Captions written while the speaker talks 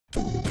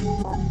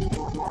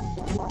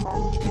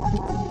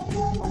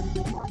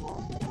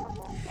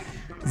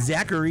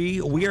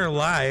Zachary, we are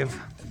live.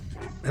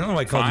 I don't know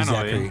why I called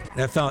Finally. you Zachary.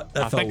 That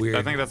felt weird.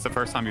 I think that's the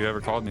first time you ever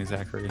called me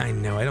Zachary. I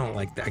know. I don't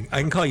like that. I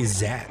can call you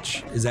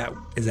Zach. Is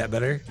that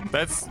better?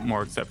 That's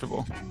more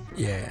acceptable.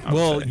 Yeah.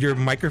 Well, your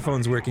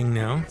microphone's working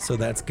now, so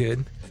that's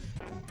good.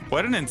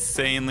 What an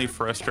insanely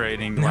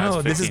frustrating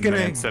last 15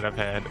 minutes that I've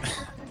had.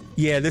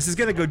 Yeah, this is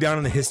going to go down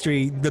in the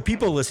history. The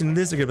people listening to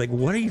this are going to be like,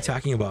 what are you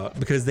talking about?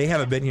 Because they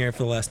haven't been here for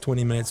the last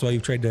 20 minutes while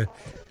you've tried to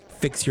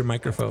fix your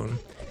microphone.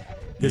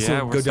 This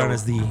will go down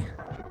as the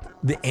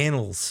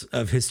annals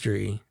of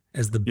history,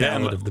 as the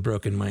ballad of the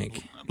broken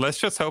mic. Let's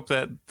just hope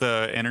that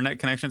the internet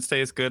connection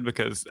stays good,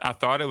 because I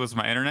thought it was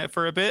my internet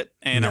for a bit,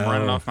 and I'm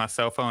running off my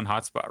cell phone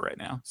hotspot right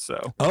now.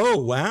 So. Oh,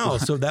 wow.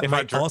 So that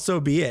might also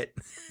be it.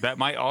 That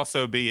might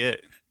also be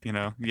it. You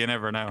know, you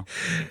never know.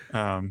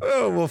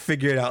 We'll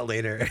figure it out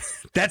later.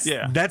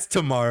 That's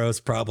tomorrow's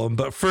problem.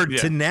 But for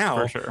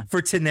now,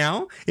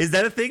 is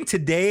that a thing?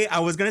 Today, I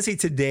was gonna say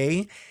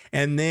today,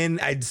 and then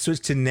I'd switch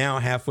to now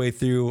halfway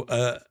through,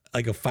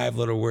 like a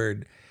 5-letter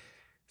word.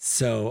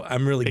 So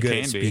I'm really good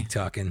at speak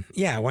talking.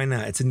 Yeah, why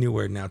not? It's a new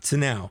word now. To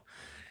now.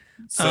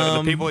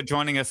 So the people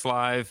joining us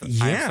live,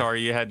 I'm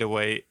sorry you had to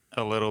wait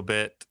a little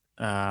bit.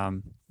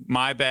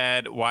 My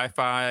bad,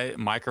 Wi-Fi,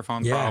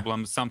 microphone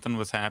problems, something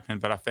was happening,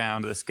 but I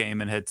found this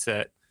gaming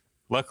headset.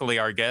 Luckily,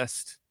 our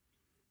guest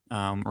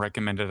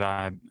recommended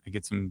I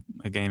get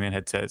a gaming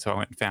headset, so I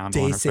went and found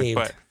one.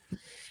 But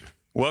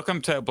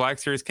welcome to Black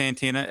Series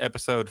Cantina,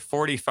 episode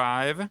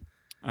 45.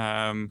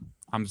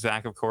 I'm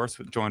Zach, of course,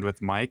 joined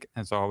with Mike,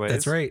 as always.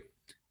 That's right.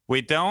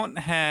 We don't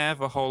have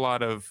a whole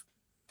lot of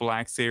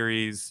Black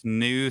Series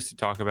news to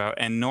talk about,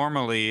 and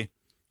normally,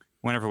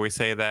 whenever we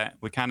say that,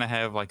 we kind of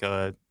have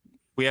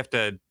we have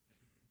to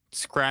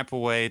scrap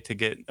away to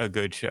get a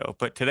good show.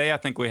 But today I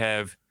think we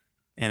have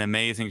an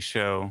amazing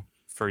show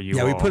for you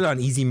all. Yeah, we put it on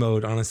easy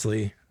mode,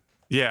 honestly.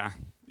 Yeah.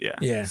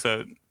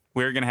 So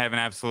we're going to have an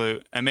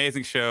absolute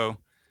amazing show.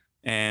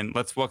 And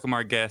let's welcome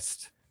our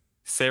guest,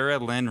 Sarah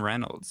Lynn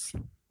Reynolds.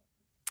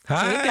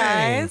 Hi. Hey,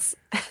 guys.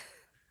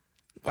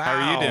 Wow. How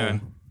are you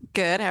doing?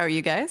 Good. How are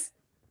you guys?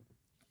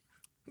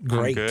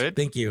 Great. I'm good.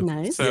 Thank you.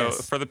 Nice. So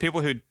for the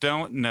people who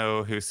don't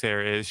know who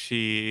Sarah is,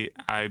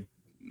 I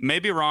may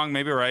be wrong,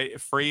 maybe right,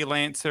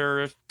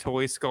 freelancer,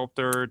 toy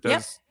sculptor,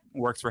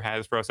 works for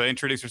Hasbro. So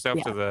introduce yourself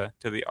to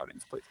the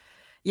audience, please.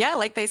 Yeah,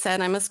 like they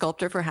said, I'm a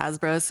sculptor for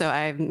Hasbro. So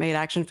I've made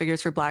action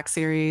figures for Black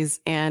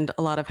Series and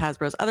a lot of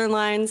Hasbro's other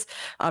lines.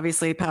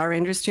 Obviously, Power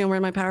Rangers too. I'm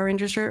wearing my Power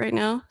Rangers shirt right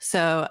now.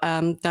 So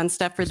done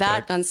stuff for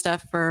that, done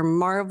stuff for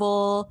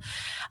Marvel,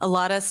 a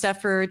lot of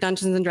stuff for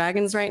Dungeons and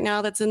Dragons right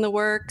now that's in the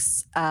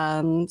works.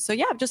 So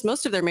yeah, just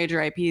most of their major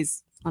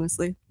IPs,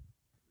 honestly.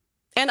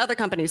 And other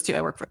companies too.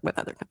 I work with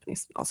other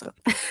companies also.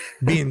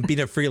 being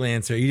a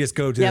freelancer, you just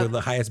go to the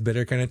highest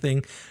bidder kind of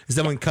thing. Does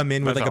someone come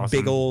in with a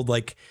big old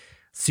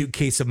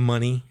suitcase of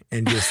money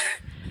and just?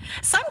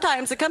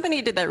 Sometimes a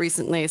company did that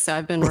recently, so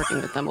I've been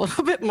working with them a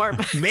little bit more.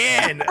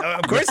 Man,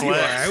 of course you are.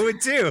 I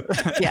would too.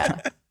 Yeah.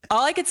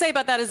 All I could say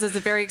about that is it's a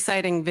very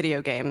exciting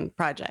video game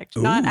project.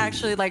 Ooh. Not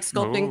actually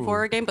sculpting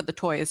for a game, but the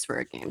toys for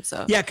a game.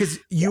 So yeah, because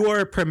you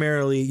are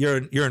primarily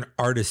you're an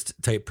artist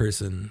type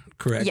person,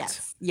 correct?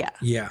 Yes. Yeah.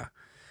 Yeah.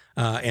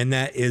 And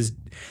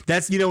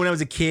that's when I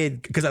was a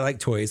kid, because I like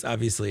toys,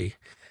 obviously.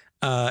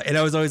 And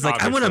I was always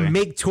like, I want to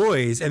make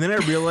toys. And then I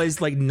realized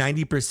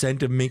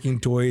 90% of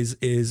making toys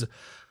is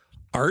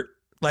art.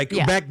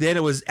 Back then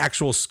it was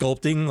actual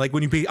sculpting.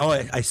 When you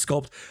I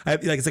sculpt,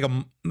 it's like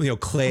a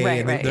clay,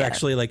 and they're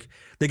actually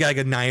they got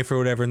a knife or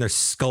whatever, and they're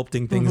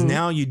sculpting things. Mm-hmm.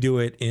 Now you do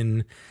it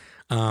in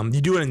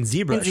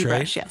ZBrush,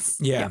 right? Yes.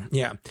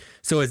 Yeah.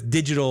 So it's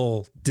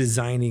digital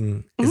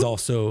designing is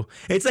also,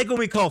 it's like when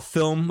we call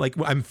film,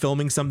 I'm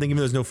filming something, even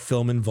though there's no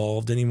film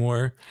involved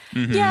anymore.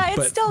 Mm-hmm. Yeah,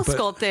 it's still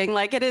sculpting.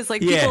 It is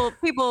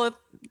people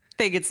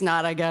think it's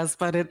not, I guess,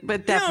 but it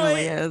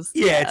definitely is.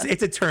 Yeah,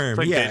 it's a term.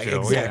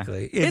 Digital,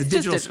 exactly. Yeah. It's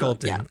digital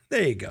sculpting. Yeah.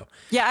 There you go.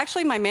 Yeah,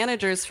 actually my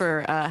managers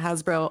for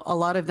Hasbro, a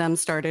lot of them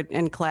started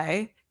in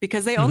clay,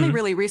 because they only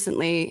really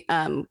recently,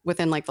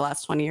 within the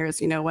last 20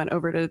 years, went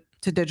over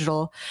to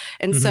digital.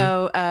 And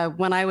so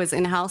when I was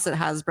in-house at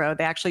Hasbro,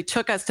 they actually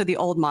took us to the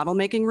old model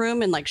making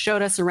room and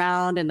showed us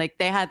around, and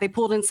they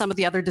pulled in some of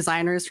the other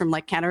designers from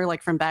Kenner,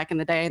 from back in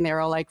the day, and they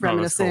were all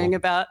reminiscing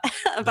about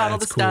all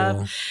the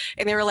stuff.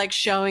 And they were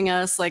showing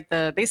us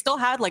they still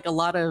had a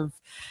lot of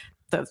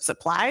the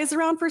supplies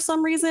around for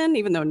some reason,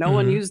 even though no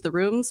one used the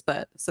rooms.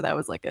 But so that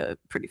was a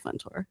pretty fun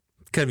tour.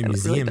 Kind of a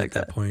museum at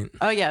that point.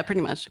 Oh yeah,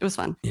 pretty much. It was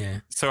fun. Yeah.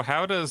 So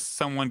how does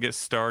someone get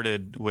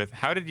started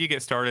how did you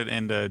get started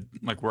into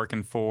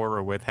working for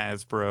or with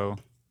Hasbro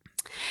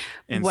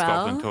in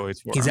sculpting toys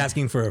for? He's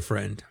asking for a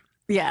friend.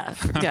 Yeah.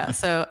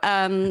 So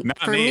not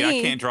for me,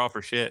 I can't draw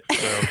for shit,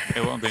 so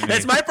it won't be me.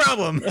 That's my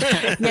problem.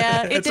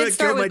 Yeah, it did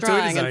start with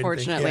drawing,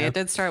 unfortunately. Yeah. It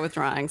did start with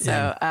drawing.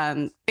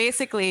 So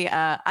basically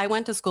I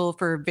went to school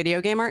for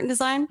video game art and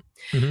design.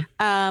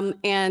 And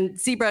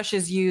ZBrush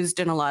is used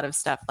in a lot of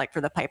stuff, like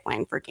for the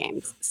pipeline for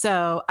games.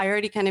 So I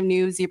already kind of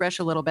knew ZBrush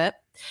a little bit.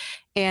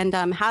 And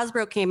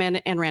Hasbro came in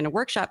and ran a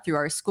workshop through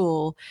our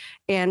school.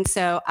 And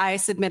so I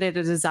submitted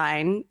a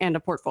design and a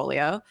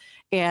portfolio,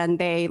 and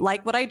they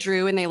liked what I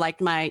drew, and they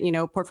liked my,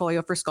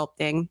 portfolio for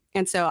sculpting.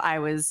 And so I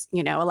was,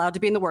 allowed to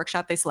be in the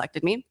workshop. They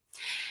selected me.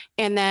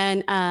 And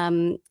then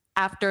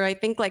after I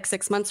think like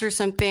 6 months or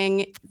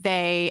something,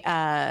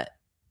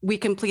 we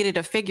completed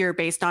a figure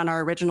based on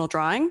our original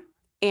drawing.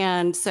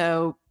 And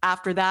so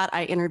after that,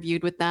 I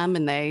interviewed with them,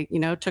 and they,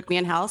 took me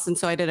in-house. And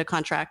so I did a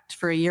contract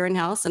for a year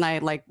in-house, and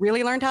I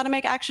really learned how to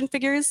make action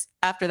figures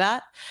after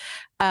that.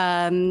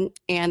 And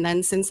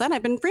then since then,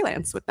 I've been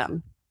freelance with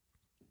them.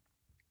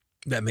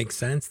 That makes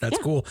sense. That's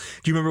cool.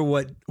 Do you remember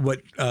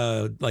what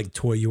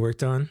toy you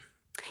worked on?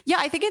 Yeah,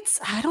 I think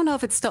I don't know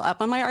if it's still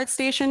up on my art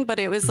station, but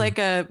it was like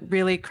a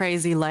really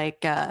crazy,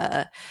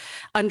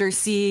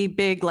 undersea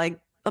big,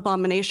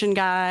 abomination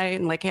guy,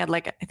 and he had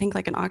I think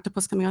an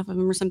octopus coming off of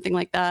him or something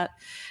like that.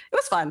 It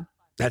was fun.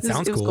 That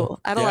sounds cool. It was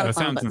cool. I had a lot of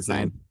fun with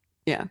design.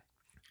 Yeah.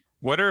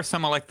 What are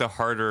some of the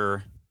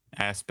harder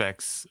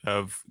aspects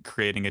of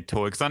creating a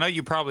toy? Because I know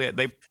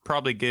they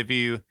probably give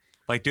you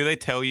do they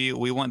tell you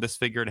we want this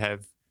figure to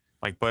have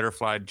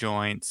butterfly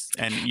joints,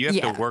 and you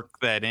have to work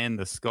that in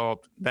the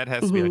sculpt? That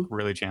has to be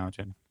really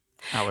challenging.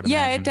 I would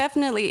imagine. It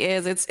definitely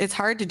is. It's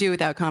hard to do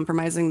without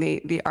compromising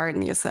the art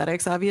and the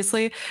aesthetics,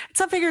 obviously.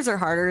 Some figures are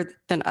harder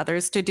than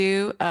others to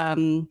do.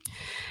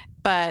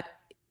 But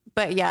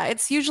yeah,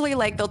 it's usually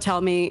they'll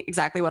tell me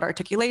exactly what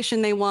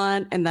articulation they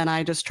want, and then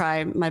I just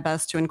try my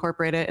best to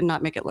incorporate it and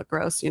not make it look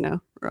gross, or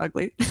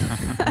ugly.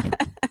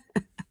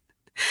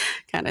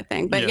 Kind of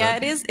thing. But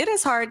it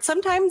is hard.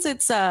 Sometimes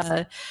it's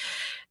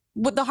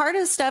what the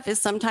hardest stuff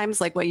is sometimes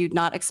what you'd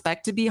not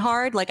expect to be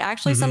hard.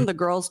 Actually, some of the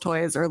girls'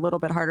 toys are a little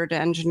bit harder to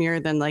engineer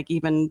than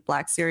even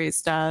Black Series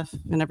stuff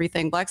and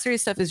everything. Black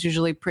Series stuff is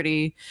usually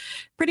pretty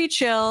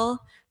chill.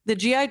 The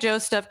G.I. Joe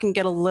stuff can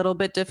get a little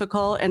bit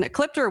difficult, and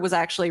Ecliptor was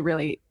actually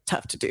really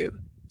tough to do,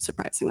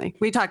 surprisingly.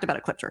 We talked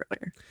about Ecliptor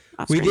earlier.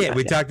 We did.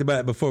 We talked about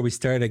it before we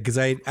started, because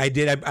I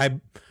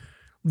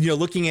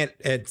looking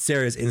at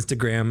Sarah's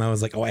Instagram, I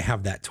was like, oh, I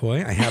have that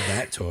toy.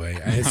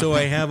 So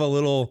I have a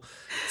little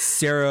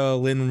Sarah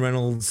Lynn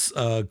Reynolds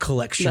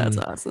collection. That's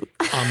awesome.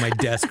 On my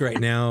desk right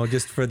now,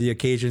 just for the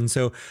occasion.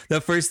 So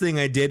the first thing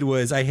I did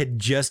was I had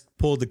just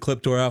pulled the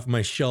Ecliptor off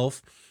my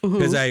shelf,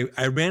 because I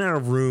ran out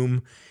of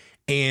room.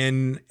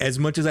 And as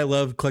much as I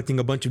love collecting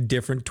a bunch of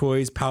different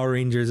toys, Power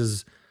Rangers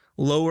is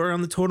lower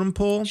on the totem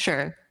pole.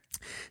 Sure.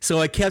 So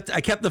I kept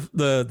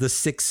the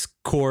 6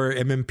 core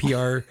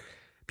MMPR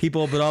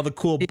people, but all the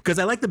cool, because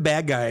I like the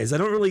bad guys. I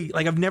don't really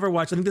I've never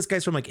watched. I think this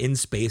guy's from In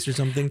Space or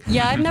something.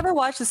 Yeah, I've never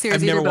watched the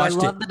series either, but I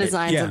love the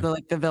designs of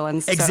the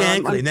villains.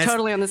 Exactly. So I'm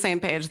totally on the same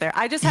page there.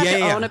 I just have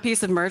to own a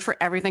piece of merch for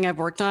everything I've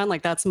worked on.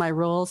 That's my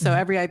rule. So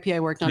every IP I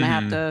worked on, I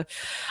have to.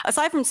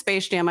 Aside from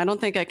Space Jam, I don't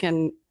think I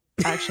can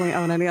actually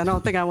own any. I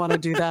don't think I want to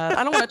do that.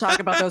 I don't want to talk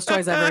about those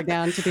toys ever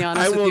again, to be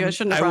honest with you. I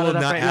shouldn't have brought it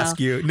up right now. I will not ask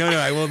you. No,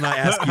 I will not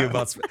ask you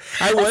about.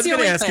 I was going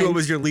to ask you what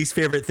was your least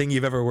favorite thing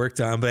you've ever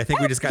worked on, but I think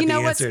we just got the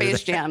answer.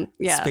 Space Jam.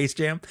 Yeah. Space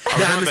Jam?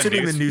 I'm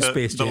assuming the new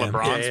Space Jam. The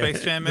LeBron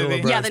Space Jam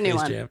movie? Yeah, the new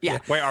one. Yeah.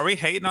 Wait, are we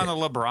hating on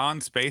the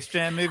LeBron Space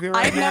Jam movie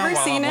right I've now? Never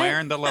seen I'm it.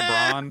 wearing the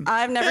LeBron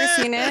I've never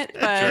seen it,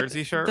 but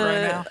jersey shirt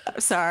right now.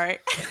 Sorry.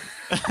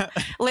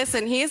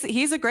 Listen,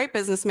 he's a great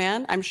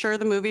businessman. I'm sure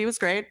the movie was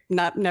great.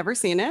 Never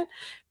seen it.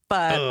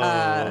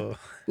 But,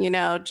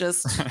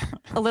 just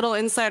a little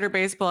insider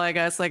baseball, I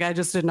guess. I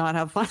just did not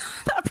have fun.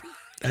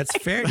 That's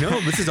fair.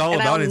 No, this is all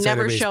about I'll insider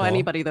never baseball. show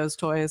anybody those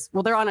toys.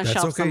 Well, they're on a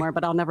shelf somewhere,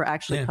 but I'll never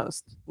actually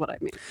post what I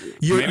mean.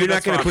 You're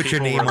not going to put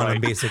your name on them,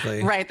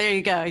 basically. Right. There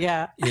you go.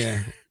 Yeah.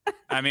 Yeah.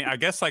 I mean, I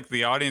guess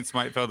the audience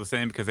might feel the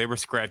same, because they were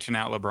scratching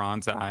out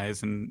LeBron's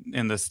eyes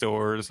in the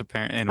stores,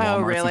 apparently in Walmart.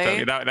 Oh,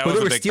 really? That was they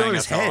a were big stealing thing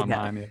his I saw head.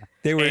 online. Yeah.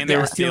 They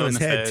were stealing his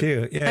head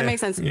too. Yeah. That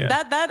makes sense. Yeah.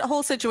 That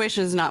whole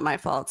situation is not my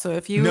fault. So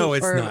if you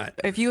not.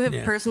 If you have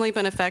personally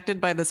been affected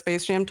by the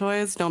Space Jam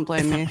toys, don't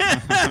blame me.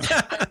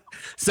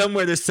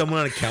 Somewhere there's someone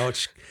on a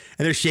couch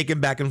and they're shaking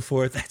back and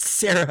forth. That's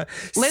Sarah.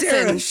 Listen,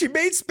 Sarah, she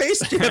made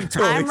Space Jam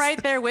toys. I'm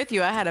right there with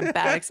you. I had a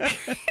bad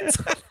experience.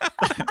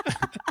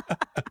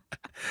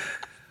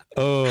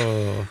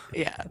 Oh,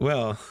 yeah.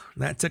 Well,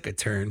 that took a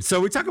turn.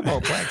 So we talk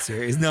about Black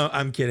Series. No,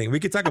 I'm kidding.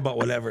 We could talk about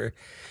whatever.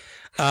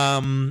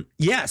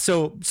 Yeah.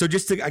 So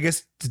just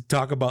to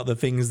talk about the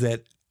things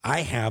that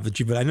I have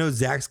but I know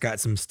Zach's got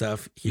some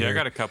stuff here. Yeah, I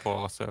got a couple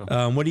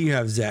also. What do you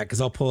have, Zach?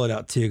 Because I'll pull it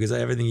out too. Because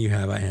everything you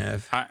have, I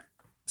have.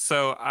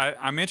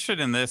 I'm interested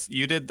in this.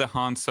 You did the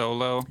Han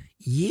Solo.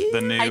 Yeah.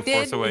 The new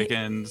Force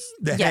Awakens.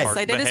 Yes,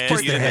 I did his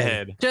portrait. Just the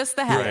head. Just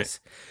the head. Right.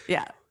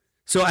 Yeah.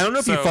 So I don't know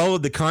if you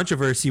followed the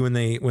controversy when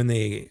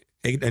they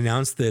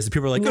announced this.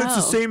 People were like, "Oh, it's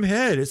the same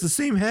head. It's the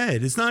same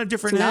head. It's not a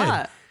different head."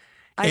 Not.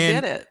 I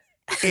get it.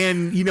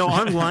 And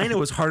online it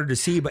was harder to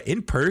see, but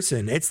in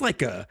person, it's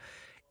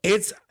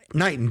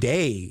night and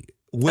day.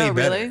 Way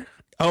better. Really?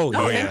 Oh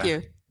yeah. Thank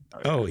you.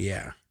 Oh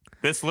yeah.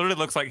 This literally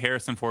looks like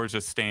Harrison Ford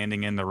just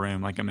standing in the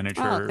room like a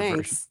miniature thanks.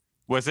 version.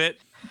 Was it?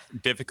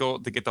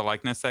 difficult to get the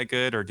likeness that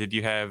good, or did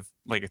you have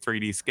like a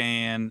 3D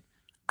scan?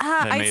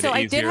 I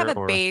did have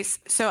a base.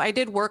 So I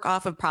did work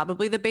off of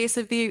probably the base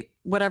of the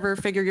whatever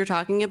figure you're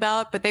talking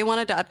about, but they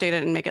wanted to update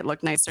it and make it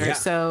look nicer. Yeah.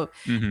 So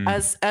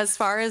as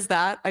far as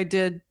that, I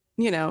did,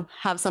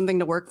 have something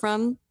to work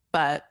from,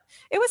 but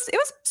it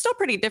was still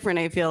pretty different,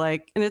 I feel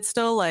like. And it's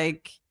still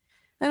like,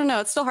 I don't know,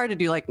 it's still hard to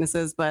do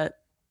likenesses, but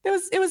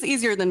it was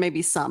easier than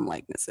maybe some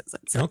likenesses,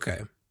 I'd say.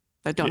 Okay.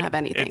 That don't have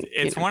anything.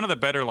 It's one of the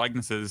better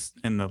likenesses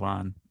in the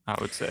line, I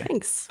would say.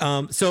 Thanks.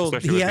 So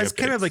he has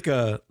kind of like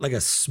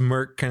a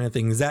smirk kind of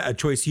thing. Is that a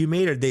choice you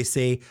made, or did they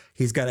say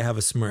he's got to have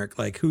a smirk?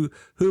 Like who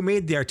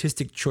made the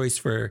artistic choice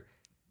for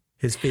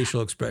his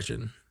facial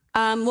expression?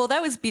 Well,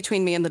 that was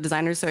between me and the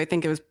designer, so I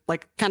think it was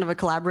like kind of a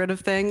collaborative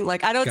thing.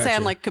 Like I don't say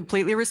I'm like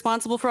completely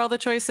responsible for all the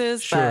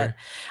choices, but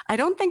I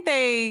don't think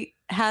they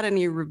had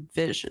any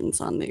revisions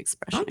on the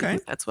expression. Okay. I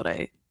think that's what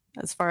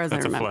as far as I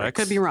remember. I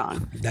could be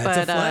wrong. That's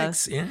a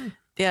flex, yeah.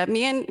 Yeah,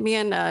 me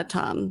and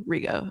Tom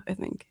Rigo, I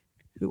think,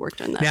 who worked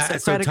on that. Yeah,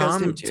 so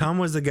Tom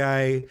was the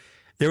guy.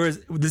 This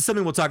is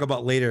something we'll talk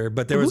about later,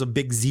 but there was a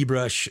big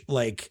ZBrush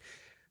like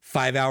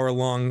 5 hour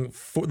long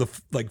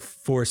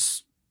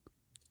force.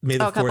 A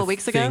couple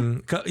weeks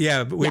ago.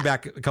 Way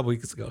back a couple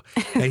weeks ago,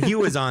 and he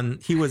was on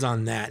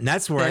that, and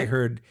that's where I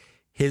heard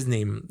his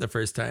name the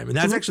first time, and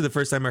that's actually the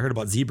first time I heard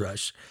about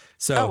ZBrush.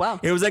 So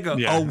it was like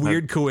a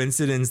weird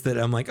coincidence that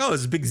I'm like, oh,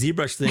 it's a big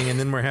ZBrush thing, and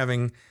then we're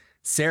having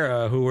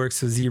Sarah who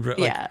works with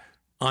ZBrush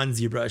on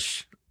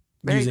ZBrush.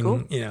 Very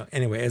cool.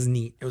 Anyway, it's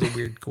neat. It was a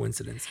weird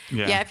coincidence.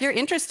 Yeah. If you're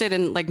interested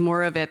in like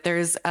more of it,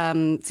 there's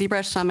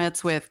ZBrush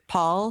summits with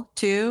Paul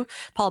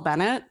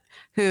Bennett,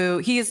 who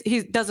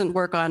he doesn't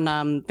work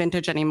on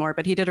vintage anymore,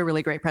 but he did a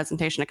really great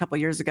presentation a couple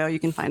years ago. You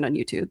can find on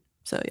YouTube.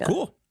 So yeah.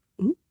 Cool.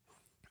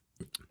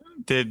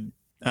 Did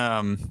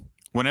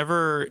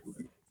whenever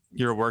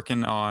you're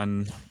working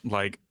on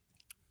like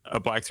a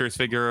Black Series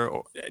figure,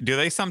 do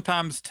they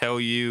sometimes tell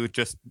you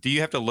do you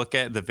have to look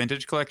at the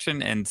vintage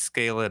collection and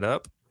scale it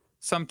up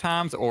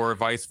sometimes, or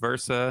vice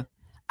versa?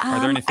 Are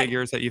there any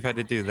figures that you've had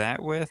to do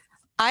that with?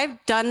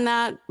 I've done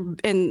that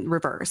in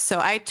reverse. So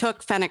I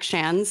took Fennec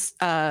Shan's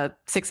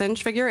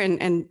 6-inch figure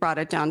and brought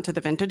it down to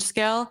the vintage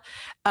scale.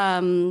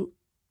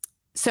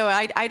 So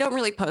I don't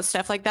really post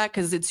stuff like that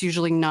because it's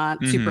usually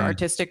not super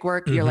artistic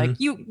work. You're like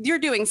you're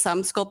doing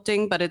some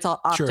sculpting, but it's all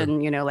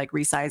often like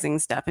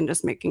resizing stuff and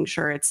just making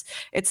sure it's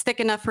thick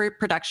enough for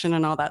production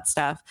and all that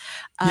stuff.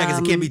 Yeah, because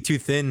it can't be too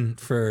thin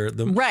for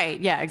the right.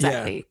 Yeah,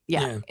 exactly.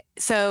 Yeah.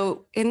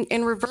 So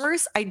in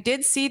reverse, I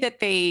did see that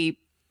they,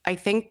 I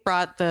think,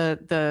 brought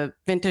the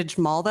vintage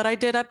mall that I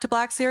did up to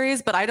Black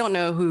Series, but I don't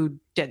know who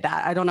did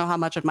that. I don't know how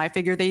much of my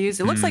figure they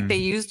used. It looks like they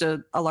used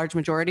a large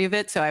majority of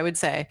it. So I would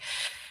say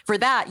for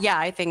that,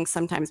 I think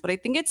sometimes, but I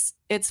think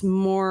it's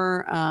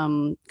more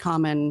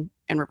common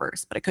in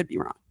reverse, but I could be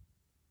wrong.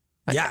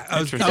 But I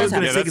was going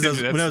to say,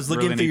 because when I was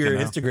looking through your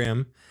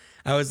Instagram,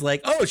 I was like,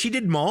 oh, she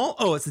did mall?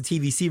 Oh, it's the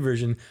TVC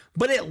version.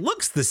 But it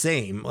looks the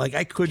same. Like,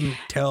 I couldn't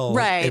tell.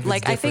 Right.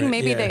 Like, I think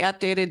maybe they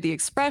updated the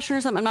expression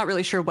or something. I'm not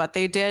really sure what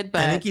they did,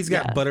 but I think he's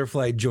got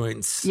butterfly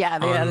joints. Yeah,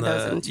 they added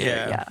those into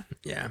it.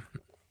 Yeah.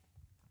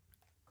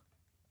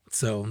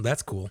 So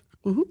that's cool.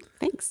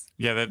 Thanks.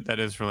 Yeah, that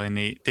is really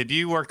neat. Did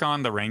you work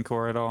on the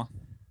Rancor at all?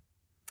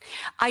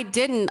 I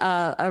didn't.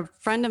 A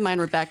friend of mine,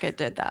 Rebecca,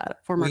 did that.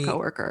 Former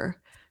coworker.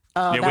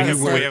 We have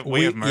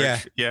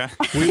merch. Yeah.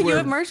 You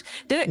have merch?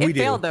 It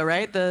failed though,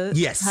 right?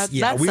 Yes.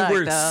 We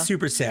were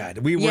super sad.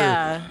 We were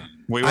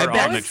I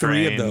bet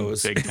 3 of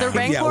those. The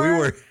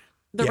Rancor.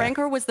 The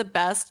Rancor was the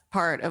best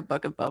part of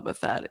Book of Boba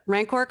Fett.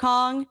 Rancor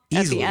Kong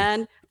at the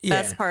end,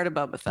 best part of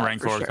Boba Fett.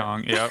 Rancor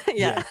Kong. Yep.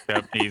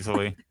 Yep.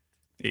 Easily.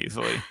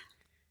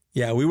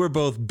 Yeah, we were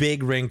both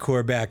big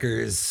Rancor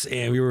backers,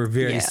 and we were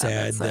very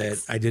sad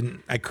that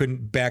I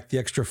couldn't back the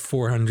extra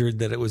 400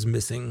 that it was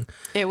missing.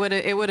 It would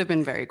have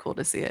been very cool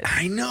to see it.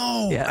 I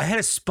know. Yeah. I had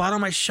a spot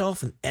on my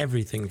shelf and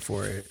everything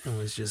for it. It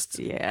was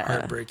just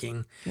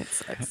heartbreaking. It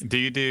sucks. Do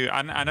you do?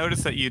 I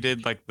noticed that you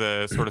did like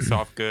the sort of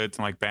soft goods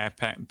and like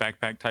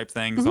backpack type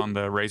things on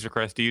the Razor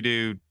Crest. Do you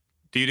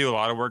do a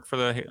lot of work for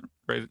the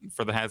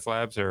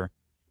HasLabs or?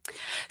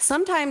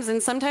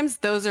 Sometimes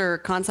those are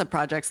concept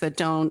projects that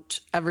don't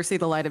ever see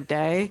the light of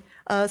day.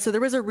 So there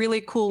was a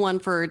really cool one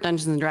for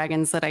Dungeons and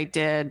Dragons that I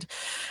did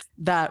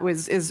that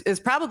is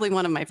probably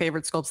one of my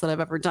favorite sculpts that I've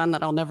ever done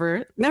that I'll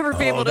never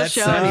be able to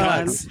show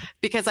anyone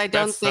because I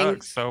don't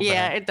think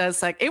it does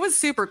suck. It was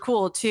super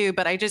cool too,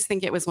 but I just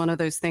think it was one of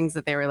those things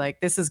that they were like,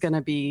 this is going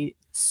to be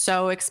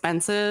so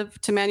expensive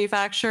to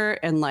manufacture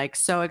and like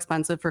so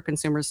expensive for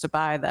consumers to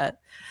buy that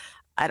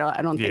I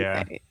don't think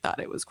they thought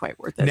it was quite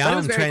worth it. Now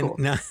I'm trying. Cool.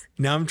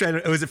 Now I'm trying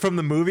to. Was it from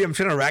the movie? I'm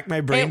trying to rack my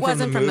brain. It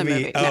wasn't from the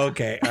movie. Oh,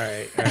 okay. All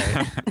right.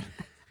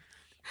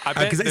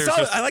 Because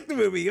I like the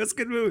movie. It was a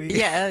good movie.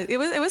 Yeah, it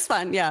was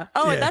fun. Yeah.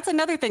 Oh, and that's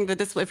another thing.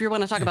 If you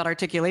want to talk about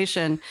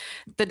articulation,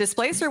 the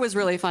displacer was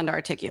really fun to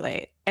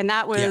articulate, and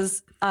that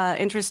was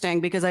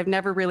interesting because I've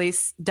never really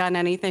done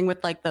anything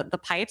with like the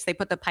pipes. They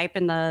put the pipe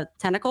in the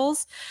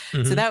tentacles,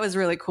 so that was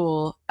really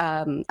cool.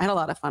 I had a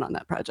lot of fun on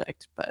that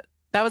project, but.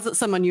 that was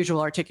some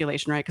unusual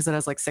articulation, right? Because it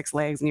has like 6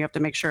 legs and you have to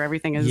make sure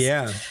everything is.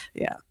 Yeah.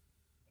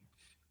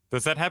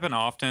 Does that happen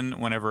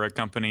often whenever a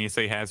company,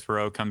 say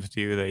Hasbro, comes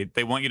to you?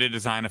 They want you to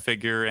design a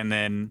figure, and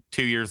then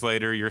 2 years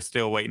later, you're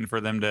still waiting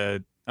for them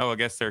to, I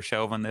guess they're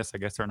shelving this. I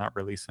guess they're not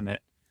releasing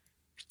it.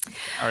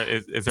 Or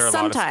is there a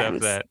lot of stuff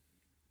that...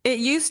 It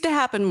used to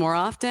happen more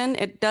often.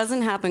 It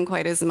doesn't happen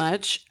quite as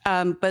much.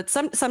 But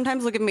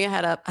sometimes they'll give me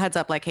a heads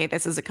up like, hey,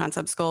 this is a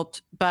concept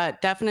sculpt.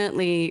 But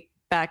definitely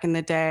back in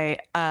the day,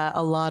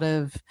 a lot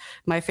of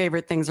my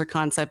favorite things are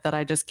concept that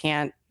I just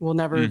will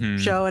never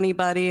show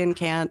anybody and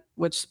can't,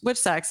 which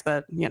sucks,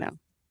 but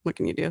what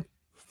can you do?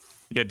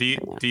 Yeah. Do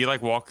you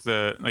like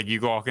you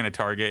go walk into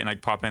Target and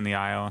like pop in the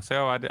aisle and say,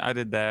 oh, I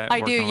did that. I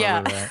do.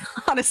 Yeah.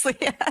 Honestly.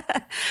 Yeah.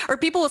 Or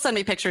people will send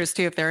me pictures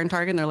too if they're in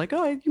Target and they're like,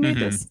 oh, you made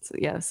this. So,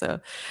 yeah. So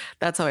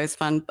that's always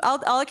fun.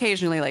 I'll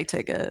occasionally like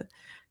take a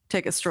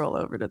stroll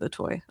over to the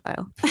toy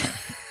aisle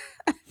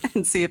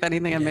and see if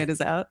anything I've made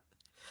is out.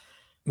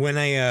 When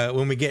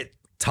we get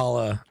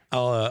Tala,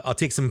 I'll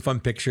take some fun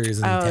pictures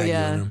and tag you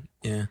on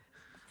them.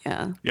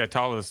 Yeah.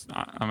 Tala's.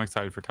 I'm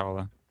excited for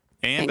Tala,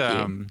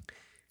 and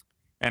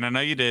and I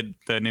know you did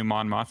the new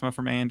Mon Mothma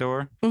from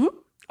Andor. Mm-hmm.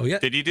 Oh yeah.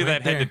 Did you do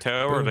that head to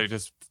toe, or are they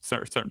just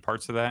certain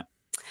parts of that?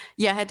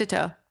 Yeah, head to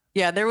toe.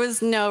 Yeah, there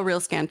was no real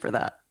scan for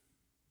that.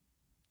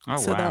 Oh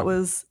so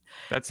wow.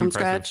 That's from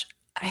impressive.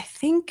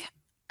 Scratch.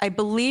 I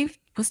believe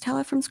was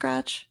Tala from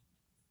scratch.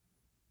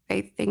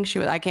 I think she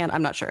was.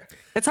 I'm not sure.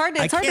 It's hard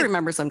to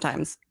remember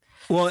sometimes.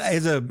 Well,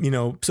 as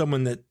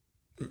someone that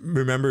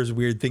remembers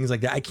weird things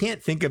like that, I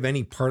can't think of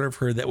any part of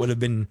her that would have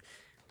been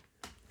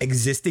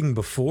existing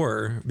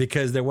before,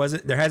 because there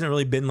hasn't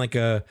really been like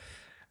a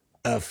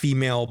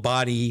female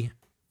body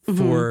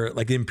for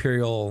like the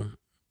Imperial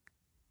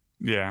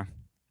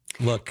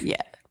look.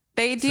 Yeah.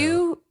 They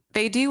do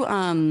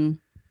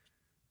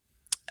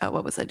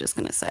what was I just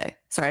going to say?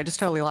 Sorry, I just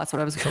totally lost what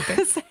I was going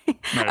to say.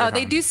 No,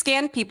 they do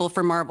scan people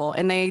for Marvel,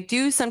 and they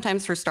do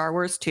sometimes for Star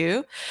Wars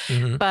too.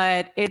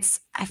 But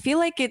I feel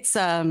like it's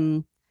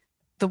the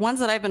ones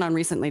that I've been on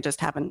recently just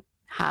haven't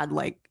had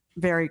like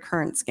very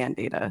current scan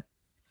data.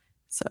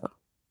 So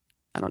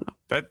I don't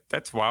know.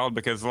 That's wild,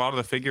 because a lot of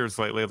the figures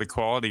lately, the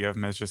quality of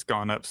them has just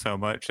gone up so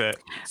much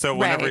so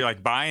whenever you're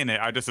like buying it,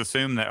 I just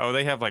assume that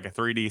they have like a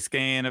 3D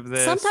scan of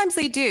this. Sometimes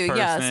they do,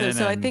 yeah.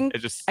 So I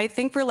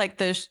think for like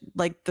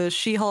the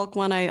She-Hulk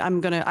one,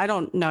 I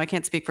don't know, I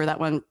can't speak for that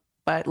one,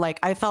 but like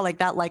I felt like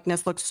that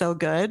likeness looked so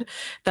good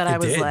that I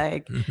was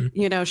like,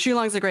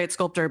 Shulong's a great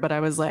sculptor, but I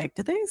was like,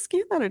 did they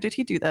scan that or did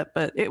he do that?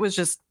 But it was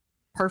just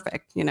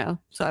perfect,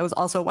 So I was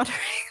also wondering,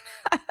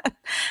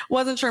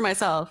 wasn't sure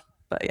myself.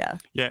 But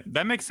yeah,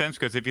 that makes sense,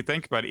 because if you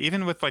think about it,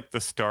 even with like the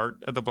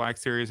start of the Black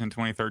Series in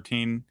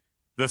 2013,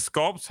 the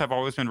sculpts have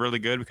always been really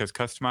good, because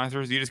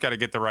customizers, you just got to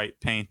get the right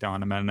paint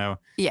on them. I know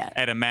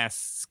at a mass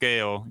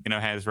scale,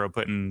 Hasbro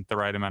putting the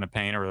right amount of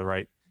paint or the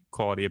right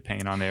quality of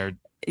paint on there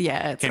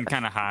can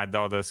kind of hide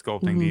all the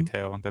sculpting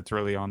detail that's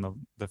really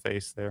on the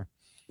face there.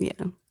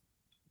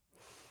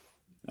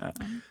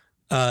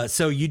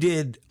 So you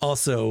did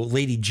also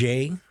Lady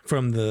J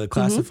from the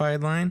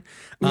classified line.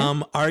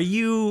 Are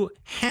you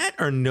hat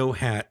or no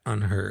hat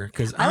on her?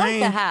 Because I like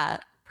the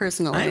hat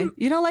personally.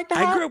 You don't like the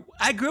hat?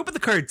 I grew up with the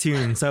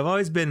cartoon, so I've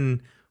always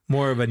been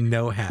more of a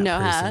no hat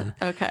person.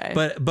 Hat? Okay.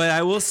 But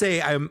I will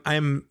say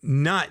I'm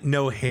not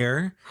no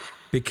hair,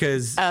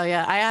 because I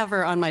have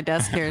her on my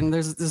desk here, and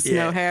there's just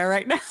no hair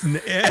right now.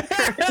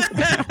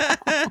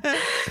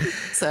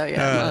 So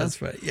that's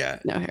funny.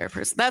 No hair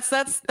person.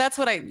 That's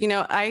what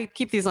I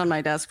keep these on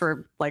my desk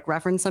for like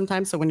reference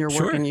sometimes. So when you're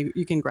working,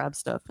 you can grab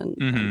stuff and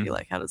be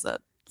like, how does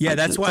that? Yeah,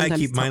 that's why I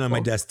keep mine on my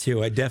desk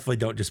too. I definitely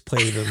don't just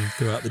play them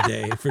throughout the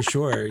day, for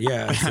sure.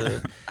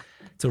 Yeah,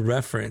 it's a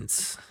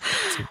reference.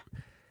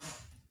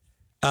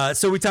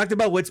 So we talked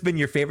about what's been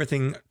your favorite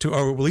thing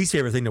or least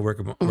favorite thing to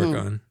work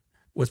on.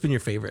 What's been your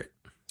favorite?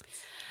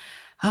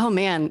 Oh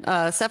man,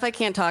 stuff I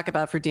can't talk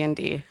about for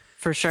D&D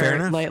for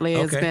sure. Lately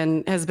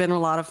has been a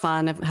lot of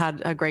fun. I've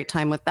had a great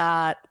time with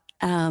that.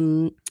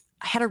 I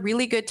had a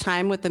really good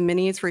time with the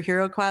minis for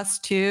Hero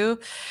Quest too.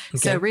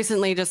 So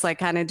recently, just like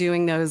kind of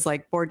doing those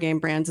like board game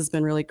brands has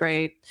been really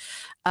great.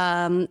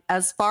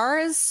 As far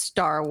as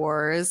Star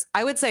Wars,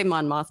 I would say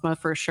Mon Mothma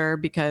for sure,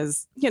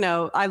 because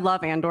I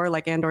love Andor.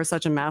 Like Andor is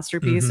such a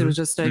masterpiece. It was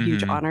just a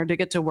huge honor to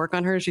get to work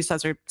on her. She's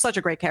such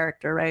a great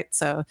character, right?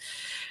 So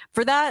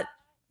for that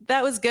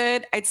was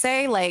good. I'd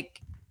say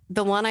like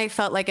the one I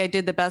felt like I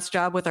did the best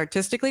job with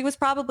artistically was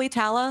probably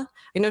Tala.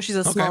 I know she's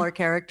a smaller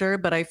character,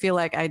 but I feel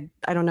like I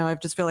don't know. I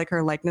just feel like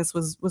her likeness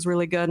was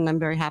really good, and I'm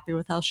very happy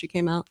with how she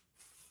came out.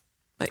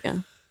 But yeah.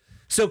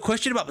 So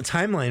question about the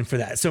timeline for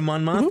that. So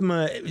Mon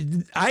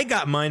Mothma, I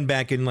got mine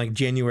back in like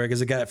January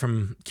because I got it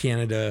from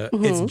Canada.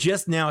 It's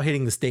just now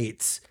hitting the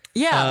States.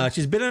 Yeah.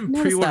 She's been on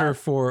pre-order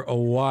for a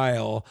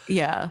while.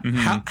 Yeah.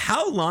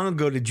 How long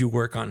ago did you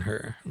work on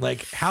her?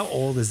 Like how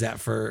old is that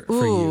for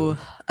you?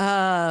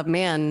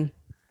 Man.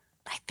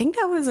 I think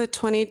that was a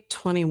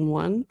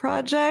 2021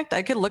 project.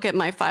 I could look at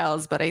my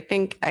files, but I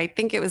think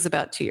it was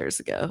about 2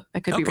 years ago. I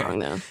could be wrong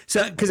though.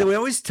 So, because we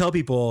always tell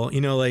people,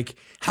 like,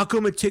 how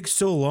come it takes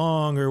so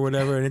long or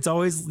whatever, and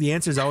the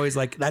answer is always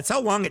like, that's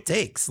how long it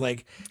takes,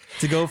 like,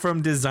 to go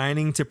from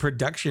designing to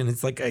production.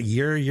 It's like a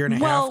year and a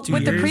half, 2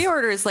 years. With the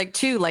pre-orders, like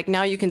too, like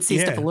now you can see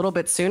stuff a little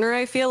bit sooner.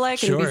 I feel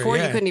like, and before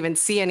you couldn't even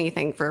see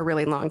anything for a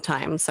really long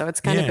time. So it's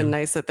kind of been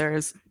nice that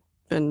there's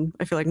been,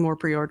 I feel like, more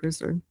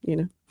pre-orders or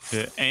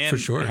Yeah, and for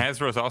sure.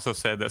 Hasbro's also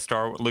said that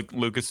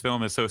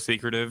Lucasfilm is so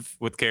secretive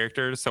with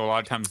characters, so a lot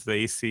of times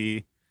they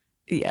see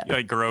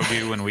like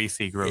Grogu when we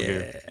see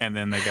Grogu, and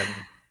then they got.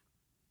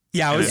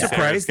 Yeah, I was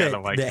surprised that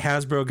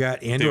Hasbro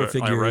got Andor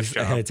figures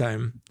ahead of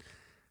time.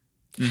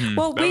 Mm-hmm.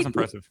 Well, that was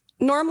impressive.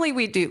 Normally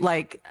we do,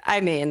 like,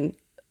 I mean,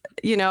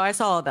 I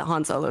saw all the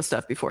Han Solo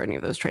stuff before any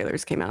of those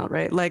trailers came out,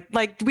 right? Like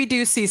we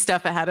do see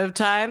stuff ahead of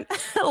time,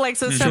 like,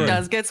 so stuff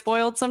does get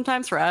spoiled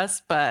sometimes for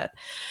us, but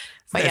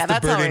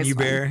that's always you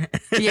bear.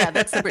 Yeah,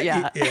 that's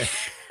the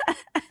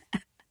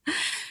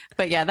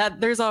But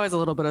there's always a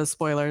little bit of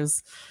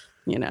spoilers,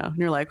 and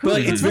you're like,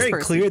 but it's very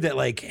clear that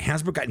like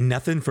Hasbro got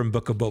nothing from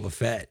Book of Boba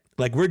Fett.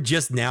 Like, we're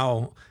just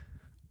now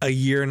a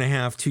year and a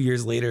half, 2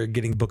 years later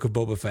getting Book of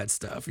Boba Fett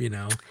stuff,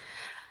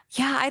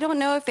 Yeah, I don't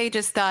know if they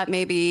just thought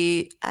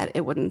maybe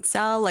it wouldn't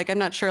sell. Like, I'm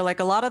not sure. Like,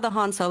 a lot of the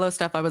Han Solo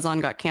stuff I was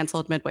on got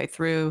canceled midway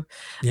through.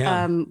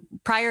 Yeah.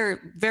 Prior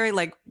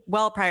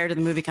to the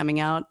movie coming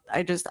out.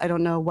 I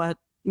don't know what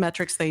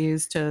metrics they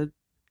use to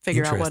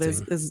figure out what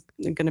is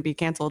going to be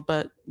canceled.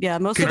 But yeah,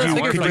 most of those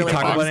figures were really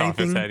talk about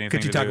anything.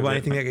 Could you talk about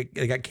anything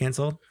that got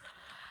canceled?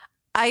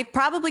 I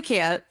probably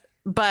can't,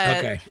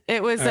 but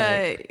it was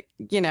a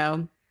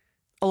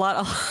lot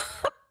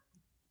of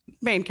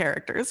main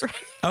characters, right?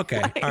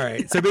 Okay. All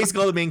right. So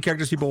basically all the main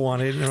characters people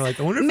wanted, and they're like,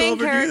 I wonder if they'll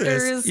ever do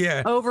this.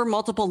 Yeah. Over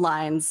multiple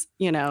lines,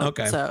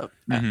 Okay. So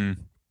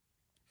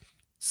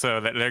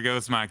So there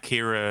goes my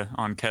Kira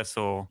on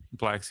Kessel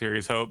Black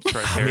Series hopes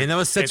right there. I mean, that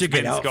was such a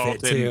good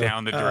outfit too.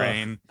 Down the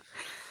drain.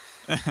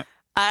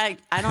 I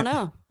don't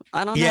know.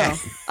 I don't know.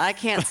 I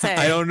can't say.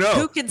 I don't know.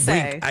 Who can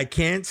say? I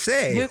can't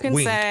say. Who can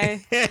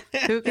say?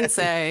 Who can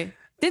say?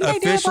 Didn't they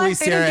officially do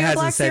Sarah hasn't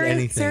Black said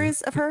anything.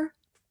 Series of her?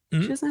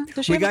 Mm-hmm.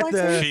 Does she have a Black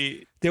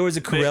series? There was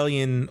a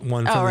Corellian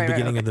one from the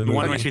beginning of the movie.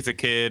 One when she's a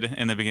kid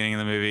in the beginning of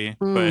the movie,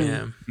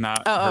 but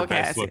not her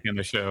best look in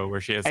the show where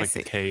she has like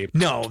the cape.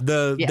 No,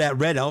 that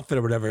red outfit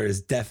or whatever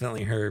is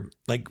definitely her,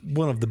 like,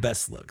 one of the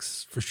best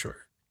looks for sure.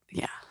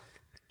 Yeah.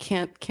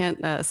 Can't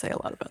say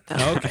a lot about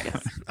that. Okay.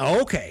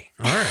 Okay.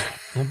 All right.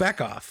 We'll back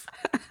off.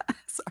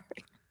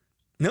 Sorry.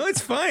 No,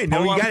 it's fine.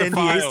 No, you got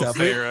NDA stuff.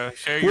 Sarah.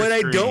 What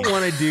I don't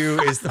want to do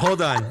is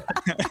hold on.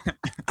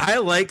 I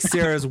like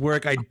Sarah's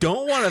work. I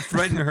don't want to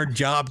threaten her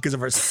job because of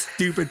her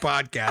stupid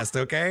podcast.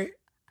 Okay.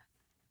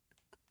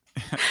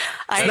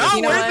 It's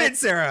not worth it,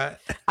 Sarah.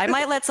 I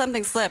might let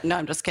something slip. No,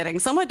 I'm just kidding.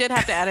 Someone did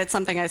have to edit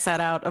something I set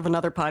out of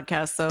another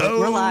podcast, so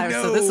we're live.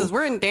 No. So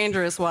we're in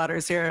dangerous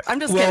waters here. I'm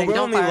just kidding. We're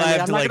Don't only fire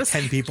live to like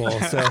 10 people,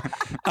 so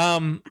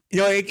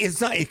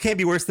it's not. It can't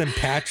be worse than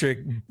Patrick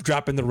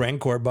dropping the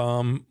Rancor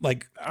bomb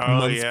like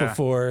months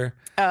before.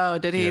 Oh,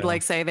 did he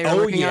like say they were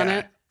working on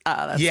it?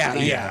 Oh, that's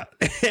funny. Yeah.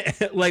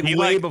 Like he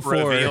way before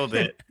revealed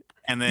it,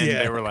 and then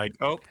they were like,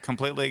 "Oh,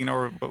 completely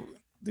ignore." But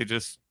they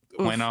just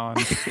went on.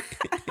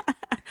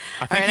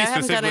 I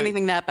haven't done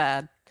anything that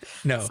bad.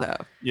 No. So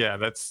yeah,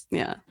 that's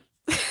yeah.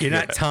 You're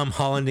not Tom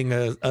Hollanding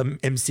a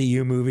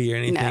MCU movie or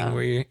anything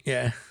where you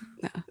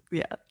No.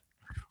 Yeah.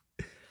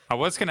 I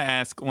was gonna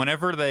ask,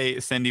 whenever they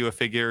send you a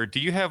figure, do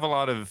you have a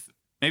lot of,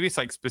 maybe it's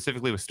like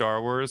specifically with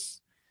Star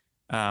Wars,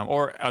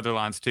 or other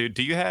lines too?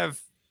 Do you have,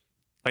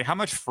 like, how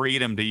much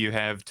freedom do you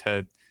have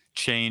to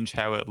change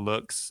how it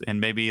looks and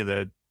maybe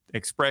the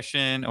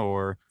expression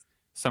or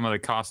some of the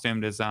costume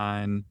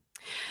design?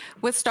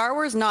 With Star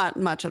Wars, not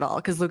much at all,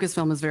 because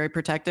Lucasfilm is very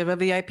protective of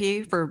the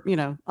IP for,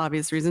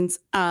 obvious reasons.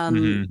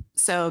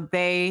 So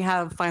they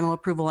have final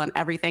approval on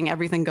everything.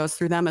 Everything goes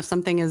through them.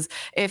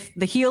 If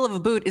the heel of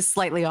a boot is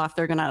slightly off,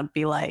 they're going to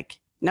be like,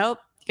 nope,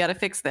 you got to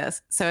fix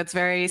this. So it's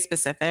very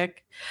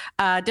specific.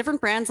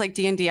 Different brands like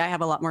D&D, I have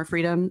a lot more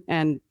freedom.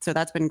 And so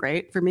that's been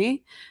great for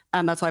me.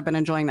 That's why I've been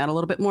enjoying that a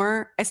little bit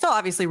more. I still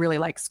obviously really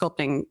like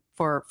sculpting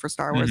for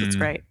Star Wars. It's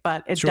great,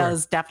 but it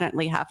does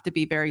definitely have to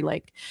be the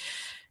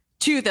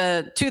to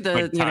the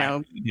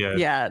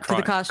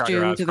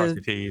costume, to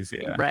the tees,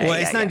 right. Well,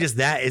 it's not just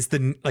that; it's the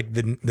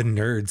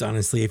nerds.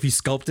 Honestly, if you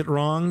sculpt it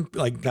wrong,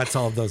 like that's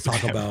all those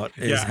talk about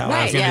is how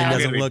something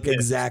doesn't look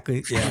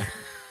exactly. Yeah,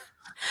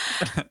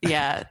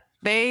 yeah.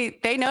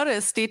 They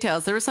notice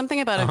details. There was something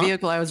about a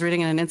vehicle I was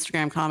reading in an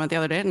Instagram comment the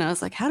other day, and I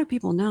was like, "How do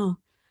people know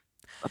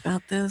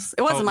about this?"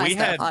 It wasn't my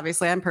stuff.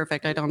 Obviously, I'm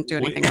perfect. I don't do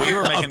anything.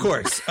 Of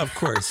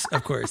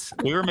course.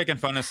 We were making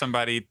fun of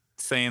somebody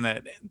saying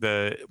that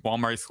the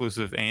Walmart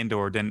exclusive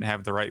Andor didn't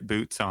have the right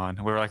boots on.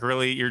 We were like,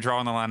 really? You're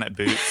drawing the line at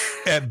boots?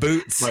 At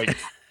boots? Like,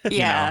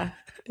 yeah.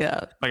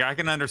 Like, I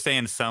can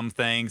understand some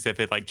things if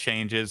it like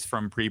changes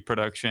from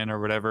pre-production or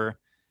whatever.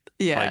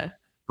 Yeah. Like,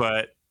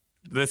 but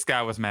this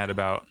guy was mad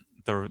about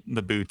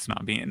the boots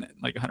not being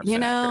like 100%. You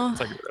know,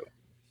 it's like,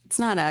 It's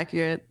not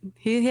accurate.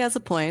 He has a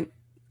point.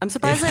 I'm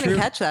surprised I didn't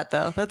catch that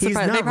though. That's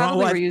surprising. They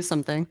probably reused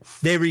something.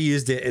 They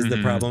reused it is the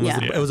problem.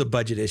 Yeah. It was a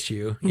budget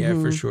issue. Yeah,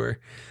 for sure.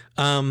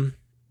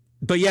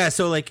 But yeah,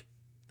 so like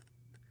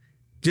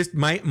just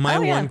my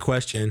one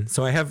question.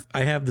 So I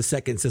have the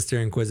second Sister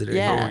Inquisitor.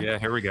 Yeah. Here.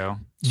 Here we go.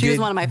 She was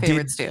one of my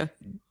favorites too.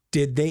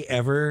 Did they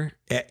ever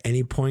at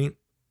any point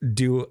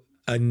do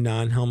a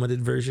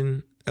non-helmeted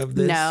version of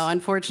this? No,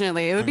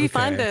 unfortunately. It would be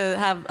fun to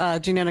have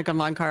Janenica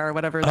Monclar or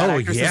whatever that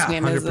actress's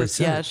name 100%. Is.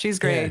 Yeah, she's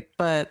great. Yeah.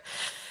 But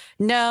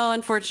no,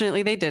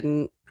 unfortunately, they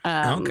didn't.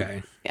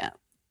 Okay. Yeah.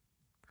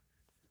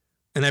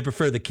 And I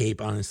prefer the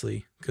cape,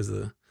 honestly, because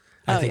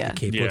I think the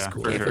cape looks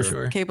cool for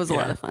sure. Cape was a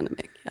lot of fun to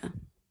make. Yeah.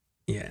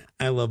 Yeah,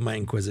 I love my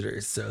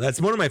Inquisitors. So that's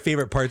one of my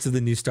favorite parts of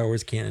the new Star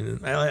Wars canon.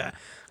 I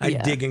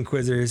dig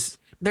Inquisitors.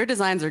 Their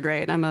designs are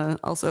great. I'm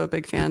also a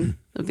big fan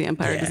of the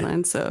Empire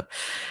design. So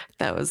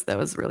that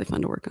was really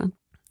fun to work on.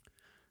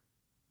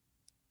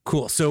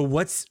 Cool. So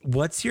what's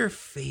your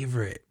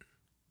favorite?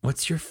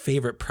 What's your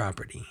favorite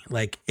property?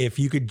 Like if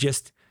you could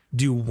just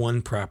do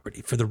one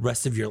property for the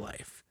rest of your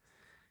life.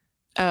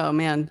 Oh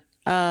man.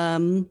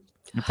 You're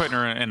putting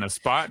her in a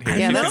spot here.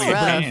 Yeah, that's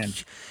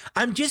rough.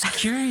 I'm just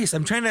curious.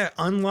 I'm trying to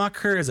unlock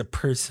her as a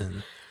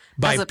person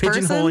by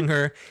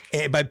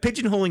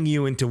pigeonholing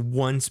you into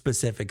one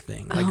specific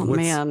thing. Like,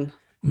 man.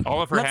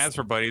 All of her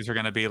Hasbro buddies are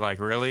going to be like,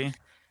 really?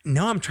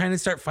 No, I'm trying to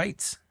start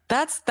fights.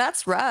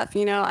 That's rough.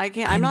 You know, I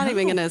can't. I'm not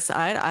even gonna.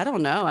 I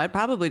don't know. I'd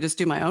probably just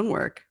do my own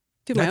work.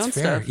 Do my own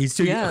stuff.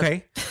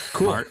 Okay,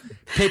 cool.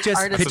 Pitch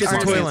us a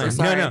toy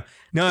line.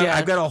 No.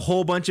 I've got a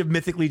whole bunch of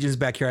Mythic Legions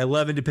back here. I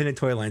love independent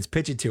toy lines.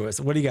 Pitch it to us.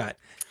 What do you got?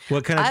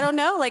 What kind of? I don't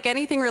know. Like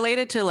anything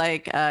related to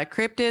like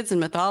cryptids and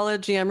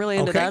mythology. I'm really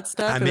into that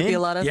stuff. It would be a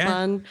lot of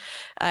fun.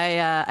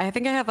 I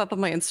think I have up on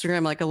my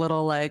Instagram like a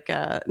little like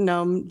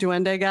gnome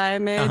duende guy I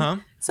made.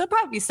 So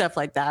probably stuff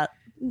like that.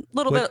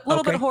 Little bit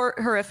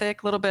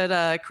horrific. Little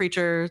bit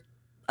creature.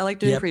 I like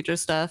doing creature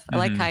stuff. I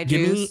like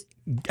kaijus.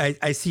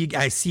 I see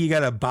you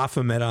got a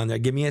Baphomet on there.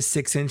 Give me a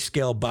 6-inch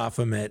scale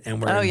Baphomet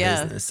and we're in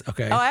business.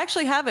 Okay. Oh, I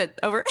actually have it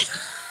over.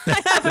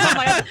 I have it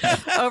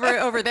on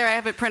over there. I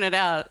have it printed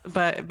out,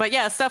 but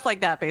yeah, stuff like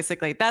that.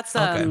 Basically, that's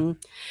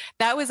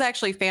that was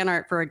actually fan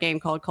art for a game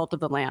called Cult of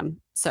the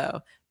Lamb.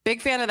 So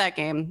big fan of that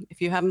game.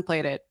 If you haven't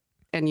played it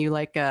and you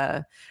like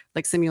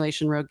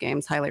simulation rogue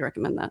games, highly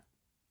recommend that.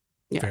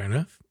 Yeah. Fair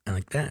enough. I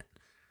like that.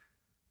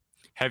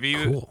 Have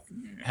you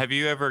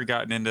ever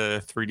gotten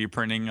into 3D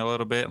printing a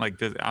little bit? Like,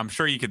 I'm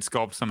sure you could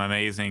sculpt some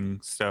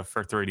amazing stuff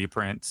for 3D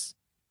prints.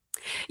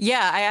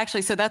 Yeah,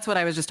 so that's what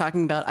I was just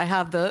talking about. I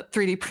have the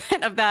 3D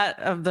print of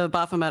the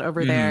Baphomet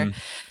over there.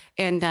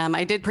 And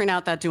I did print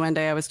out that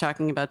duende I was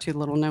talking about too, the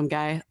little gnome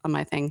guy on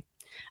my thing.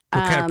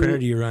 What kind of printer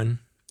do you run?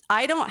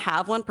 I don't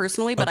have one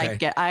personally, but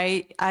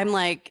I'm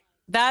like,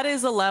 that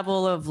is a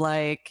level of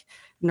like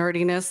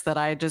nerdiness that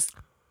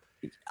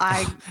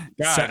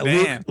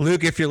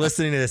Luke, if you're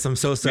listening to this, I'm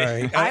so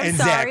sorry. I'm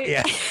sorry.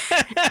 Zach,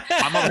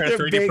 I'm over here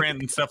 3D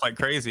printing stuff like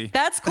crazy.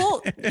 That's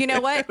cool. You know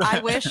what? I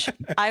wish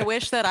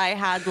that I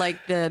had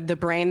like the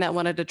brain that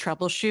wanted to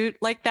troubleshoot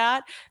like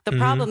that. The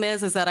problem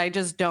is that I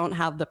just don't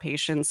have the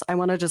patience. I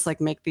want to just like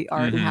make the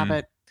art and have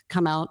it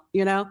come out,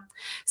 you know?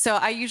 So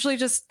I usually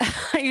just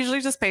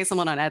pay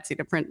someone on Etsy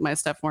to print my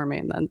stuff for me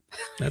and then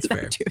that's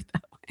fair. Do it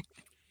that way.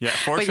 Yeah,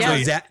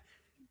 fortunately,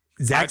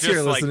 Zach's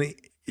here listening.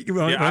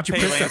 Why don't you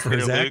print stuff for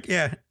Zach? Luke,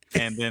 yeah.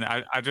 And then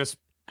I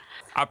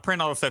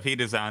print all the stuff he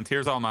designed.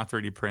 Here's all my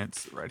 3D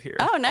prints right here.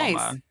 Oh, nice.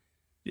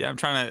 I'm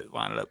trying to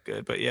line it up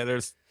good. But yeah,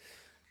 there's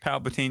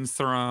Palpatine's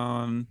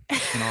throne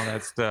and all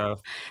that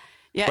stuff.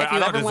 Yeah, but I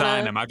don't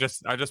design them. I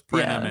just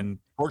print them. And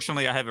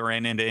fortunately, I haven't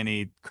ran into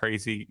any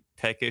crazy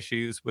tech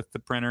issues with the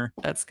printer.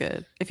 That's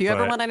good. If you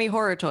ever want any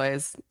horror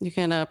toys, you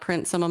can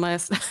print some of my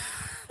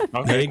stuff.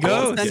 Okay, there you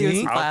go.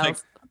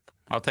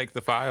 I'll take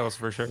the files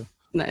for sure.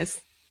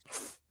 Nice.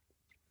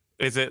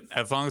 Is it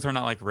as long as they're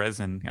not like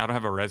resin? I don't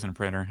have a resin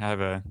printer. I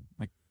have a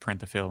like print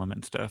the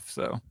filament stuff.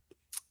 So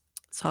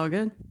it's all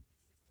good.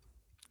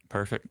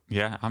 Perfect.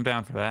 Yeah, I'm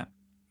down for that.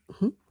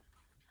 But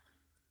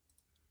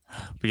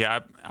yeah,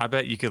 I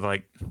bet you could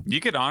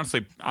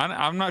honestly.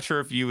 I'm not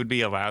sure if you would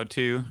be allowed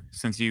to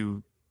since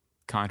you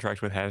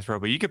contract with Hasbro,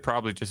 but you could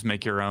probably just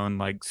make your own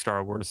like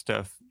Star Wars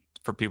stuff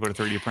for people to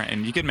 3D print,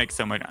 and you can make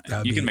so much.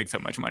 Can make so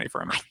much money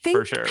from it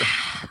for sure.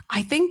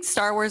 I think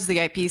Star Wars, the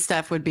IP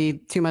stuff, would be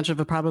too much of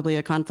probably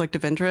a conflict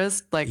of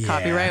interest, like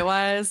copyright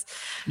wise.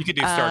 You could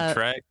do Star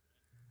Trek,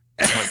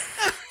 like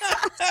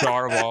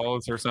Star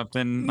Walls or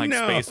something like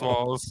Space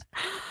Walls.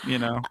 You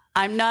know,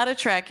 I'm not a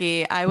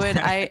Trekkie.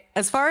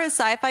 As far as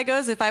sci-fi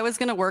goes, if I was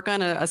going to work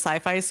on a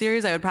sci-fi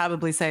series, I would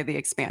probably say The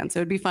Expanse. It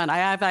would be fun.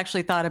 I've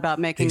actually thought about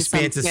making some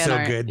Expanse is so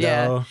art. Good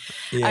though.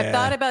 Yeah. I've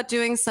thought about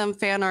doing some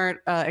fan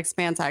art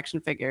Expanse action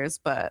figures,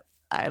 but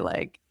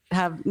I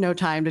have no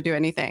time to do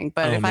anything.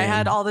 But if I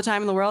had all the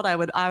time in the world, I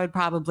would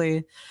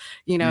probably,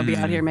 be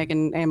out here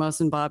making Amos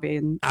and Bobby.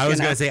 And I was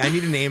going to say, I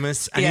need an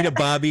Amos. I need a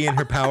Bobby and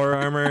her power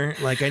armor.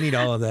 Like I need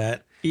all of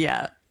that.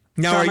 Yeah.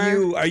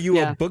 Now, are you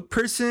a book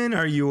person?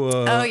 Are you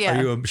are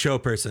you a show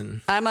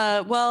person? I'm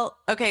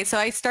so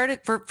I started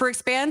for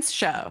Expanse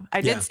show.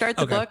 I did start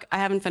the book. I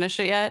haven't finished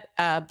it yet,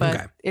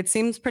 but it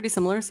seems pretty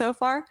similar so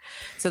far.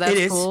 So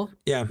that's cool.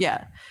 Yeah.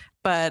 Yeah.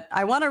 But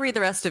I want to read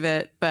the rest of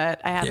it,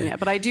 but I haven't yet.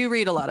 But I do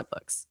read a lot of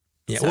books.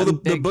 Yeah. So well,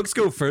 the books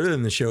go further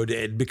than the show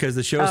did because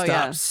the show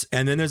stops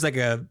and then there's like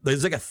a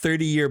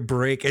 30-year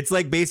break. It's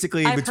like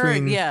basically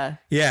between Yeah.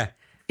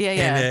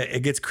 And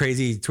it gets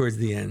crazy towards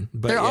the end.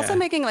 But they're also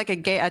making like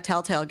a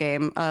Telltale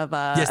game of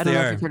yes, I don't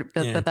know if you've heard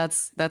of it, but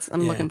that's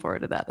I'm looking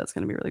forward to that. That's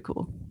going to be really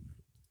cool.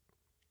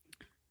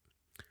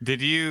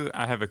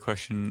 I have a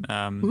question.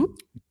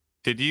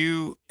 Did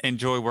you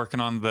enjoy working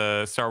on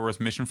the Star Wars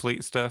Mission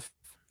Fleet stuff?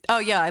 Oh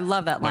yeah, I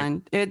love that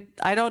line.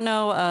 I don't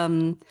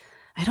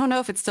know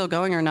if it's still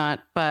going or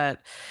not,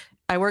 but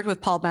I worked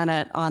with Paul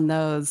Bennett on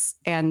those,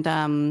 and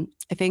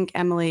I think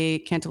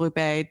Emily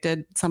Cantalupe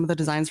did some of the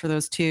designs for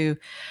those too.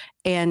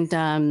 And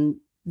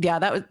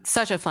that was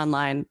such a fun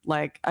line.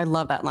 Like, I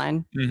love that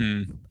line.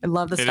 Mm-hmm. I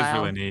love the style. It is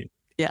really neat.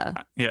 Yeah.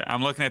 Yeah.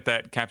 I'm looking at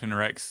that Captain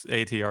Rex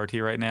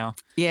ATRT right now.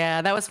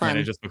 Yeah, that was fun. And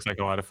it just looks like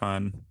a lot of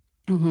fun.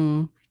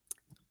 Mm-hmm.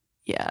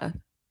 Yeah.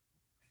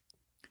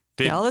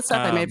 All the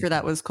stuff I made for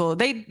that was cool.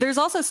 There's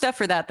also stuff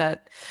for that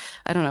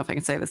I don't know if I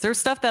can say this. There's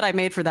stuff that I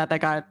made for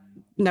that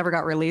never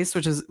got released,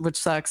 which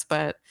sucks,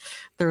 but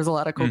there was a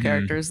lot of cool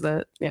characters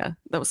that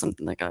was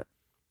something that got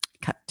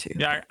cut too.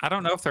 Yeah, I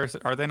don't know if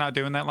are they not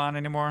doing that line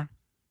anymore?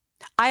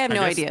 I have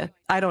no idea.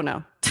 I don't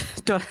know.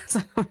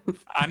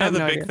 I know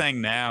the big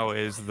thing now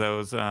is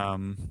those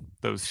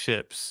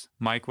ships.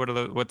 Mike, what's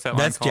that line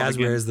That's called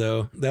Jazzwares again?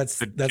 Though. That's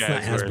not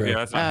Hasbro. Yeah,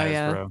 that's not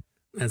Hasbro.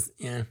 That's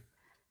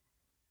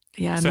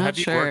Yeah, I'm so not have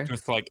you sure. worked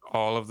with like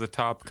all of the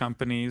top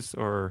companies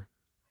or?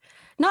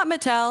 Not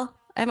Mattel.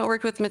 I haven't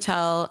worked with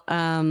Mattel.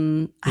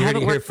 I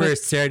haven't worked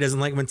first. Sarah doesn't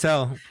like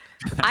Mattel.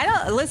 I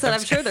don't listen.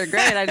 I'm sure they're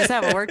great. I just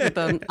haven't worked with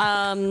them.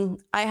 I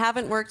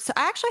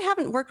actually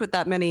haven't worked with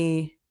that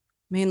many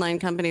mainline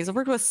companies. I've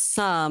worked with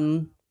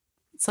some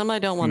I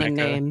don't want to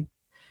name.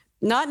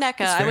 Not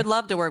NECA. I would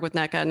love to work with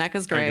NECA.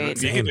 NECA's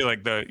great. You could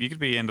do you could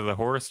be into the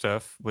horror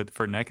stuff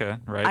for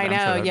NECA, right? I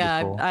know.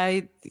 Yeah.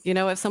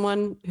 Cool. If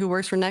someone who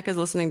works for NECA is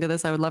listening to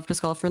this, I would love to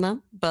sculpt for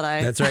them. But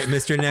that's right,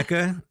 Mr.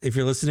 NECA. If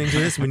you're listening to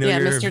this, we know you're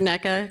Mr.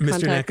 NECA.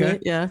 Mr. NECA. Me.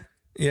 Yeah.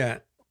 Yeah.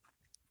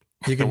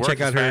 You can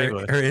check out her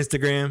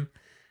Instagram.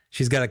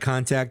 She's got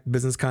a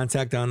business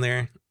contact on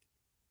there.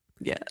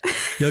 Yeah.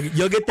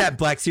 You'll get that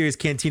Black Series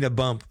Cantina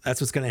bump.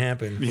 That's what's going to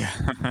happen. Yeah.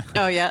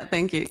 Oh yeah.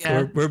 Thank you.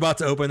 Yeah. So we're about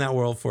to open that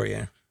world for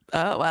you.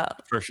 Oh wow!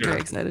 For sure.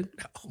 Very excited.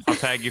 I'll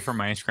tag you from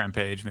my Instagram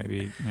page.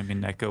 Maybe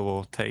NECA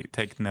will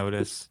take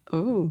notice.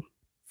 Ooh,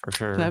 for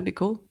sure. That'd be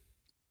cool.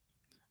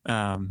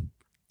 Yeah,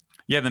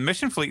 the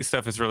Mission Fleet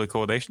stuff is really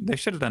cool. They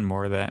should have done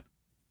more of that.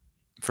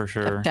 For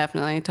sure.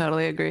 Definitely,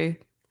 totally agree.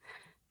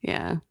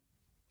 Yeah.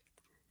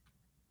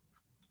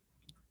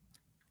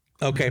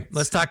 Okay,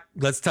 let's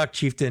talk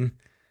Chieftain.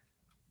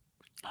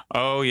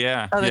 Oh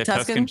yeah. Oh, the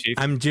Tuscan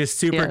Chieftain. I'm just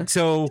super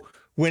so.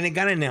 When it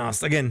got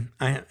announced, again,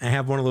 I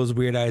have one of those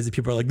weird eyes that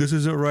people are like, this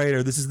isn't right,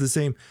 or this is the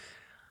same.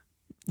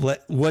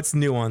 What's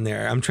new on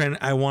there?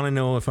 I want to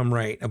know if I'm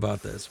right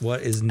about this.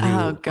 What is new?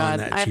 Oh God, on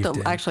that I have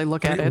Chieftain? to actually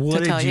look at it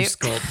to tell you.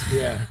 Sculpt?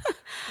 Yeah.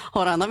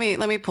 Hold on, let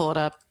me pull it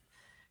up.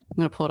 I'm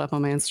gonna pull it up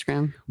on my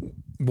Instagram.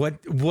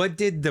 What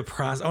did the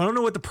process? I don't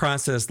know what the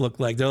process looked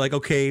like. They're like,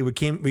 okay, we're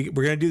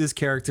gonna do this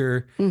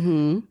character.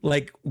 Mm-hmm.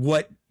 Like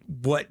what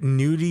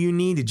new do you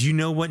need? Did you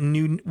know what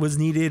new was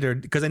needed? Or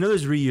because I know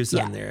there's reuse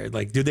on there.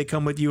 Like, do they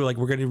come with you? Like,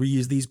 we're going to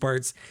reuse these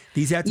parts.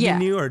 These have to be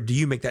new, or do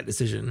you make that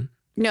decision?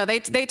 No, they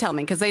tell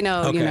me because they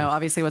know,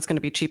 obviously what's going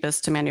to be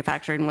cheapest to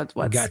manufacture and what's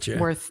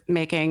worth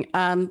making.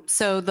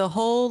 So the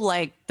whole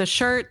the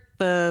shirt,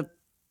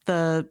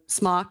 the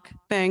smock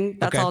thing,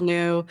 that's all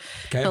new.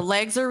 Okay. The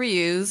legs are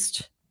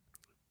reused.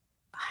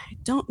 I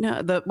don't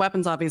know. The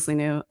weapon's obviously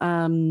new.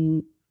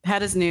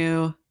 Head is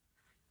new.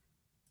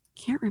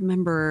 Can't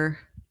remember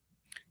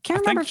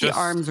if the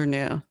arms are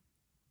new.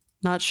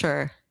 Not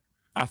sure.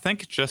 I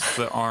think just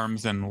the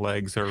arms and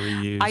legs are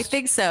reused. I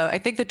think so. I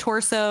think the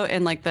torso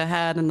and the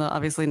head and the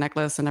obviously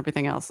necklace and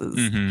everything else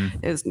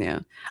is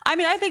new. I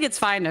mean, I think it's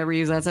fine to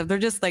reuse that stuff. They're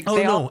just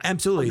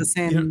absolutely the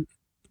same.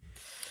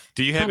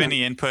 Do you have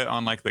any input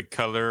on the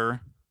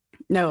color?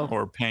 No.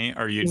 Or paint?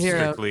 Or you Zero.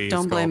 strictly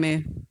Don't blame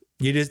me.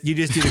 You just do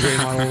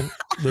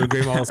the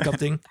gray model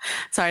sculpting.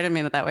 Sorry, I didn't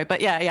mean it that way,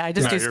 but yeah, I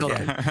just do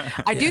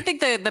sculpting. I do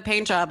think the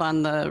paint job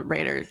on the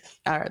Raider,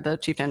 or the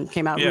Chieftain,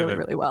 came out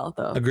really well,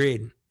 though.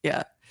 Agreed.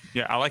 Yeah.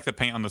 Yeah, I like the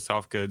paint on the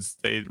soft goods.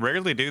 They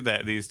rarely do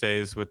that these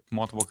days with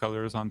multiple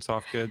colors on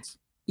soft goods.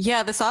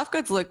 Yeah, the soft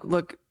goods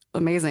look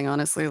amazing.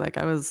 Honestly,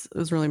 I was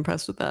really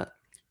impressed with that.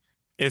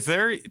 Is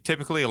there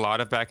typically a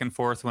lot of back and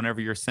forth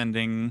whenever you're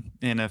sending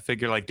in a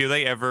figure? Do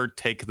they ever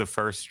take the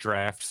first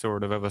draft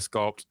sort of a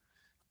sculpt?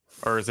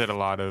 Or is it a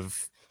lot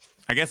of,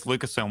 I guess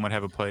Lucasfilm would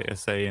have a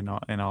say in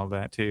all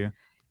that too.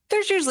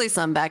 There's usually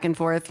some back and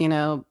forth,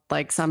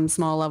 like some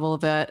small level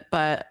of it,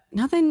 but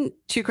nothing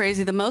too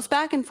crazy. The most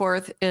back and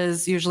forth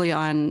is usually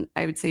on,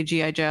 I would say,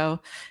 G.I. Joe,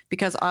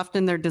 because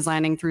often they're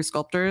designing through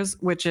sculptors,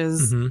 which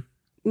is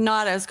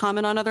not as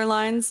common on other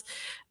lines.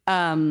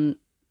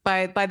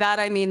 By that,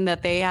 I mean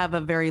that they have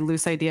a very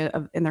loose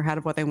idea in their head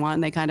of what they want,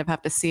 and they kind of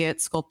have to see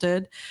it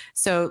sculpted.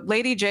 So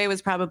Lady J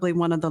was probably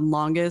one of the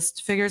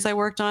longest figures I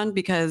worked on,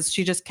 because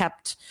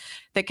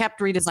they kept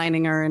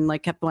redesigning her and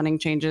like kept wanting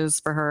changes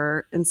for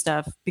her and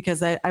stuff,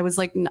 because I was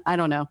like, I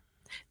don't know.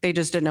 They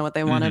just didn't know what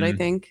they wanted, I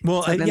think.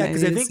 Well, so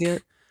because I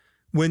think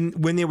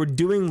when they were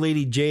doing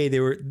Lady J,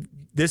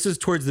 this was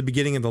towards the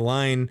beginning of the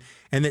line,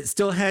 and it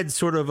still had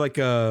sort of like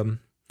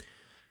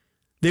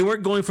they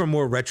weren't going for a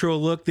more retro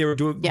look. They were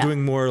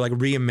doing more like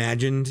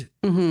reimagined,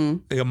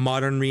 like a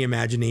modern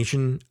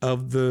reimagination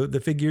of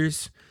the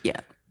figures.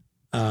 Yeah.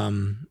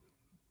 And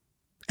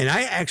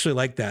I actually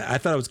liked that. I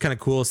thought it was kind of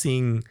cool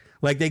seeing,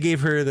 like, they gave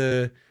her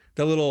the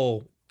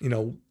little,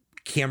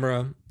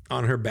 camera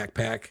on her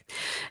backpack.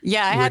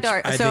 Yeah, I had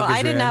to. So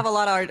I didn't have a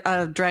lot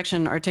of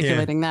direction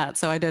articulating that.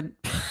 So I did.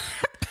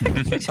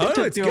 It's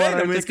good.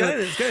 I mean, it's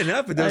good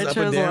enough. It goes up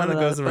and down. It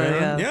goes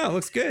around. Yeah, it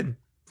looks good.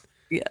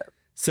 Yeah.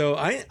 So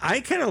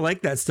I kind of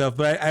like that stuff,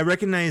 but I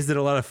recognize that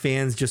a lot of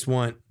fans just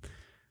want,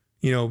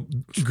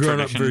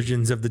 grown-up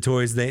versions of the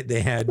toys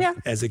they had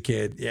as a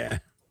kid. Yeah.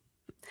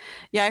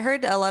 Yeah, I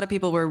heard a lot of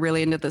people were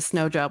really into the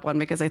Snow Job one,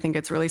 because I think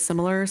it's really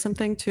similar or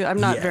something too. I'm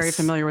not very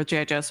familiar with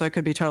G.I. Joe, so I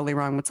could be totally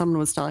wrong, but someone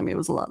was telling me it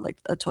was a lot like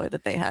a toy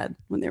that they had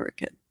when they were a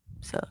kid.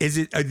 So is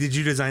it? Did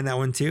you design that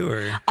one too,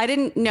 or? I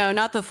didn't. No,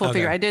 not the full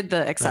figure. I did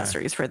the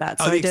accessories for that.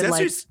 So I did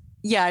accessories?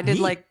 I did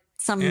like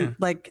some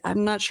like,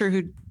 I'm not sure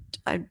who.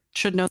 I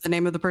should know the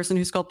name of the person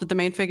who sculpted the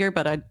main figure,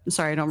 but I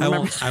don't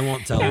remember. I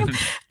won't tell him.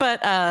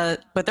 but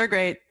they're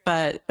great.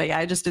 But yeah,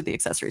 I just did the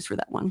accessories for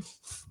that one.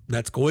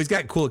 That's cool. He's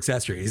got cool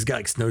accessories. He's got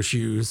like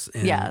snowshoes.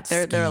 And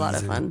they're a lot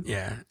of fun.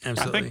 Yeah,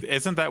 absolutely. I think,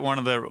 isn't that one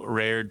of the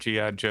rare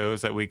G.I.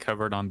 Joes that we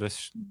covered on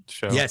this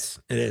show? Yes,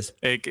 it is.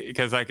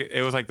 Because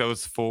it was like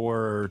those 4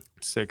 or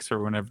 6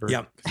 or whenever.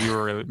 Yeah, you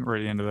were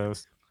really into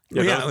those.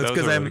 Yeah, those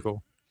because are really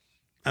cool.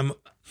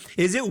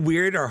 Is it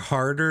weird or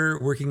harder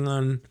working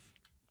on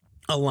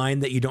a line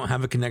that you don't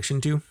have a connection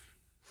to?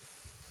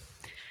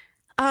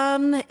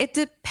 It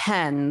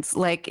depends.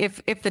 Like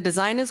if the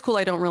design is cool,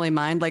 I don't really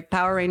mind. Like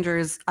Power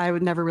Rangers, I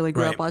would never really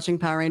grew up watching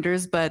Power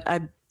Rangers, but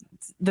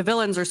the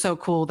villains are so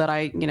cool that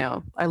I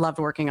loved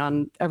working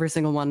on every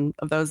single one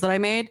of those that I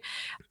made.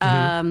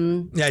 Yeah,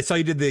 I saw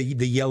you did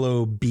the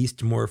yellow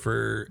beast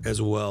morpher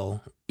as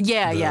well.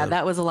 Yeah,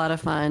 that was a lot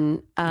of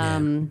fun.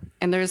 And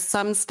there's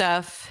some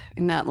stuff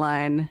in that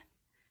line.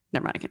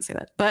 Never mind, I can't say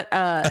that. But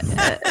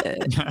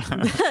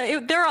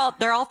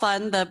they're all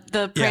fun.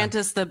 The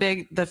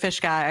Prantis, the fish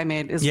guy I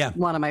made is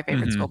one of my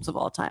favorite sculpts of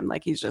all time.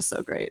 Like, he's just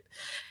so great.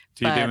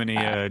 Do you do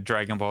any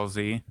Dragon Ball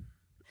Z?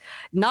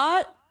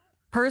 Not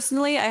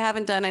personally. I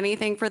haven't done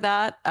anything for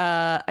that.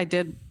 I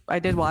did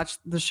watch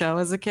the show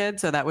as a kid,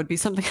 so that would be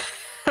something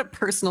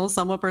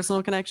somewhat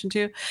personal connection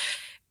to.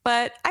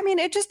 But I mean,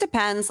 it just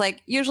depends.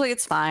 Like, usually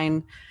it's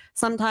fine.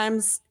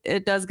 Sometimes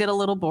it does get a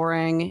little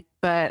boring,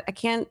 but I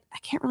can't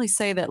really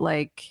say that,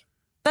 like,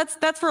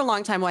 that's for a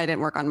long time why I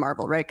didn't work on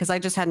Marvel, right? Because I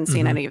just hadn't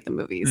seen any of the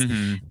movies.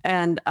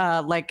 And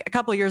like a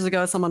couple of years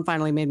ago, someone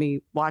finally made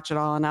me watch it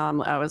all, and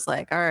now I was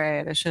like, all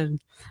right, I should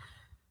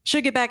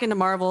get back into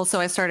Marvel. So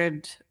I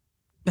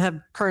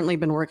have currently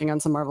been working on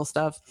some Marvel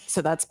stuff.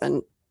 So that's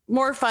been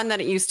more fun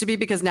than it used to be,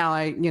 because now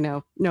I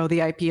know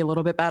the IP a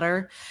little bit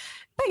better.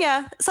 But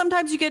yeah,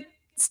 sometimes you get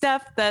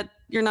stuff that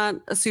you're not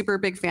a super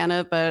big fan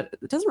of, but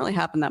it doesn't really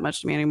happen that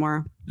much to me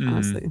anymore,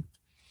 honestly.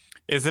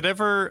 Is it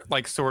ever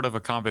like sort of a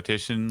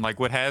competition? Like,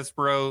 would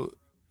Hasbro,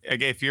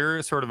 if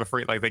you're sort of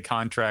afraid, like they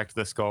contract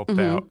the sculpt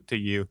out to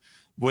you,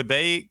 would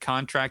they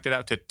contract it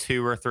out to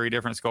 2 or 3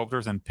 different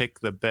sculptors and pick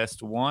the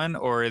best one?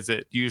 Or is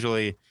it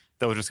usually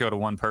they'll just go to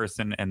one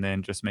person and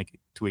then just make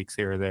tweaks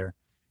here or there?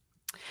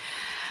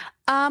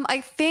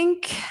 I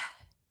think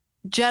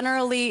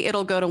generally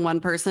it'll go to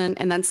one person,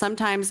 and then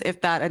sometimes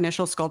if that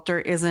initial sculptor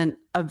isn't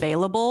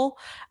available,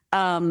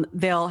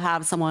 they'll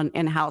have someone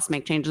in-house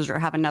make changes, or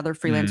have another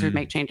freelancer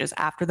make changes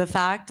after the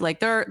fact. Like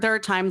there are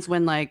times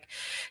when, like,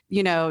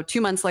 2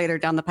 months later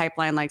down the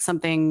pipeline, like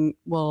something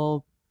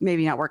will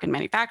maybe not work in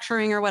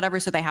manufacturing or whatever,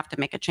 so they have to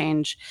make a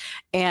change.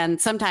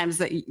 And sometimes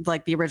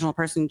the original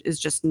person is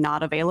just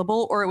not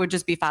available, or it would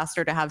just be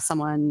faster to have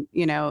someone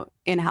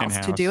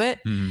in-house to do it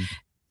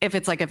if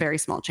it's like a very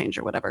small change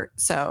or whatever.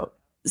 So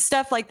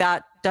stuff like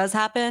that does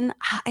happen.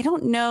 I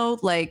don't know.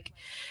 Like,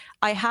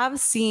 I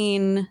have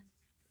seen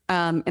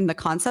in the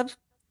concept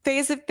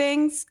phase of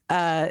things,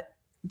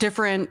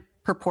 different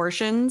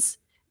proportions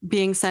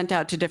being sent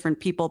out to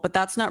different people, but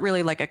that's not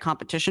really like a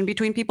competition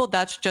between people.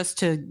 That's just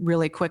to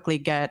really quickly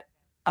get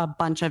a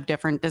bunch of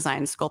different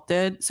designs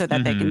sculpted so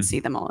that they can see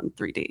them all in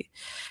 3D.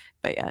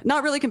 But yeah,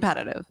 not really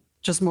competitive,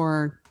 just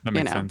more, that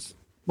makes sense.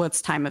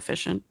 What's time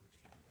efficient.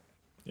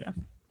 Yeah.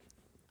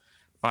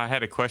 Well, I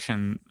had a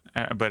question,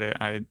 but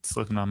I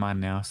slipped my mind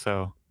now.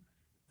 So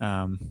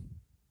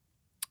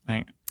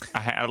I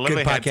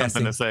literally had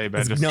something to say,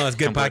 but it's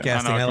good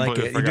podcasting. I like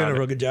it. You're doing a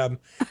real good job.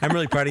 I'm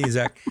really proud of you,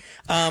 Zach.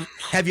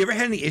 Have you ever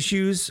had any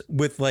issues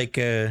with like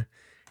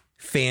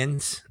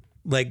fans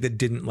like that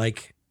didn't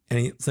like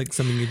any? It's like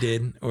something you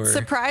did, or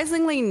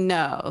surprisingly,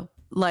 no.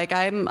 Like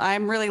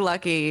I'm really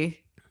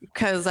lucky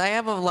because I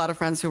have a lot of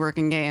friends who work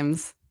in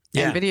games.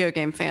 Yeah. And video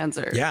game fans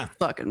are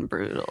fucking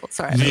brutal.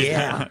 Sorry.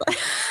 Yeah.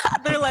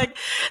 They're like,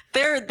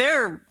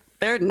 they're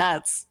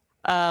nuts.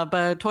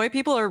 But toy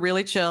people are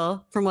really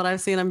chill. From what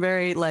I've seen, I'm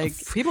very like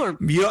people are.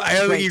 I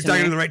don't think you're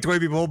talking to the right toy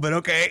people, but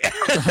okay.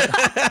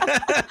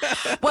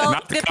 Well,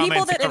 the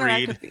people that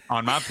interact with me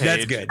on my page.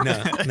 That's good.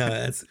 No,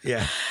 that's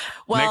yeah.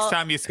 Well, next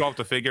time you sculpt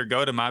a figure,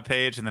 go to my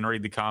page and then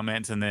read the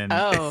comments, and then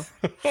I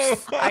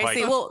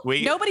see. Well,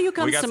 nobody who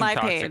comes to my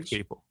page.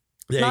 People.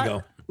 There you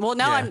go. Well,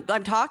 now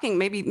I'm talking.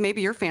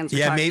 Maybe your fans are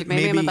toxic.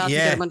 Maybe I'm about to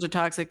get a bunch of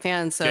toxic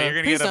fans. So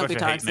please don't be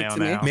toxic to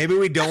me. Maybe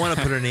we don't want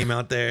to put our name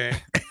out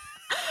there.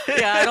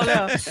 Yeah, I don't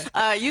know.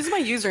 Use my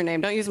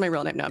username. Don't use my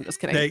real name. No, I'm just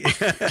kidding.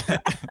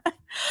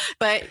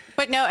 But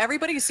no,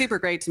 everybody's super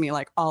great to me,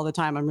 like all the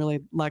time. I'm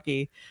really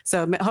lucky.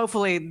 So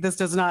hopefully this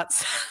does not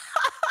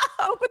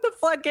open the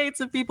floodgates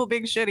of people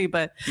being shitty.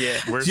 But yeah,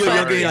 we're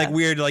getting like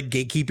weird, like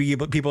gatekeeping,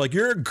 but people like,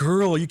 you're a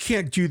girl, you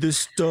can't do this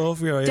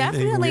stuff.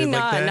 Definitely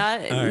not.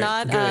 Like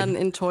Not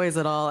in toys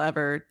at all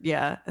ever.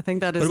 Yeah, I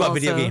think that is. What about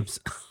video games?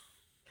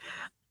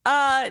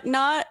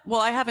 Not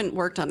well. I haven't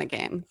worked on a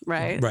game,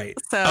 right? Right.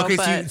 So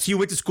you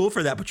went to school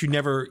for that, but you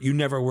never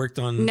worked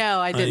on. No,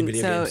 I didn't.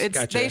 Video so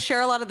games. They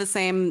share a lot of the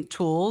same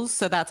tools,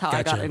 so that's how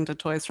I got into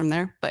toys from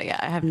there. But yeah,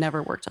 I have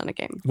never worked on a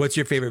game. What's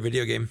your favorite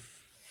video game?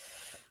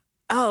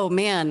 Oh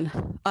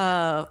man,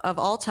 of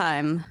all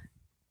time,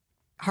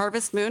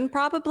 Harvest Moon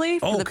probably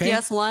for the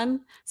PS1.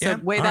 So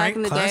way back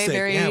in the classic.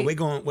 day, we're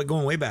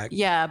going way back.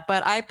 Yeah,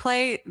 but I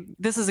play.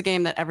 This is a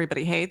game that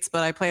everybody hates,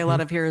 but I play a lot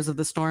of Heroes of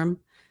the Storm.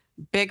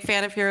 Big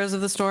fan of Heroes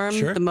of the Storm,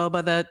 the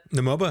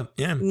MOBA,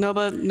 yeah.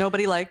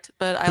 Nobody liked,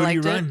 but I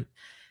liked it.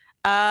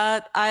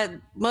 I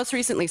most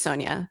recently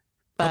Sonya,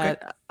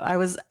 but I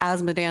was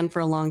Asmodan for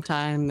a long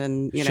time,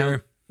 and you know,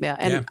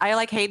 I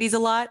like Hades a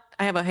lot.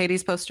 I have a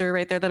Hades poster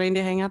right there that I need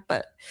to hang up,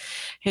 but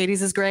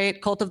Hades is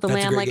great. Cult of the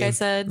Lamb, like game. I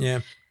said,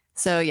 yeah.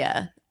 So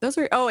yeah, those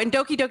are. Oh, and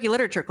Doki Doki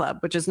Literature Club,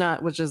 which is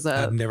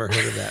I've never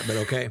heard of that, but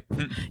okay.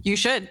 You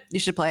should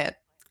play it.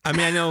 I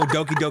mean, I know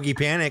Doki Doki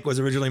Panic was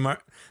originally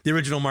the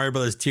original Mario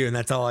Brothers 2, and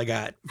that's all I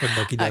got from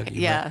Doki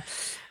Doki.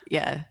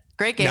 Yeah.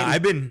 Great game. No,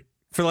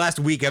 for the last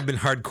week, I've been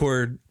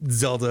hardcore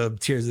Zelda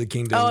Tears of the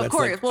Kingdom. Oh, of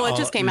course. Well, it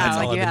just came out.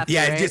 Like you have to,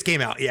 it just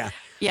came out. Yeah.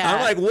 Yeah.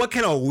 I'm like, what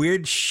kind of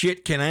weird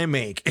shit can I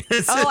make?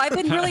 I've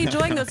been really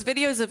enjoying those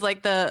videos of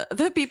like the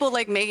people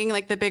like making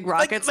like the big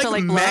rockets to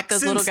like blow up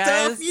those little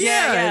guys.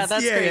 Yeah,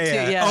 that's great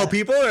too. Yeah. Oh,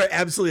 people are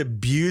absolutely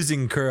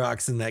abusing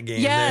Kuroks in that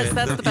game. Yes,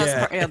 that's the best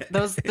part. Yeah,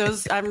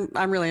 those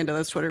I'm really into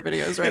those Twitter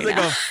videos right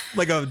now.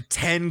 Like a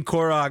 10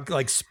 Korok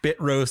like spit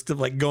roast of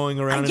like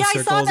going around in circles.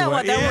 Yeah, I saw that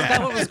one.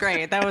 That one was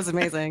great. That was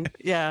amazing.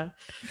 Yeah.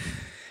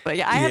 But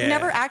yeah, I have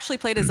never actually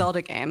played a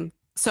Zelda game.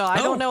 So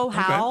I don't know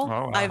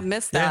how I've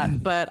missed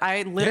that, but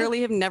I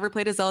literally have never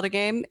played a Zelda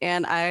game.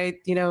 And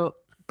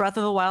Breath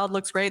of the Wild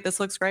looks great. This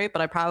looks great,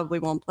 but I probably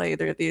won't play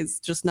either of these.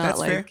 Just not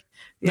that's fair.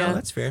 No,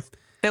 that's fair.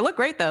 They look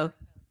great though.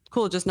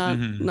 Cool. Just not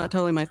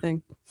totally my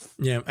thing.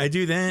 Yeah, I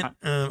do that.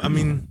 I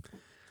mean,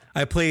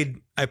 I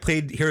played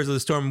Heroes of the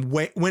Storm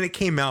when it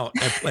came out.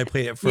 I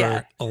played it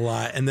for a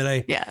lot, and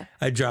then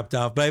I dropped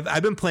off. But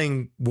I've been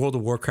playing World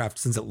of Warcraft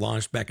since it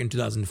launched back in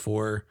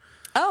 2004.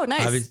 Oh,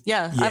 nice.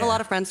 I have a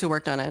lot of friends who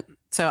worked on it.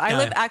 So I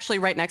live actually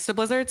right next to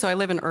Blizzard. So I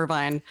live in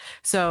Irvine.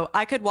 So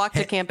I could walk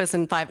to campus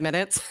in 5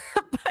 minutes.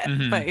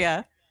 but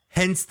yeah.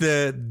 Hence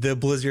the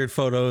Blizzard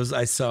photos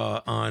I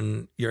saw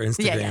on your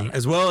Instagram,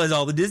 as well as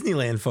all the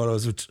Disneyland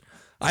photos, which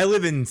I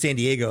live in San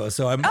Diego.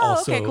 So I'm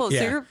also. Okay, cool. Yeah.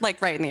 So you're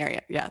like right in the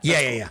area. Yeah.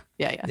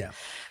 Yeah.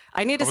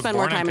 I need to spend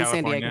more time in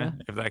San Diego.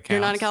 If that counts. You're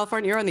not in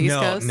California. You're on the East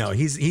Coast. No,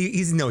 he's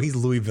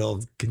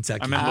Louisville,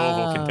 Kentucky. I'm in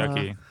Louisville,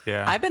 Kentucky.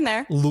 Yeah, I've been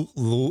there.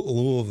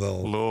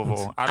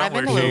 Louisville. I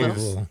don't wear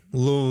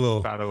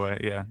Louisville. By the way,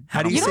 yeah.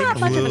 How do you say don't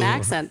have much of an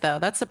accent though?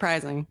 That's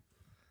surprising.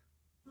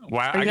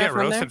 Wow, I get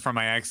roasted for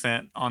my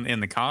accent in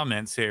the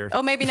comments here.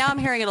 Oh, maybe now I'm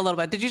hearing it a little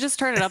bit. Did you just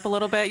turn it up a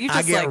little bit? You just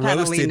I get like kind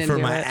of leaned roasted for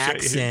into my it.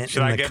 accent.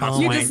 Should I get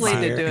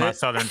my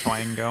southern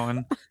twang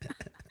going?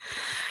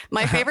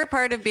 My favorite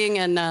part of being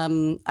in,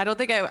 I don't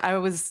think I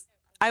was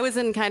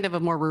in kind of a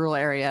more rural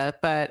area,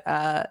 but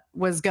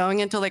was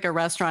going into like a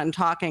restaurant and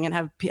talking and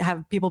have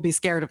people be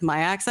scared of my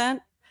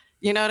accent.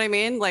 You know what I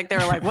mean? Like they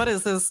were like, "What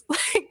is this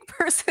like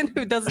person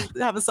who doesn't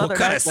have a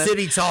southern accent?" What kind of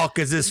city talk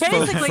is this?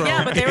 Basically,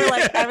 yeah. But they were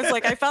like,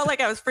 I felt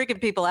like I was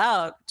freaking people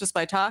out just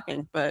by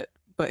talking. But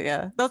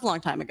yeah, that was a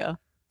long time ago.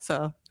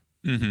 So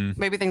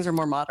maybe things are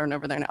more modern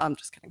over there now. I'm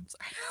just kidding.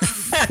 Sorry.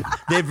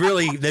 they've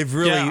really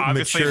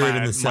matured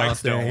in the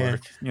South. Don't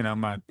work. You know,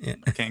 I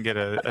can't get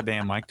a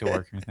damn mic to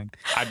work or anything.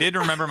 I did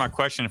remember my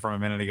question from a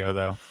minute ago,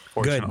 though.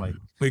 Fortunately,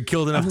 good. We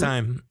killed enough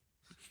time.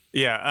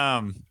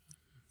 Yeah.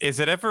 Is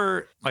it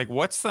ever like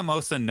what's the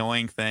most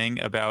annoying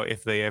thing about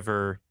if they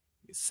ever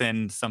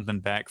send something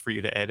back for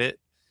you to edit?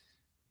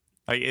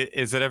 Like,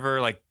 is it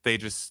ever like they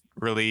just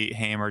really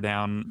hammer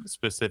down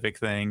specific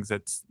things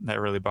that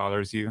really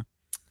bothers you?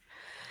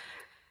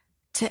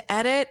 To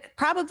edit,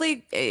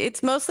 probably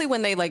it's mostly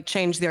when they like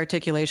change the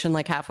articulation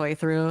like halfway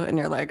through and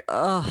you're like,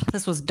 oh,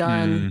 this was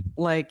done.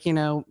 Like, you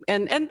know,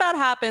 and that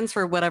happens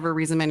for whatever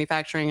reason,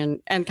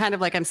 manufacturing and kind of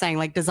like I'm saying,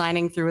 like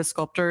designing through a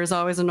sculptor is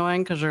always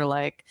annoying because you're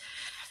like,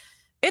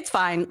 it's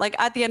fine. Like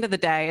at the end of the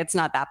day, it's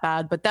not that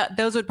bad, but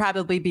those would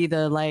probably be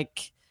the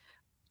like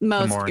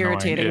most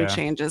irritating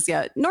changes.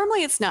 Yeah.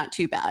 Normally it's not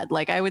too bad.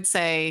 Like I would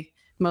say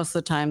most of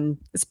the time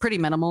it's pretty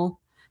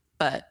minimal,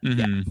 but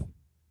yeah.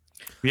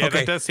 Yeah, okay,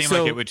 that does seem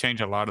like it would change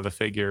a lot of the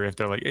figure if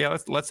they're like, yeah,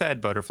 let's add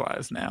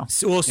butterflies now.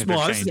 So, well,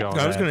 I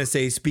was going to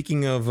say,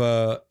 speaking of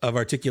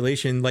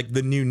articulation, like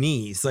the new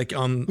knees, like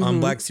on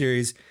Black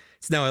Series,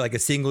 it's now like a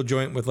single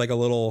joint with like a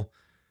little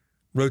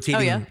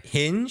rotating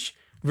hinge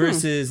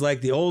versus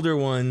like the older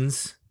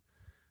ones,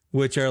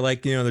 which are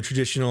like, you know, the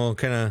traditional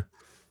kind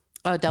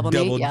of double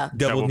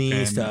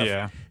knee stuff.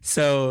 Yeah.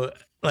 So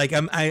like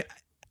I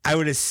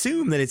would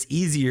assume that it's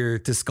easier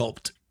to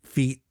sculpt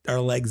feet or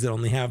legs that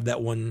only have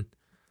that one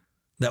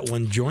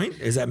joint.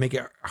 Does that make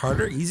it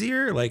harder,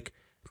 easier? Like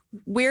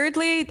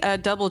weirdly,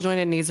 double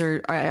jointed knees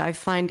I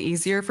find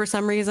easier for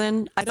some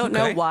reason. I don't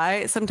know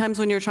why. Sometimes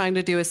when you're trying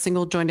to do a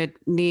single jointed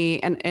knee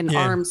and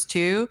arms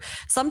too,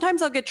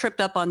 sometimes I'll get tripped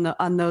up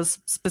on those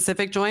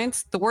specific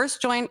joints. The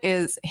worst joint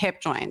is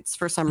hip joints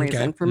for some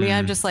reason. For me,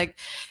 I'm just like,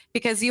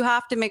 because you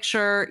have to make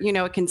sure, you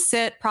know, it can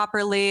sit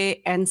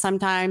properly. And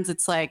sometimes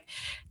it's like,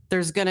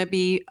 there's going to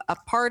be a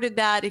part of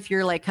that if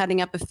you're like cutting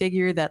up a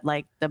figure that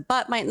like the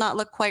butt might not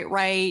look quite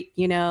right.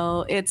 You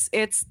know, it's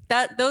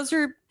that those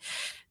are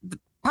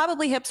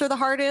probably hips are the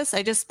hardest.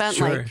 I just spent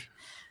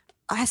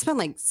I spent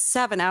like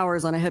 7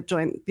 hours on a hip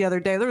joint the other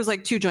day. There was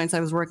like 2 joints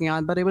I was working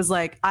on, but it was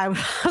like, I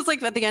was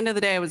like, at the end of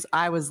the day,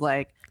 I was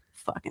like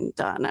fucking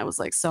done. I was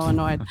like so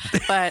annoyed,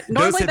 but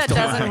normally that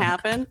doesn't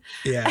happen.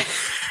 Yeah.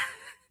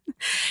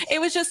 It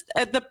was just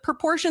the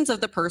proportions of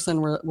the person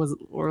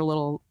were a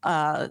little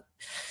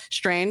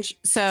strange.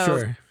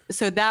 So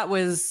that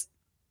was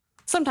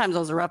sometimes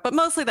those are rough, but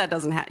mostly that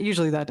doesn't happen.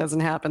 Usually that doesn't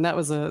happen. That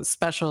was a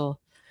special,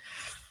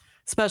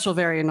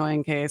 very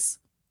annoying case.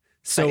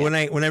 So when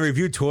I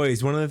review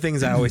toys, one of the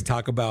things I always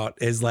talk about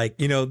is like,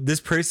 you know,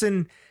 this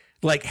person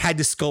like had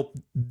to sculpt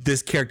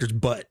this character's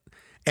butt.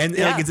 And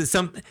like, is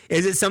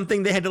it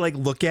something they had to like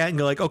look at and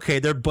go like, okay,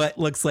 their butt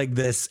looks like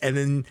this, and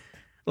then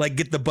like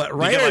get the butt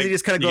right, or they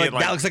just kind of go like,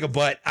 that looks like a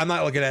butt, I'm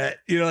not looking at it,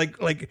 you know,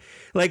 like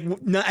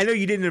no, I know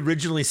you didn't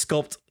originally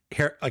sculpt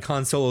like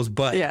Han Solo's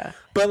butt,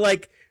 but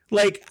like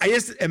I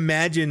just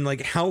imagine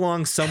like how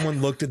long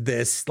someone looked at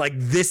this, like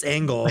this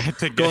angle,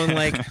 going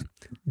like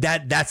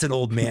that's an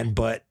old man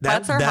butt.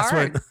 That's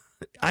hard. What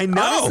I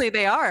know. Honestly,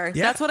 they are.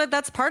 Yeah.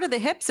 That's part of the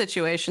hip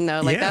situation though.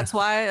 Like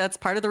that's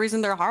part of the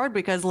reason they're hard,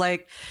 because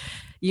like,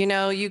 you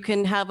know, you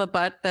can have a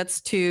butt that's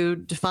too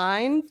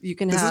defined. This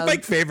is my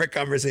favorite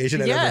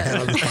conversation I've ever had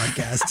on the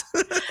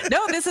podcast.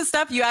 No, this is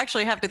stuff you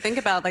actually have to think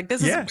about. Like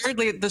this is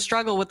weirdly the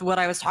struggle with what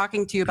I was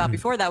talking to you about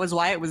before. That was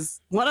why it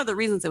was one of the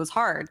reasons it was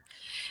hard,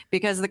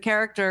 because the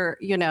character,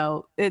 you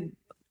know,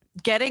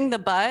 getting the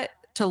butt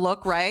to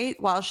look right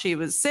while she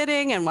was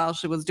sitting and while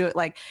she was doing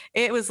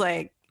it was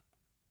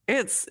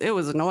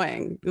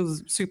annoying. It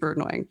was super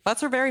annoying.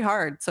 Butts are very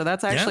hard. So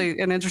that's actually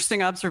an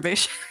interesting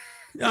observation.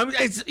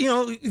 It's, you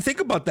know,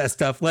 think about that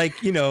stuff.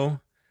 Like, you know,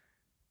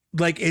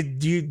 like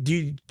do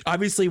you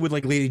obviously with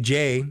like Lady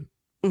J,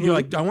 you're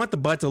like, I want the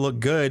butt to look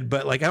good,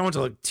 but like I don't want it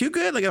to look too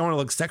good. Like I don't want to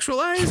look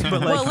sexualized.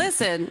 But like, well,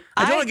 listen,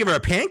 I don't want to give her a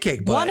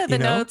pancake butt. One of the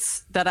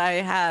notes that I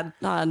had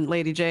on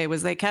Lady J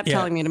was they kept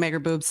telling me to make her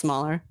boobs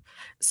smaller.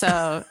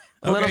 So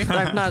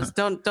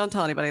don't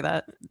tell anybody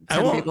that.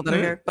 10 people that are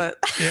here, but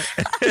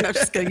no,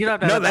 just kidding. You don't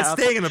have to. No, that's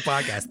staying in the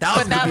podcast.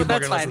 That's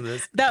fine.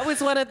 That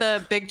was one of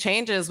the big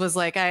changes. Was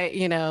like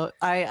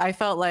I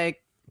felt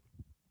like,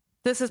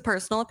 this is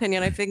personal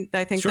opinion. I think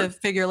the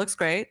figure looks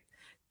great,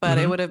 but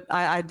it would have.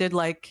 I did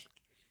like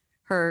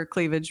her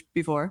cleavage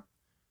before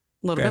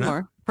a little bit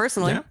more.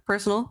 Personal.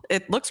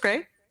 It looks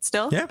great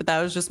still, but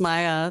that was just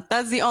my.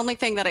 That's the only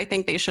thing that I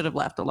think they should have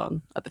left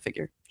alone at the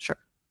figure. Sure,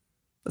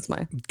 that's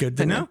my good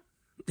to know.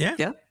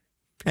 Yeah.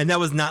 And that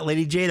was not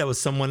Lady J. That was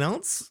someone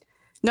else.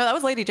 No, that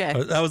was Lady J.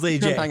 Oh, that was Lady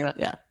J. I'm talking about,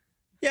 yeah.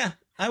 Yeah,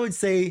 I would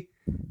say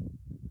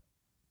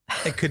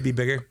it could be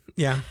bigger.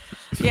 Yeah.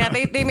 Yeah,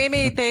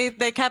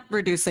 they kept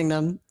reducing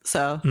them,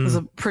 so it was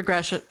a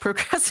progressive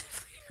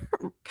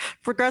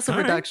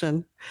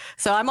reduction.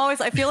 So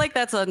I feel like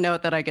that's a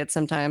note that I get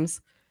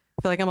sometimes.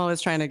 I feel like I'm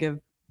always trying to give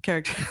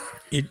character.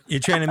 You're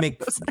trying to make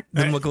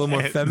them look a little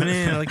more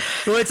feminine. Like,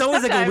 well, it's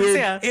always like a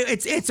weird.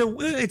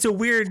 It's a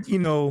weird, you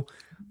know,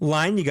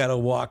 line you got to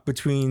walk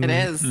between. It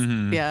is,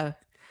 yeah.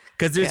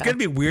 Because there's going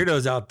to be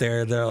weirdos out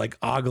there that are like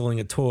ogling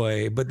a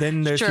toy, but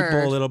then there's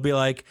people that'll be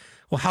like,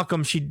 well, how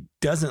come she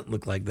doesn't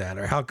look like that?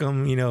 Or how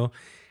come, you know,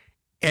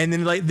 and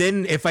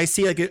then if I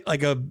see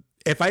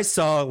if I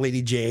saw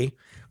Lady J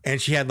and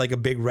she had like a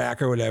big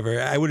rack or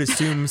whatever, I would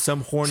assume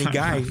some horny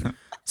guy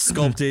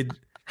sculpted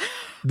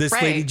this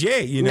Lady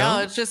J, you know?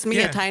 No, it's just me,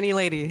 a tiny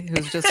lady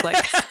who's just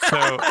like.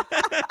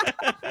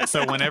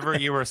 So whenever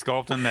you were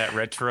sculpting that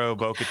retro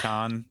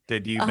Bo-Katan,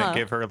 did you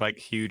give her like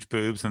huge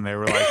boobs and they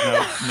were like,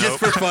 nope. Just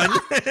for fun?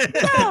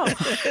 No,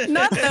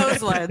 not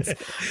those ones.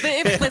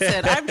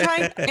 Listen, I'm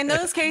trying, in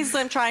those cases,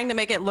 I'm trying to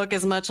make it look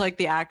as much like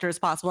the actor as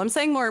possible. I'm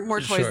saying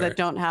more toys that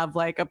don't have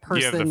like a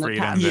person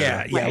attached.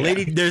 Yeah.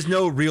 Lady, there's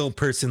no real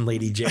person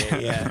Lady J.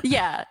 Yeah.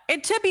 Yeah.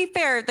 And to be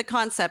fair, the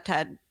concept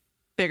had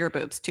bigger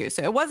boobs too.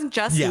 So it wasn't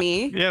just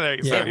me.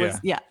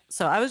 Yeah.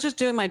 So I was just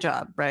doing my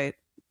job, right?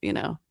 You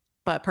know,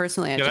 but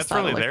personally, I just thought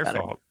really it looked their better.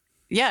 fault.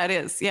 Yeah, it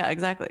is. Yeah,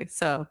 exactly.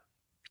 So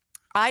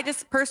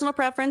personal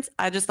preference,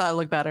 I just thought it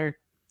looked better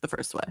the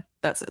first way.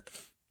 That's it.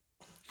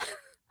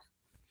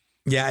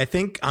 Yeah, I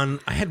think I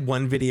had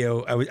one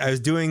video I was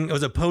doing, it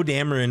was a Poe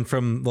Dameron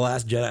from The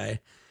Last Jedi.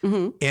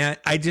 Mm-hmm. And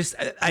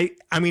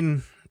I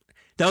mean,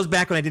 that was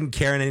back when I didn't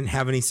care and I didn't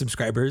have any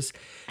subscribers.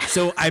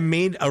 So I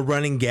made a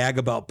running gag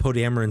about Poe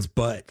Dameron's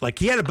butt. Like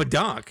he had a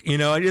badonk, you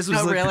know. I just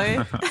was really?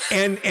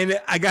 And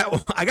I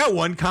got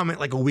one comment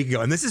like a week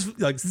ago, and this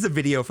is a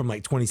video from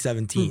like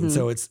 2017,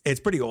 so it's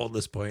pretty old at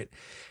this point.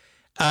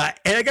 And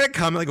I got a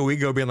comment like a week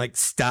ago being like,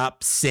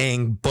 "Stop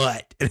saying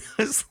butt," and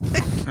I was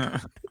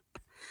like,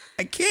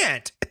 I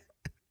can't.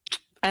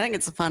 I think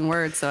it's a fun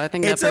word, so I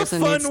think it's that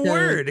person a fun needs to,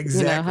 word.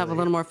 Exactly. Have a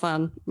little more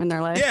fun in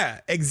their life.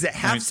 Yeah,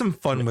 have some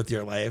fun with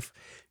your life.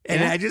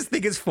 And I just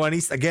think it's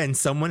funny. Again,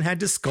 someone had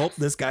to sculpt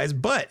this guy's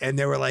butt, and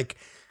they were like,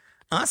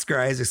 "Oscar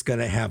Isaac's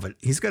gonna have a dump.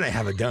 He's gonna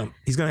have a dump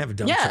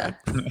truck."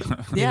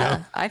 Yeah,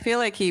 know? I feel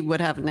like he would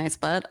have a nice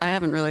butt. I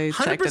haven't really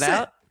checked it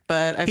out,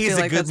 but I feel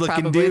like that's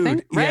probably dude. a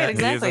thing. Right? Yeah.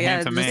 Exactly. Yeah,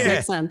 it just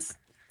makes sense.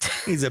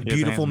 He's a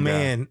beautiful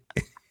man.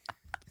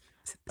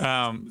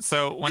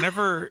 So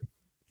whenever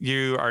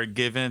you are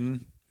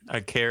given a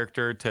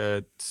character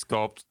to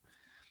sculpt,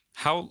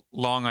 how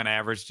long on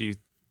average do you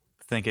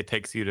think it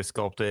takes you to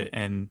sculpt it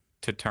and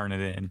to turn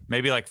it in?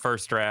 Maybe like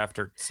first draft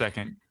or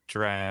second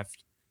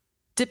draft.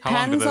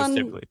 Depends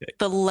on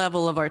the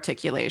level of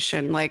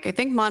articulation. Like I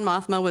think Mon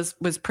Mothma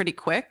was pretty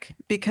quick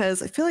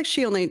because I feel like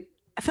she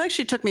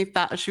took me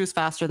she was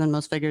faster than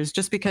most figures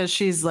just because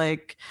she's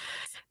like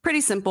pretty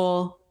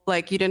simple.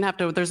 Like you didn't have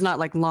to, there's not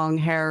like long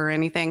hair or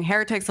anything.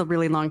 Hair takes a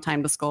really long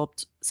time to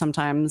sculpt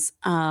sometimes.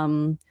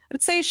 I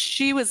would say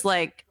she was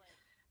like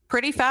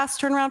pretty fast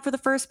turnaround for the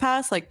first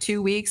pass, like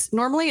 2 weeks.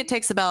 Normally it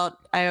takes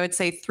about, I would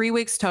say 3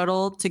 weeks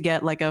total to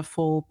get like a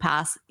full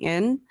pass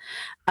in.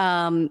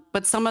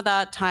 But some of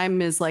that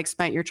time is like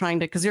spent,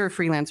 because you're a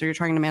freelancer, you're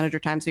trying to manage your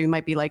time. So you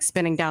might be like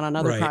spinning down on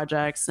other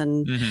projects.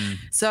 And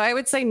so I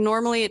would say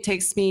normally it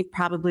takes me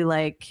probably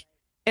like,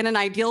 in an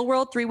ideal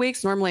world, 3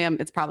 weeks. Normally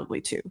it's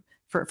probably 2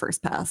 for a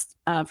first pass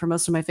for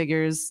most of my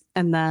figures.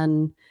 And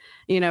then,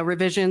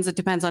 revisions, it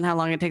depends on how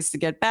long it takes to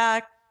get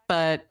back.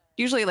 But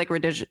usually like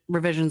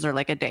revisions are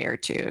like a day or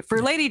 2.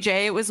 For Lady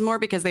J, it was more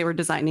because they were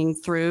designing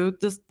through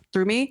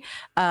me.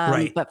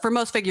 But for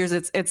most figures,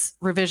 it's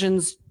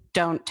revisions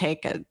don't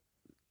take a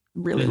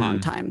really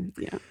long time.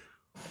 Yeah.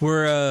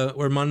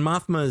 Were Mon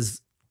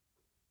Mothma's,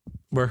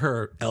 were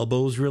her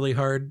elbows really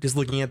hard just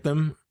looking at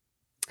them?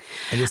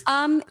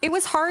 It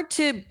was hard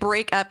to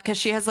break up because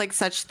she has like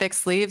such thick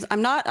sleeves.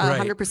 I'm not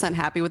 100%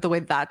 happy with the way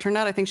that turned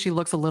out. I think she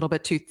looks a little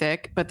bit too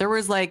thick, but there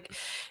was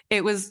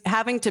it was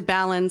having to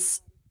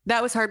balance.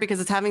 That was hard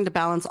because it's having to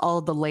balance all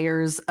of the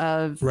layers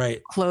of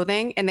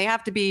clothing, and they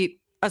have to be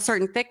a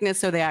certain thickness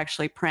so they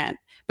actually print.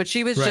 But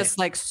she was just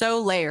like so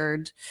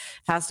layered,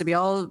 has to be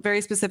all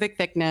very specific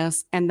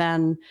thickness, and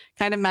then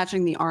kind of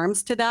matching the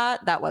arms to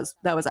that. That was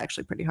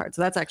actually pretty hard.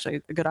 So that's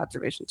actually a good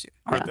observation too.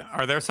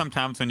 Are there some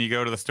times when you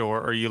go to the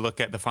store or you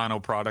look at the final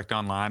product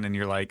online and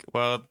you're like,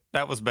 well,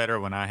 that was better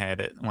when I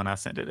had it, when I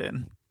sent it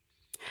in?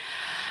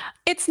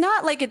 It's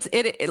not like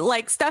it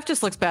like stuff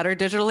just looks better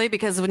digitally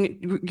because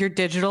when you're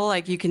digital,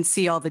 like you can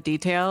see all the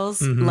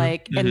details, and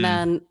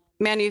then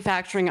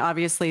manufacturing,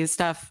 obviously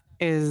stuff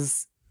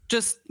is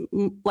just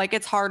like,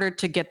 it's harder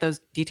to get those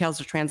details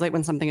to translate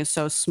when something is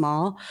so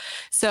small.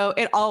 So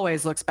it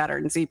always looks better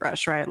in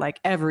ZBrush, right?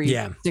 Like every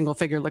single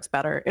figure looks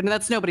better, and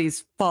that's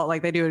nobody's fault.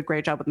 Like they do a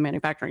great job with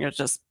manufacturing. It's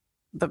just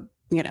the,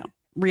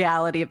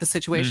 reality of the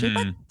situation.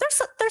 But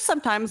there's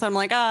sometimes I'm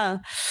like,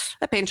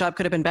 that paint job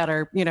could have been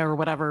better, or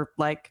whatever.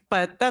 Like,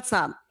 but that's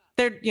not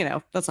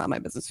that's not my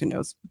business. Who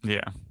knows?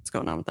 Yeah, what's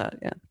going on with that?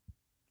 Yeah,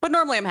 but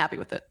normally I'm happy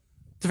with it.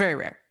 It's very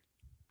rare.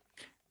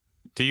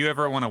 Do you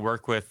ever want to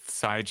work with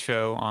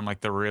Sideshow on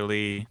like the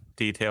really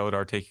detailed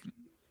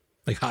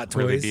like Hot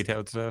Toys, really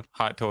detailed stuff?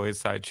 Hot Toys,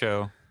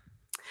 Sideshow.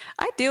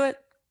 I'd do it.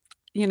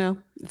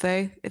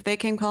 If they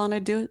came calling,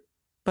 I'd do it.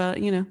 But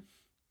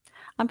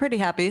I'm pretty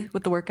happy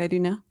with the work I do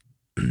now.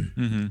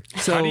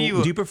 So do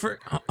you prefer?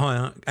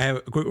 I have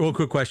a real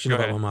quick question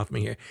about Mon Mothma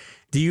here.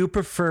 Do you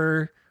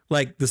prefer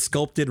like the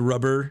sculpted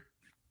rubber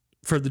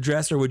for the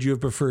dress, or would you have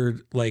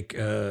preferred like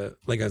a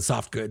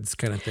soft goods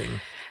kind of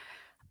thing?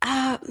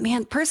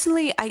 Man,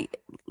 personally,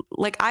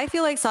 I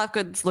feel like soft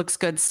goods looks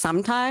good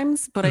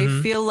sometimes, but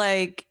I feel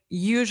like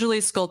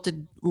usually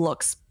sculpted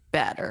looks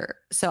better.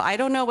 So I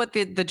don't know what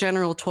the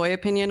general toy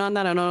opinion on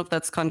that. I don't know if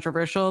that's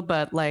controversial,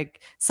 but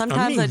like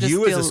sometimes I just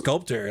you feel... as a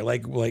sculptor,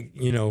 like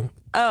you know.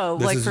 Oh,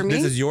 like for me,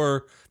 this is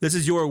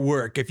your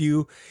work. If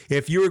you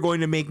were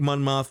going to make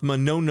Mon Mothma,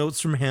 no notes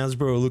from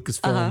Hasbro or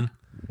Lucasfilm.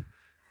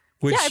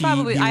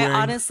 I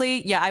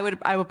honestly, I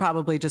would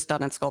probably just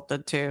done it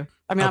sculpted too.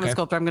 I mean, I'm a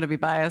sculptor. I'm going to be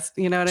biased.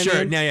 You know what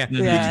I mean?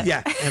 Sure.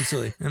 Yeah,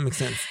 absolutely. That makes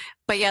sense.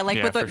 But yeah,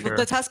 like with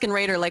the Tusken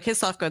Raider, like his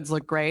soft goods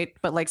look great,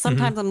 but like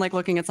sometimes I'm like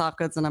looking at soft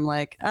goods and I'm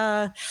like,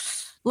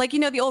 like, you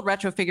know, the old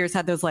retro figures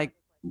had those like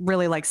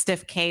really like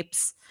stiff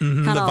capes.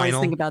 Kind of always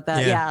think about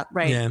that. Yeah,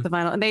 right. Yeah. The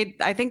vinyl. And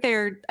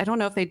I don't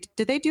know if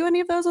did they do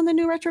any of those on the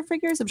new retro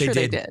figures? I'm sure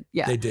they did.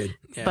 Yeah, they did.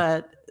 Yeah.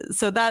 But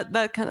so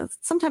that kind of,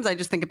 sometimes I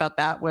just think about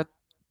that with,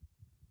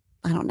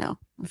 I don't know.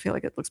 I feel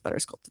like it looks better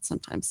sculpted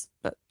sometimes,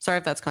 but sorry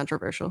if that's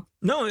controversial.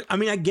 No, I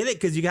mean, I get it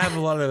because you have a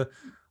lot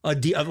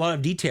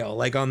of detail.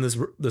 Like on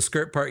the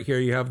skirt part here,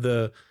 you have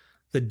the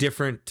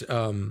different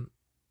kind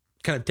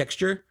of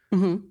texture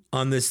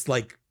on this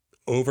like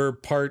over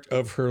part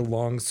of her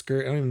long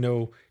skirt. I don't even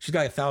know. She's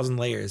got 1,000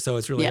 layers, so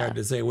it's really hard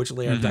to say which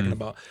layer I'm talking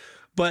about.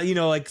 But you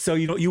know, like, so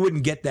you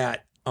wouldn't get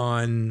that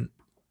on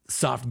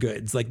soft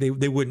goods. Like they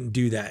wouldn't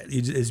do that.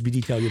 It'd be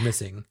detail you're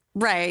missing.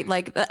 Right.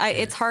 Like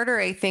it's harder,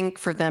 I think,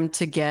 for them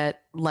to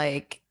get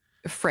like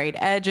frayed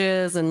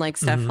edges and like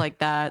stuff like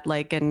that.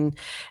 Like, and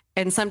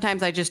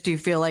sometimes I just do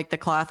feel like the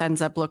cloth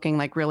ends up looking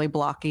like really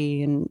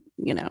blocky and,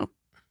 you know,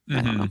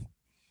 I don't know.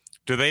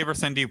 Do they ever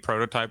send you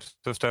prototypes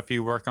of stuff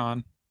you work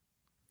on?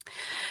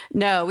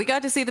 No, we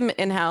got to see them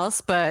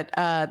in-house, but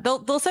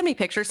they'll send me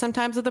pictures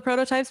sometimes of the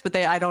prototypes, but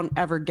I don't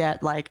ever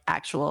get like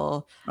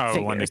actual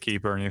figures. One to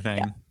keep or anything.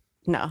 Yeah.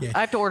 No, I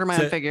have to order my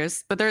own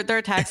figures, but they're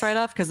a tax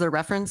write-off because they're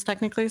referenced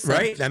technically. So.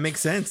 Right, that makes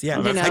sense. Yeah,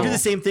 I do the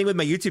same thing with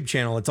my YouTube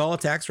channel. It's all a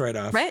tax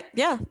write-off. Right.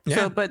 Yeah.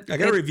 So, but I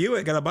gotta review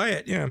it. Gotta buy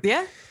it. Yeah.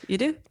 Yeah, you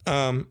do.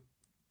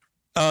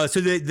 So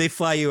they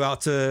fly you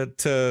out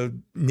to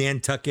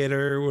Nantucket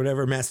or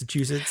whatever,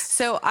 Massachusetts.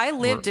 So I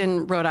lived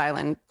in Rhode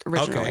Island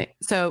originally. Okay.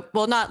 So,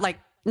 well, not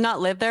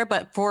live there,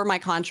 but for my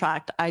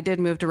contract, I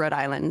did move to Rhode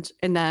Island,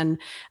 and then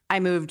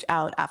I moved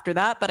out after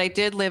that. But I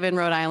did live in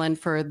Rhode Island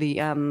for the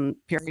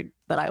period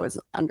that I was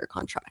under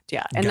contract.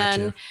 Yeah. And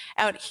then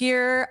out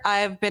here,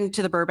 I've been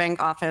to the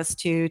Burbank office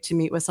to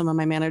meet with some of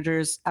my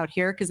managers out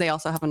here because they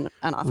also have an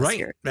office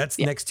here. That's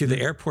next to the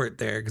airport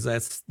there,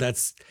 because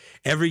that's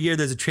every year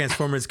there's a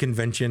Transformers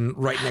convention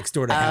right next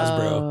door to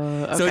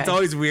Hasbro. Okay. So it's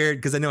always weird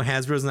because I know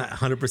Hasbro's not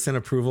 100%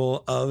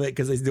 approval of it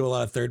because they do a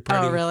lot of third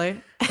party. Oh,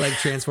 really? Like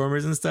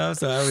Transformers and stuff.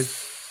 So I always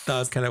thought it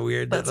was kind of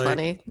weird. That's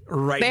funny.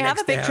 Right. They have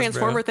a big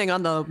Transformer thing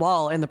on the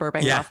wall in the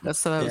Burbank office.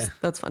 So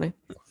that's funny.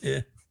 Yeah.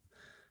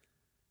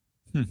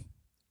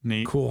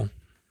 Neat. Cool.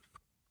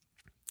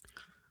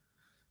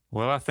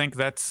 Well, I think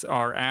that's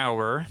our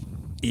hour.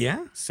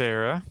 Yeah.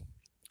 Sarah.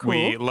 Cool.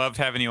 We loved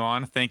having you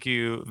on. Thank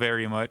you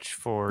very much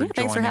for joining us.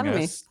 Thanks for having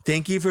me.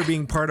 Thank you for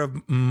being part of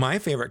my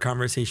favorite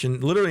conversation,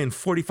 literally in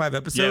 45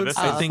 episodes.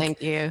 I think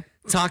thank you.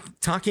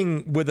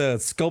 Talking with a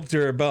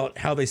sculptor about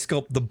how they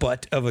sculpt the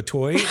butt of a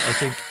toy. I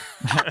think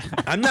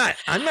I'm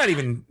not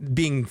even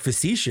being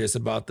facetious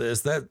about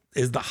this. That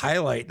is the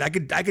highlight. I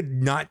could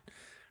not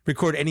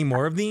record any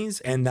more of these,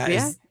 and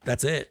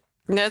that's it.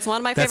 No, it's one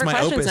of my favorite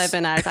questions I've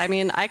been asked. I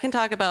mean, I can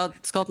talk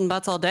about sculpting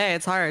butts all day.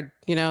 It's hard,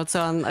 you know. So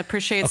I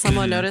appreciate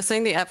someone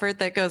noticing the effort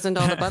that goes into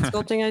all the butt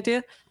sculpting I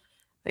do.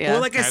 Yeah.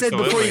 Well, like I said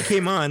before you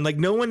came on, like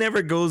no one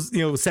ever goes,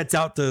 sets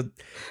out to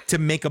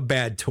make a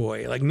bad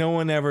toy. Like no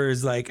one ever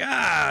is like,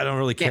 I don't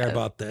really care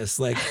about this.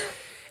 Like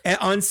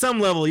on some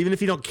level, even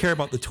if you don't care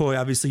about the toy,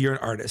 obviously you're an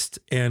artist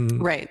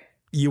and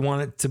you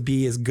want it to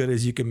be as good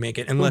as you can make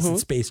it, unless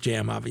it's Space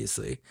Jam,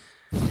 obviously.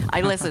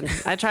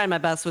 I tried my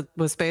best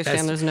with Space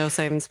Jam. There's no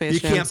saving Space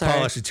Jam. You can't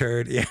polish a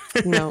turd. Yeah.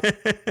 No.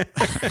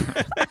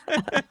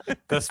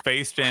 The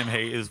Space Jam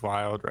hate is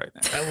wild right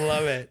now. I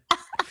love it.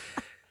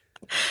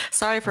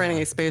 Sorry for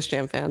any Space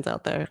Jam fans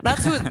out there.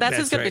 That's who's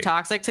going to be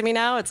toxic to me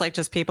now. It's like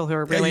just people who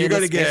are really you're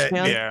going to get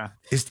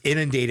just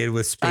inundated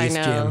with Space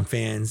Jam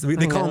fans.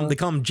 They call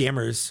them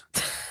jammers.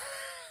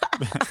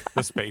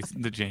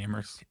 the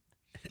jammers.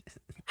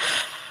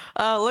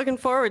 Looking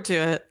forward to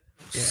it.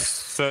 Yeah.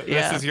 So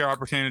this is your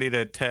opportunity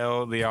to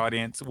tell the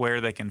audience where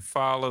they can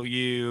follow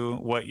you,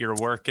 what you're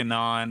working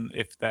on,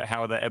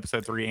 how the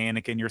episode 3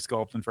 Anakin you're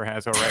sculpting for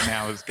Hasbro right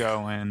now is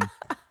going.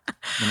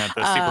 The super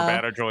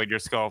battle droid you're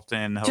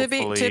sculpting. To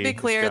be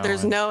clear,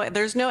 there's no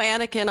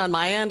Anakin on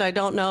my end. I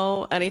don't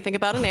know anything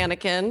about an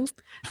Anakin.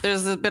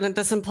 There's been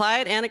this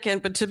implied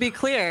Anakin, but to be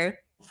clear,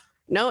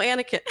 no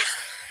Anakin.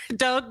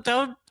 Don't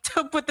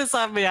put this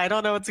on me. I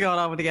don't know what's going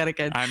on with the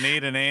Anakin. I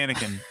need an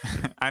Anakin.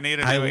 I need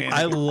a new Anakin.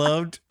 I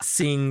loved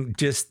seeing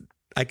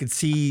I could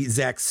see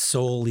Zach's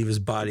soul leave his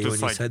body when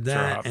you said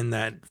that. Drop. And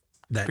that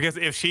because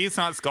if she's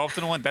not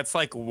sculpting one, that's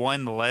like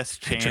one less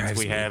chance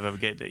we have of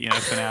getting it.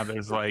 So now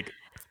there's like.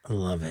 I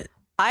love it.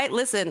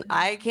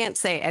 I can't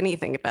say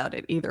anything about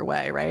it either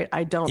way, right?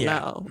 I don't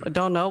know. I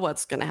don't know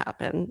what's going to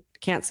happen.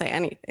 Can't say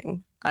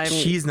anything.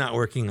 She's not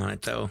working on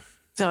it though.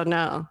 Don't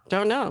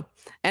know.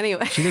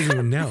 Anyway, she doesn't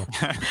even know.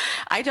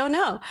 I don't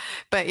know,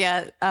 but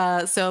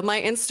yeah. So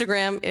my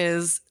Instagram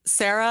is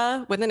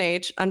Sarah with an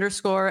H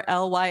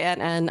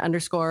 _LYNN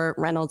 _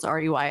 Reynolds.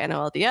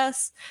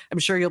 I'm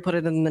sure you'll put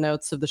it in the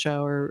notes of the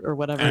show or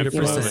whatever.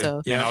 Absolutely.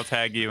 So yeah, I'll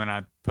tag you and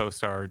I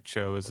post our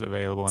show is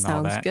available and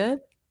all that. Sounds good.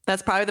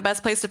 That's probably the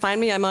best place to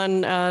find me. I'm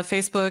on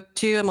Facebook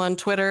too. I'm on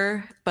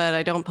Twitter, but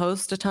I don't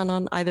post a ton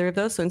on either of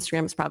those. So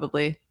Instagram is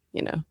probably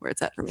where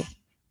it's at for me.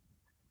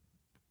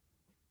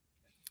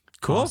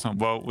 Cool. Awesome.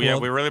 Well, we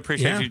really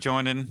appreciate you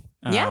joining.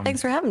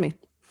 Thanks for having me.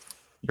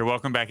 You're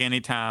welcome back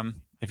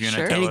anytime. If you want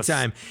to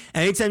tell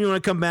anytime you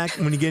want to come back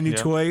when you get a new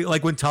toy,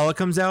 like when Tala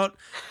comes out,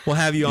 we'll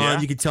have you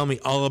on. You can tell me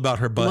all about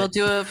her butt. We'll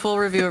do a full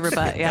review of her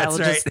butt. Yeah, we'll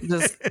just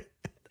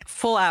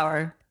full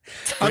hour.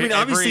 I mean,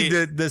 obviously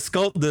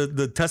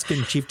the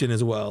Tuscan chieftain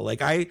as well.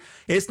 Like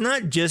it's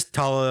not just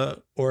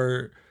Tala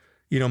or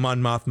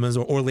Mon Mothma's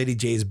or Lady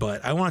J's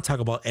butt. I want to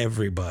talk about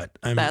every butt.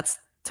 That's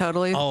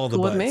totally all the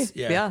cool butts. With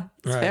me. Yeah,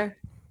 it's fair.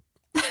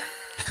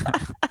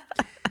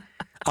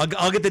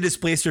 I'll get the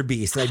displacer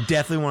beast. I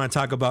definitely want to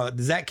talk about,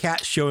 is that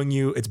cat showing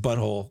you its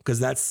butthole? Because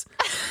that's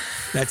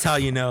how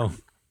you know.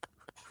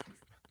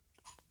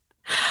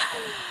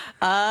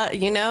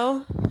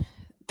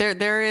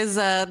 There's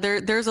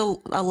a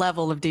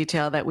level of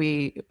detail that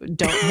we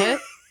don't hit.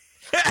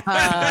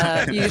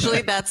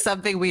 Usually that's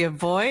something we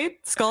avoid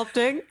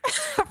sculpting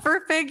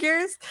for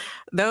figures,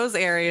 those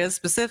areas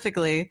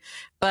specifically.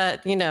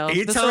 But are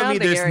you telling me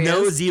there's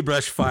no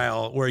ZBrush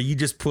file where you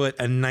just put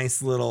a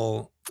nice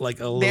little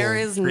there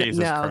is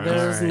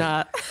there's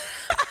not.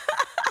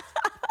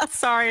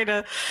 Sorry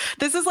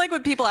this is like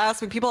when people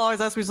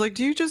always ask me, like,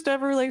 do you just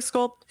ever like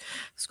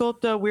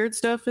sculpt weird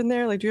stuff in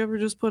there? Like, do you ever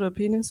just put a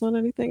penis on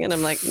anything? And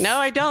I'm like, no,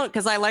 I don't,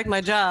 because I like my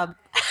job.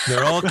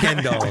 They're all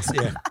Ken dolls.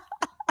 Yeah.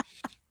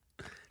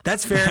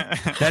 That's fair.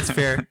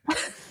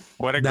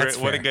 What a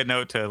good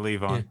note to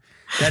leave on. Yeah.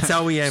 That's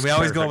how we end. We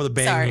always go with a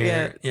bang. Sorry,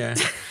 here. Yeah.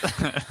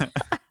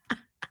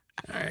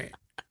 All right.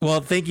 Well,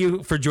 thank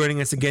you for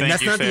joining us again.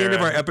 That's not the end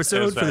of our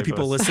episode for the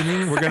people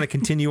listening. We're going to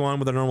continue on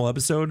with our normal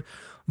episode.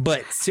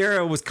 But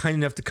Sarah was kind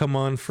enough to come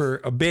on for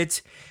a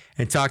bit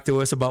and talk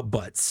to us about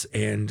butts,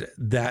 and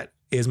that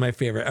is my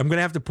favorite. I'm going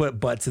to have to put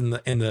butts in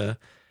the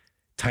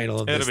title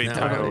of this. It'll be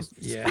titled.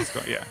 Yeah,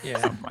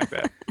 something like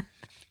that.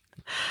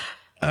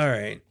 All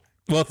right.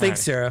 Well,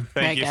 thanks, Sarah.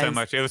 Thank you so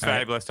much. It was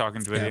fabulous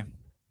talking with you.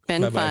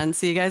 Been fun.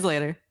 See you guys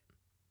later.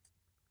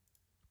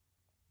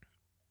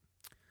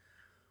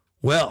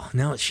 Well,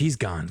 now that she's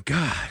gone,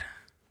 God.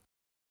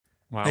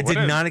 Wow, I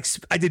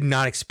did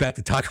not expect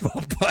to talk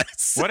about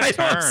butts. What a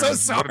turn. I'm so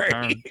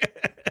sorry.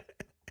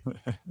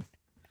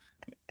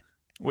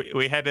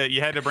 You had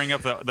to bring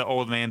up the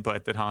old man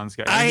butt that Hans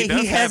got.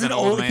 He has an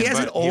old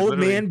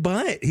man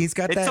butt. He's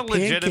got that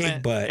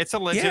pancake butt. It's a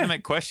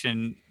legitimate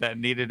question that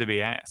needed to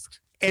be asked.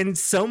 And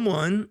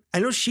someone, I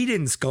know she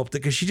didn't sculpt it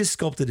because she just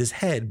sculpted his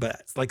head,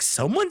 but like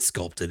someone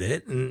sculpted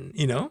it, and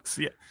Yeah.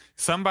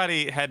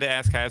 Somebody had to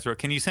ask Hasbro,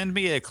 can you send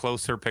me a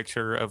closer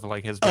picture of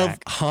like his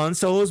back? Of Han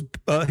Solo's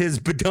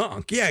his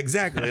badonk. Yeah,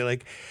 exactly.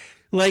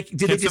 Like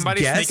did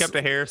somebody sneak up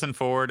to Harrison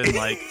Ford and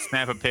like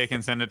snap a pic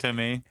and send it to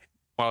me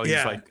while he's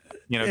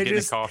getting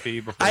a coffee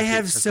before I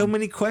have so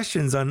many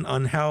questions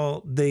on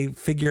how they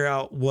figure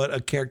out what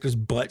a character's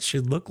butt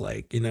should look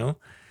like, I'm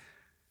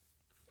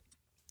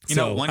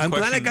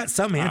glad I got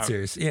some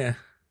answers. Yeah.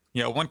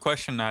 One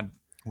question I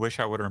wish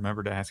I would have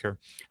remembered to ask her.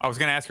 I was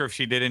going to ask her if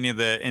she did any of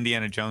the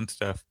Indiana Jones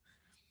stuff,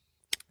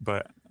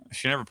 but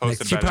she never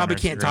posted. She probably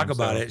can't talk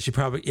about it. She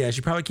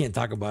probably can't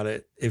talk about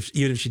it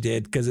even if she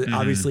did, because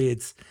obviously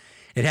it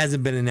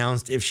hasn't been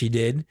announced if she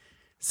did.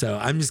 So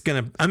I'm just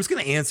gonna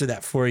answer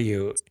that for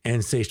you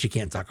and say she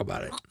can't talk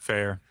about it.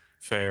 Fair.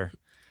 Yeah.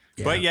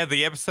 But yeah,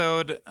 the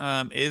episode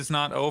is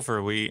not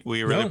over. We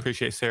really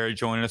appreciate Sarah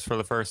joining us for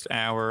the first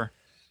hour.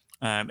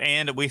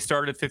 And we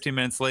started 15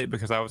 minutes late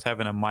because I was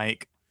having a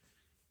mic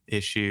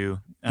issue.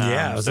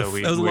 It was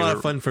a lot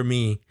of fun for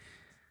me.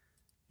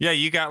 Yeah,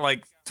 you got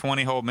like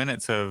 20 whole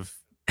minutes of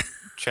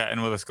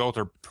chatting with a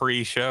sculptor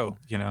pre-show,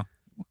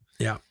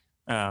 Yeah.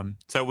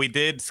 So we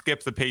did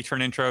skip the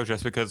patron intro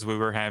just because we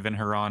were having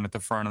her on at the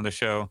front of the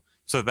show.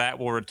 So that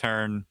will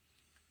return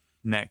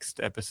next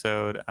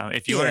episode.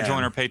 If you want to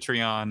join our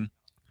Patreon,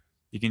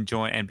 you can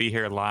join and be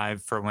here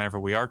live for whenever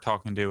we are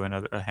talking to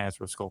a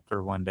Hasbro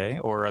sculptor one day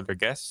or other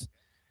guests.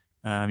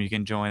 You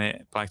can join it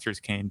at Black Series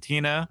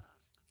Cantina,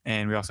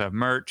 and we also have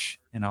merch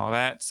and all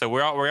that. So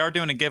we are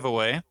doing a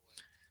giveaway.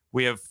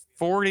 We have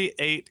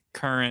 48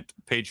 current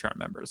Patreon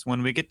members.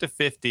 When we get to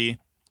 50,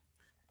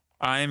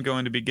 I am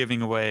going to be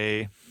giving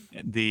away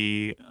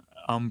the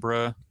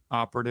Umbra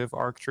Operative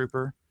Arc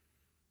Trooper,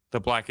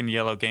 the black and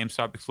yellow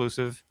GameStop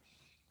exclusive.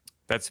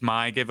 That's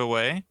my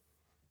giveaway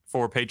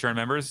for Patreon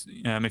members.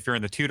 If you're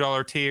in the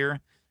 $2 tier,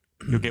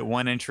 you'll get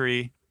one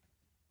entry.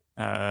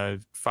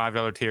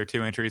 $5 tier,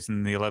 2 entries,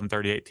 and the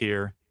 $11.38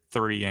 tier,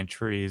 3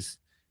 entries.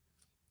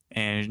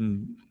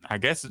 And I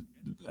guess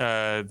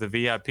the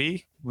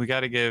VIP, we got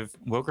to give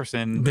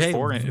Wilkerson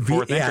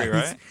fourth entry,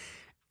 right?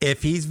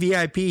 If he's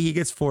VIP, he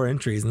gets 4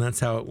 entries, and that's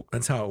how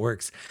it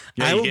works.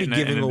 Yeah, I will be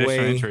giving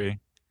away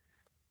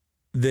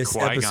this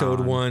Qui-Gon. episode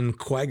 1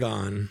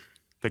 Qui-Gon,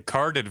 the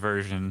carded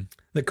version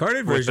with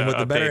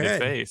the better head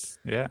face.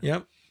 Yeah.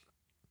 Yep.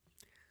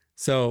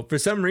 So for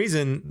some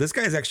reason, this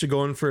guy's actually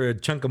going for a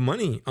chunk of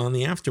money on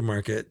the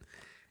aftermarket,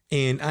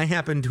 and I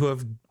happen to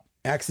have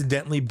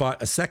accidentally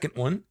bought a second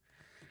one.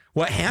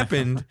 What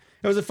happened?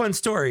 It was a fun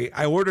story.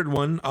 I ordered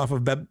one off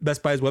of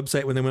Best Buy's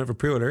website when they went for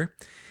pre-order.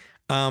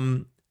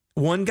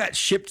 One got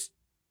shipped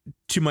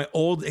to my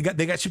old.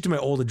 They got shipped to my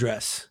old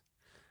address,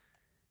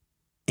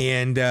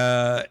 and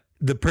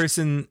the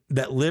person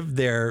that lived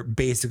there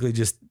basically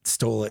just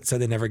stole it, so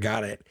they never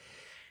got it.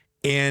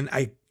 And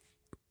I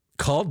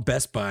called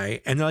Best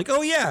Buy, and they're like,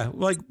 "Oh yeah,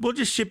 like we'll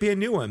just ship you a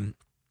new one."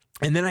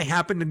 And then I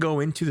happened to go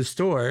into the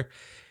store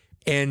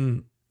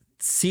and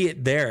see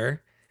it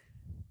there.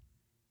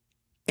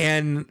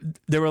 And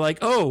they were like,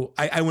 "Oh,"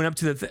 I went up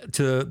to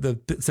the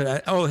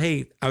said, "Oh,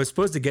 hey, I was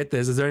supposed to get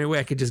this. Is there any way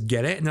I could just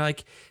get it?" And they're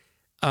like,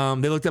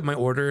 they looked at my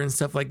order and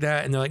stuff like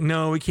that, and they're like,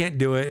 "No, we can't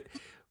do it."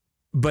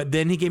 But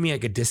then he gave me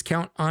like a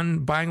discount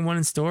on buying one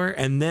in store,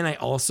 and then I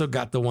also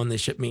got the one they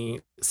shipped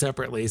me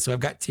separately, so I've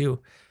got 2.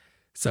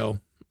 So,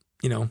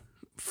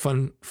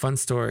 fun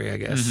story, I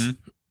guess.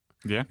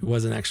 Mm-hmm. Yeah, it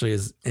wasn't actually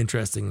as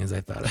interesting as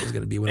I thought it was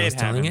going to be when I was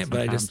telling it, but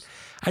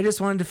I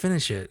just wanted to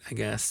finish it, I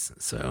guess.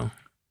 So.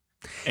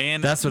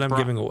 And that's what I'm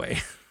giving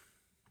away.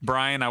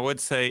 Brian, I would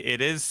say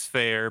it is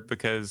fair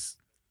because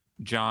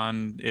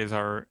John is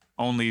our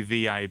only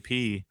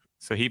VIP.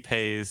 So he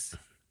pays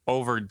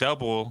over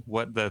double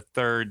what the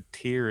third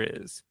tier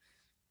is.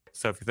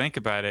 So if you think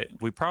about it,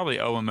 we probably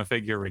owe him a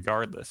figure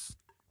regardless,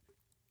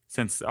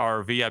 since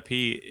our VIP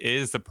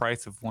is the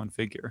price of one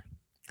figure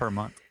per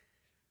month.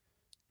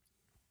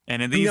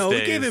 And in these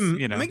days,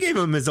 we gave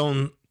him his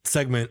own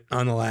segment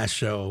on the last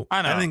show.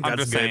 I know. I'm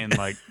just saying,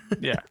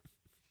 yeah.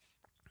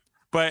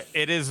 But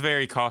it is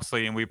very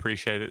costly, and we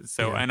appreciate it.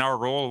 So, And our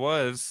rule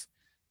was,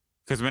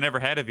 because we never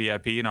had a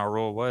VIP, and our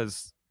rule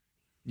was,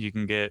 you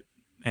can get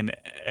an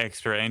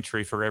extra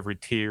entry for every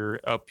tier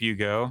up you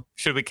go.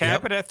 Should we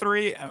cap it at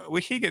 3? We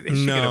should get a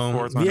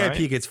 4th one, VIP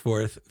right? gets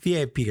 4th.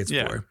 VIP gets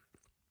 4.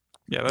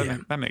 Yeah,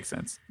 that makes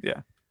sense.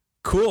 Yeah.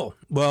 Cool.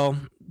 Well,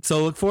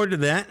 so look forward to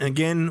that. And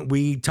again,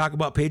 we talk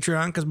about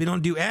Patreon because we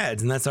don't do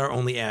ads, and that's our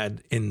only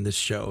ad in this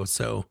show.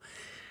 So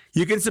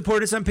you can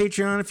support us on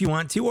Patreon if you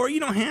want to, or you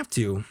don't have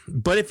to.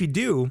 But if you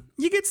do,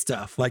 you get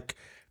stuff like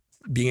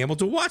being able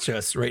to watch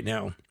us right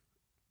now.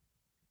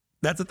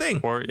 That's a thing.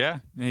 Or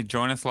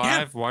join us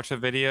live, watch a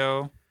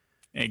video,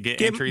 and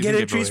get entries. Get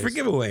entries for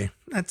giveaway.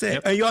 That's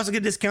it. Yep. You also get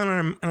a discount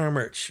on our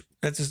merch.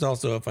 That's just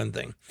also a fun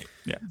thing.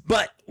 Yeah.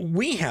 But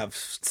we have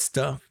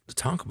stuff to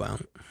talk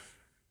about.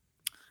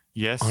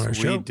 Yes,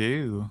 we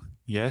do.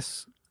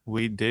 Yes,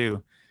 we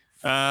do.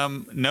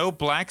 No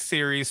Black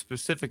Series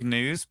specific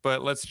news,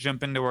 but let's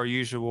jump into our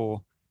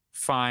usual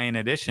fine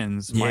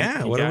additions.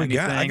 Mike, what do we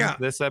got? I got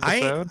this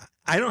episode.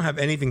 I don't have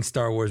anything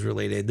Star Wars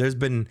related. It's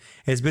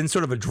been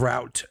sort of a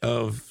drought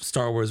of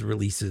Star Wars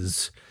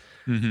releases,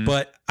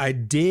 but I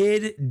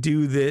did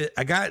do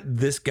I got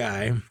this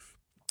guy.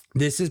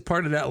 This is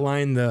part of that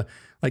line, the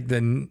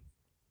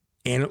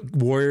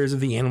Warriors of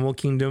the Animal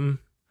Kingdom,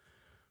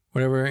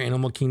 whatever,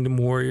 Animal Kingdom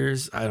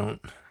Warriors.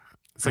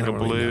 It's like a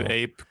blue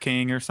ape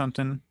king or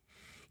something.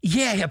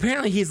 Yeah,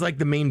 apparently he's like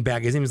the main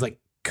bad. His name is like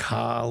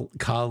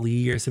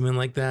Kali or something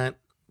like that.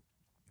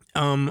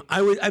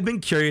 I've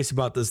been curious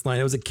about this line.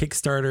 It was a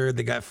Kickstarter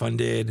that got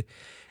funded,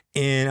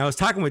 and I was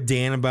talking with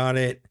Dan about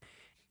it,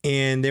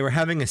 and they were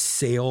having a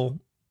sale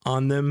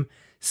on them.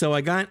 So I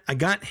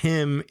got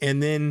him,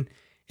 and then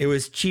it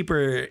was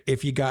cheaper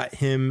if you got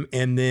him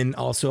and then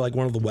also like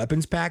one of the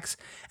weapons packs.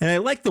 And I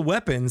like the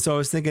weapons, so I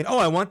was thinking,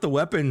 I want the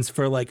weapons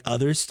for like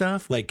other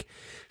stuff. Like,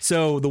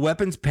 so the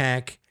weapons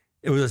pack,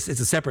 it's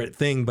a separate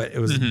thing, but it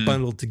was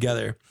bundled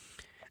together.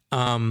 It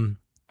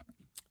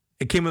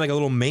came with like a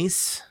little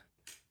mace.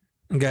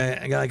 I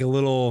got like a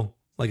little,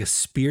 like a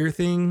spear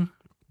thing,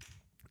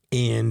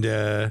 and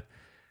there's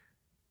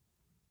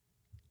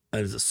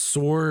a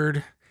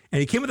sword, and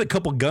he came with a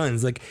couple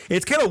guns. Like,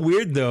 it's kind of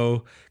weird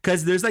though,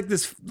 because there's like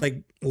this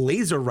like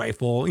laser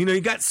rifle.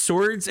 You got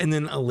swords and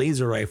then a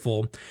laser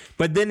rifle,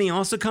 but then he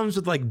also comes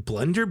with like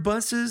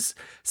blunderbusses.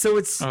 So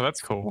it's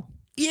that's cool.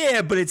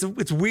 Yeah, but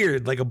it's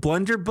weird, like a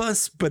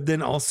blunderbuss, but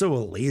then also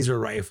a laser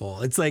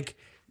rifle. It's like.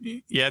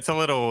 Yeah, it's a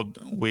little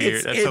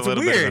weird. It's a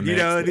little weird,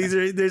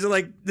 There's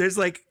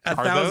like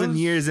 1,000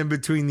 years in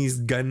between these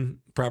gun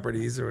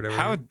properties or whatever.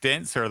 How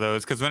dense are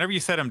those? Because whenever you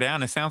set them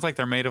down, it sounds like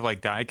they're made of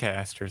like die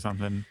cast or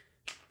something.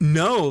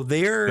 No,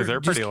 they're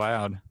pretty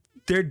loud.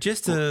 They're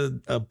just a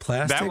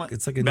plastic.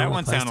 It's like that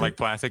one sounded like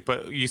plastic,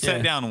 but you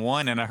set down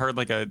one, and I heard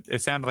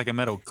it sounded like a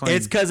metal cling.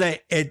 It's because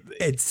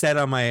it set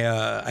on my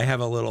I have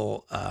a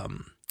little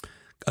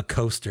a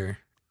coaster.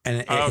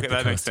 And okay,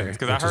 that makes sense.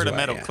 Because I heard a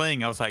metal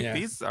cling. I was like,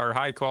 these are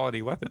high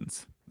quality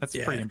weapons. That's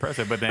pretty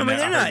impressive. But then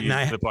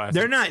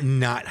they're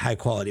not high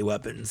quality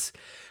weapons.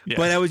 Yeah.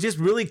 But I was just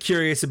really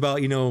curious about,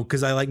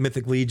 because I like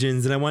Mythic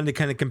Legions and I wanted to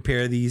kind of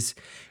compare these.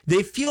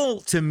 They feel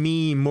to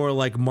me more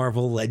like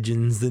Marvel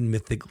Legends than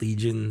Mythic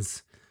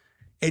Legions.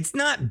 It's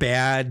not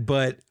bad,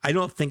 but I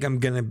don't think I'm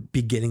going to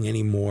be getting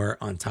any more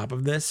on top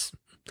of this.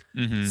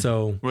 Mm-hmm.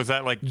 So was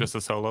that like just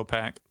a solo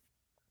pack?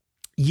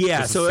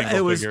 Yeah. So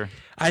it was, figure?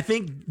 I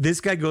think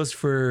this guy goes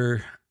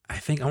for, I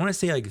want to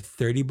say like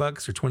 $30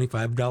 or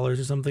 $25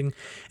 or something.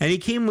 And he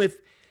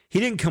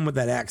didn't come with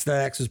that axe.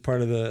 That axe was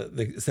part of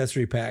the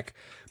accessory pack,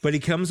 but he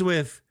comes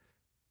with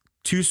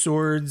 2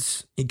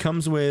 swords. He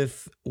comes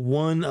with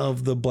one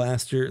of the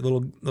blaster,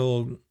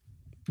 little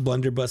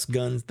blunderbuss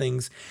guns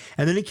things.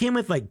 And then he came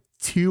with like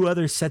 2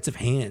 other sets of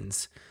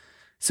hands.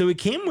 So he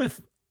came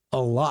with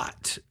a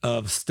lot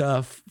of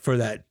stuff for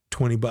that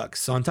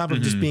 $20 on top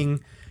of just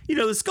being, the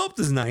sculpt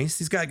is nice.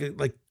 He's got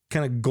like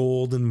kind of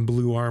gold and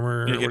blue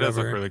armor. Yeah, it does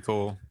look really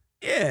cool.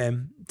 Yeah.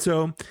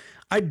 So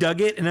I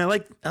dug it, and I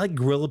like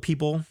gorilla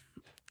people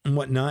and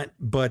whatnot,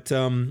 but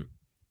in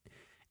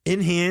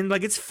hand,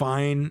 like, it's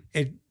fine.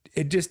 It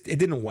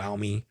didn't wow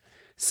me.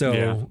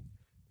 So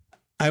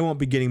I won't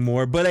be getting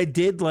more, but I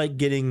did like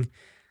getting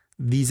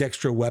these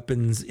extra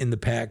weapons in the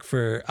pack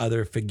for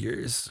other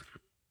figures.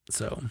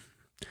 So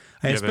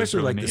I especially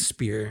really like neat. The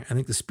spear. I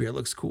think the spear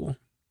looks cool.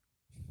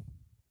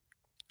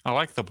 I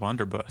like the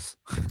blunderbuss.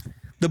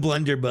 The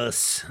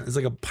blunderbuss is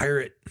like a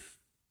pirate.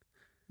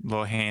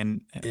 Little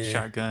hand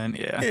shotgun.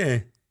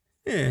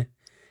 Yeah.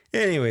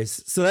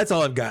 Anyways, so that's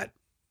all I've got.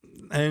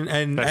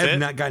 And I have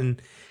not gotten,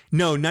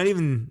 not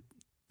even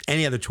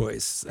any other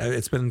toys.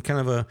 It's been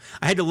kind of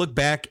I had to look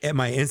back at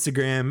my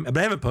Instagram, but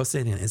I haven't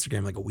posted anything on Instagram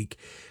in like a week.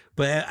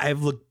 But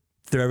I've looked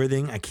through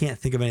everything. I can't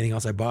think of anything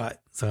else I bought.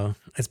 So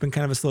it's been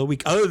kind of a slow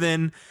week. Other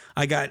than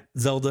I got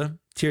Zelda,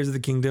 Tears of the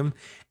Kingdom,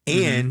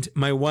 and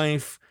my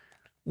wife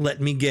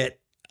let me get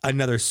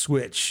another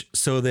Switch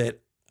so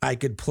that I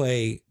could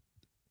play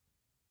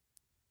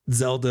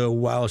Zelda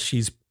while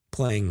she's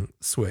playing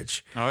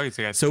Switch. Oh,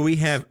 so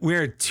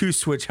we're a 2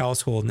 Switch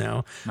household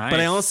now. Nice. But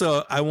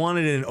I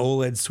wanted an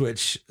OLED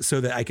Switch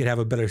so that I could have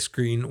a better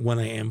screen when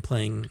I am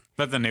playing.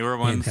 That's the newer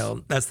one.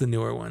 That's the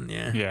newer one.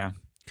 Yeah. Yeah.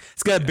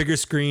 It's got a bigger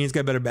screen. It's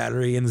got a better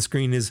battery, and the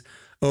screen is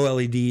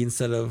OLED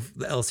instead of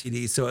the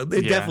LCD. So it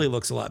definitely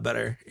looks a lot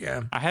better.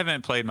 Yeah. I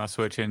haven't played my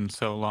Switch in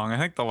so long. I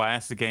think the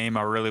last game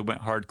I really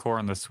went hardcore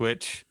on the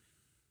Switch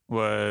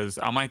was,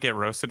 I might get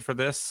roasted for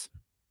this,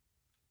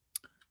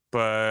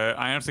 but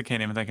I honestly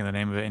can't even think of the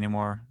name of it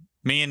anymore.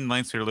 Me and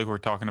Lance Luke were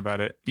talking about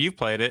it. You've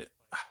played it.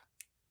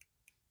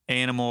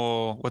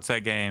 What's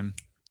that game?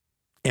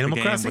 Animal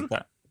Crossing?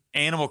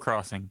 Animal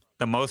Crossing.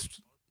 The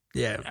most.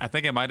 Yeah. I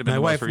think it might have been my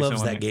the wife most recent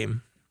loves one. that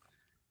game.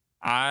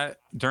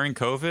 During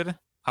COVID,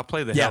 I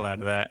played the hell out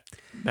of that.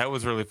 That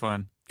was really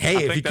fun.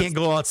 Hey, if you can't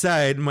go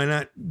outside, why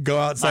not go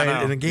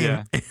outside in a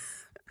game?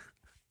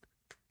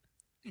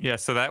 Yeah.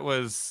 So that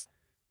was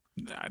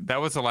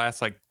the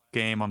last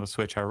game on the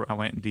Switch I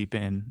went deep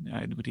in.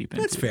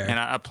 That's fair. And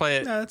I play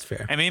it. No, that's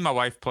fair. And me and my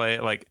wife play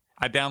it. Like,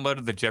 I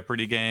downloaded the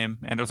Jeopardy game,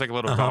 and it was like a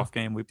little golf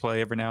game we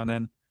play every now and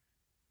then.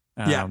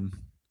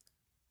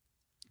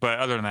 But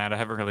other than that, I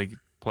haven't really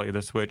played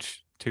the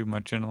Switch too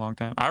much in a long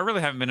time. I really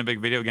haven't been a big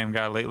video game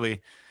guy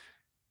lately.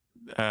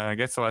 I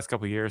guess the last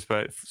couple of years,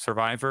 but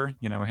Survivor,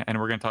 and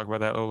we're going to talk about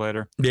that a little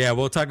later. Yeah,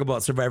 we'll talk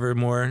about Survivor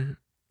more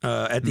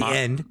at the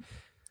end.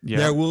 Yeah.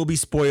 There will be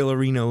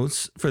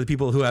spoilerinos for the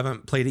people who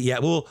haven't played it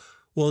yet. We'll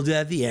do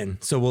that at the end,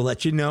 so we'll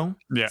let you know.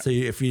 Yeah. So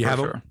if you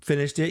haven't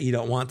finished it, you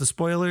don't want the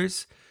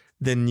spoilers,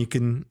 then you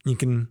can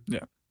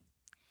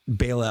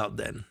bail out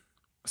then.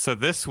 So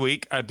this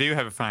week I do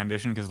have a fine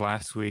edition because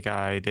last week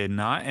I did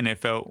not, and it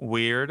felt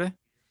weird.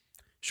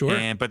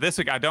 Sure. But this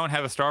week I don't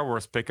have a Star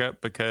Wars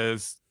pickup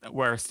because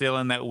we're still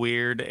in that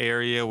weird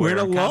area where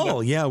we're in a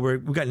lull. Yeah,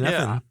 we've got nothing.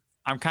 Yeah,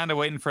 I'm kind of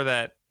waiting for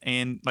that,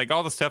 and like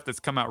all the stuff that's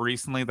come out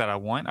recently that I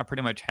want, I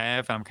pretty much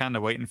have. I'm kind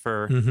of waiting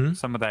for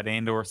some of that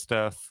Andor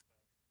stuff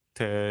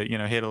to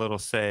hit a little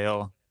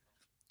sale.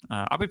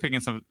 I'll be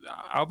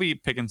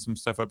picking some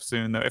stuff up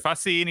soon though. If I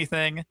see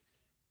anything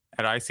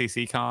at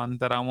ICC Con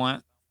that I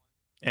want,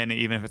 and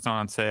even if it's not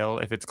on sale,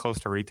 if it's close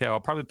to retail, I'll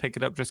probably pick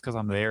it up just because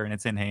I'm there and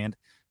it's in hand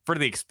for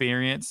the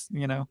experience,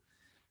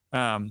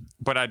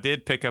 But I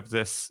did pick up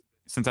this,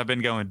 since I've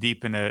been going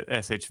deep into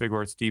SH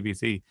Figuarts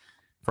DBC,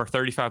 for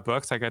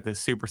 $35. I got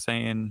this Super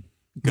Saiyan.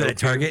 At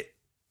Target?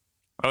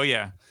 Oh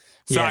yeah.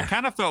 So I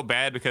kind of felt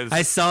bad because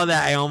I saw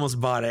that. I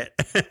almost bought it.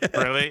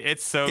 Really?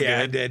 It's so good.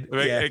 I did.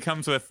 It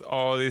comes with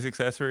all these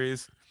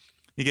accessories.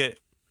 You get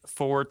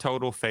 4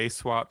 total face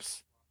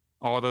swaps,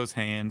 all those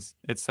hands.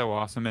 It's so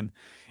awesome. And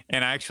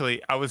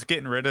actually, I was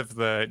getting rid of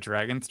the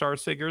Dragon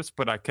Stars figures,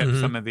 but I kept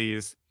some of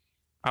these.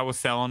 I was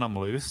selling them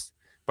loose,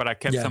 but I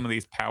kept some of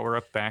these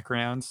power-up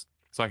backgrounds,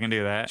 so I can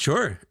do that.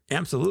 Sure.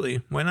 Absolutely.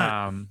 Why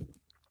not?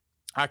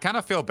 I kind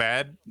of feel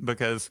bad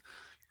because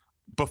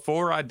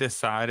before I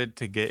decided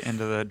to get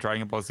into the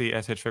Dragon Ball Z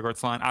SH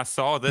Figuarts line, I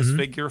saw this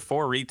figure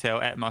for retail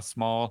at my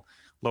small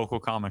local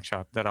comic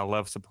shop that I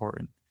love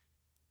supporting.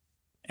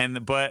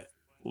 But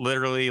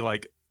literally,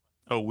 like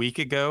a week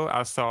ago,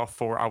 I saw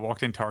 4. I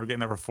walked in Target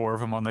and there were 4 of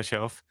them on the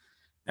shelf,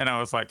 and I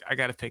was like, I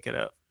got to pick it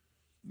up.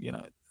 You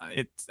know,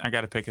 I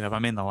got to pick it up.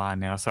 I'm in the line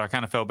now, so I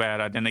kind of felt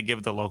bad. I didn't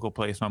give the local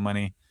place my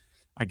money.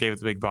 I gave it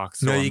to the big box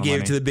store. No, you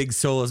gave it to the big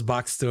Soulless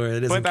box store. It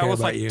doesn't care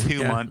about you. But that was like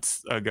 2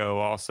 months ago,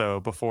 also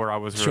before I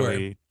was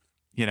really,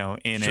 in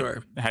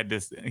it.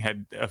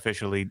 Had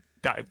officially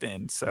dived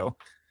in. So,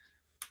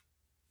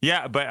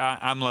 yeah, but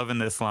I'm loving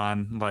this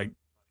line. Like,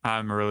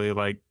 I'm really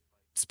like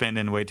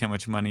spending way too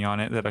much money on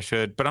it that I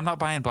should. But I'm not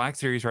buying Black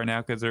Series right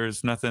now because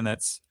there's nothing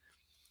that's.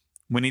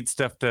 We need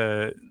stuff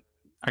to.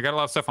 I got a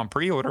lot of stuff on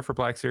pre-order for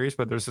Black Series,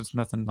 but there's just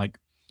nothing like.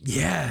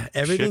 Yeah,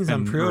 everything's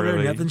on pre-order.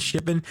 Really. Nothing's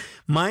shipping.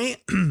 My.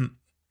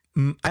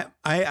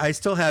 I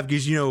still have,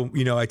 because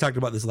I talked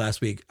about this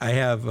last week. I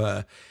have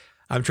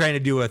I'm trying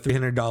to do a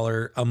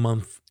 $300 a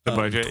month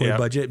budget, toy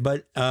budget,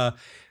 but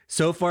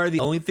so far the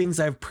only things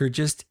I've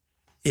purchased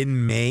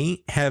in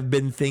May have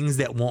been things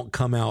that won't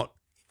come out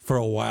for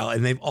a while,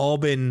 and they've all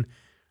been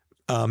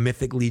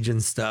Mythic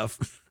Legion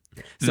stuff.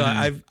 So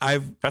I've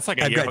that's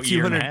like a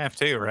year and a half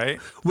too, right?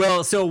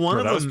 Well, so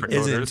one of them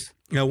isn't.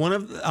 One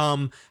of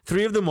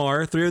 3 of them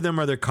are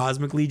their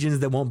Cosmic Legions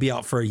that won't be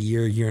out for a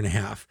year and a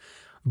half.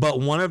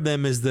 But one of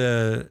them is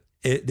they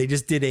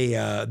just did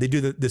they do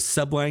the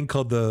subline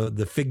called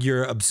the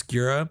Figure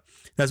Obscura.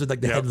 That's what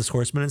like the Headless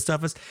Horseman and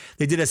stuff is.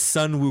 They did a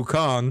Sun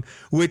Wukong,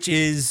 which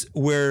is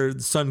where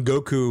Son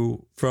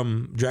Goku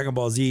from Dragon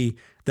Ball Z,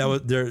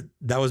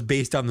 that was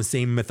based on the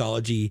same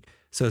mythology.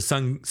 So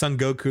Son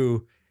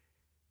Goku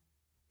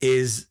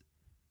is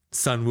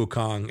Sun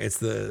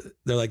Wukong.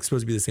 They're like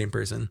supposed to be the same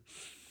person.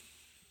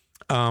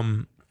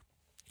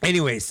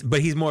 Anyways,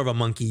 but he's more of a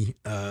monkey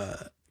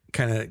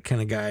kind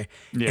of guy.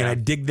 Yeah. And I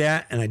dig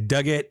that, and I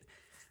dug it.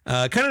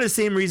 Kind of the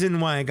same reason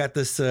why I got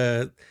this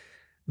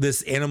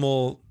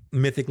animal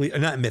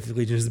not Mythic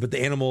Legions, but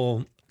the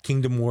Animal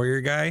Kingdom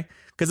Warrior guy,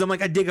 because I'm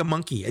like, I dig a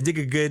monkey. I dig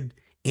a good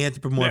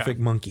anthropomorphic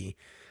monkey.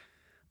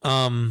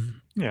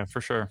 Yeah,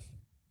 for sure.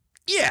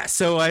 Yeah,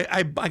 so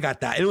I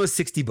got that. It was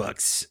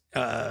 $60.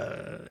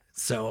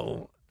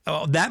 So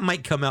that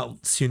might come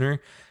out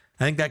sooner.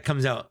 I think that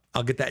comes out.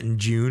 I'll get that in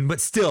June.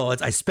 But still,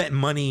 I spent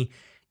money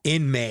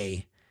in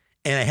May,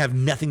 and I have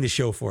nothing to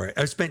show for it.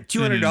 I've spent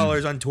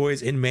 $200 on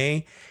toys in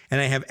May, and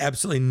I have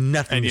absolutely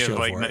nothing to show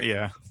for it.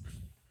 Yeah,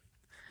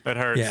 that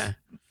hurts. Yeah,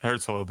 it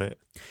hurts a little bit.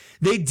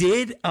 They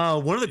did.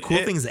 One of the cool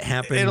things that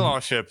happened. It'll all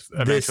ship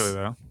eventually,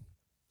 though.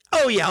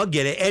 Oh yeah, I'll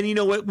get it. And you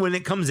know what? When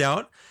it comes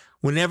out.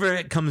 Whenever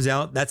it comes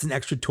out, that's an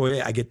extra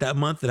toy I get that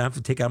month that I have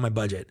to take out of my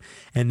budget.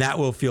 And that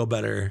will feel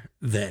better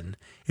then.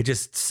 It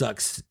just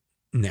sucks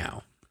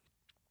now.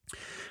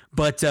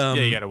 But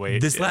you gotta wait.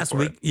 This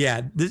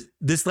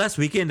last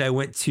weekend I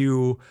went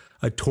to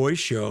a toy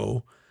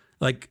show,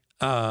 like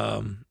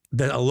a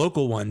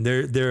local one.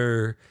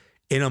 They're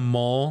in a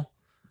mall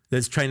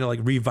that's trying to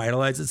like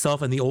revitalize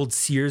itself in the old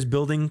Sears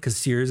building, because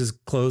Sears is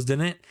closed in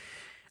it.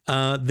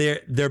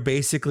 They're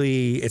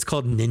basically, it's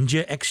called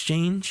Ninja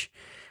Exchange.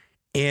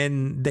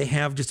 And they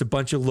have just a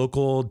bunch of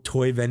local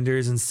toy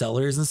vendors and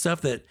sellers and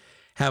stuff that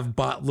have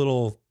bought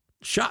little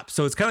shops.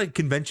 So it's kind of like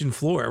a convention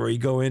floor where you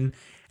go in and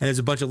there's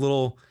a bunch of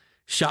little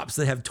shops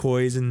that have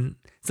toys, and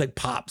it's like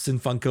Pops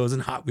and Funkos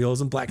and Hot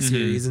Wheels and Black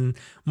Series and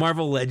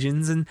Marvel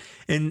Legends. And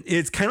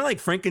it's kind of like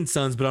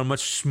Frankenstein's, but on a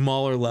much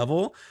smaller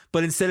level.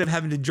 But instead of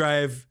having to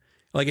drive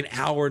like an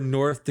hour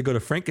north to go to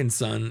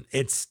Frankenstein,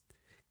 it's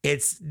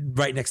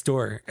right next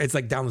door. It's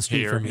like down the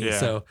street from me. Yeah.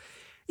 So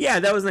yeah,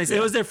 that was nice. Yeah.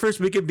 It was their first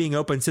weekend being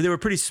open, so they were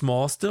pretty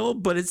small still,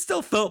 but it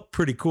still felt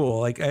pretty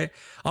cool. Like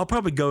I'll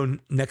probably go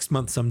next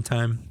month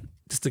sometime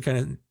just to kind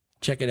of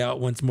check it out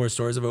once more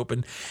stores have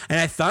opened.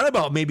 And I thought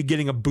about maybe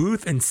getting a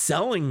booth and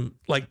selling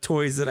like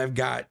toys that I've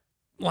got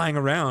lying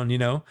around. It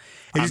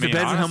just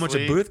depends on how much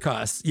a booth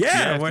costs.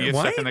 Yeah, why?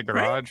 Stuff in the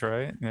garage,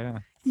 right? Yeah,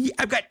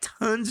 I've got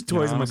tons of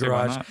toys in my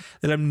garage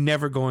that I'm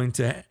never going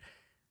to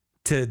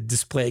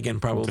display again,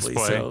 probably.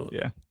 So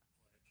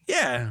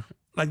yeah.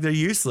 Like they're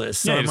useless.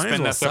 So I might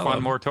spend that stuff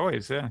on more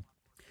toys. Yeah.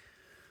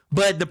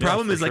 But the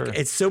problem is like,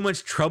 it's so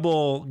much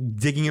trouble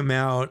digging them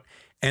out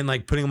and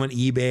like putting them on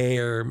eBay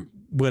or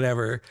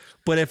whatever.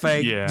 But if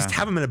I just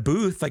have them in a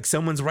booth, like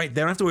someone's right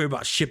there, I don't have to worry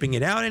about shipping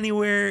it out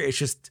anywhere. It's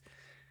just,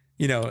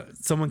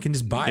 someone can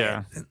just buy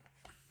it.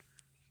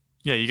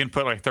 Yeah. You can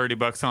put like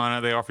 $30 on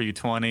it. They offer you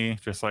 20.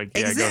 Just like,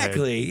 exactly.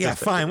 Go ahead. Yeah.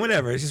 Fine.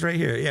 Whatever. It's just right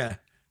here. Yeah.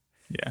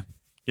 Yeah.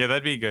 Yeah.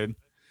 That'd be good.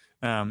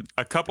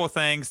 A couple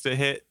things to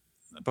hit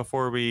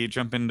before we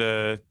jump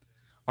into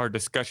our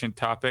discussion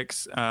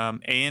topics.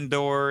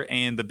 Andor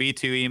and the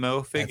B2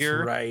 Emo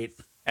figure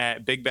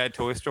at Big Bad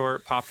Toy Store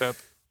popped up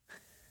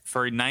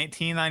for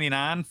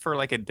 $19.99 for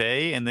like a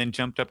day, and then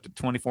jumped up to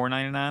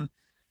 $24.99.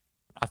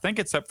 I think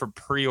it's up for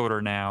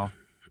pre-order now.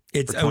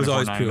 It was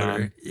always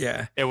pre-order.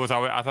 Yeah. It was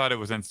always, I thought it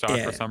was in stock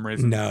for some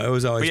reason. No, it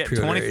was always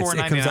pre-order.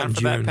 $24.99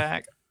 for that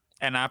pack,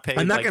 and I paid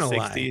like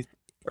 $60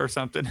 or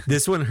something.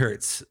 This one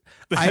hurts.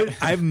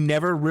 I've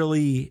never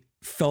really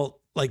felt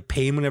like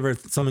pain whenever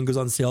something goes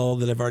on sale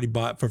that I've already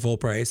bought for full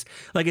price.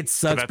 Like it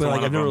sucks, but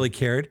like I've never really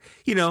cared.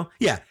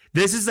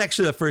 This is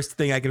actually the first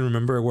thing I can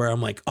remember where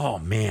I'm like, oh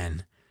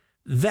man,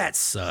 That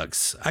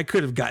sucks. I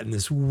could have gotten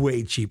this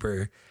way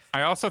cheaper.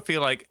 I also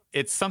feel like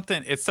it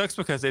sucks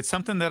because it's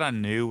something that I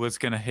knew was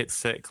going to hit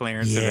set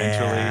clearance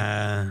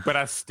eventually, but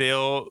I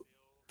still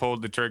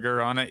pulled the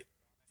trigger on it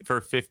for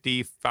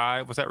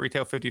 55. Was that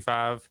retail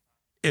 55?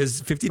 It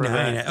was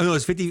 59. Oh no, it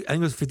was 50. I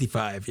think it was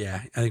 55. Yeah,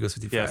 I think it was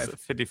 55. Yes,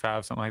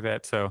 55, something like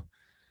that. So,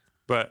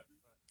 but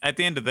at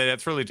the end of the day,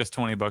 that's really just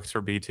 $20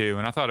 for B2,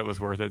 and I thought it was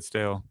worth it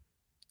still.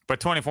 But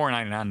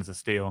 $24.99 is a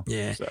steal.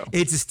 Yeah, so.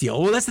 It's a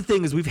steal. Well, that's the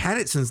thing is we've had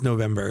it since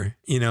November.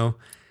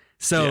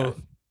 So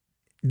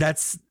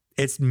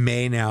it's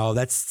May now.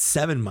 That's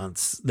 7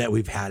 months that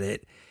we've had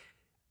it.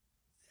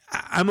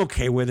 I'm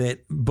okay with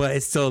it, but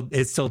it still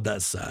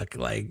does suck.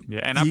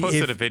 And I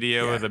posted a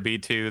video of the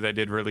B2 that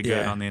did really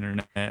good on the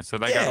internet, so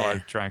that got a lot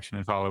of traction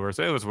and followers.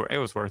 So it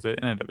was worth it.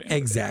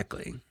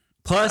 Exactly.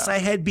 Plus, I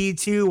had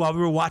B2 while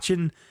we were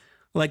watching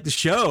the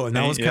show, and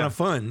that was kind of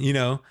fun.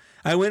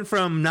 I went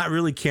from not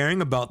really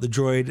caring about the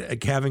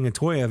droid having a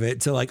toy of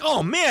it to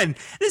oh man,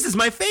 this is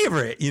my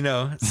favorite.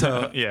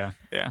 So yeah.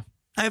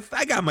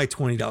 I got my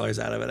 $20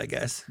 out of it, I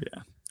guess.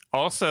 Yeah.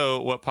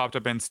 Also, what popped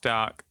up in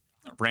stock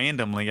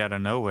randomly out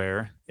of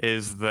nowhere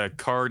is the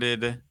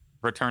carded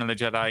Return of the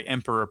Jedi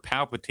Emperor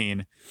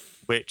Palpatine,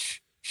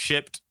 which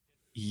shipped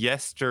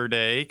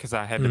yesterday because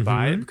I had to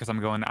buy it because I'm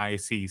going to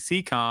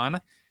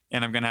ICC-Con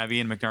and I'm going to have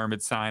Ian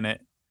McDermott sign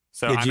it.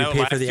 So did you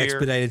pay for the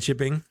expedited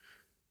shipping?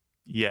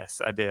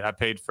 Yes, I did. I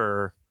paid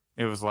for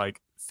it was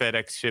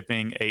FedEx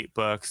shipping,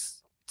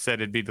 $8. Said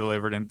it'd be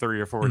delivered in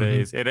 3 or 4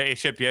 days. It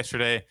shipped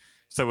yesterday.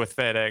 So with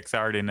FedEx, I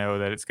already know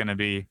that it's going to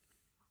be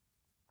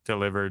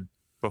delivered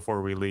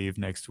before we leave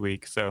next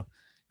week. So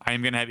I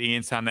am going to have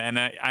Ian sign that. And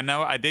I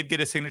know I did get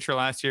a signature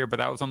last year, but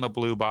that was on the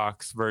blue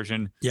box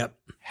version. Yep.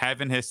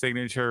 Having his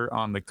signature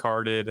on the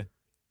carded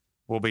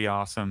will be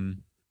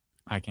awesome.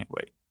 I can't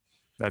wait.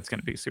 That's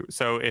going to be super.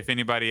 So if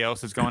anybody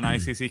else is going to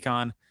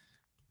ICC-Con,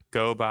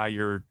 go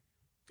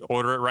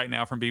order it right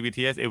now from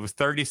BBTS. It was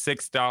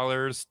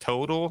 $36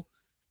 total,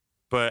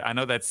 but I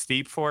know that's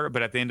steep for it.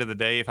 But at the end of the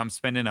day, if I'm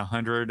spending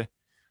 $100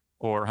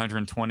 or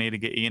 $120 to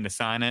get Ian to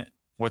sign it,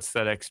 what's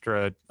that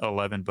extra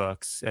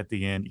 $11 at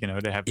the end,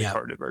 to have the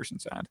carded version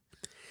signed?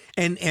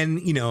 And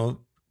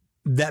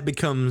that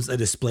becomes a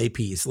display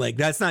piece.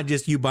 That's not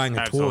just you buying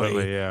a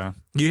toy. Yeah.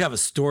 You have a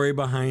story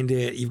behind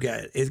it.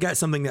 It's got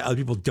something that other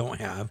people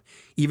don't have,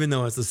 even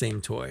though it's the same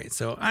toy.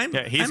 So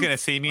he's going to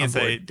see me and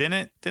say,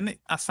 didn't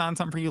I sign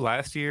something for you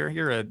last year?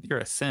 You're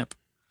a simp.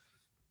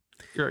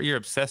 You're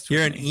obsessed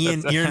with me.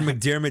 You're an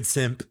McDermott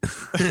simp.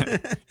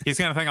 He's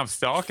going to think I'm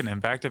stalking him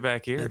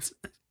back-to-back years.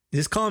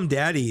 Just call him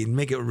daddy and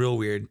make it real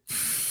weird.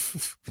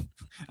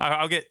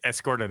 I'll get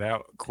escorted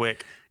out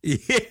quick.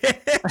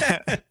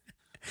 Yeah.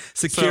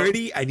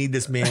 Security, I need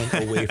this man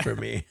away from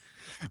me.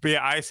 But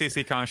yeah,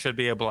 ICC-Con should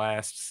be a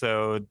blast.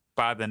 So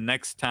by the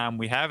next time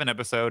we have an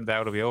episode,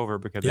 that'll be over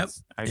because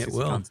it's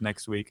ICC-Con's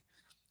next week.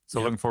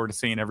 So looking forward to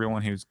seeing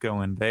everyone who's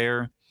going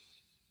there.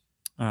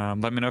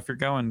 Let me know if you're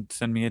going.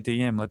 Send me a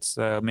DM. Let's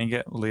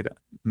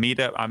meet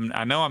up.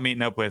 I know I'm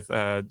meeting up with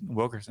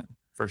Wilkerson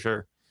for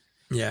sure.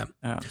 Yeah.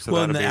 So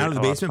and the Out of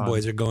the Basement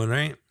boys are going,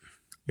 right?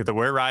 Yeah,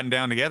 we're riding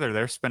down together.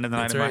 They're spending the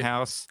night at my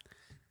house.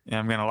 And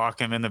I'm going to lock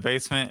them in the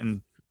basement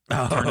and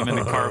turn them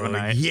into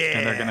carbonite. Yeah.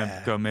 And they're going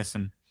to go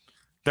missing.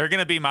 They're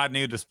going to be my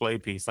new display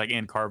piece,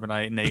 in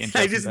carbonite. Nate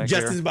and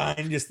Justin's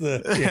behind just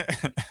the... Yeah.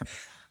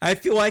 I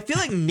feel like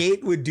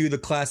Nate would do the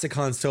classic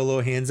Han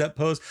Solo hands up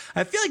pose.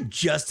 I feel like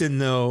Justin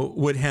though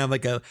would have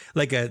like one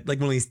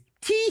of these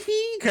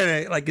tee-hee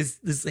kind of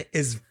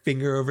his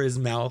finger over his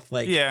mouth,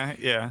 make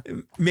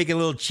a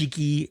little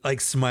cheeky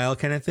smile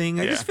kind of thing.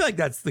 I just feel like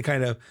that's the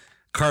kind of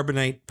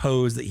carbonite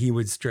pose that he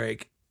would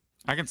strike.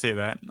 I can see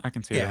that.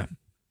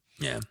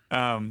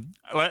 Yeah.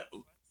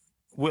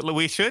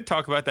 We should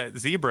talk about that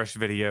ZBrush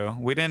video.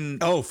 We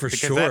didn't. Oh, for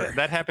sure.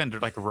 That happened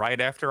right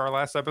after our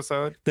last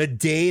episode. The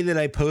day that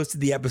I posted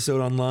the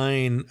episode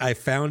online, I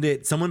found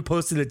it. Someone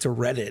posted it to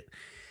Reddit.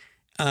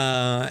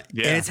 And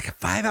it's a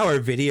 5-hour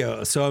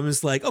video. So I'm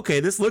just like, okay,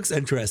 this looks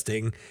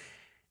interesting.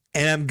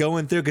 And I'm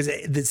going through because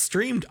it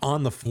streamed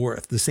on the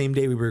 4th, the same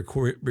day we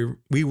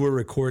were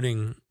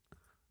recording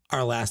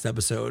our last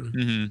episode.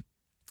 Mm-hmm.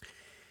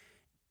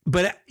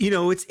 But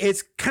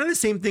it's kind of the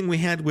same thing we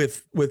had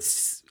with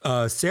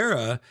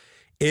Sarah.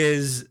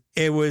 Is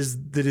it was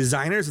the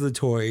designers of the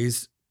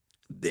toys.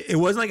 It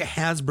wasn't like a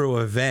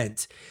Hasbro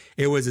event.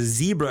 It was a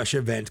ZBrush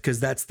event because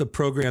that's the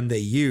program they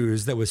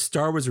used that was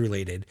Star Wars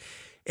related.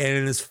 And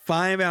in this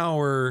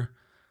 5-hour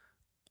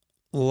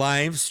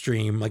live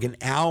stream, an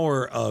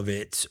hour of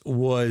it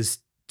was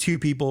 2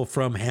 people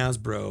from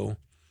Hasbro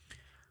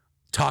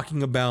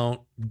talking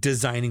about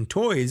designing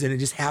toys. And it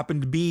just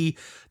happened to be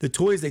the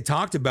toys they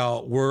talked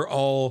about were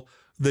all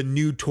the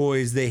new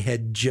toys they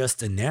had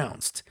just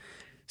announced.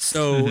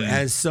 So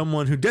as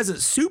someone who doesn't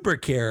super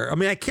care, I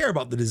mean, I care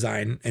about the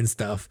design and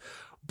stuff,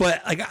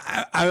 but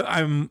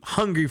I'm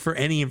hungry for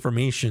any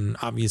information,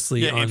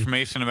 obviously. Yeah,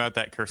 information about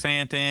that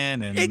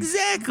Chrysanthemum and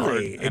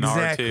exactly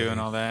R2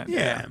 and all that.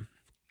 Yeah.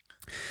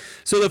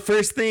 So the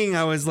first thing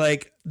I was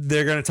like,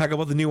 they're going to talk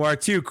about the new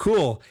R2.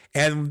 Cool.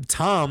 And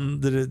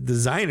Tom, the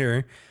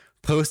designer,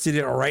 posted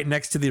it right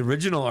next to the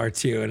original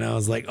R2, and I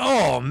was like,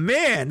 "Oh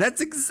man,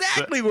 that's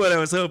exactly what I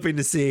was hoping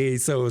to see."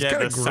 So it was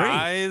kind of great.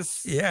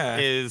 Size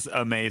is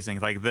amazing.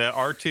 Like the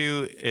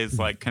R2 is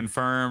like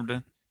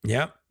confirmed.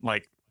 Yep.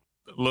 Like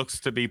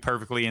looks to be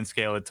perfectly in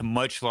scale. It's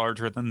much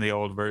larger than the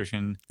old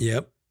version.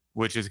 Yep.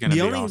 Which is going to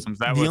be awesome.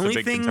 That was a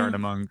big concern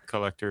among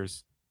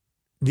collectors.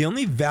 The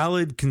only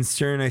valid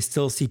concern I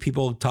still see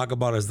people talk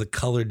about is the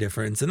color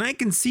difference, and I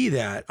can see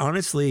that.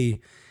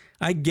 Honestly,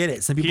 I get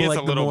it. Some people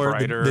like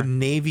the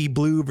navy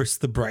blue versus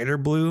the brighter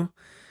blue.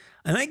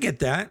 And I get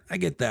that. I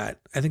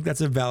think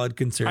that's a valid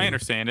concern. I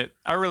understand it.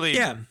 I really,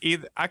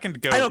 I can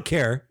go. I don't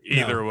care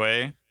either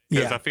way.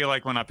 Because I feel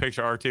like when I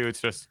picture R2,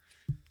 it's just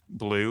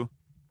blue.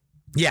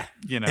 Yeah.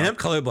 You know, and I'm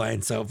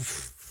colorblind. So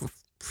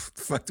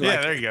fuck do I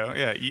care? There you go.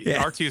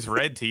 Yeah. R2 is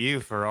red to you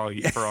for all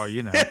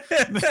you know.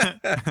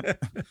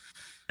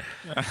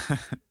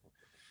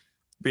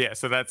 But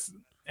so that's,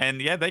 and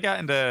they got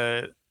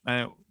into,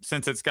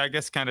 since it's, I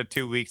guess, kind of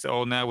 2 weeks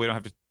old now, we don't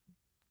have to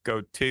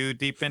go too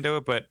deep into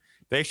it, but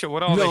they show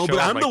what all they show. No, but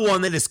I'm the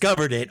one that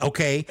discovered it,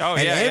 okay? Oh,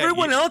 and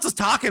everyone else is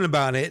talking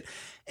about it,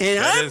 and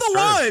I'm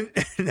the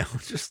one. No,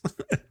 just.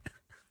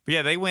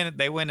 They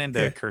went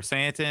into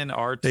Chrysanthemum,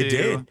 R2. They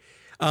did.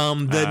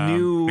 The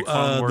new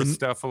Clone Wars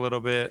stuff a little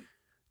bit.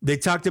 They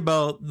talked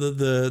about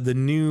the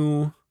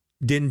new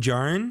Din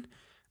Djarin,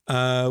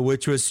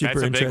 which was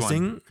super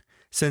interesting.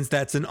 Since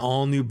that's an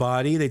all new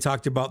body, they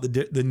talked about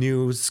the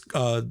new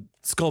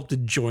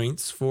sculpted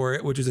joints for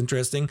it, which is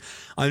interesting.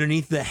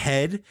 Underneath the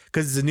head,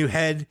 because it's a new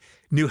head,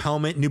 new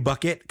helmet, new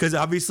bucket. Because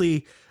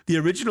obviously the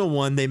original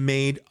one they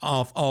made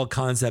off all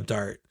concept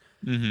art.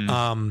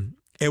 Mm-hmm.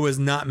 It was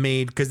not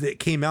made because it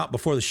came out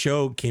before the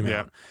show came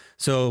out.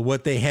 So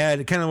what they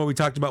had, kind of what we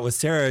talked about with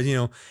Sarah,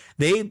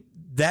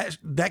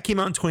 that came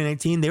out in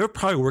 2019. They were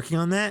probably working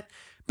on that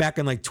back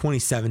in like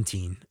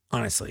 2017,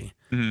 honestly.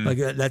 Mm-hmm. Like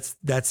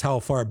that's how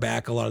far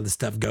back a lot of the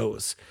stuff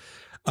goes.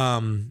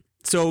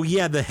 So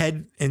the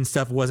head and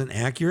stuff wasn't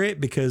accurate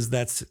because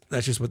that's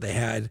just what they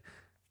had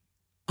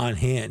on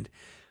hand.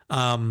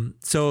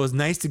 So it was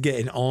nice to get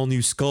an all new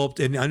sculpt,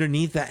 and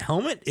underneath that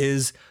helmet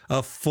is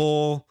a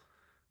full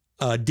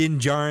Din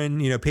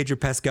Djarin, Pedro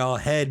Pascal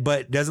head,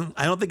 but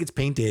I don't think it's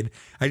painted.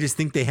 I just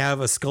think they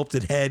have a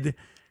sculpted head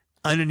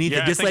underneath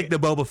it, just like the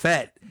Boba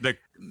Fett.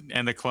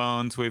 And the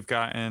clones we've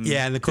gotten.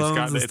 Yeah, and the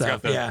clones and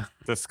stuff.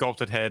 The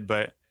sculpted head,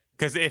 but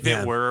because if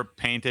it were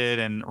painted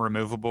and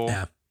removable,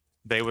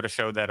 they would have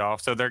showed that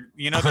off. So they're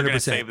going to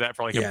save that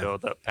for like a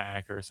build-up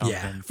pack or something.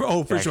 Yeah,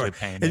 for sure.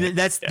 And then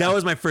that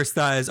was my first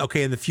thought is,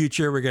 okay, in the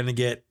future we're going to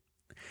get.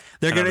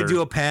 They're going to do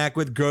a pack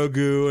with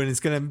Grogu, and it's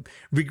going to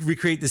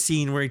recreate the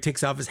scene where he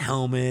takes off his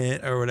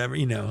helmet or whatever,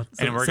 and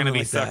we're going to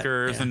be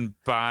suckers and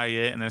buy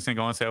it, and then it's going to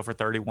go on sale for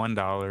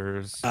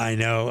 $31. I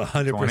know,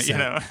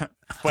 100%.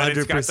 But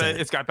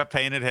it's got the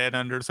painted head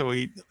under, so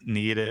we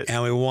need it.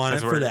 And we want it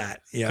for that.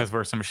 Yeah. Because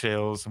we're some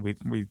shills.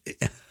 We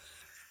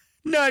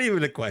Not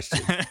even a question.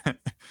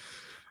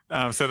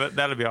 So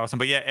that'll be awesome.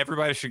 But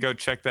everybody should go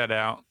check that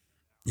out.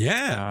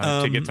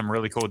 Yeah. To get some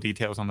really cool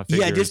details on the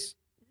figures. Yeah,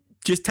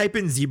 just type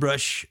in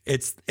ZBrush.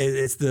 It's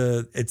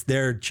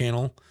their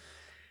channel.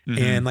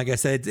 Mm-hmm. And like I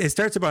said, it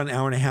starts about an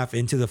hour and a half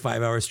into the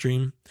 5-hour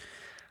stream.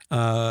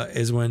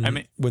 Is when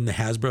the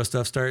Hasbro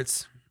stuff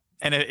starts.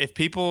 And if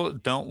people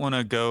don't want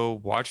to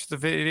go watch the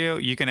video,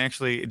 you can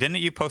actually, didn't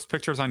you post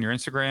pictures on your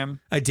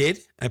Instagram? I did.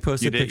 I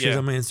posted pictures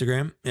on my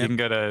Instagram. Yep. You can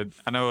go to,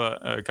 I know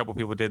a couple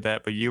people did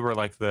that, but you were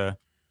like the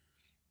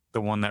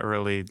one that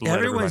really let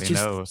everybody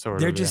know.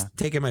 They're just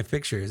taking my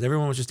pictures.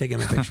 Everyone was just taking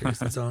my pictures.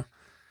 That's all.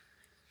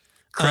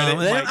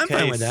 I'm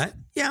fine with that.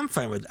 Yeah, I'm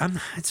fine with it.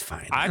 It's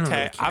fine.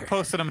 I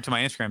posted them to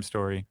my Instagram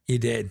story. You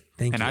did.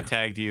 Thank you. And I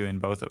tagged you in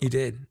both of them. You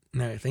did.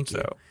 No, thank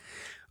you.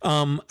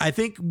 I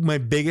think my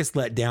biggest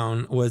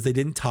letdown was they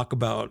didn't talk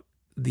about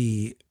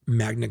the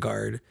Magna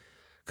Guard,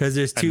 because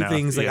there's two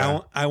things. Like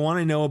I want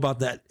to know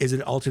about that. Is it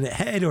an alternate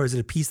head, or is it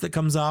a piece that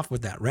comes off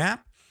with that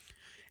wrap?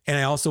 And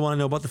I also want to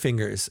know about the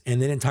fingers.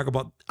 And they didn't talk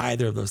about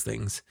either of those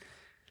things.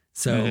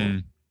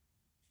 So.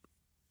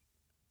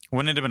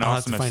 Wouldn't it have been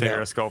awesome if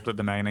Sarah sculpted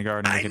the Magna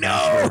Guard? I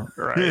know.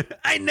 Right.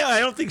 I know. I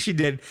don't think she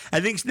did.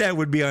 I think that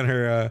would be on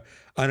her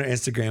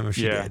Instagram if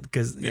she did.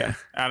 Because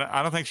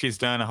I don't think she's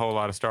done a whole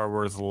lot of Star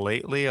Wars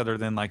lately, other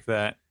than like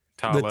that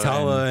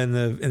Tala, and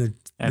the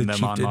Mon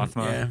chieftain,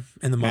 Mothma,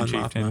 and the Mon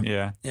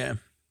Mothma. Yeah.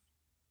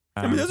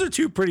 I mean, those are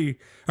three pretty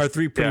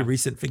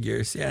recent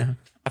figures. Yeah.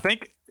 I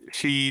think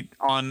she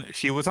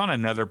was on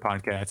another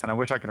podcast, and I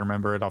wish I could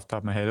remember it off the top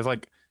of my head. It's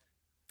like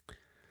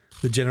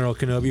the General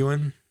Kenobi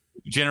one.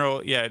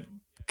 General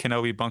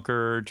Kenobi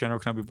Bunker.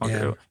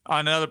 Yeah.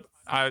 Another.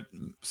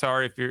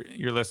 Sorry if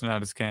you're listening.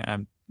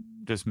 I'm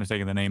just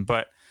mistaking the name,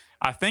 but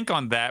I think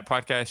on that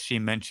podcast she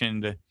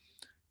mentioned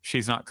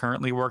she's not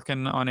currently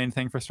working on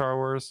anything for Star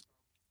Wars,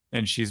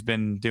 and she's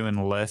been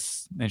doing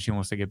less, and she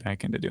wants to get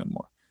back into doing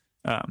more.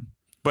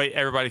 But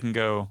everybody can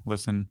go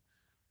listen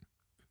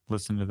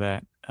to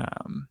that.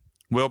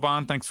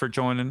 Wilbon, thanks for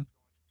joining.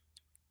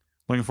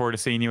 looking forward to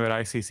seeing you at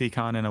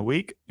ICCCon in a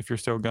week if you're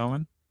still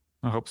going.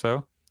 I hope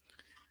so.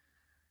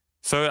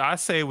 So I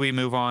say we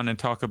move on and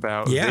talk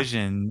about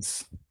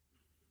Visions.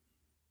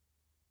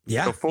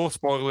 Yeah. So full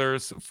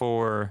spoilers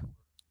for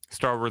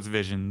Star Wars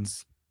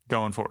Visions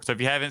going forward. So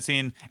if you haven't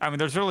seen, I mean,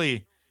 there's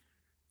really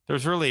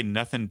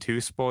nothing to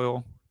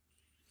spoil.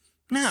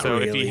 Not so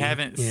really. If you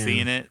haven't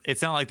seen it,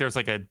 it's not like there's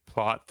like a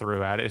plot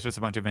throughout it. It's just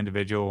a bunch of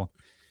individual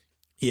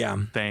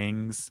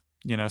things,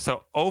 you know.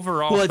 So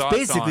overall, well, it's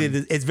basically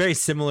it's very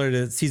similar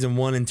to season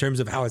 1 in terms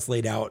of how it's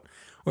laid out,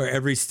 where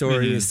every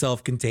story is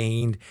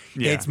self-contained.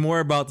 Yeah. It's more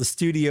about the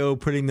studio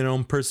putting their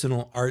own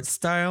personal art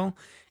style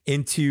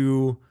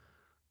into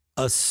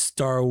a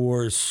Star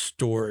Wars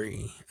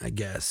story, I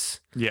guess.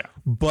 Yeah.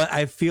 But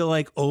I feel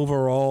like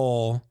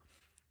overall,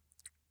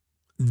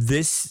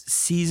 this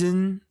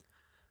season,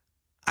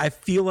 I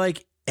feel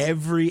like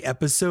every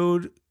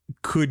episode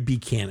could be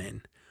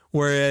canon.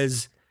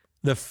 Whereas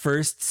the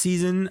first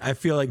season, I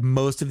feel like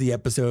most of the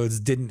episodes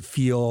didn't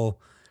feel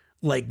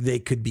like they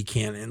could be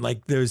canon.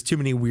 Like there was too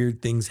many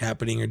weird things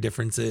happening or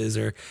differences,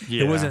 or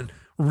it wasn't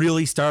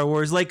really Star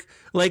Wars. Like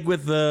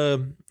with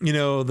the, you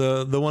know,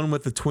 the one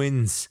with the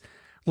twins,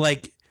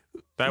 like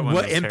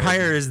what Empire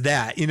terrible. Is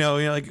that? You know,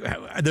 like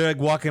they're like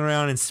walking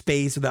around in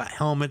space without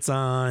helmets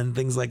on,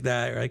 things like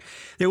that. Like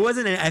there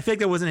wasn't, I feel like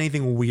there wasn't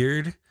anything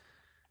weird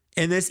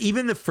in this.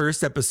 Even the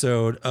first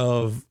episode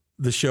of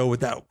the show with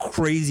that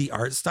crazy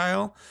art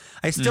style,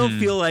 I still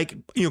feel like,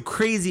 you know,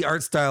 crazy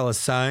art style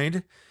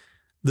aside,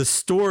 the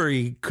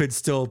story could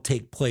still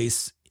take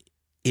place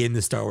in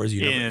the Star Wars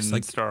universe. In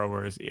like Star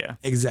Wars, yeah.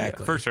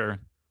 Exactly. Yeah, for sure.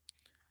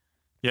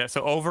 Yeah,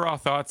 so overall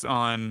thoughts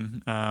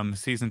on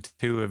season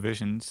 2 of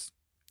Visions?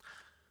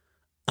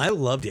 I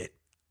loved it.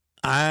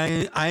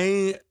 I'm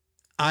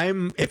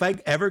if I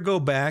ever go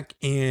back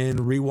and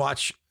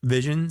rewatch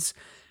Visions,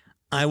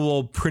 I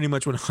will pretty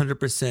much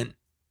 100%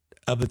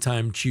 of the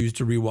time choose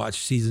to rewatch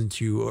season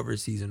 2 over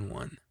season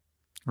 1.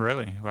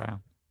 Really? Wow.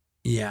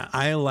 Yeah,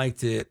 I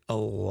liked it a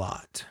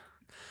lot.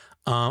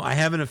 I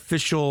have an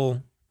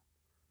official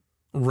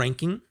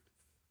ranking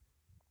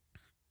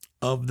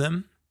of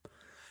them.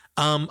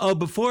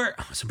 Before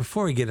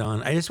we get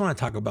on, I just want to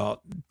talk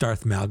about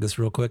Darth Malgus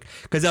real quick,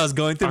 because I was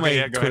going through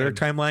my Twitter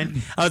timeline.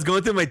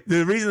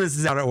 The reason this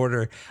is out of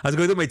order, I was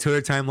going through my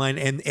Twitter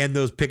timeline and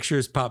those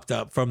pictures popped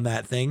up from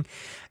that thing.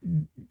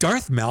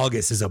 Darth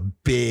Malgus is a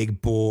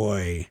big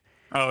boy.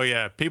 Oh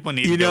yeah, people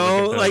need, you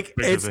know, like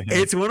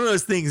it's one of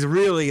those things,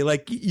 really,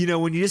 like, you know,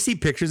 when you just see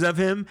pictures of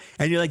him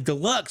and you're like,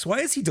 deluxe, why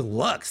is he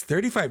deluxe?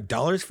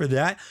 $35 for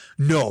that?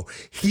 No,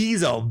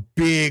 he's a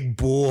big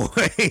boy.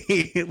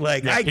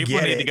 Like, yeah, I people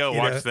get need it, to go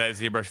watch that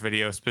ZBrush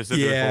video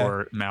specifically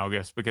for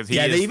Malgus, because he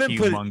is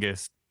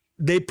humongous.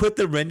 They put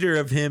the render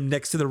of him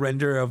next to the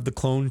render of the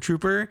clone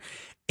trooper,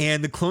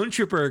 and the clone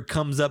trooper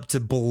comes up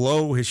to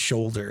below his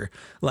shoulder.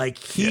 Like,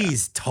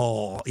 he's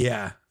tall.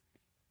 Yeah.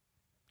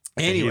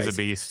 Anyways, he's a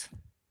beast.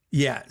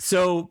 Yeah.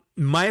 So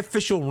my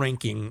official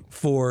ranking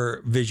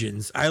for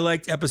Visions, I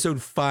liked episode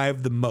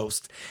 5 the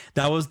most.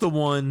 That was the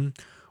one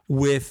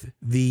with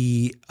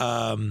the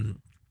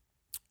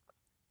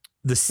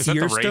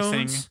seer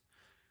stones.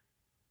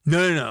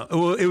 No.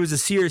 Well, it was the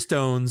seer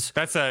stones.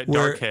 That's a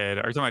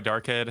Darkhead. Are you talking about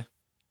Darkhead?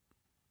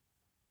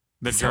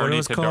 The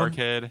journey to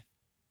Darkhead,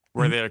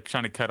 where they're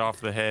trying to cut off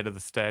the head of the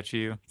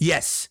statue.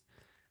 Yes.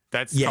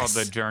 That's called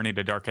the Journey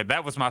to Darkhead.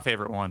 That was my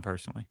favorite one,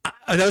 personally.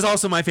 That was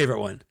also my favorite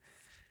one.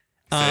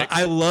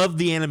 I love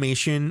the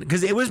animation,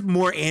 because it was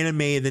more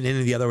anime than any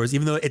of the other ones,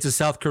 even though it's a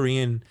South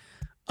Korean.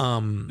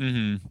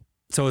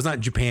 So it's not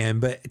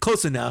Japan, but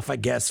close enough, I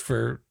guess,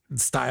 for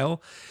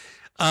style.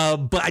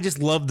 But I just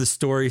love the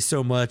story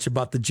so much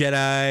about the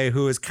Jedi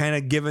who is kind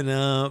of giving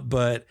up,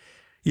 but,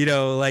 you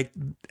know, like,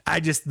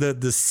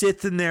 the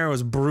Sith in there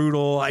was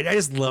brutal. I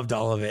just loved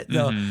all of it.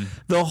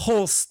 The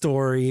whole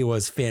story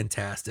was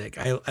fantastic.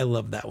 I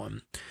love that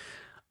one.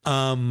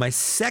 My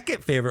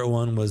second favorite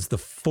one was the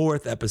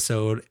 4th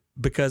episode,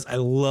 because I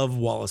love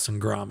Wallace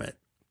and Gromit.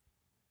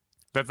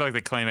 That's like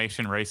the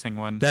claymation racing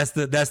one. That's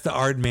the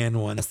Aardman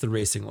one. That's the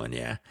racing one.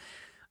 Yeah.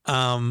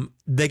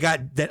 They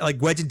got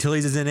like Wedge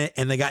Antilles is in it,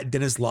 and they got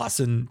Dennis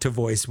Lawson to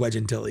voice Wedge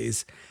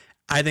Antilles.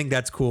 I think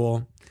that's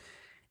cool.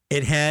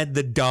 It had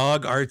the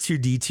dog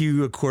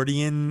R2D2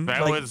 accordion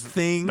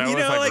thing. That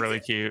was like really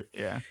cute.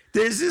 Yeah.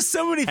 There's just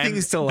so many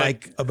things to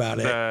like about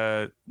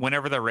it.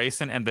 Whenever they're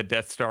racing and the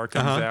Death Star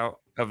comes out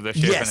of the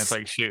ship and it's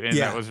like shooting,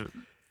 that was.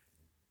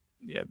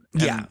 Yeah.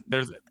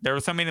 There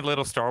were so many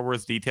little Star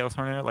Wars details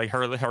from it. Like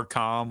her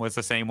comm was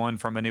the same one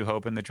from A New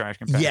Hope in the trash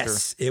compactor.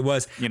 Yes, it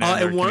was. You know,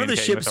 and one of the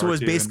ships was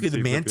basically the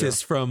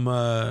Mantis from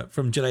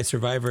Jedi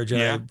Survivor,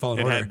 Jedi Fallen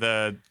Order. It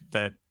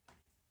had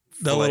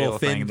the little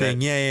fin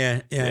thing.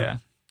 Yeah.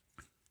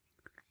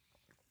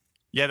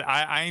 Yeah,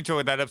 I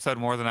enjoyed that episode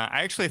more than I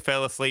actually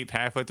fell asleep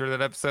halfway through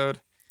that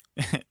episode.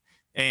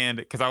 And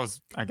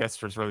because I guess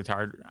just really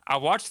tired. I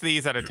watched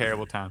these at a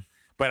terrible time,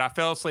 but I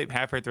fell asleep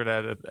halfway through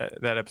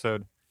that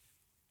episode.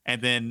 And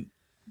then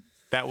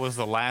that was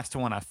the last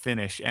one I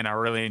finished, and I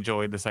really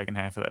enjoyed the second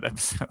half of that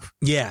episode.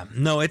 Yeah,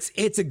 no, it's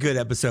a good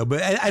episode,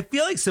 but I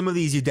feel like some of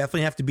these you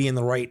definitely have to be in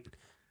the right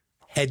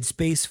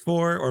headspace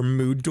for or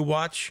mood to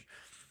watch,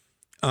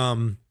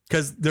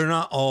 because they're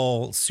not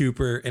all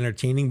super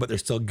entertaining, but they're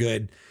still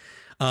good.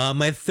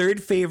 My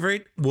third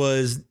favorite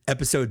was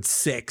episode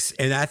 6,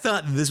 and I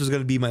thought this was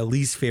going to be my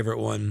least favorite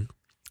one.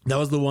 That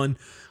was the one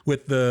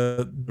with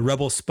the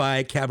rebel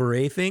spy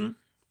cabaret thing.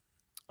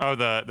 Oh,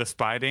 the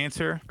spy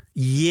dancer.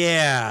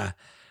 Yeah,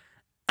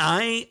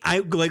 I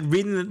like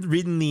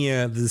reading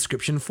the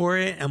description for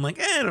it. I'm like,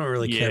 I don't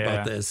really care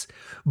about this,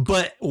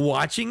 but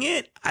watching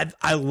it,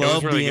 I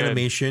love really the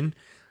animation. Good.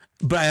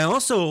 But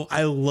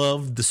I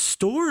loved the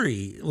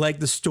story. Like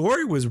the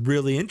story was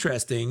really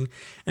interesting,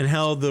 and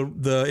how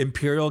the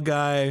Imperial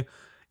guy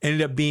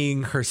ended up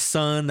being her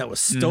son that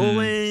was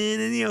stolen,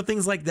 and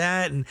things like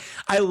that. And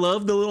I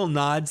love the little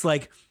nods,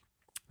 like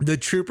the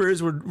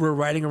troopers were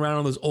riding around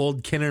on those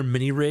old Kenner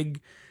mini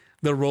rig,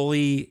 the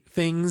rolly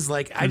things.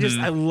 Like I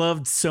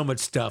loved so much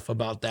stuff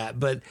about that.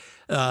 But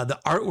the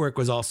artwork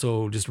was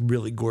also just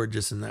really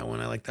gorgeous in that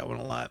one. I like that one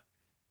a lot.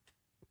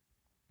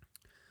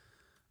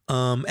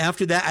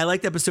 After that, I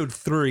liked episode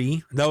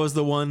 3. That was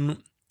the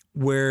one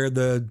where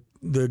the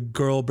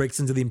girl breaks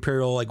into the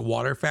Imperial like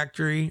water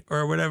factory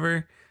or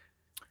whatever.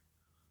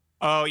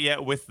 Oh yeah,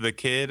 with the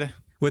kid.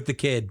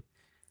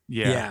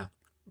 Yeah.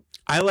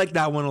 I like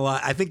that one a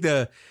lot. I think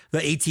the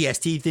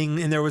ATST thing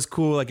in there was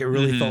cool. Like it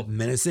really felt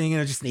menacing, and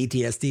it was just an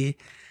ATST.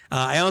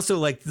 I also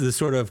liked the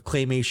sort of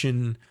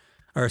claymation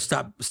or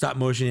stop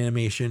motion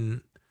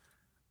animation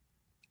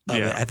of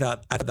it. I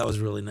thought that was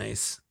really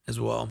nice as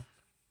well.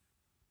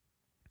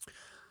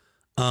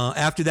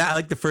 After that, I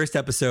liked the first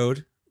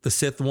episode, the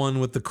Sith one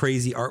with the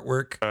crazy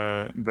artwork.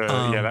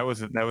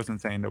 That was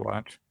insane to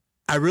watch.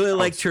 I really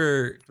liked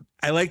her.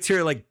 I liked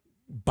her like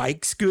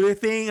bike scooter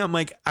thing. I'm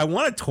like, I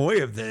want a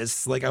toy of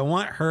this. Like, I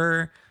want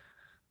her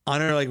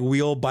on her like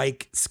wheel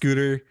bike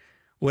scooter,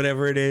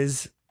 whatever it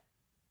is.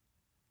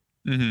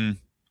 I'm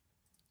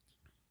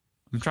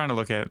trying to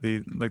look at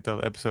the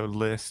episode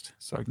list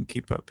so I can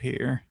keep up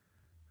here.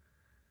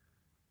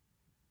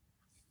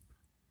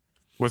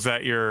 Was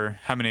that your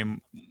how many?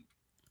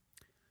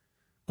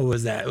 What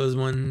was that? It was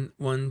 1,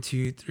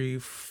 2, 3,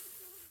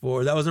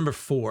 4. That was number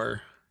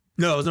 4.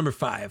 No, it was number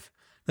 5.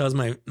 That was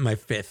my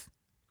 5th.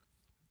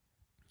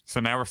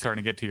 So now we're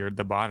starting to get to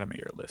the bottom of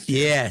your list.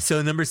 Yeah.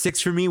 So number 6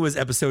 for me was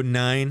episode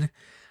 9.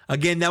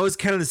 Again, that was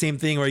kind of the same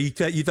thing where you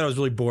thought it was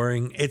really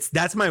boring.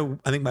 That's I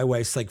think my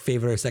wife's like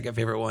favorite or second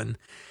favorite one.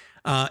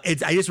 I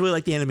just really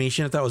like the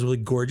animation. I thought it was really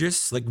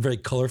gorgeous, like very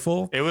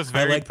colorful. It was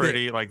very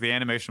pretty. Like the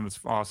animation was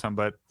awesome,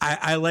 but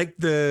I like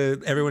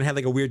everyone had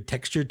like a weird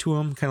texture to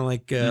them, kind of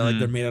like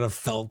they're made out of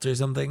felt or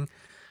something.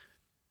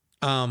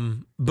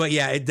 But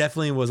yeah, it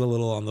definitely was a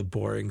little on the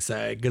boring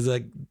side because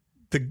like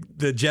the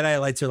Jedi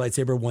lights her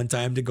lightsaber one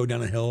time to go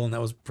down a hill, and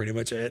that was pretty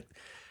much it.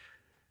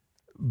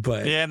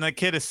 But yeah, and the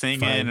kid is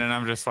singing, and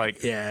I'm just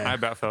like, I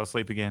about fell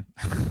asleep again.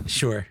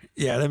 Sure,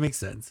 yeah, that makes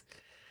sense.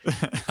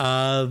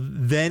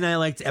 Then I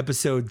liked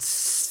episode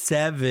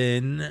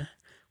 7,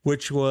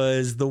 which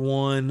was the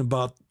one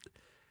about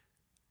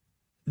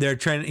the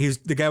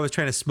guy was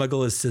trying to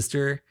smuggle his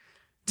sister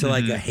to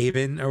like a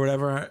haven or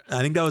whatever.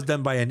 I think that was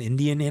done by an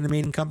Indian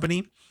animating company,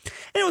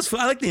 and it was fun.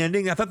 I liked the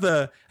ending. I thought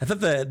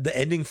the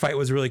ending fight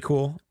was really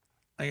cool.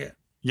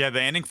 Yeah,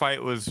 the ending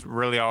fight was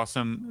really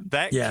awesome.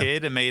 That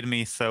kid made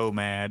me so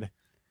mad.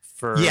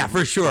 For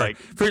sure. Like,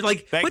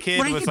 that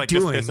kid was like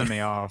doing? Just pissing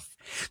me off.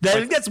 I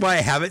think that's why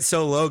I have it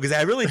so low, because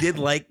I really did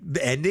like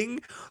the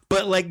ending,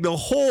 but like the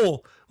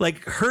whole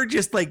like her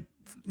just like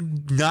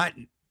not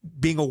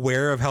being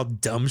aware of how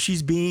dumb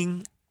she's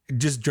being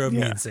just drove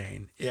me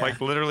insane. Yeah.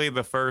 Like literally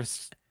the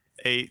first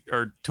 8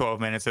 or 12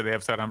 minutes of the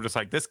episode, I'm just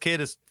like, this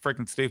kid is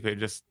freaking stupid.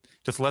 Just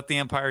let the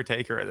Empire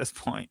take her at this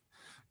point.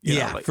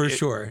 For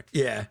sure.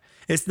 Yeah,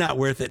 it's not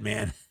worth it,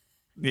 man.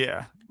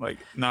 Yeah, like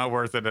not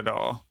worth it at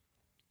all.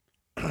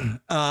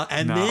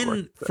 And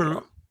then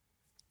for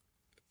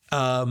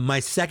my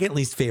second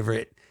least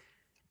favorite,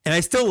 and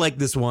I still like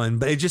this one,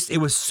 but it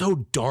was so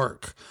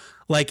dark,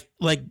 like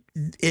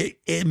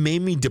it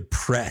made me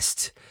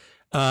depressed.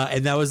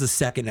 And that was the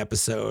second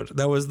episode.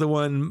 That was the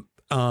one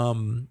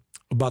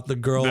about the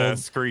girl, the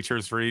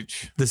Screecher's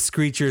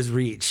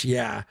Reach.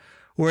 Yeah.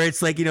 Where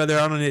it's like, they're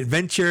on an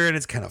adventure and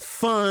it's kind of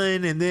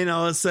fun. And then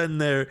all of a sudden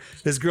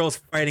this girl's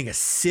fighting a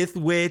Sith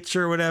witch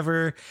or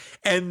whatever.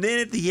 And then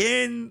at the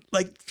end,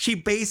 like she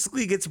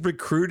basically gets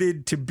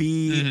recruited to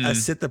be a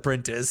Sith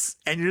apprentice.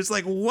 And you're just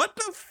like, what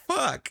the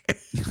fuck?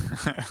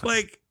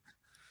 Like,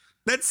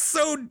 that's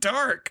so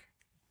dark.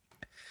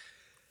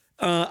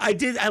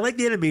 I like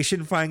the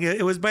animation fine.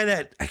 It was by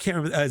that, I can't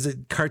remember, is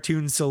it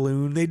Cartoon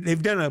Saloon?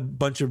 They've done a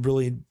bunch of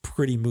really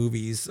pretty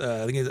movies.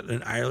 I think it's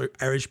an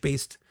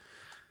Irish-based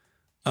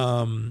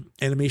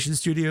animation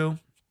studio,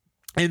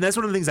 and that's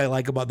one of the things I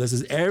like about this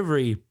is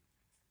every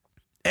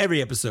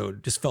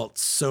episode just felt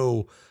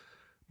so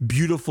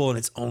beautiful in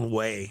its own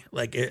way.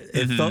 Like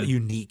it felt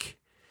unique,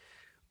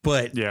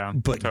 but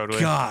totally.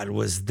 God,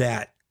 was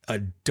that a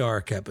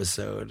dark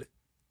episode.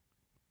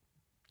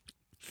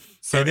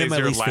 So and then my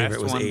least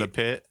favorite was 8. The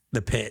Pit.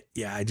 The Pit.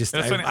 Yeah, I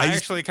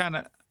actually kind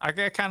of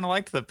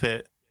liked The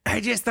Pit. I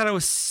just thought it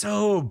was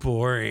so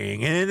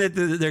boring, and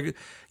then they're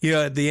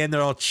at the end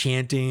they're all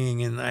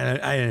chanting, and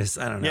I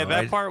don't know. Yeah,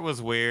 that part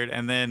was weird.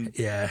 And then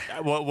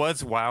what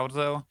was wild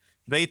though,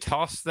 they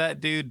tossed that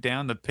dude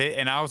down the pit,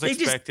 and I was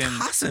expecting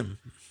just toss him.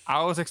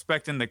 I was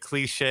expecting the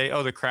cliche,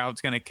 the crowd's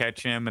gonna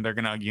catch him and they're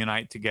gonna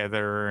unite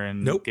together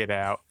and get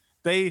out.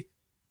 They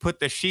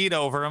put the sheet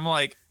over him,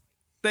 like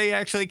they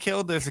actually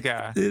killed this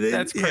guy.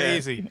 That's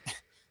crazy.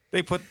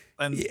 They put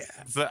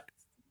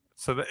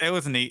So it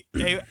was neat.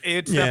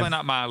 It's definitely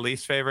not my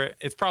least favorite.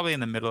 It's probably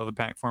in the middle of the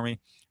pack for me.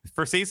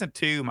 For season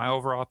 2, my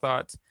overall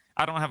thoughts,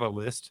 I don't have a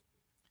list.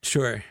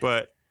 Sure.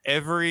 But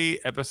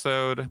every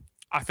episode,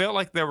 I felt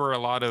like there were a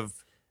lot of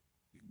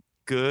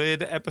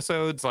good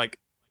episodes. Like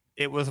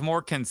it was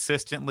more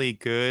consistently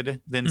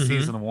good than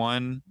season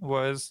 1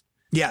 was.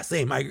 Yeah,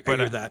 same. I agree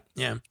with that.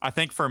 Yeah. I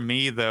think for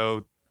me,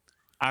 though,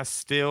 I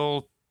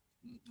still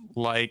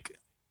like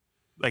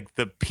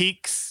the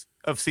peaks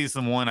of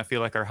season 1, I feel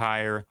like are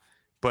higher.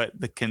 But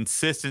the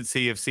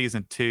consistency of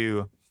season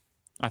 2,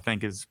 I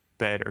think, is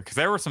better. Because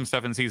there were some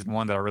stuff in season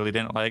 1 that I really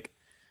didn't like.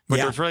 But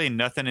there's really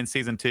nothing in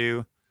season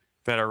 2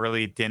 that I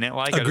really didn't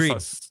like. Agreed. I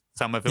just thought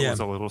some of it was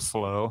a little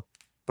slow.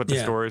 But the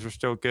stories were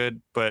still good.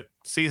 But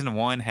season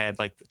 1 had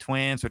like the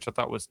twins, which I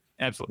thought was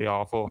absolutely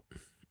awful.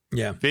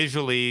 Yeah.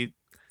 Visually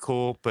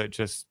cool, but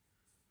just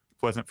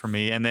wasn't for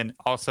me. And then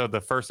also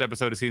the first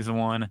episode of season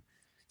 1.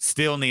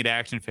 Still need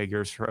action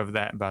figures of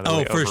that, by the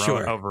way. Oh, for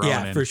sure.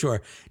 Yeah, for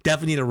sure.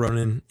 Definitely need a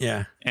Ronin.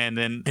 Yeah. And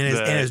then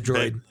his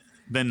droid.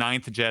 The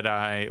Ninth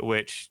Jedi,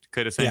 which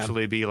could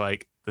essentially be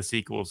like the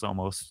sequels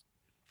almost,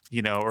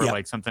 or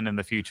like something in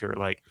the future.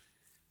 Like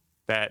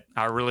that.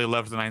 I really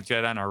loved the Ninth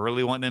Jedi, and I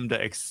really want them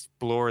to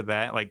explore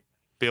that, like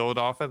build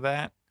off of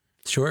that.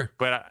 Sure.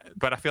 But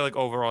I feel like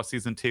overall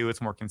season 2,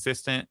 it's more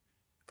consistent.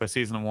 But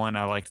season 1,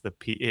 I liked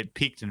it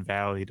peaked and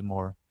valleyed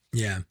more.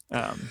 Yeah.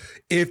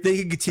 If they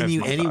could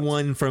continue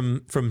anyone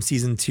from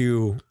season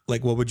 2,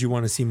 like what would you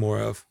want to see more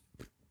of?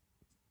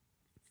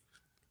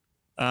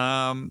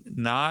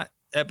 Not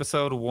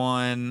episode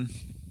 1,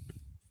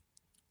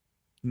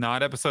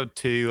 not episode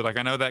 2. Like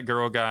I know that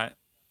girl got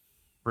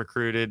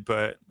recruited,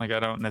 but like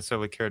I don't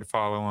necessarily care to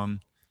follow him.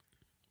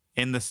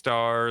 In the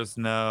Stars,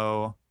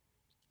 no.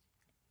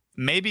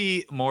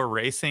 Maybe more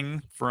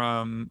racing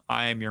from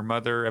I Am Your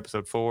Mother,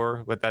 episode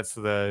 4, but that's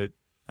the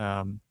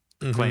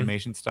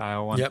claymation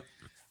style one. Yep.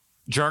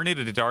 Journey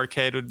to the Dark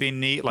Head would be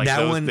neat. Like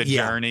that one,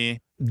 Journey.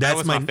 That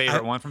was my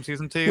favorite one from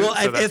season 2. Well,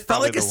 it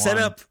felt like a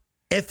setup.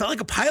 It felt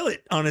like a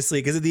pilot, honestly,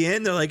 because at the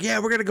end they're like, "Yeah,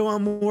 we're gonna go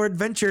on more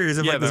adventures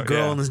of like this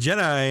girl and this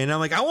Jedi," and I'm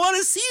like, "I want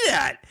to see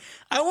that.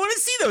 I want to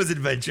see those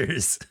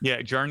adventures."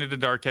 Yeah, Journey to the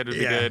Dark Head would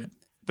be good.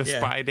 The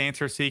Spy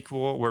Dancer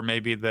sequel, where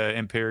maybe the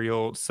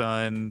Imperial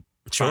son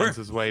finds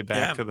his way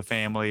back to the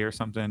family or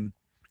something.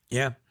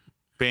 Yeah.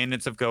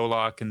 Bandits of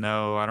Golok,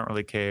 no, I don't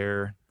really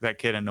care. That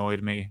kid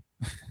annoyed me.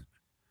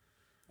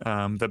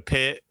 The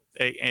Pit,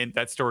 and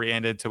that story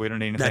ended, so we don't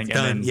need anything. That's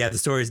done. And the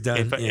story's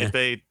done.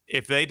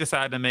 If they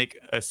decide to make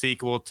a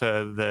sequel to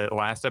the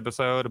last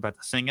episode about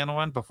the singing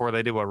one before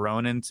they do a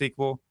Ronin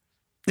sequel,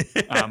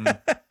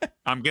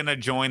 I'm gonna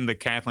join the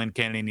Kathleen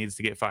Kennedy needs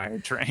to get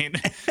fired train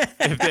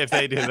if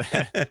they do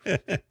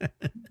that.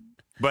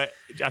 But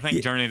I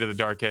think Journey to the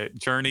Dark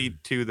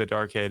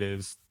Head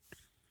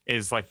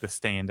is like the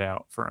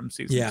standout from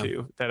season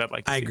 2 that I'd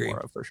like to see more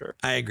of for sure.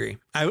 I agree.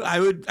 I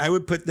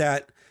would put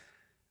that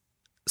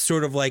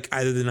sort of like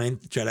either the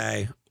Ninth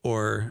Jedi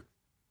or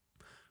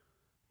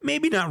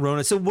maybe not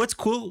Ronin. So what's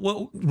cool?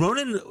 Well,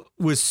 Ronin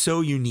was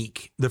so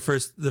unique. The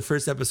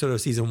first episode of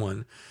season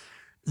 1.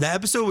 The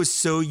episode was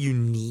so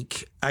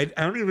unique. I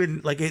don't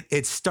even like it.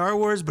 It's Star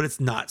Wars, but it's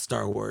not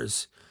Star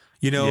Wars.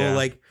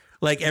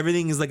 Like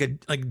everything is like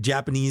a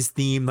Japanese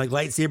theme. Like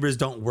lightsabers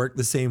don't work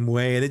the same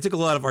way. They took a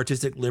lot of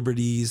artistic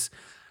liberties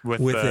with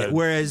it.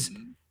 Whereas,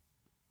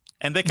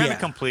 and they kind of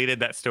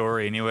completed that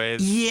story,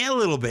 anyways. Yeah, a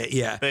little bit.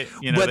 Yeah, but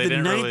the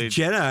Ninth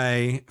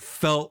Jedi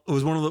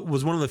was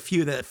one of the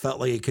few that felt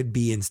like it could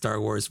be in Star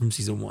Wars from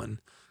season 1.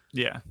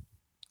 Yeah,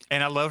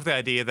 and I love the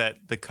idea that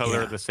the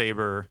color of the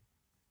saber.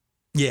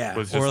 Yeah,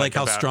 was just or like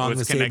how strong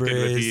the saber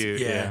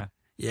is.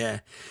 Yeah.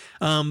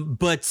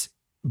 But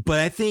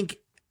I think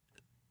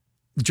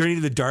Journey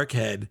to the Dark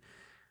Head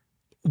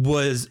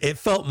it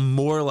felt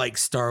more like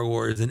Star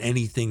Wars than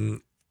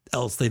anything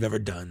else they've ever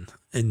done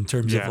in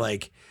terms of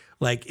like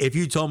if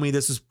you told me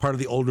this is part of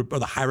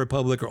the High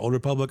Republic or Old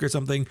Republic or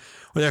something,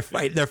 where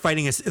they're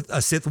fighting a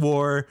Sith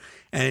war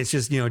and it's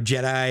just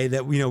Jedi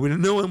that we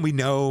don't know and we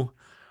know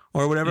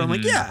or whatever. I'm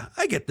like, yeah,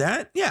 I get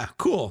that. Yeah,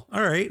 cool.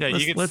 All right,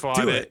 let's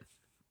do it.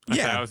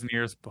 1,000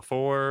 years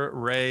before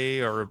Rey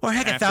or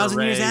heck,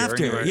 1,000 years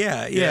after.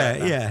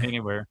 Yeah.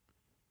 Anywhere.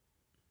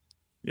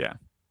 Yeah.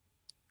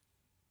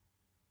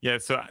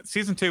 So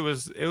season 2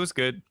 was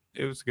good.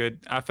 It was good.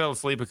 I fell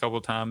asleep a couple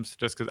of times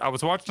just because I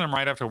was watching them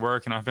right after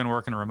work, and I've been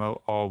working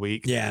remote all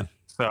week. Yeah.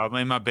 So I'm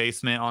in my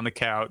basement on the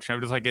couch. And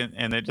I'm just like,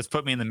 and it just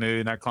put me in the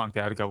mood, and I clunked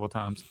out a couple of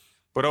times.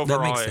 But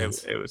overall,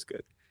 it was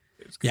good.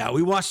 Yeah,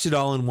 we watched it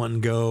all in one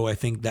go. I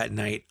think that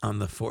night on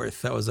the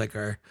 4th, that was like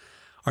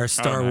our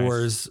Star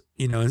Wars.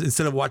 You know,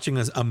 instead of watching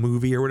a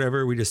movie or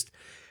whatever, we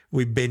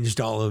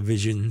binged all of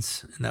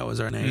Visions, and that was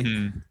our night.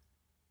 Mm-hmm.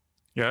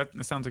 Yeah,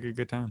 that sounds like a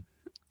good time.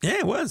 Yeah,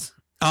 it was.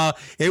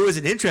 It was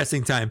an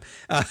interesting time.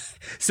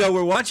 So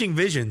we're watching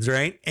Visions,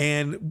 right?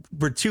 And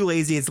we're too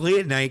lazy. It's late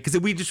at night because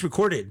we just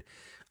recorded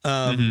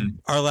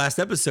our last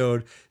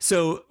episode.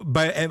 So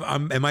and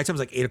my time was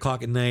like 8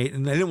 o'clock at night,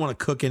 and I didn't want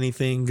to cook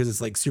anything because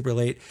it's like super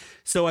late.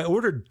 So I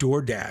ordered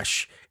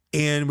DoorDash,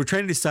 and we're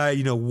trying to decide,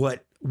 you know,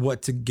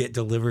 what to get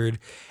delivered,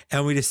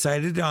 and we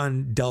decided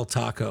on Del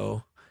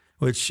Taco,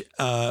 which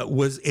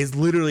is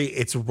literally,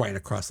 it's right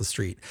across the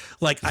street.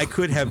 Like I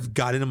could have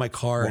got into my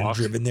car and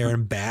driven there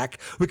and back.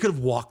 We could have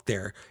walked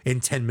there in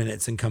 10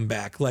 minutes and come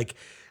back. Like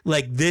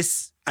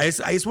this, I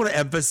just want to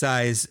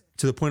emphasize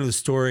to the point of the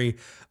story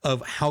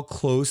of how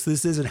close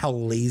this is and how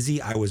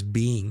lazy I was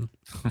being.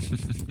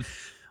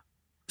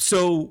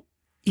 So,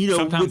 you know,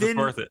 sometimes it's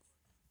worth it.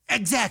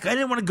 Exactly. I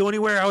didn't want to go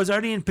anywhere. I was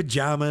already in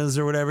pajamas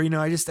or whatever. You know,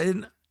 I just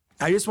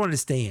wanted to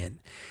stay in.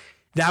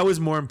 That was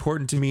more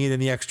important to me than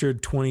the extra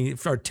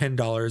 $20 or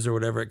 $10 or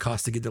whatever it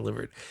costs to get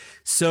delivered.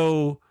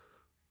 So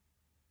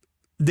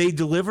they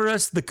deliver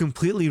us the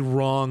completely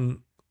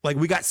wrong, like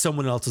we got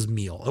someone else's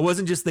meal. It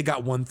wasn't just they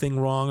got one thing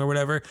wrong or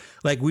whatever.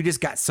 Like we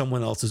just got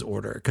someone else's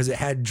order because it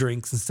had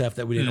drinks and stuff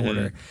that we didn't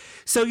order.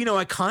 So, you know,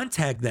 I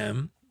contact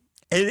them.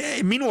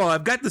 And meanwhile,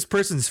 I've got this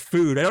person's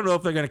food. I don't know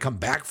if they're going to come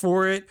back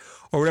for it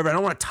or whatever. I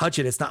don't want to touch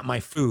it. It's not my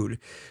food.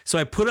 So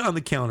I put it on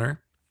the counter.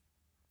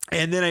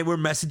 And then we're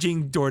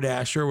messaging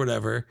DoorDash or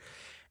whatever.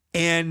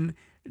 And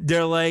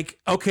they're like,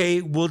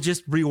 okay, we'll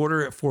just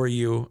reorder it for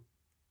you.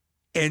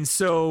 And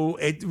so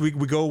we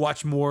go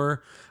watch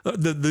more.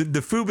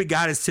 The food we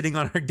got is sitting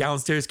on our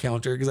downstairs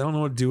counter because I don't know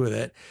what to do with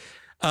it.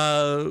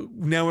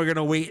 Now we're going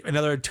to wait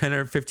another 10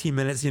 or 15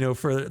 minutes, you know,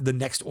 for the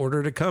next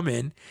order to come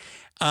in.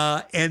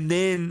 And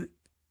then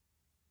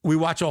we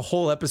watch a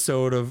whole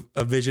episode of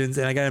Visions,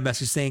 and I got a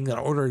message saying that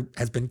our order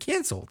has been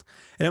canceled.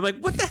 And I'm like,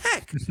 what the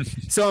heck?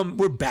 So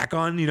we're back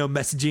on, you know,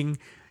 messaging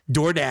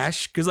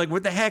DoorDash because like,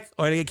 what the heck?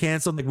 Oh, I get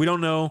canceled. Like, we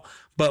don't know,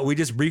 but we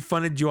just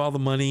refunded you all the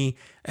money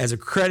as a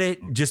credit.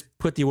 Just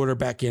put the order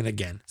back in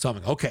again. So I'm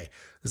like, okay,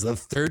 this is the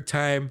third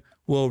time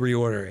we'll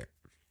reorder it.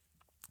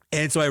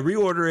 And so I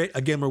reorder it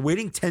again. We're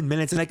waiting 10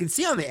 minutes, and I can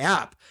see on the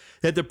app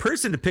that the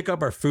person to pick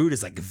up our food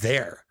is like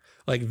there.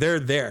 Like they're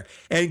there.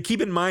 And keep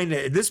in mind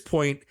that at this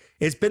point,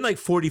 it's been like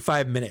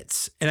 45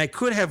 minutes and I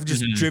could have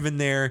just driven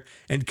there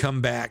and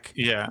come back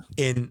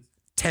in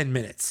 10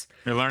 minutes.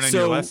 You're learning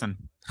your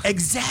lesson.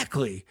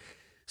 Exactly.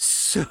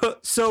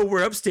 So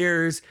we're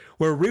upstairs,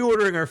 we're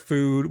reordering our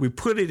food. We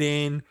put it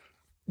in,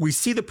 we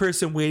see the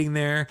person waiting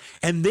there.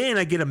 And then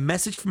I get a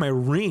message from my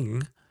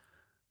Ring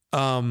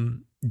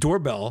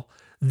doorbell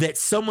that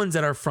someone's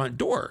at our front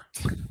door.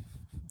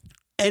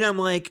 And I'm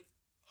like,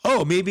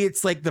 oh, maybe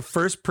it's like the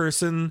first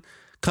person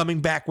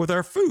coming back with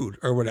our food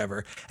or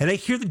whatever. And I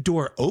hear the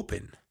door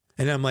open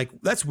and I'm like,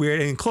 that's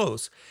weird, and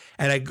close.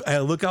 And I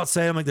look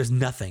outside, I'm like, there's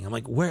nothing. I'm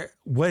like, what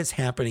is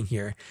happening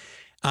here?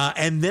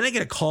 And then I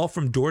get a call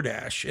from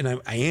DoorDash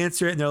and I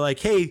answer it and they're like,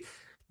 hey,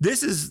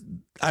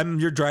 I'm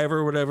your driver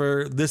or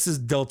whatever. This is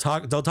Del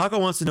Taco. Del Taco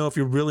wants to know if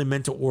you're really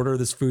meant to order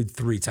this food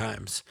 3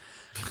 times.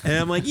 And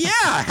I'm like, yeah,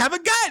 I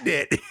haven't gotten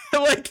it.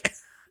 Like,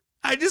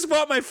 I just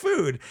want my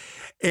food.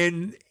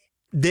 And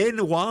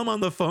then while I'm on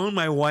the phone,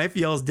 my wife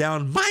yells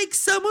down, Mike,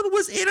 someone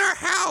was in our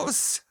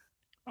house.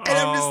 And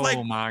I'm just like,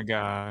 oh my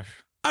gosh.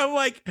 I'm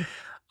like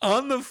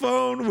on the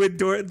phone with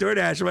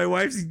DoorDash. My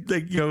wife's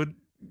like, you know,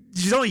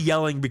 she's only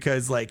yelling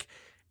because like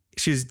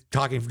she's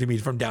talking to me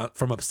from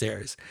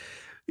upstairs.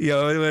 You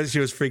know, she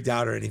was freaked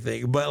out or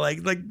anything. But like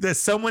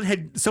someone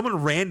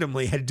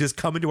randomly had just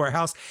come into our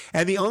house.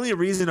 And the only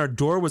reason our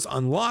door was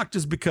unlocked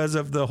is because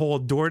of the whole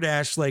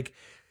DoorDash like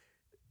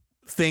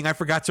thing. I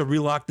forgot to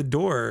relock the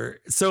door.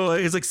 So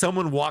it's like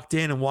someone walked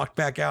in and walked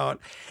back out.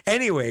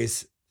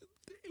 Anyways,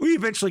 we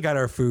eventually got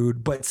our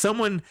food, but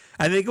someone,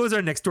 I think it was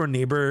our next door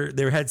neighbor,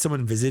 they had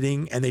someone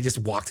visiting and they just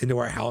walked into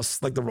our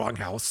house, like the wrong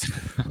house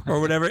or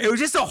whatever. It was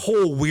just a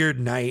whole weird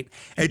night.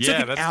 It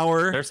took an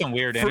hour. There's some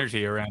weird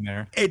energy around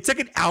there. It took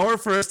an hour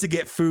for us to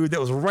get food that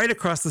was right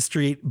across the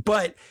street.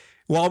 But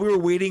while we were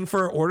waiting for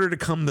our order to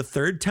come the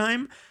third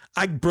time,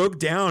 I broke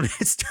down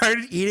and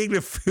started eating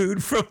the food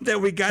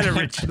that we got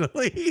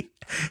originally.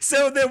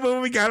 So that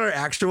when we got our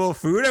actual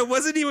food, I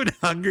wasn't even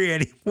hungry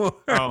anymore.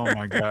 Oh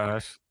my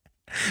gosh.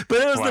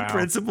 But it was the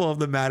principle of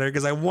the matter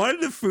because I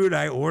wanted the food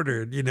I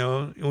ordered. You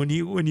know, when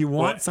you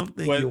want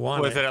something, you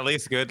want it. Was it at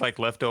least good, like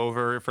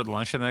leftover for the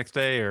lunch the next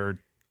day, or?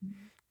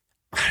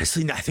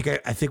 Honestly, I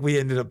think we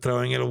ended up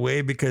throwing it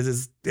away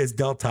because it's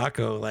Del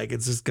Taco. Like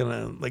it's just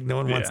gonna no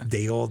one wants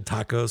day old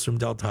tacos from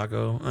Del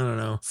Taco. I don't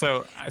know.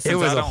 So it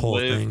was a whole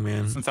thing,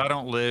 man. Since I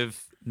don't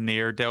live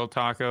near Del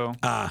Taco,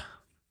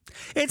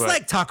 it's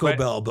like Taco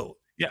Bell, but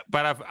yeah.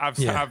 But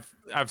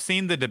I've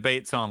seen the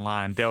debates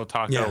online, Del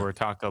Taco or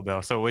Taco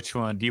Bell. So which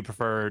one do you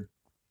prefer,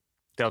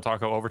 Del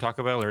Taco over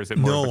Taco Bell, or is it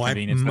more of a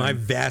convenience thing? I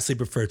vastly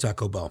prefer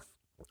Taco Bell.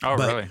 Oh,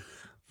 really?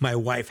 my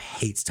wife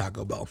hates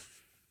Taco Bell.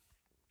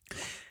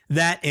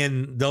 That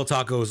and Del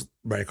Taco's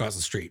right across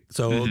the street.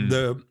 So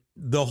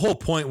the whole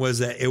point was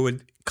that it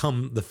would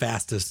come the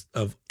fastest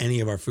of any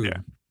of our food.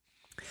 Yeah.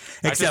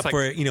 Except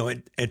for,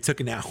 it took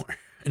an hour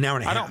and a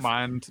half.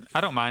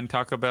 I don't mind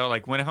Taco Bell.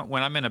 Like when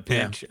I'm in a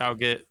pinch, I'll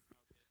get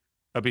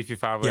a beefy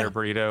 5-layer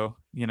burrito,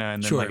 and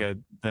then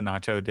the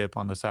nacho dip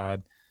on the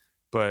side.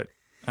 But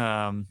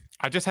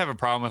I just have a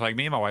problem with, like,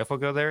 me and my wife will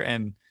go there,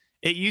 and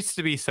it used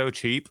to be so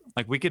cheap.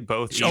 Like, we could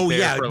both eat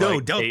there for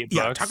like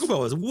 $8. Taco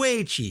Bell is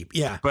way cheap.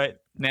 Yeah.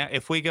 But now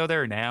if we go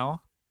there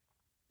now,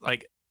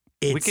 like,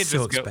 we could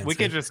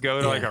just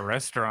go to like a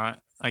restaurant,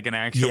 like an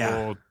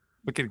actual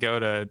we could go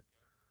to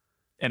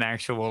an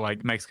actual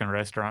like Mexican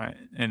restaurant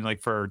and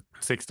like for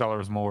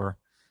 $6 more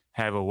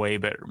have a way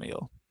better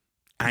meal.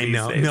 I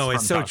know. No,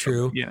 it's so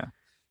true. Yeah.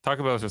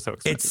 Taco Bell is just so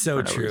expensive. It's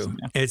so true. Reason,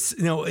 yeah. It's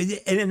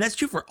and that's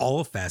true for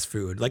all fast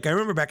food. Like, I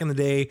remember back in the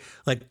day,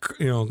 like,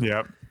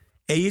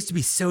 it used to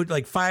be so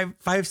like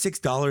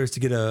 $5-6 to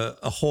get a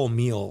whole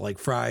meal, like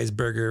fries,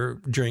 burger,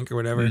 drink, or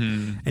whatever.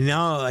 Mm-hmm. And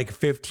now like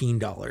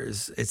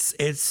 $15.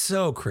 It's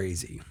so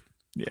crazy.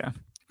 Yeah.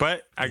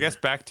 But I guess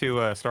back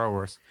to Star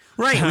Wars.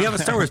 Right. We have a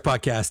Star Wars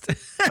podcast.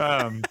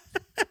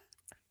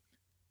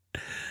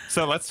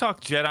 So let's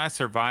talk Jedi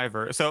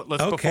Survivor. So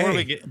let's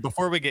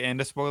before we get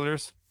into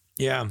spoilers.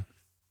 Yeah.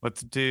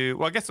 Let's do.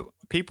 Well, I guess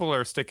people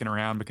are sticking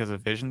around because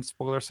of Vision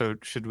spoilers. So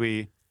should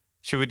we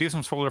do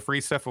some spoiler-free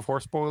stuff before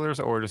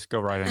spoilers, or just go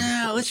right in?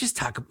 Yeah, let's just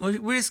talk.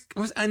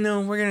 I know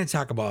we're going to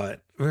talk about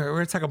it. We're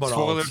going to talk about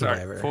spoilers, all of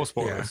Survivor. Full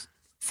spoilers. Yeah.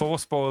 Full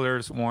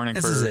spoilers. Warning.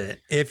 This is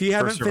it. If you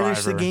haven't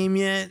finished the game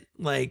yet,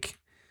 like.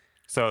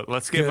 So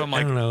let's give them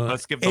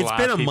let's give the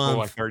last people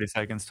like 30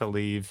 seconds to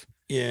leave.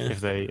 Yeah.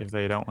 If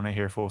they don't want to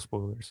hear full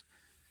spoilers.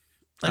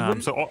 Like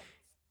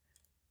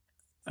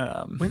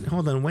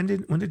hold on. When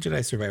did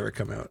Jedi Survivor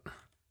come out?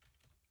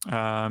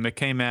 It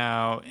came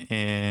out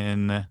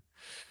April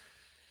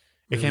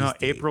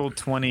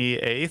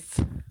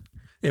 28th.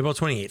 April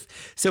 28th.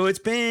 So it's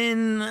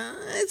been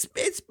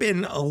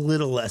a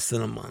little less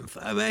than a month.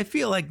 I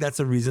feel like that's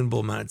a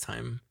reasonable amount of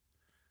time.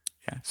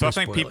 Yeah. So I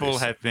think people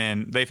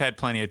they've had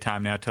plenty of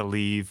time now to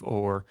leave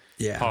or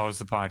pause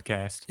the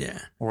podcast. Yeah.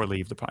 Or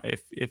leave the pod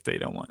if they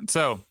don't want.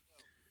 So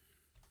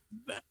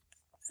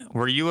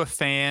were you a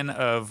fan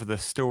of the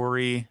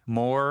story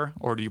more,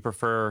 or do you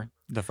prefer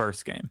the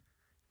first game?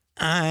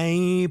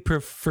 I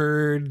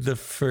preferred the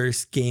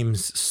first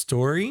game's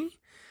story.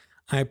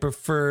 I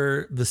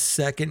prefer the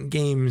second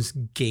game's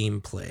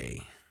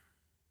gameplay.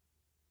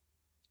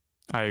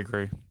 I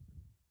agree.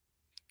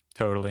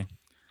 Totally.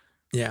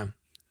 Yeah.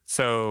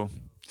 So,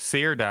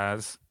 Seer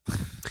dies.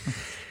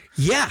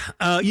 Yeah.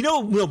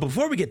 Will,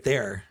 before we get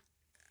there,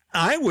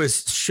 I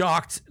was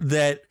shocked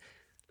that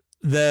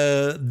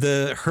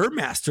the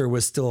Hermaster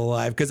was still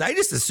alive, because I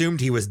just assumed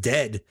he was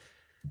dead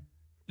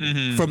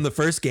from the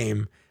first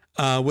game.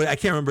 I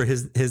can't remember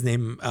his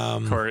name.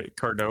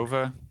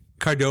 Cordova.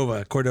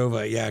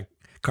 Yeah,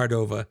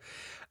 Cordova.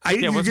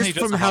 Just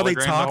from how they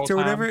talked or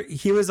whatever,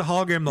 he was a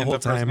hologram the whole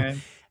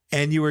time,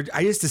 and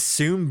I just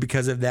assumed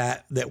because of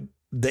that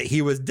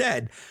he was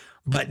dead,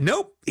 but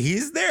nope,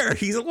 he's there.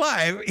 He's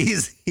alive.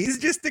 He's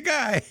just a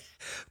guy.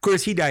 Of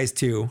course, he dies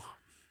too.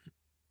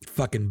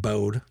 Fucking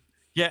Bode.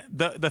 Yeah,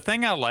 the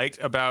thing I liked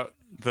about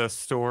the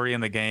story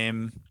in the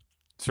game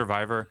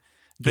Survivor,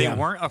 they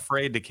weren't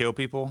afraid to kill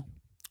people.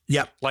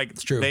 Yep, like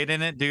it's true. They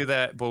didn't do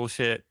that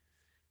bullshit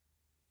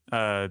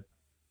Rise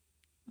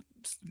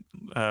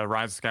of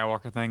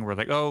Skywalker thing where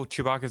like, oh,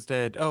 Chewbacca's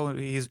dead, oh,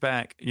 he's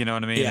back, you know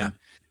what I mean? Yeah. And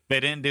they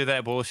didn't do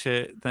that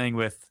bullshit thing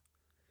with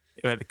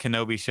the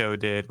Kenobi show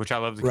did, which I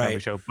love the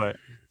Kenobi show, but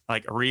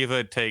like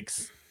Reva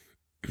takes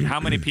how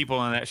many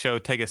people in that show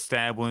take a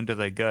stab wound to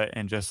the gut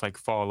and just like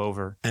fall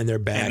over, and they're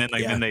back, and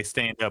then then they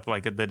stand up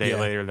like the day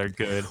later they're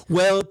good.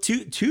 Well,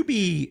 to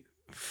be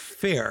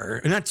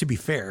fair, not to be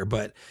fair,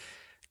 but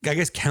I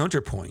guess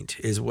counterpoint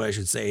is what I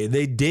should say.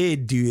 They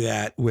did do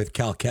that with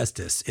Cal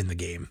Kestis in the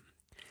game.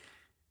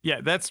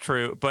 Yeah, that's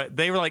true. But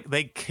they were like,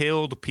 they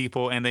killed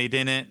people and they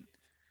didn't,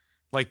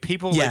 like,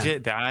 people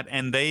legit died,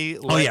 and they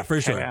let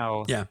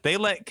Cal, they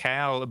let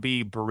Cal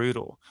be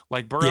brutal.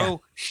 Like,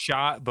 bro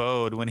shot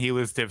Bode when he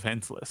was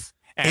defenseless.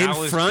 And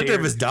in front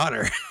of his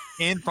daughter.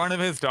 In front of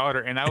his daughter.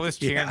 And I was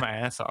cheering my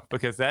ass off,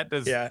 because that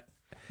does,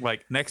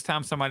 like, next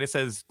time somebody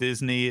says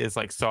Disney is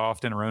like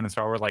soft and ruining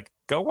Star Wars, like,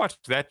 go watch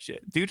that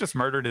shit. Dude just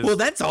murdered his. Well,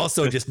 that's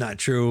also just not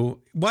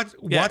true. Watch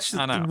Rebels,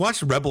 watch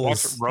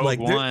Rogue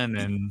One,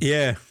 and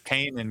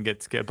Kanan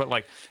gets killed. But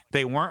like,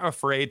 they weren't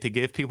afraid to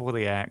give people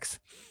the axe.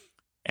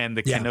 And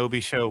the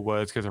Kenobi show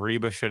was because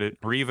Reva should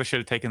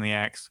have taken the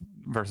axe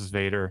versus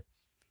Vader,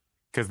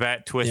 because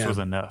that twist was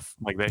enough.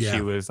 Like that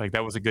she was like,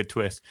 that was a good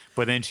twist.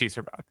 But then she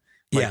survived.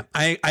 Like,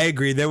 I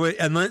agree. There would,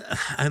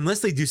 unless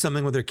they do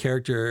something with her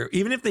character,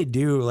 even if they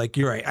do, like,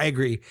 you're right, I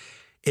agree.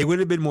 It would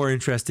have been more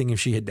interesting if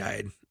she had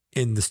died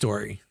in the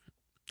story,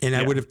 and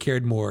I would have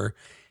cared more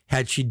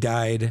had she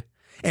died.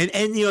 And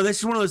that's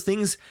just one of those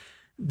things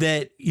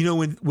that,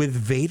 with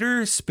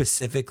Vader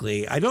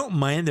specifically, I don't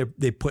mind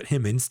they put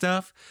him in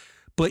stuff,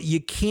 but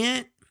you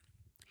can't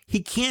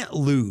he can't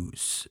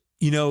lose.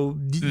 You know,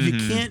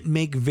 you can't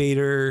make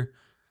Vader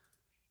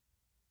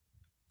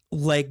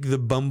like the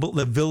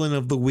villain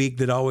of the week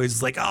that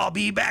always like, I'll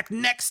be back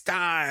next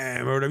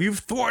time or whatever. You've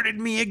thwarted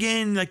me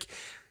again. Like,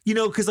 you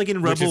know, because like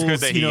in Rebels,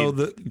 you know,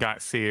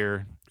 got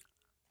Seer.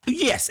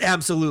 Yes,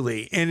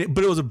 absolutely.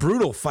 But it was a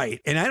brutal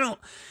fight. And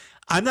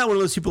I'm not one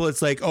of those people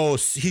that's like, oh,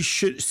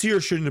 Seer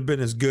shouldn't have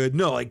been as good.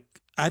 No, like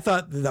I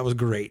thought that was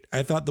great.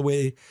 I thought the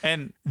way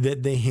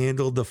that they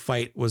handled the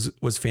fight was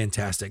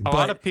fantastic. A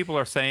lot of people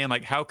are saying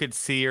like, how could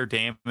Seer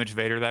damage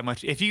Vader that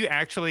much? If you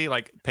actually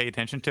like pay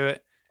attention to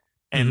it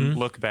and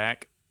look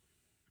back,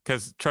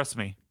 because trust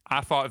me,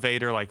 I fought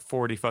Vader like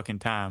 40 fucking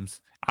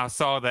times. I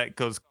saw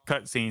those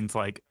cutscenes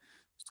like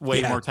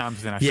way more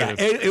times than I should have.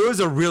 It was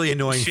a really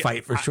annoying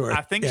fight for sure.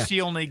 I think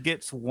she only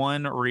gets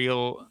one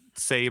real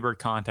saber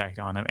contact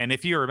on him. And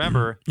if you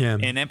remember,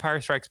 in Empire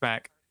Strikes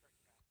Back,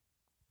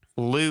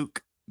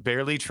 Luke,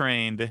 barely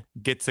trained,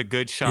 gets a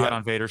good shot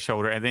on Vader's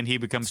shoulder, and then he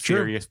becomes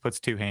furious, puts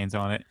two hands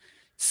on it.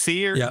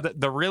 Seer,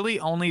 the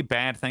really only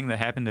bad thing that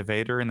happened to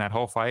Vader in that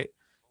whole fight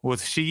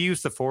was she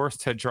used the Force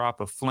to drop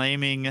a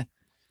flaming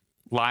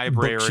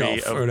library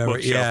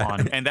bookshelf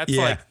on him. And that's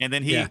and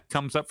then he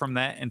comes up from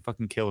that and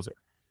fucking kills her.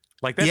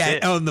 Like that's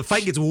it. Oh, and the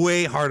fight gets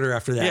way harder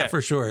after that,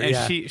 for sure.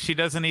 And she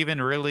doesn't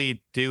even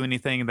really do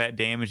anything that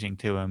damaging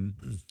to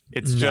him.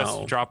 It's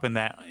just dropping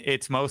that.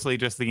 It's mostly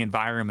just the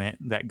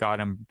environment that got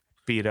him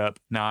beat up,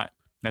 not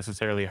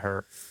necessarily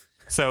her.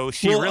 So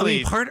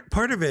really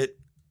part of it's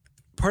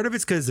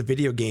because it's a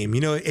video game.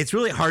 You know, it's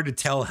really hard to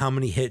tell how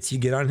many hits you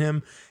get on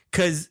him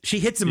because she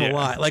hits him a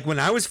lot. Like when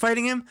I was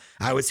fighting him,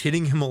 I was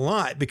hitting him a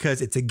lot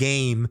because it's a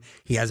game.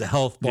 He has a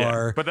health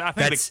bar. But I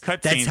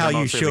think that's how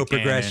you show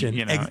progression.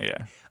 You know,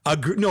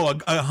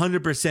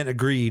 100%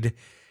 agreed.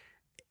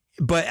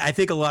 But I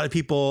think a lot of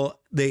people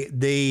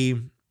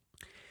they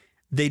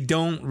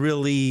don't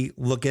really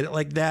look at it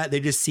like that. They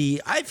just see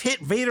I've hit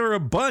Vader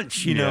a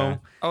bunch, you know.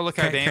 Oh, look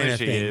how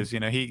damaged he is. You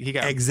know, he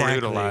got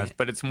brutalized.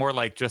 But it's more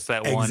like just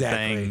that one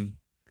thing.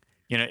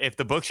 You know, if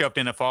the bookshelf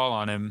didn't fall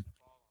on him,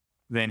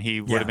 then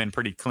he would have been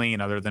pretty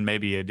clean, other than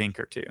maybe a dink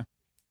or two.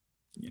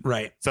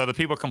 Right. So the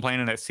people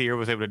complaining that Seer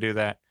was able to do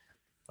that,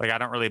 like I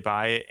don't really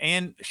buy it.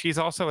 And she's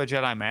also a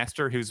Jedi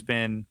Master who's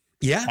been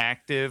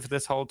active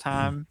this whole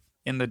time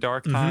in the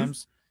dark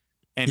times.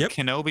 And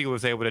Kenobi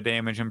was able to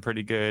damage him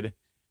pretty good.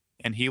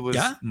 And he was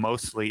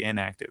mostly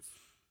inactive.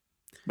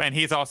 And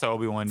he's also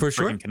Obi-Wan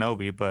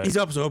Kenobi, but he's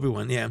also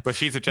Obi-Wan, But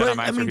she's a Jedi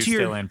Master who's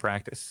still in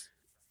practice.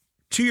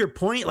 To your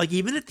point, like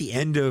even at the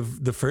end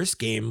of the first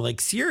game,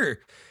 like Seer,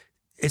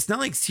 it's not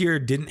like Seer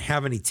didn't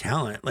have any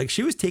talent. Like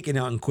she was taking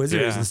out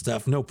Inquisitors and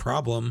stuff, no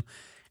problem.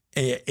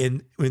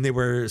 And when they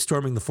were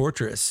storming the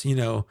fortress, you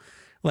know,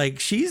 like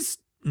she's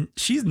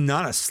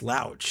not a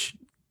slouch.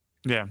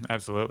 Yeah,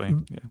 absolutely.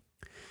 Yeah.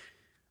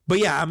 But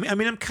yeah, I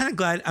mean, I'm kind of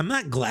glad. I'm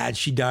not glad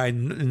she died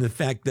in the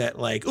fact that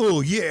like,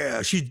 oh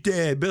yeah, she's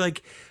dead.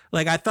 But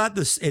like I thought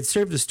it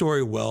served the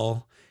story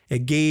well.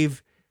 It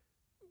gave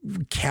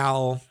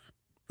Cal,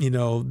 you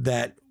know,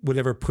 that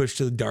whatever push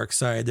to the dark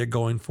side they're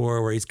going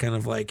for, where he's kind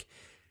of like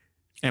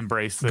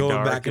embrace the going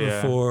dark, back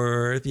and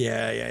forth.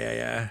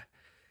 Yeah.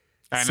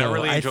 And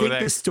I think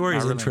the story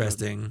is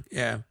interesting.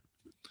 Yeah,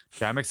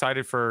 I'm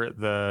excited for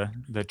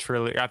the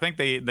trilogy. I think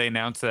they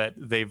announced that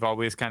they've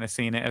always kind of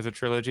seen it as a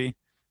trilogy.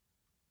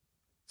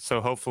 So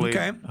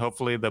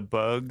hopefully the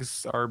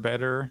bugs are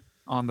better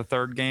on the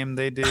third game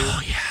they do.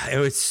 Oh yeah, it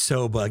was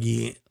so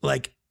buggy.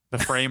 Like the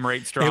frame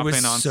rates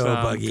dropping on some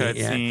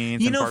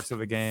cutscenes and parts of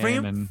the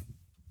game.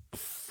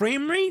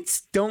 Frame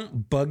rates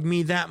don't bug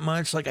me that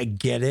much. Like I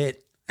get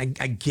it. I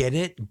get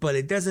it, but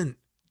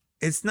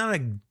it's not a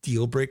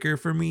deal breaker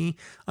for me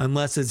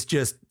unless it's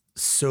just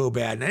so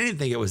bad. And I didn't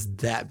think it was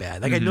that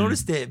bad. Like I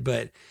noticed it,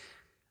 but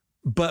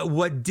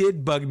what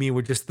did bug me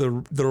were just the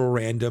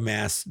random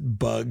ass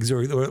bugs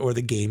or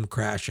the game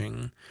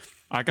crashing.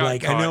 I got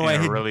caught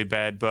in a really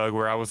bad bug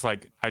where I was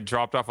like, I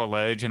dropped off a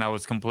ledge and I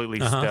was completely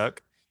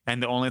stuck.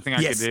 And the only thing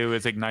I could do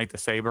is ignite the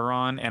saber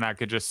on, and I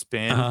could just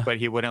spin, but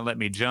he wouldn't let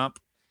me jump.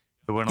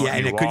 It wouldn't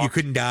let me walk. You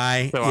couldn't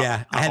die. So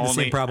I had the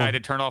same problem. I had to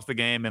turn off the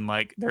game, and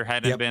like there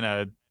hadn't been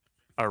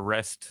a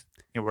rest.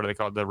 What are they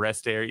called? The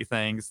rest area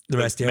things. The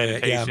rest area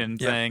meditation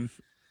thing.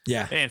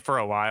 Yeah. And for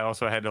a while,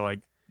 so I had to like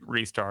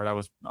restart. I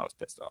was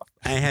pissed off.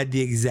 I had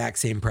the exact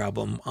same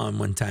problem on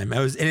one time. It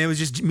was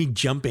just me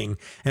jumping,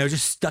 and I was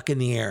just stuck in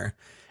the air.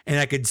 And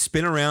I could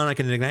spin around, I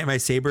could ignite my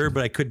saber,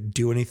 but I couldn't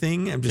do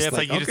anything. I'm just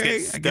like, you just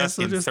get stuck I guess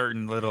in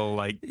certain little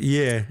like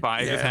It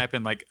just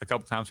happened like a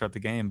couple times throughout the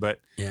game.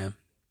 But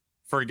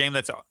for a game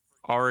that's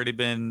already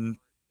been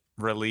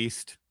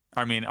released,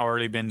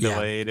 already been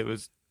delayed, it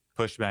was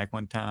pushed back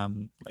one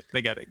time. Like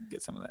they got to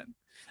get some of that.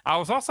 I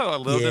was also a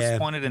little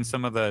disappointed in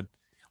some of the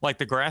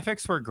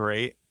graphics were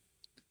great,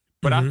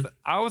 but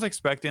I was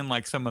expecting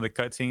like some of the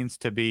cutscenes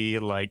to be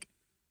like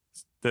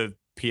the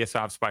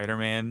PS5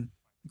 Spider-Man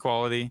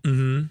quality,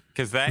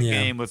 because that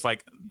game was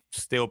like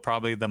still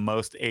probably the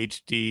most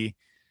HD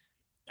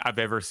I've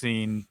ever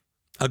seen.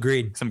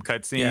 Agreed. Some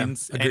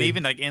cutscenes, and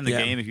even like in the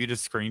game, if you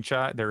just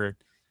screenshot, there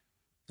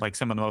like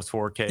some of the most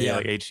 4K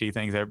like HD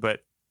things there,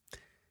 but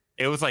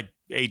it was like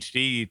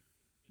HD,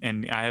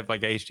 and I have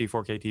like a HD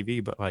 4K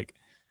TV, but like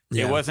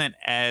it wasn't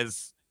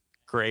as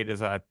great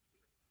as I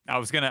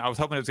was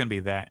hoping it was gonna be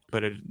that,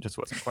 but it just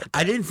wasn't quite that.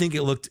 I didn't think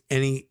it looked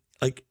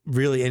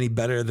really any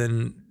better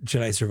than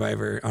Jedi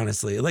Survivor,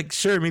 honestly. Like,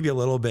 sure, maybe a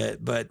little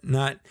bit, but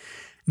not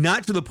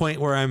to the point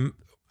where I'm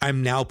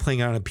now playing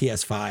it on a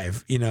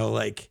PS5,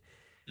 like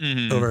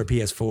over a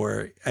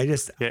PS4. I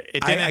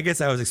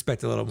guess I was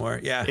expecting a little more.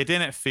 Yeah. It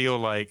didn't feel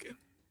like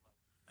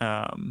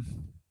that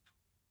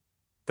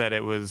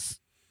it was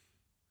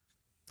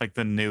like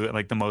the new,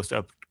 like the most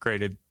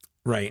upgraded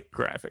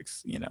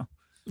graphics,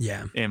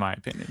 Yeah. In my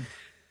opinion.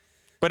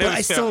 But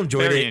I still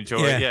enjoyed it.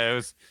 Yeah, it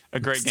was a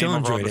great game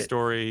overall. The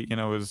story,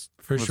 was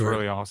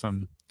really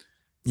awesome.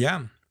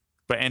 Yeah.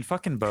 But and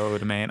fucking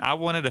Bode, man, I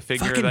wanted to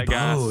figure that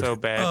guy so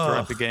bad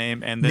throughout the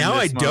game, and then now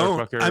I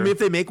don't. I mean, if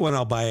they make one,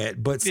 I'll buy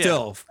it. But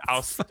still,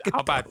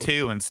 I'll buy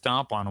two and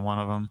stomp on one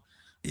of them.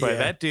 But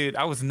that dude,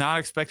 I was not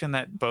expecting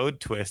that Bode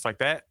twist. Like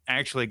that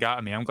actually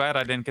got me. I'm glad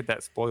I didn't get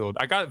that spoiled.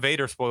 I got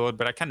Vader spoiled,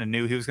 but I kind of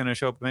knew he was going to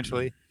show up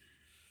eventually.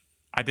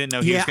 I didn't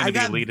know he was going to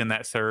be leading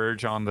that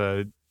surge on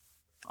the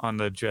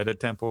Jeddah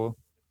temple.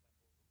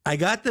 I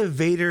got the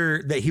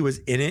Vader that he was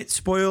in it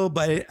spoiled,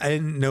 but I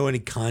didn't know any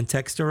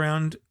context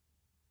around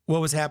what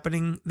was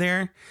happening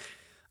there.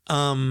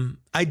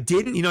 I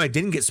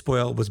didn't get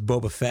spoiled was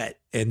Boba Fett,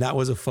 and that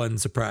was a fun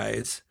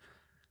surprise.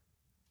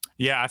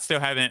 Yeah, I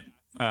still haven't.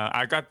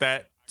 I got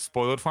that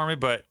spoiled for me,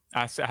 but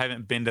I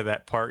haven't been to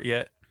that part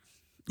yet.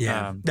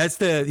 Yeah,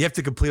 you have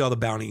to complete all the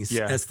bounties.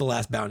 Yeah, that's the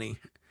last bounty.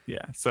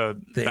 Yeah, so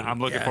I'm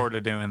looking forward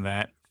to doing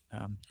that.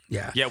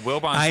 Yeah.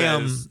 Wilbon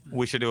says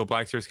we should do a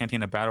Black Series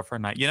Cantina battle for a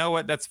night. You know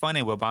what? That's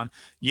funny, Wilbon.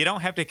 You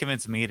don't have to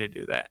convince me to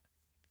do that.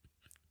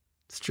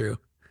 It's true.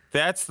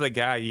 That's the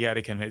guy you got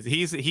to convince.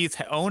 He's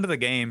owned the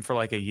game for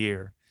like a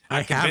year.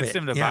 I convinced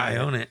him to buy it. I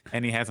own it,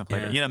 and he hasn't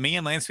played it. Me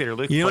and Lance Peter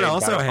Luke. You know what?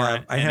 Also,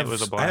 I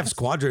have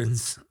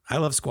Squadrons. I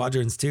love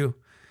Squadrons too.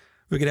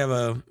 We could have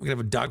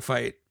a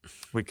dogfight.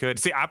 We could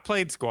see. I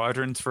played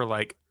Squadrons for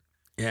like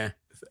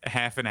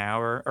half an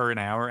hour or an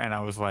hour, and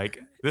I was like,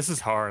 "This is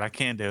hard. I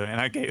can't do it." And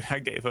I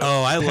gave up.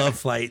 Oh, I love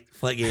flight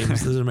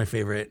games. Those are my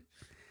favorite.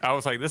 I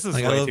was like, "This is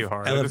way too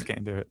hard. I just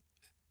can't do it."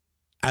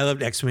 I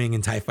loved X-Wing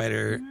and TIE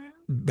Fighter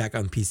back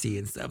on PC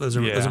and stuff. Those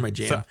are my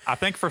jam. So I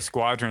think for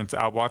Squadrons,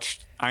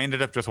 I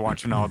ended up just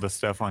watching all the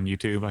stuff on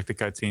YouTube, like the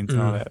cutscenes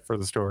and all that for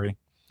the story.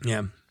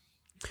 Yeah.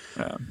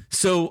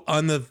 So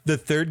on the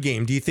third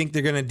game, do you think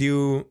they're gonna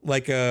do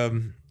like a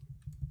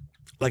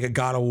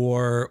God of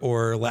War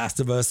or Last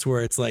of Us,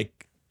 where it's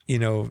like,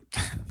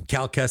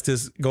 Cal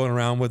Kestis going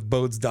around with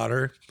Bode's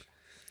daughter?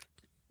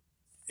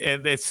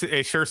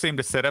 It sure seemed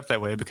to set up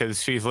that way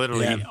because she's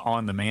literally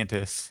on the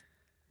Mantis.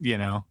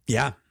 Yeah.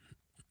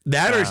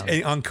 That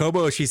or on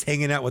Kobo, she's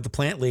hanging out with the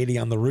plant lady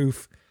on the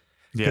roof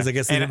because I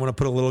guess they didn't want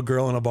to put a little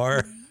girl in a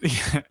bar.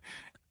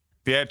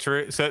 Yeah,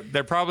 true. So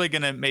they're probably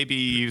going to maybe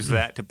use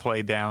that to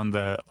play down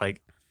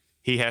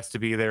he has to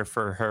be there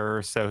for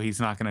her, so he's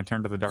not going to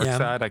turn to the dark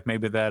side. Like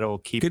maybe that'll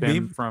keep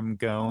him from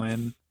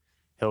going.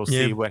 He'll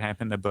see what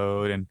happened to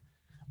Bode.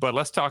 But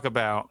let's talk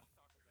about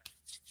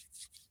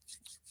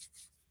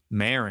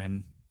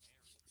Marin.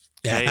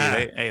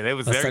 Yeah.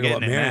 They're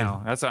getting it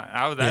now. That's what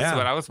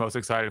I was most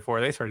excited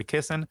for. They started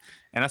kissing,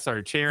 and I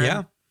started cheering.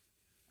 Yeah.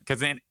 Because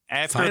then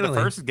after the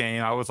first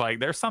game, I was like,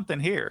 "There's something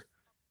here.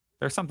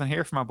 There's something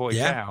here for my boy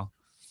Cal."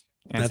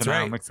 And that's so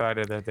now I'm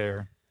excited that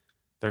they're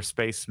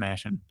space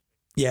smashing.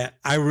 Yeah,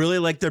 I really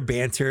like their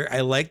banter.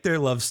 I like their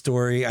love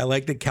story. I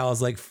like that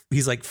Cal's like,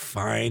 he's like,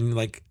 fine.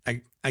 Like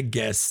I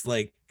guess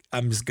like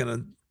I'm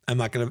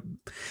not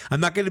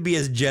gonna be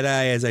as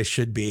Jedi as I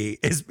should be.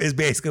 Is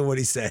basically what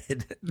he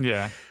said.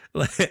 Yeah.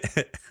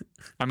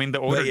 I mean, the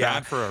order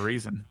died for a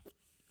reason.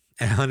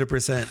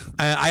 100%.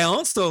 I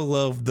also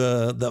love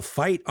the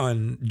fight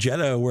on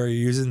Jeddah where you're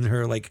using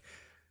her like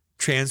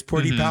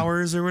transporty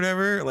powers or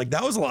whatever. Like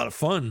that was a lot of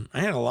fun.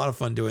 I had a lot of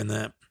fun doing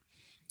that.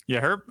 Yeah,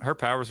 her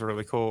powers were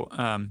really cool.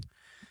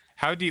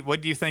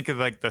 What do you think of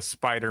like the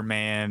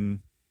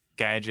Spider-Man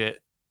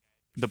gadget,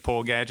 the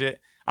pull gadget?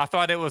 I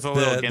thought it was a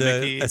little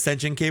gimmicky. The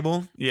ascension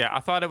cable? Yeah,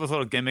 I thought it was a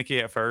little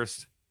gimmicky at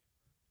first.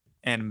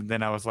 And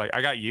then I was like,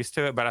 I got used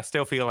to it, but I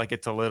still feel like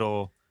it's a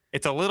little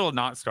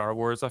not Star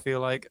Wars, I feel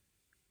like.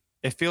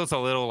 It feels a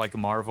little like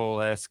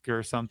Marvel-esque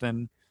or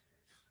something.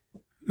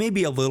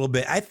 Maybe a little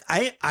bit.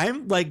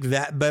 I'm like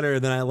that better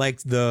than I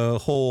liked the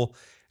whole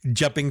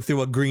jumping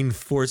through a green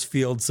force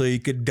field so you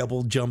could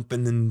double jump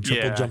and then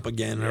triple jump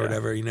again or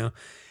whatever,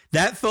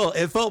 That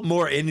felt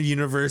more in the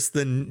universe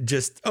than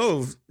just,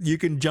 you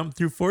can jump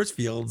through force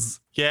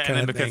fields. Yeah, and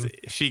then because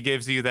she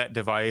gives you that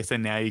device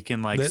and now you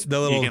can like the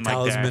little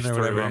talisman or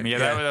whatever. Them. Yeah,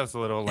 that was a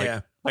little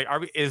like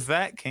is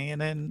that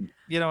canon?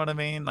 You know what I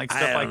mean? Like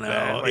stuff like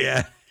that.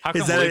 Like, how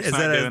come Luke's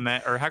not doing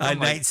that? Or how come a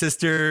Night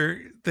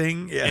Sister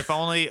thing? Yeah. If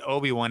only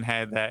Obi-Wan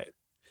had that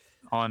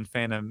on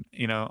Phantom,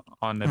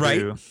 on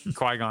Naboo,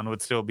 Qui-Gon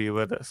would still be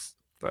with us.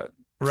 But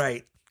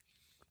right.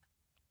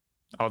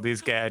 All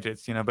these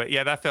gadgets, but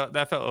yeah, that felt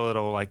a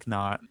little like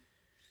not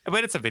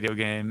But it's a video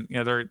game.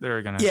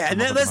 They're gonna. Yeah, and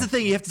that's the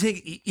thing. You have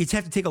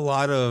to take a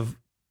lot of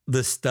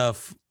the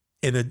stuff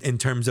in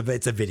terms of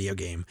it's a video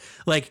game.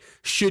 Like,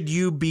 should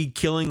you be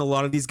killing a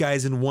lot of these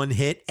guys in one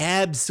hit?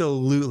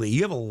 Absolutely.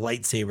 You have a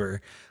lightsaber.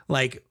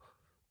 Like,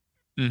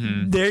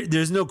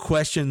 there's no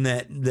question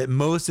that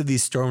most of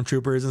these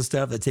stormtroopers and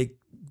stuff that take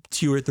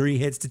 2 or 3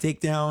 hits to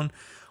take down,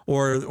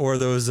 or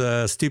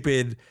those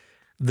stupid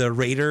the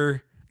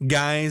Raider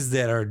guys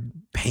that are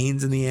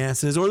pains in the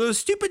asses, or those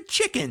stupid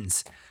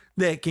chickens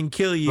that can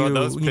kill you. Well,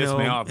 those piss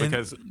me off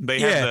because they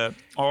have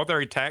all their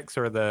attacks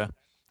are the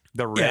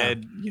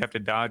red. You have to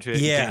dodge it.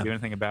 You can't do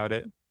anything about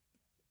it.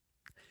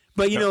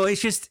 But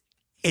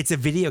it's a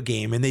video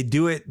game, and they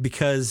do it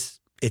because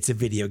it's a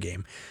video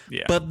game.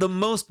 Yeah. But the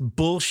most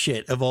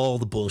bullshit of all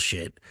the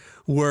bullshit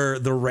were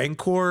the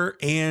Rancor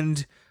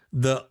and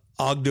the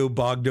Ogdo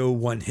Bogdo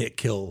one-hit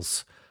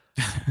kills.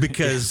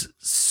 Because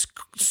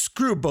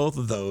screw both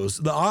of those.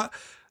 The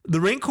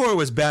Rancor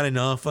was bad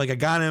enough. Like, I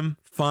got him,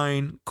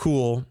 fine,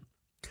 cool.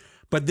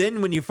 But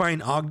then when you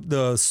find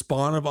the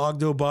spawn of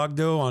Ogdo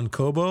Bogdo on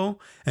Kobo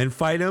and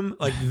fight him,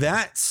 like,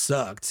 that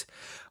sucked.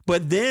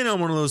 But then on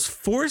one of those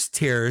force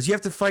tears, you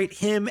have to fight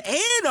him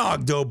and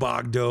Ogdo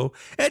Bogdo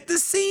at the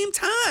same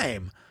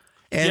time.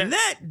 And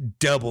that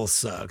double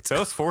sucked.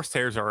 Those force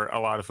tears are a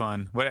lot of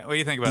fun. What do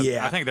you think about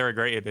them? I think they're a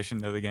great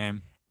addition to the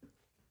game.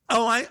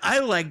 Oh, I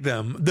like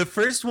them. The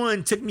first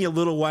one took me a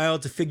little while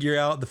to figure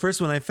out. The first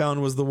one I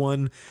found was the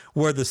one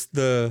where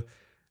the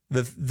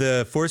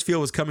force field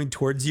was coming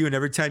towards you, and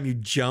every time you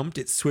jumped,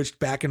 it switched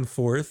back and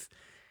forth.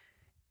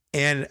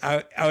 And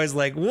I was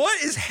like,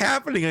 what is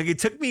happening? Like, it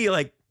took me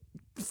like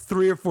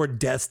 3 or 4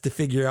 deaths to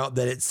figure out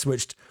that it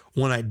switched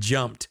when I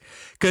jumped,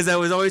 because I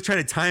was always trying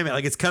to time it.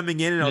 Like, it's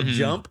coming in and I'll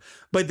jump,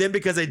 but then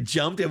because I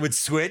jumped, it would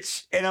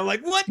switch, and I'm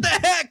like, what the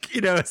heck?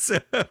 So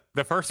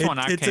the first one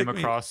I came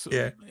across,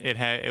 it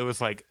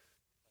was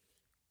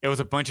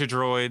a bunch of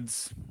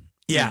droids.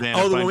 Yeah.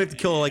 The one we have to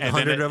kill like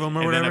 100 of them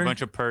or whatever. And then a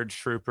bunch of purge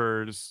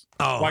troopers.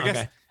 Oh, well,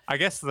 I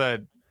guess I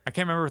can't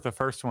remember what the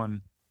first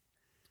one.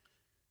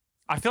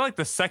 I feel like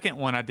the second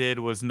one I did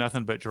was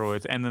nothing but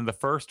droids, and then the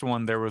first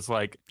one there was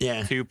like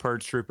 2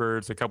 purge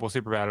troopers, a couple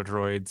super battle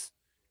droids.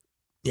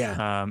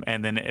 Yeah.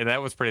 And then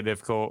that was pretty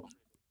difficult.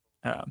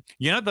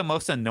 The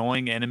most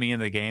annoying enemy in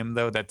the game,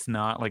 though, that's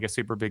not like a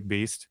super big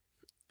beast.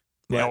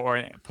 Yeah.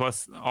 Or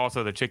plus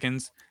also the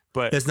chickens.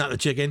 But that's not the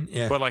chicken.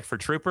 Yeah. But like for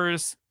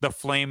troopers, the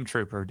flame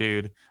trooper,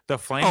 dude. The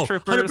flame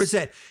troopers.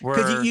 100%.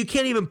 Because you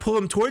can't even pull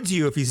him towards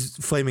you if he's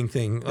flaming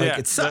thing. Like,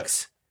 it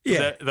sucks.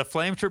 The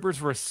flame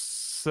troopers were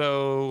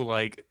so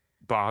like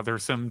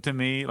bothersome to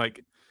me.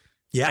 Like,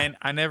 and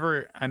I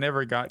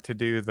never got to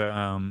do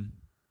the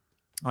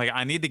like,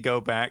 I need to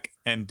go back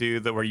and do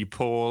the where you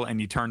pull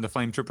and you turn the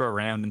flame trooper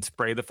around and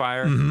spray the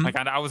fire. Like,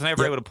 I was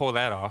never able to pull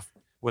that off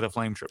with a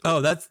flame trooper. Oh,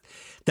 that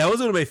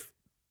was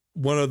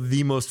one of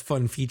the most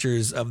fun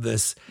features of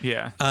this.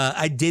 Yeah.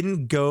 I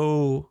didn't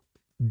go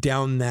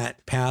down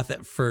that path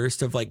at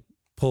first of like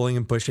pulling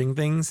and pushing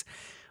things,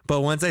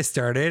 but once I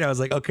started, I was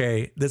like,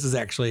 okay, this is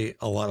actually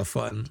a lot of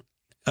fun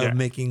of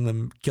making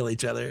them kill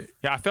each other.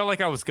 Yeah, I felt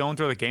like I was going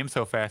through the game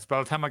so fast.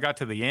 By the time I got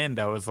to the end,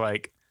 I was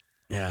like,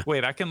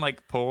 wait, I can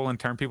like pull and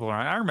turn people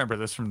around. I remember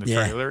this from the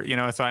trailer,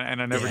 so I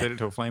never did it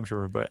to a flame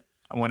trooper, but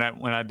when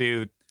I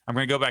do, I'm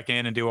going to go back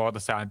in and do all the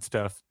side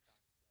stuff,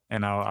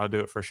 and I'll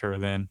do it for sure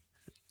then.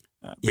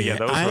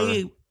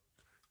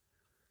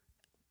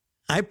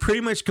 I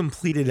pretty much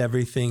completed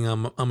everything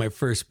on my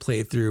first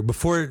playthrough.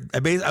 Before I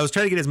was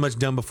trying to get as much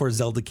done before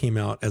Zelda came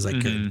out as I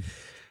could.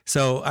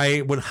 So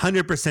I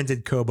 100%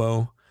 did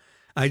Kobo.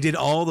 I did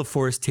all the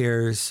force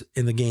tears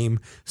in the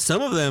game.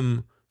 Some of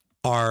them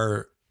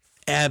are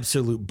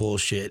absolute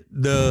bullshit.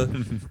 The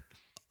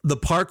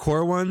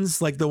parkour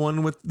ones, like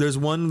there's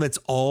one that's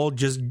all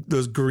just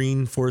those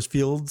green force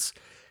fields.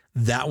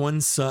 That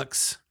one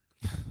sucks.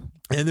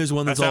 And there's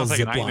one that's all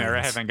zip lines.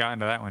 I haven't gotten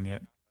to that one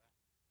yet.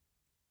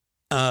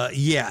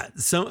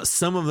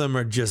 Some of them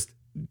are just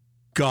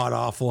god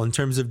awful in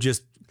terms of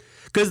just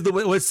because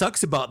what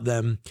sucks about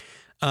them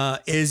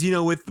is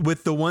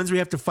with the ones where you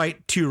have to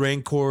fight 2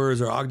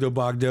 Rancors or Ogdo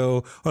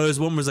Bogdo, or there's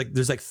one where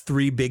there's like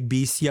 3 big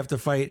beasts you have to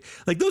fight.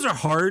 Like, those are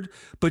hard,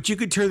 but you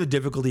could turn the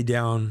difficulty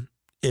down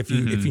if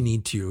you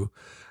need to,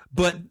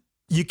 but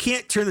you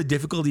can't turn the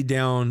difficulty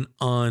down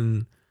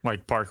on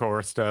like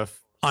parkour stuff.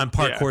 On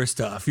parkour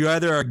stuff, you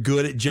either are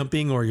good at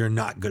jumping or you're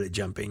not good at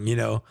jumping.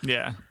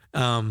 Yeah.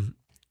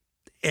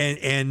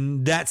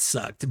 And that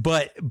sucked,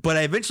 but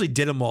I eventually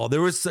did them all. There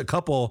was a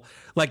couple,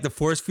 like the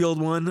force field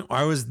one,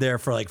 I was there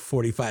for like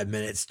 45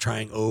 minutes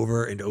trying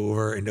over and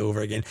over and over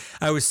again.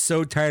 I was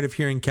so tired of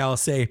hearing Cal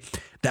say,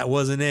 that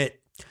wasn't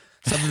it.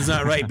 Something's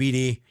not right,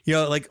 BD.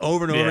 Like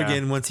over and over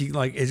again. Once he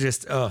like, it's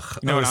just, what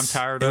I'm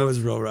tired of? It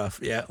was real rough.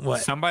 Yeah. What?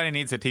 Somebody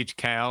needs to teach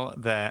Cal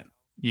that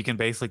you can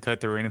basically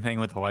cut through anything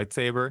with a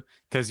lightsaber,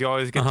 because you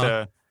always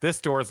get this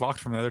door is locked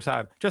from the other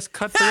side. Just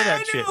cut through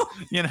that shit.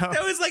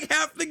 That was like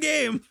half the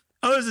game.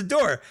 Oh, there's a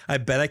door. I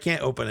bet I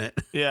can't open it.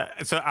 Yeah.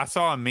 So I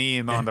saw a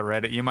meme on the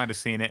Reddit. You might have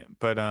seen it,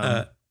 but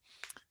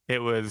it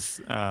was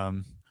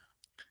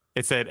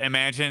It said,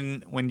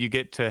 imagine when you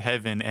get to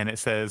heaven and it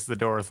says the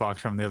door is locked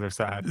from the other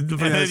side. And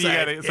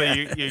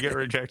then you get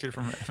rejected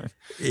from heaven.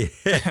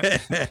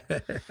 Yeah.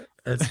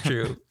 That's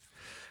true.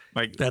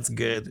 Like, that's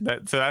good.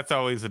 So that's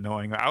always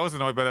annoying. I was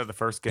annoyed by that the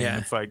first game. Yeah.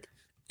 It's like,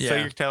 so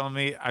you're telling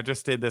me I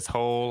just did this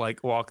whole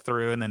like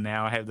walkthrough and then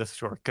now I have this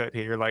shortcut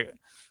here. Like,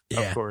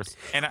 of course.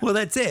 And well,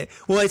 that's it.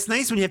 Well, it's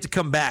nice when you have to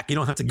come back. You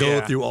don't have to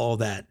go through all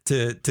that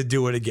to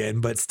do it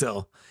again, but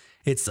still,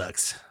 it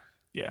sucks.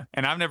 Yeah.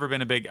 And I've never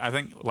been I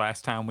think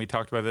last time we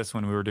talked about this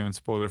when we were doing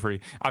spoiler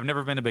free, I've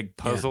never been a big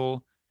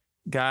puzzle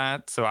guy.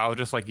 So I was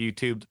just like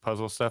YouTube the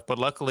puzzle stuff. But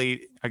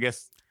luckily, I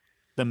guess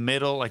the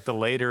middle, like the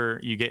later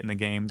you get in the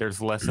game,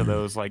 there's less of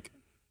those like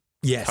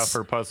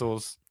tougher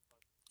puzzles,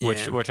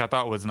 which I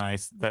thought was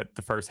nice, that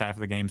the first half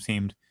of the game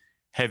seemed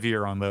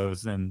heavier on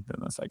those than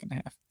the second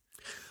half.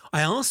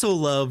 I also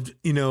loved,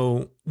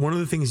 one of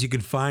the things you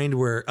could find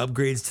were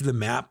upgrades to the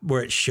map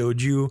where it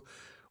showed you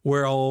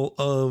where all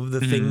of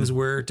the things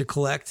were to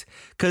collect.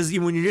 Because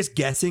when you're just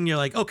guessing, you're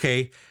like,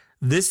 okay,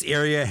 this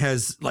area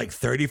has like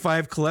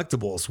 35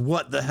 collectibles.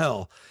 What the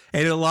hell?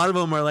 And a lot of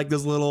them are like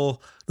those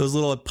little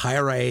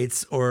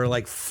pyrites or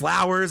like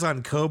flowers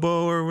on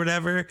Kobo or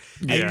whatever.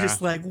 And you're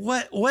just like,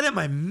 what am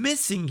I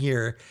missing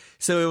here?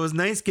 So it was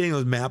nice getting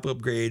those map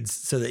upgrades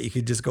so that you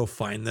could just go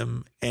find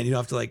them and you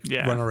don't have to like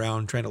run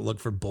around trying to look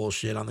for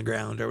bullshit on the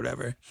ground or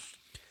whatever.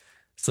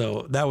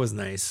 So that was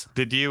nice.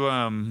 Did you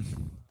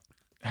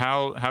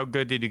how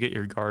good did you get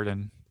your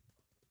garden?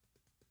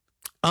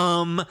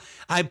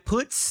 I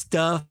put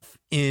stuff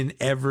in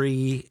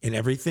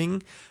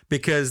everything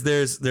because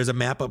there's a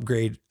map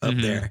upgrade up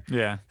there.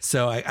 Yeah.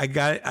 So I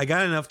got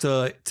enough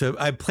to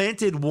I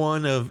planted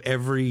one of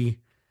every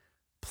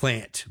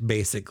plant,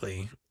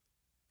 basically.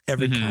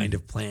 Every kind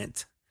of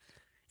plant.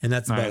 And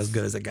that's about as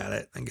good as I got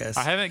it, I guess.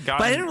 I haven't gotten,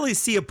 but I didn't really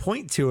see a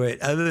point to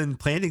it other than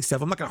planting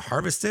stuff. I'm not going to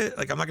harvest it.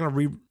 Like I'm not going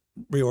to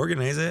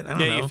reorganize it. I don't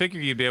know. Yeah, you figure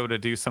you'd be able to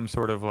do some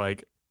sort of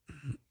like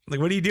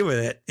what do you do with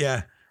it?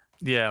 Yeah.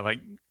 Yeah,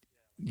 like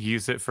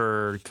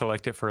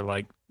collect it for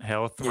like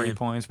health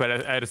points, but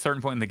at a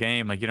certain point in the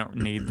game, like you don't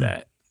need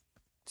that.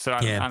 So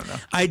I don't know.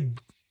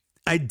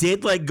 I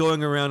did like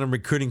going around and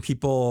recruiting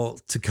people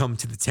to come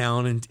to the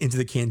town and into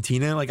the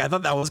cantina. Like I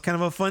thought that was kind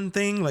of a fun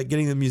thing, like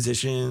getting the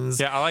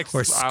musicians. Yeah, I like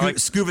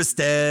Scuba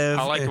Stev.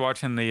 I liked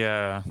watching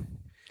the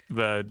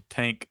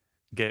tank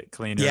get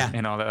cleaner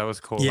and all that. That was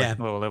cool. Yeah, like,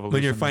 little evolution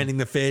when you're finding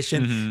the fish.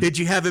 And did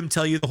you have him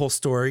tell you the whole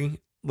story?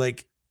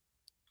 Like,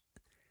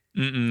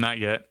 not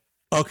yet.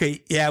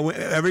 Okay, yeah.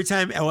 Every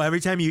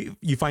time you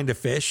find a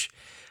fish,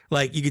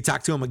 like you could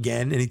talk to him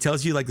again, and he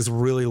tells you like this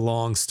really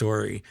long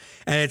story,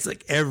 and it's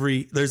like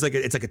it's like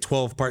a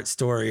 12-part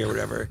story or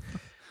whatever.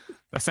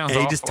 That sounds. And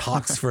awful. He just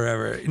talks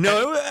forever.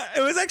 No,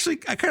 it was actually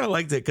I kind of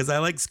liked it because I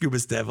like Scuba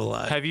Stev a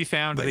lot. Have you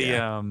found it's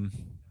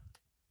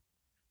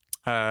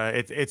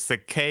the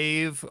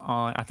cave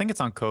on? I think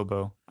it's on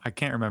Kobo. I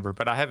can't remember,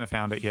 but I haven't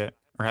found it yet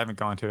or haven't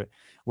gone to it.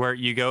 Where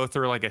you go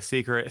through like a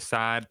secret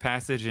side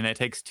passage, and it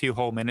takes 2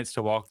 whole minutes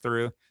to walk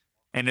through.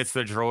 And it's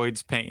the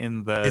droids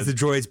painting It's the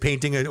droids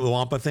painting a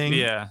Wampa thing?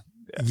 Yeah.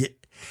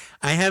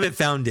 I haven't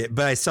found it,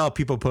 but I saw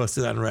people post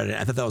it on Reddit.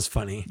 I thought that was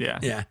funny.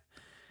 Yeah.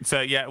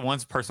 So,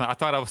 one person, I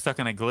thought I was stuck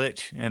in a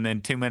glitch. And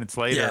then 2 minutes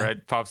later,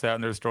 it pops out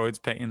and there's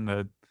droids painting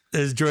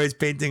There's droids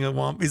painting a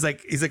Wampa. He's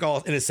like all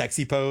in a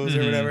sexy pose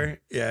or whatever.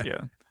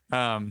 Yeah.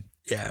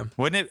 Yeah.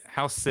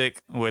 How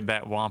sick would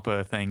that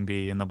Wampa thing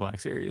be in the Black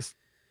Series?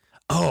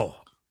 Oh,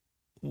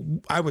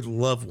 I would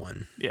love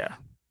one. Yeah.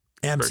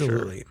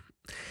 Absolutely.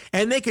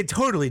 And they could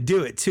totally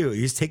do it too.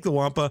 You just take the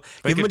Wampa,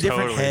 give him a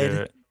different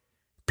head,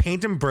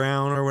 paint him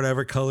brown or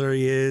whatever color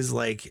he is,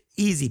 like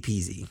easy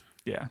peasy.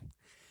 Yeah.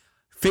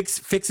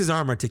 Fix his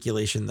arm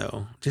articulation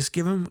though. Just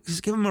give him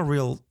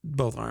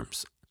both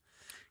arms.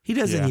 He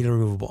doesn't need a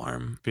removable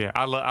arm. Yeah,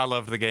 I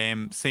love the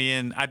game.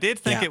 I did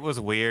think it was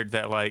weird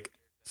that like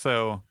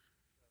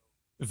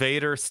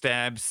Vader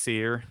stabs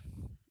Seer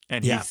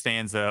and he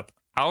stands up.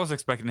 I was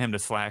expecting him to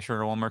slash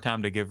her one more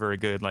time to give her a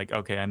good like,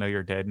 okay, I know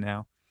you're dead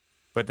now.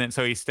 But then,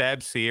 so he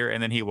stabs Seer,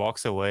 and then he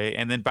walks away.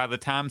 And then by the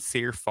time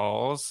Seer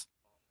falls,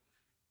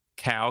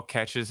 Cal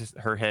catches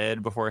her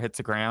head before it hits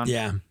the ground.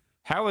 Yeah.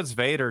 How is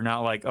Vader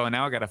not like, oh,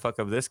 now I got to fuck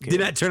up this kid? Did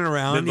not turn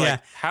around.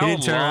 How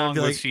long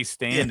was she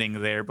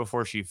standing there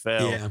before she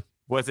fell? Yeah.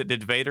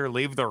 Did Vader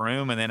leave the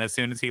room, and then as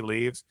soon as he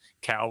leaves,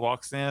 Cal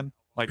walks in?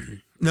 Like,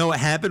 no, what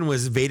happened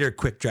was Vader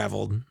quick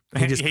traveled.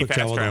 He just quick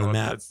traveled on the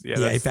map.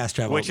 He fast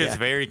traveled. Which is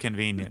very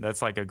convenient.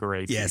 That's like a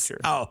great feature.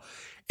 Oh,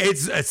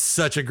 it's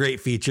such a great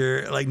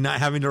feature. Like not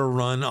having to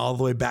run all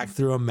the way back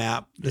through a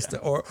map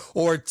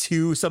or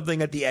to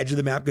something at the edge of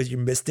the map because you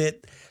missed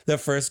it the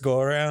first go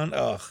around.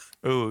 Oh.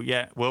 Ooh,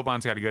 yeah.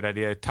 Wilbon's got a good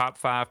idea. Top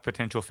 5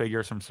 potential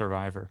figures from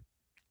Survivor.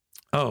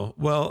 Oh,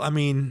 well, I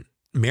mean,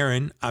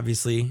 Marin,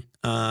 obviously.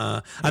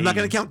 I'm not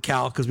going to count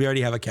Cal because we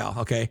already have a Cal.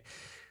 Okay.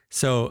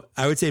 So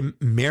I would say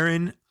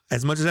Marin,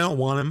 as much as I don't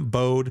want him,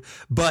 Bode,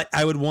 but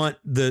I would want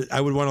a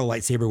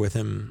lightsaber with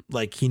him.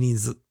 Like he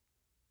needs a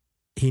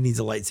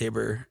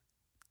lightsaber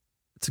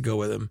to go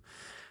with him.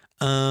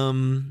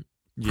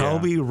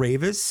 Probably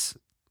Ravis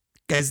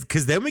guys,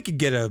 because then we could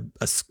get a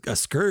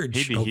Scourge.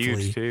 He'd be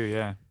hopefully, huge too.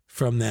 Yeah.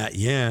 From that,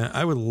 yeah,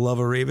 I would love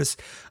a Ravis.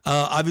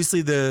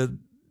 Obviously I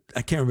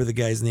can't remember the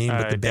guy's name,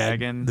 but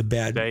Dagon.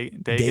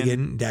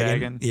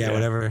 Yeah,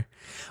 whatever.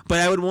 But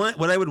I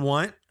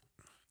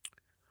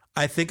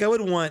think I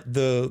would want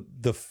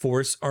the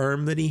force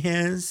arm that he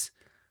has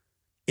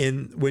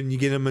when you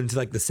get him into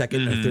like the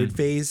second or third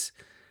phase.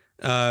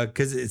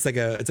 Because it's like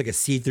a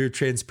see-through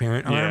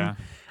transparent arm. Yeah.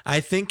 I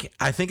think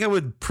I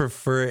would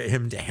prefer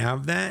him to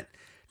have that.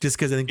 Just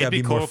because I think that'd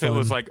be cool more fun. If it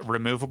was like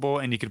removable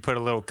and you could put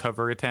a little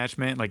cover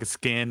attachment, like a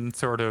skin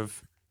sort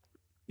of,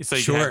 so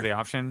you could have the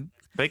option.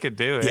 They could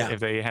do it if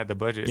they had the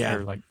budget,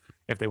 or like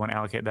if they want to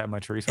allocate that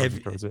much resources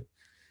towards it.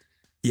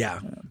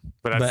 Yeah,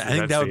 but I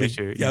think that would be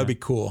issue. That would be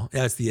cool.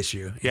 That's the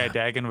issue. Yeah,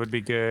 Dagon would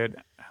be good.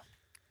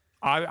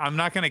 I'm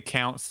not going to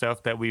count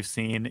stuff that we've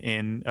seen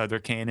in other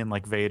canon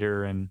like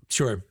Vader and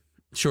sure,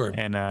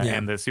 and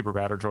the Super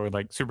Battle Droid.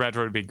 Like Super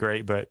Battle Droid would be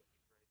great, but.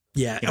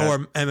 Yeah,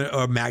 or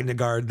Magna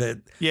Guard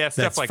stuff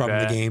that's like from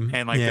that. The game,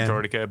 and like the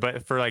Droideka,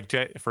 but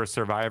for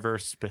Survivor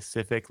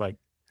specific, like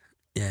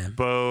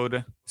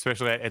Bode,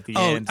 especially at the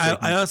end.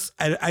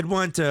 I'd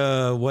want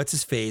what's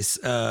his face,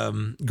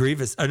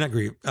 Grievous, or not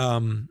Grievous.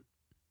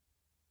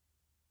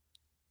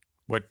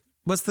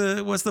 What's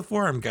the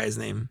forearm guy's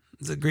name?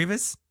 Is it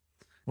Grievous?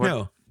 What?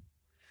 No.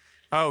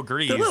 Oh,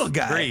 Grease. The little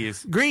guy.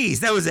 Grease.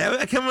 That was it. I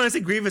can't remember when I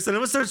said Grievous, and it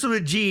was starts with a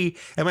G,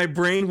 and my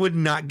brain would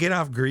not get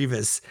off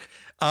Grievous.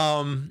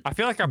 I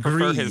feel like I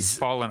prefer his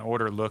Fallen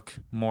Order look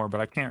more, but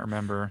I can't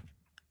remember.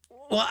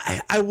 Well,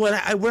 what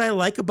I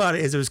like about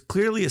it is there's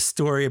clearly a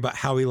story about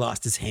how he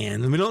lost his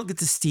hand, and we don't get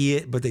to see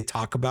it, but they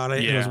talk about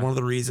it. Yeah. And it was one of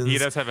the reasons he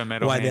does have a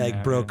metal why they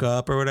broke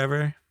up or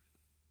whatever.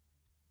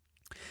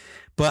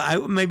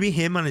 But maybe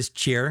him on his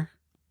chair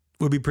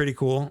would be pretty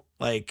cool,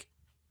 like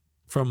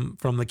from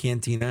the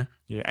Cantina.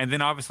 Yeah, and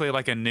then obviously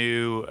like a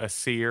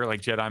seer,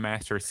 like Jedi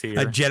Master Seer.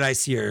 A Jedi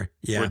Seer,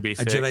 yeah. Would be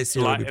sick. A Jedi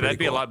Seer would be that'd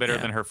be cool. a lot better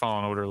than her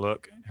Fallen Order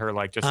look. Her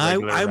like just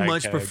I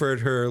much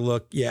preferred her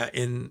look,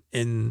 in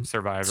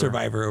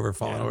Survivor over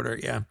Fallen Order,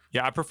 yeah.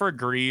 Yeah, I prefer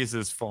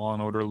Grease's Fallen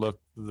Order look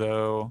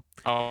though.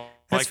 Oh,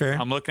 that's fair.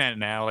 I'm looking at it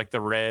now, like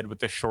the red with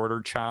the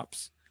shorter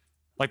chops.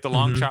 Like the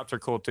long chops are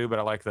cool too, but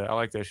I like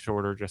the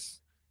shorter, just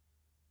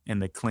in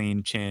the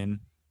clean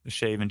chin, the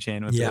shaven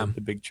chin with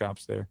the big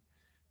chops there.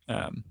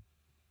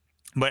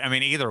 But I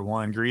mean, either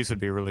one, Grease would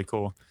be really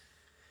cool.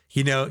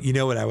 You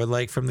know what I would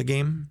like from the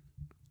game?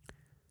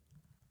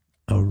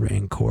 A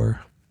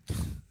Rancor.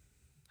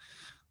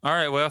 All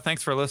right. Well,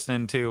 thanks for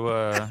listening to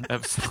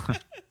episode.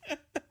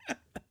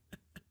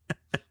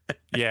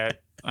 Yeah,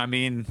 I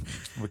mean,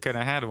 we could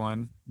have had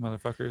one,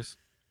 motherfuckers.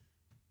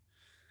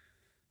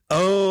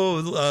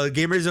 Oh,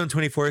 Gamer Zone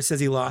 24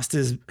 says he lost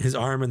his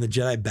arm in the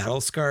Jedi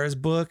Battle Scars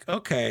book.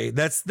 Okay,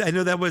 I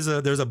know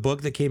that there's a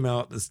book that came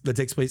out that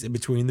takes place in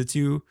between the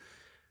two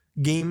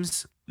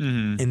games,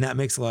 and that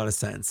makes a lot of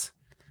sense.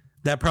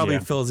 That probably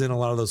fills in a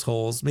lot of those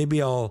holes.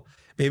 Maybe I'll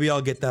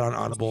get that on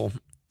Audible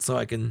so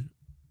I can.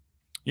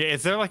 Yeah,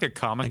 is there like a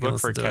comic book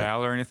for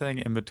Cal or anything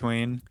in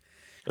between?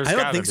 I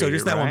don't think so.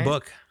 Just that one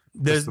book.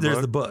 There's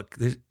the book.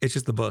 It's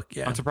just the book.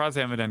 Yeah, I'm surprised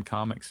they haven't done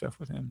comic stuff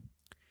with him.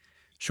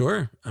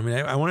 Sure. I mean,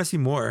 I want to see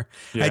more.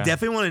 Yeah. I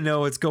definitely want to know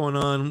what's going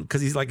on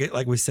because he's like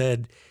we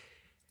said.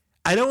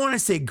 I don't want to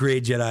say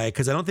Gray Jedi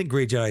because I don't think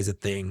Gray Jedi is a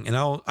thing, and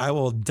I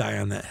will die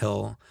on that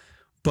hill.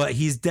 But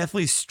he's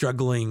definitely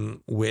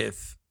struggling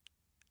with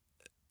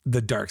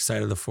the dark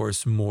side of the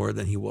Force more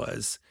than he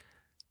was.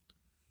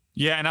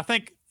 Yeah, and I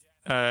think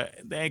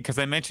because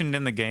I mentioned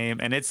in the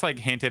game, and it's like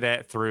hinted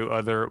at through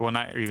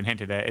not even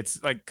hinted at.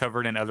 It's like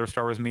covered in other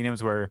Star Wars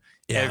mediums where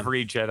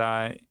every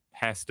Jedi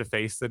has to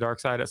face the dark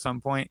side at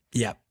some point.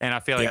 Yeah, and I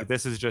feel like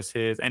this is just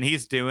his, and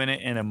he's doing it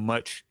in a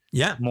much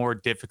more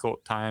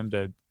difficult time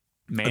to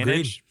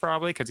manage.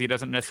 Probably because he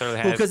doesn't necessarily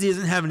have because he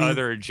doesn't have any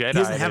other Jedi. He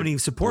doesn't have any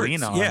support.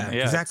 Yeah,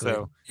 exactly.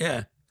 So,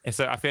 and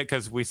so I feel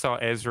because we saw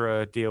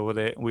Ezra deal with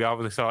it, we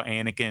obviously saw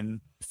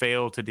Anakin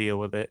fail to deal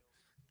with it.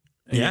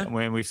 Yeah,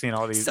 when we've seen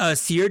all these,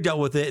 Seer dealt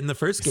with it in the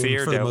first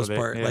game for the most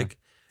part.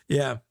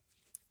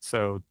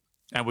 So,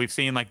 and we've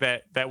seen like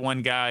that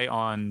one guy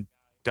on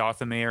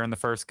Dathomir in the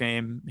first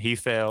game, he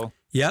fell.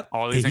 Yep,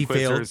 all these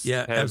Inquisitors,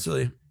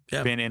 absolutely,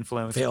 been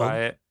influenced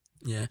by it.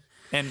 Yeah.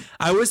 And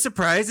I was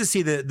surprised to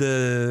see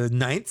the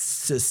ninth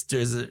sister.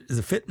 Is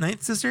it fifth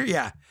ninth sister?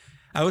 Yeah,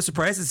 I was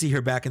surprised to see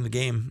her back in the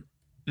game.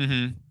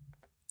 Mm-hmm.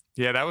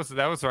 Yeah, that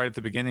was right at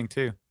the beginning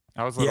too.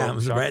 I was it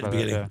was right at the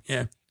beginning.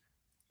 Yeah.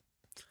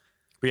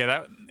 But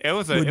yeah, it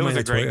was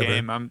a great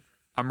game. I'm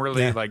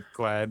really like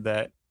glad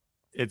that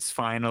it's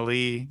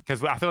finally,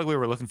 because I feel like we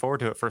were looking forward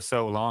to it for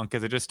so long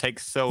because it just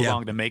takes so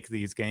long to make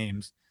these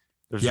games.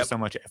 There's just so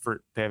much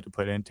effort they have to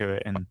put into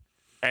it, and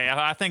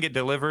I think it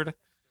delivered.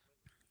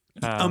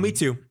 Me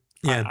too.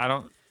 Yeah,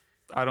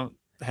 I don't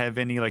have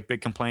any like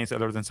big complaints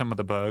other than some of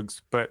the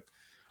bugs, but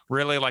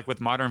really like with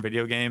modern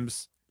video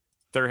games,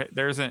 there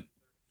isn't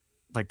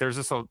like there's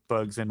just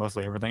bugs in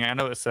mostly everything. I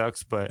know it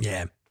sucks, but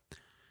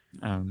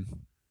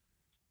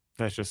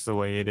that's just the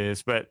way it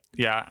is. But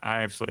yeah,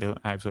 I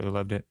absolutely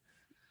loved it.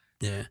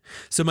 Yeah.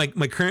 So my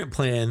current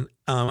plan,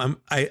 like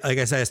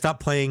I said, I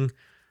stopped playing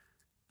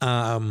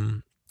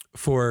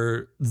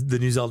for the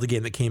new Zelda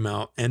game that came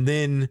out, and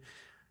then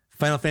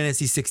Final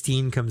Fantasy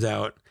 16 comes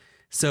out.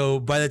 So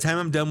by the time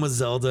I'm done with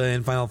Zelda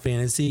and Final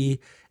Fantasy,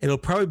 it'll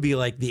probably be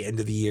like the end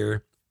of the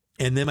year.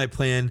 And then my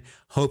plan,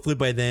 hopefully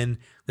by then,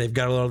 they've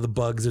got a lot of the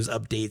bugs, there's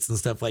updates and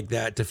stuff like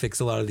that to fix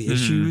a lot of the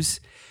issues.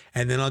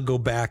 And then I'll go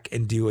back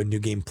and do a New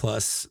Game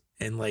Plus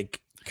and like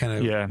kind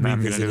of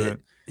revisit it.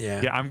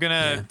 Yeah. Yeah, I'm going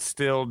to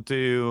still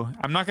do,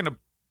 I'm not going to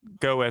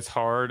go as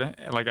hard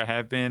like I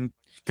have been,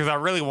 because I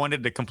really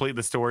wanted to complete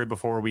the story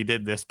before we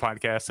did this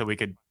podcast so we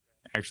could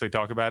actually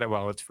talk about it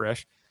while it's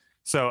fresh.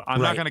 So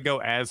I'm not going to go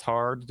as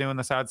hard doing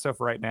the side stuff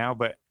right now,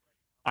 but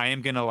I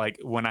am going to, like,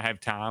 when I have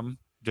time,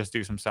 just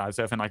do some side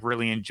stuff and like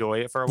really enjoy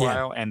it for a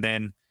while. And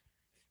then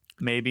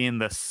maybe in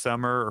the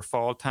summer or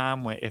fall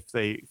time, if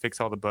they fix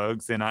all the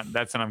bugs, then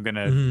that's when I'm going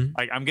to,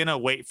 like, I'm going to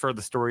wait for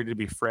the story to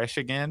be fresh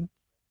again.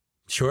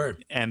 Sure.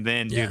 And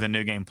then do the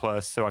New Game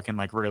Plus so I can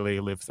like really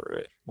live through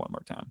it one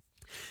more time.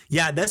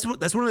 Yeah, that's one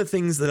of the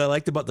things that I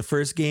liked about the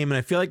first game, and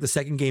I feel like the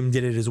second game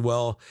did it as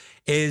well,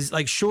 is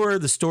like, sure,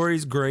 the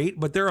story's great,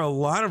 but there are a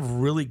lot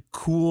of really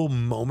cool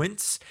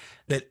moments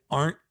that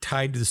aren't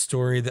tied to the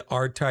story, that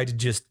are tied to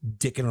just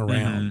dicking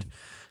around.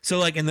 So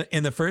like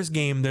in the first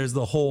game, there's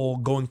the whole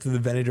going through the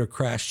Venator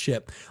crash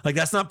ship. Like,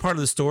 that's not part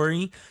of the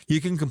story.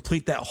 You can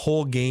complete that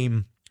whole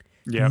game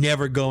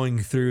never going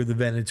through the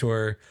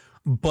Venator,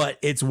 but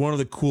it's one of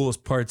the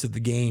coolest parts of the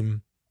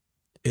game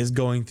is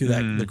going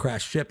through the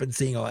crash ship and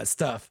seeing all that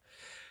stuff.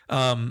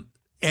 And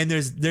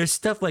there's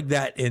stuff like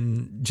that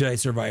in Jedi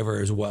Survivor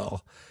as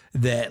well,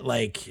 that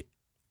like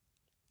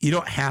you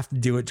don't have to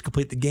do it to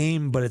complete the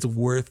game, but it's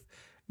worth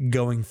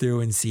going through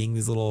and seeing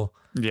these little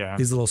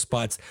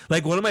spots.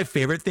 Like, one of my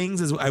favorite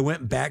things is I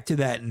went back to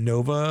that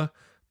Nova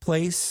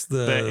place,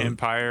 the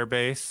Empire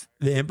base.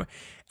 The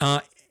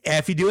Empire.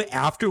 If you do it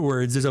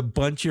afterwards, there's a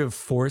bunch of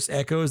Force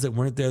echoes that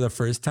weren't there the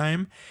first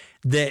time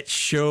that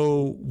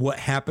show what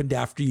happened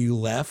after you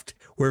left,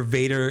 where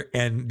Vader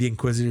and the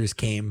Inquisitors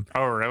came.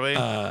 Oh, really?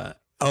 Yeah.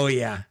 Oh,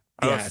 yeah.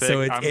 Sick.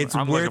 So it's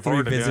I'm worth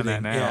revisiting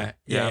that now.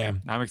 Yeah.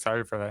 I'm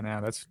excited for that now.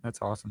 That's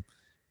awesome.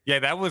 Yeah,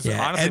 that was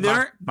honestly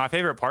my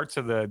favorite parts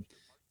of the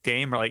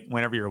game are like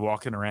whenever you're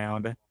walking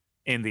around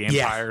in the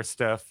Empire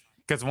stuff.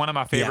 Because one of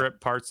my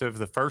favorite parts of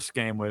the first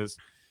game was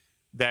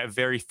that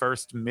very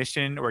first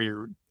mission where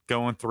you're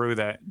going through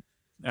that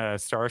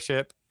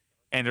starship,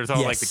 and there's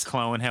all like the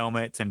clone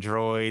helmets and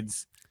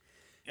droids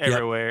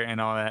everywhere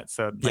and all that.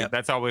 So like,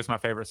 that's always my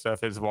favorite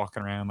stuff, is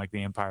walking around like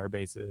the Empire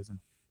bases.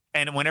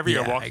 And whenever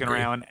you're walking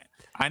around,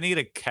 I need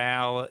a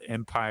Cal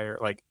Empire,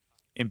 like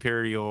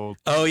Imperial.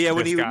 Oh yeah,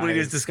 when he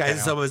was disguising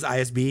someone as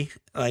ISB,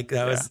 like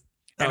that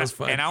was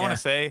fun. And I want to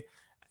say,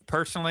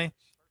 personally,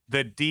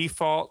 the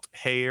default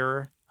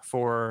hair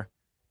for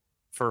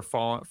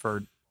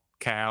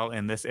Cal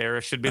in this era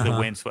should be the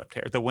windswept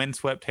hair. The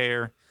windswept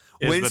hair.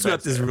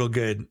 Windswept is real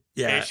good.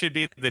 Yeah, it should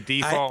be the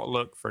default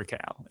look for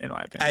Cal, in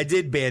my opinion. I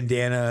did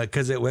bandana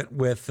because it went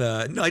with.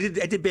 No, I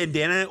did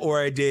bandana,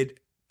 or I did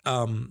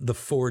the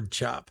Ford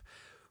chop,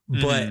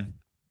 but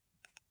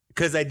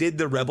because I did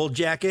the Rebel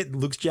jacket,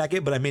 Luke's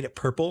jacket, but I made it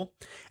purple,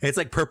 and it's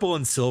like purple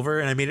and silver,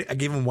 and I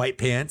gave him white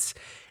pants,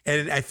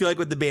 and I feel like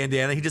with the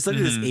bandana, he just looked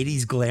like this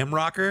 '80s glam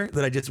rocker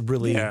that I just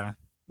really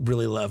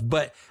love.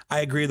 But I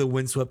agree, the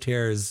windswept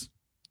hair is.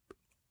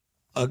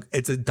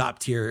 It's a top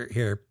tier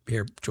hair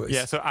choice.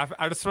 Yeah, so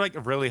I just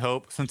like really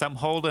hope, since I'm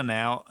holding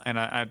out, and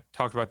I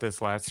talked about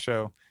this last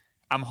show,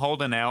 I'm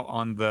holding out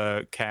on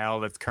the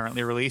Cal that's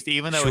currently released,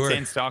 even though it's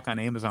in stock on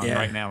Amazon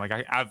right now. Like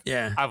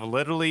I've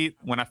literally,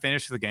 when I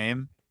finished the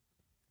game,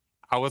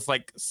 I was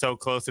like so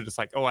close to just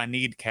like, oh, I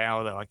need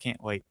Cal though. I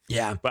can't wait.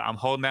 Yeah, but I'm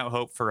holding out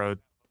hope for a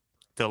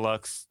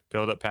deluxe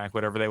build-up pack,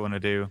 whatever they want to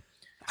do.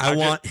 I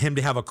want him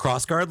to have a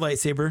crossguard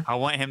lightsaber. I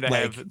want him to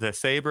have the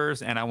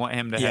sabers, and I want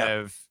him to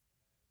have.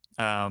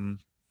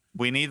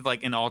 We need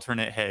like an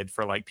alternate head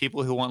for like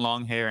people who want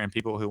long hair and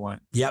people who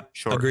want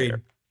short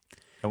hair.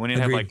 And we need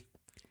to have like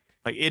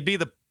it'd be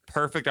the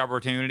perfect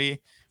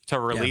opportunity to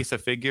release a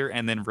figure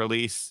and then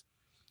release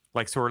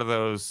like sort of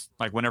those,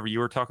 like whenever you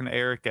were talking to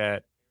Eric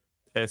at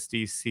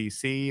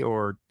SDCC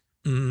or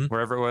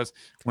wherever it was,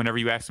 whenever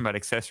you asked him about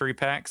accessory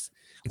packs,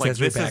 like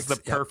this is the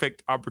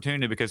perfect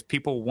opportunity because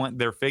people want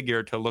their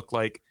figure to look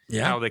like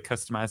how they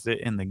customized it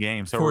in the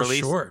game. So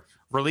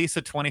release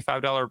a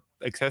 $25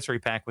 accessory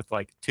pack with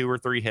like 2 or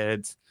 3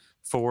 heads,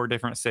 4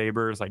 different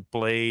sabers, like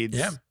blades,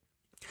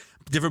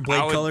 different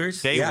blade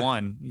colors. Day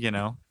one, you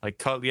know, like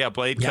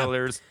blade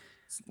colors,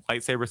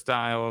 lightsaber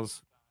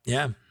styles.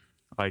 Yeah,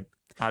 like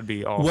I'd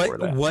be all for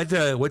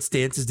that. What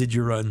stances did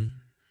you run?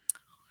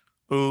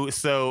 Ooh,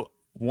 so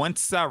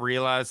once I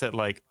realized that,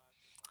 like,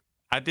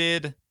 I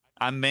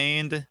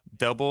mained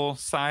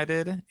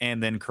double-sided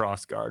and then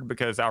cross-guard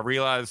because I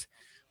realized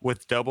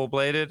with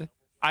double-bladed,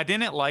 I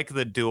didn't like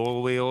the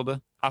dual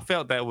wield. I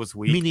felt that was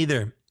weak. Me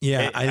neither.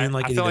 Yeah, I didn't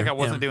like it. I felt like I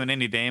wasn't doing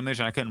any damage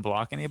and I couldn't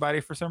block anybody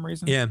for some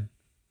reason. Yeah.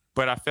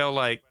 But I felt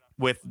like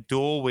with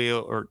dual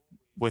wield or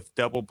with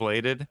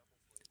double-bladed,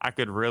 I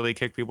could really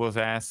kick people's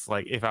ass,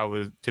 like if I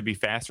was to be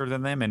faster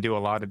than them and do a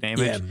lot of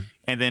damage.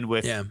 And then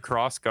with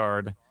cross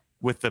guard,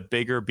 with the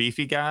bigger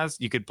beefy guys,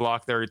 you could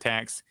block their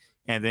attacks,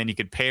 and then you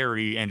could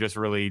parry and just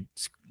really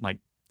like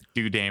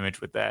do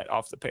damage with that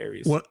off the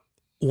parries.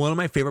 One of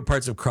my favorite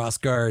parts of cross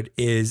guard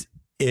is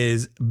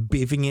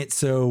beefing it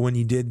so when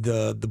you did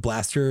the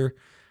blaster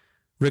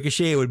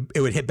ricochet,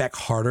 it would hit back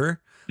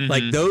harder.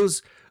 Like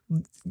those,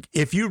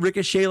 if you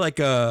ricochet like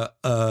a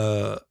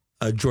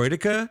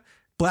droidica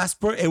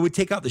blast, it would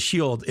take out the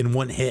shield in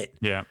one hit.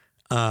 Yeah.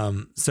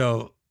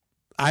 So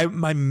I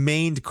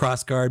mained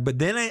cross guard, but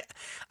then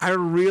I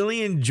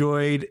really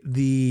enjoyed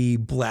the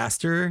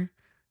blaster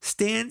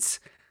stance.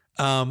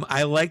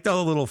 I liked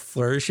all the little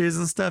flourishes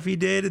and stuff he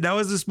did. That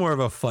was just more of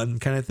a fun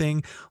kind of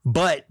thing.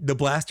 But the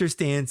blaster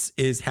stance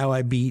is how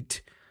I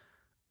beat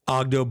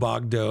Ogdo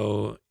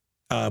Bogdo,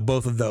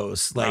 both of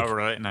those. Like, oh,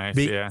 right, nice.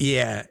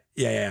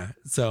 Yeah.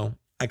 So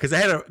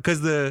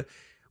because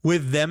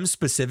with them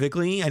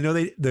specifically, I know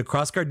the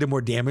crossguard did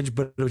more damage,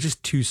 but it was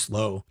just too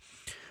slow.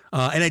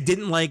 And I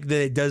didn't like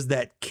that it does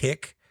that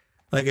kick.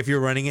 Like if you're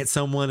running at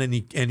someone and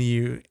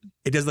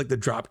it does like the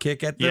drop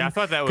kick at them. Yeah, I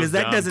thought that was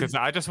dumb because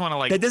I just want to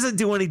like that doesn't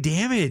do any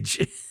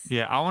damage.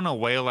 Yeah, I want to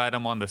wail at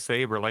him on the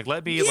saber. Like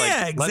let me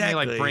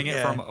like bring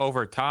it from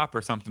over top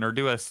or something, or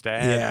do a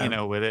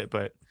stab, with it.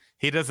 But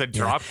he does a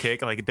drop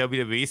kick like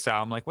WWE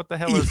style. I'm like, what the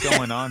hell is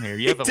going on here?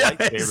 You have a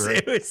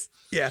lightsaber.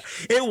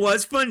 It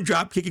was fun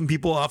drop kicking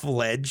people off a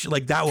ledge.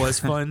 Like that was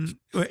fun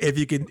if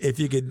you could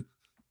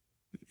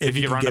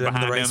run get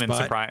behind the right him spot. and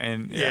surprise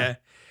and yeah.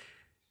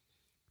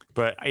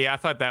 But yeah, I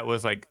thought that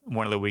was like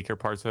one of the weaker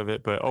parts of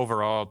it. But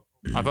overall,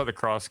 I thought the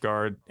cross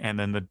guard and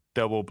then the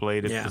double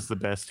bladed was the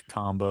best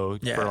combo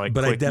for like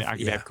quickness. I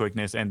could have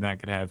quickness and then I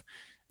could have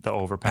the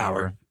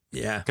overpower.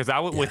 Yeah. Because I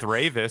was with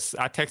Ravis,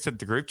 I texted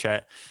the group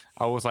chat.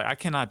 I was like, I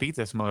cannot beat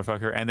this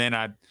motherfucker. And then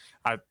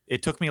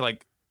it took me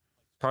like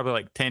probably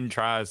like 10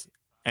 tries.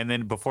 And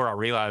then before I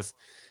realized,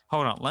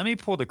 hold on, let me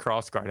pull the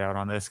cross guard out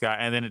on this guy.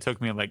 And then it took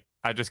me like,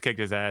 I just kicked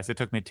his ass. It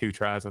took me 2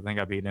 tries. I think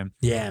I beat him.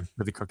 Yeah.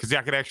 Because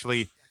I could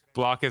actually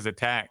block his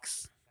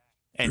attacks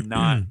and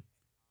not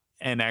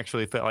and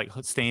actually felt like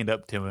stand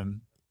up to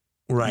him,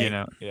 right?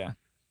 Yeah.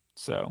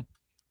 So,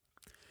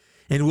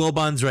 and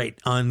Wilbon's right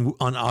on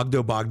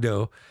Ogdo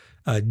Bogdo,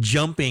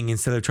 jumping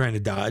instead of trying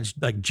to dodge.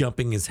 Like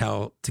jumping is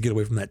how to get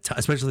away from that,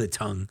 especially the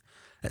tongue,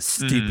 that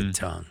stupid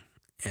tongue.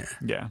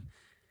 Yeah.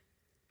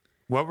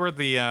 What were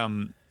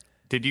the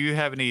did you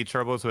have any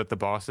troubles with the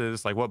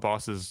bosses? Like, what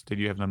bosses did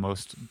you have the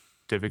most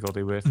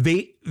difficulty with?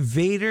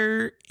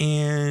 Vader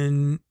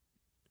and.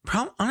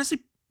 Honestly,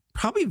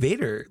 probably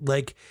Vader.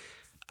 Like,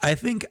 I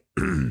think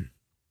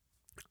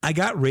I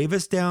got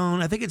Ravis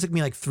down. I think it took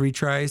me like 3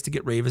 tries to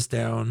get Ravis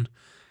down.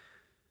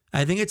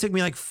 I think it took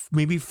me like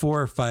maybe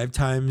 4 or 5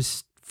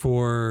 times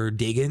for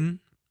Dagon,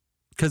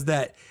 because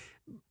I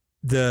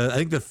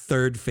think the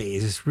third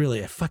phase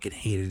really, I fucking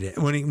hated it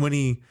when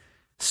he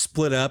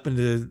split up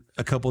into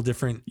a couple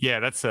different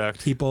that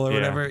sucked people or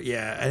whatever.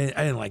 Yeah,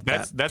 I didn't like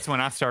that. That's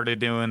when I started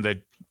doing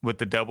with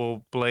the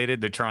double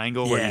bladed, the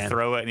triangle where you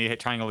throw it and you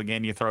hit triangle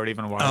again, you throw it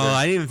even wider. Oh,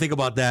 I didn't even think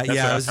about that. That's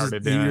what I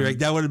started doing. Like,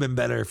 that would have been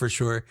better for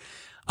sure.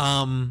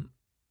 Ogdo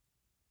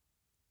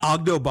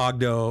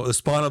Bogdo, the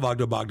spawn of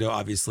Ogdo Bogdo,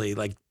 obviously,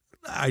 like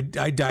I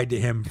died to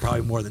him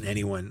probably more than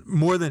anyone,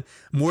 more than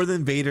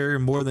Vader,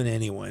 more than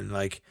anyone.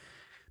 Like,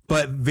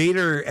 but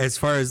Vader, as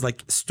far as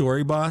like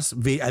story boss,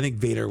 I think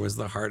Vader was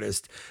the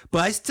hardest. But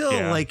I still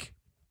like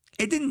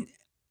it didn't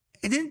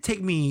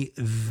take me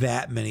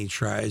that many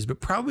tries, but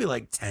probably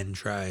like 10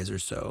 tries or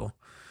so.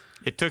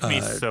 It took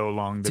me so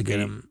long to get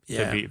him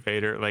to beat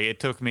Vader. Like it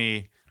took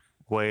me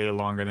way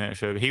longer than it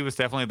should. He was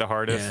definitely the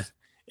hardest.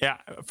 Yeah,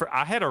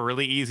 I had a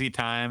really easy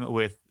time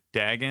with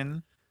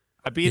Dagon.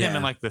 I beat him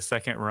in like the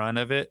second run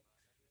of it,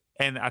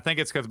 and I think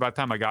it's because by the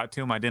time I got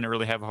to him, I didn't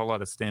really have a whole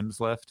lot of stems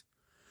left.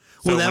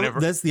 So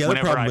that's the other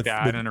problem. Whenever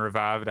I died and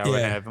revived, I would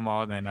have them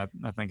all, and I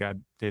think I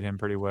did him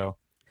pretty well.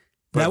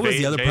 But that was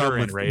the other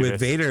problem with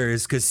Vader,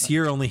 is because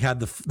Seer only had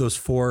those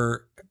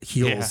 4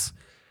 heals.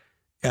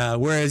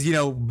 Whereas,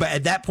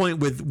 at that point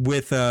with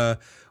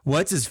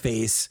what's his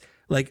face,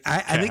 like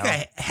I think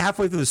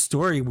halfway through the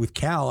story with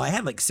Cal, I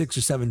had like 6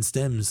 or 7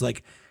 stems.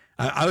 Like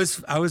I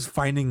was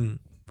finding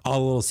all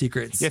the little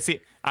secrets. Yeah,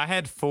 see, I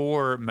had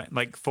 4.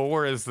 Like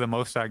 4 is the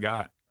most I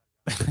got.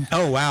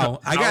 Oh wow!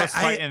 I was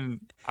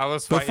fighting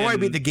before I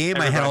beat the game.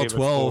 I had all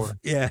 12.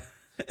 Yeah,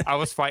 I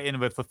was fighting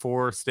with the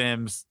 4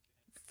 stems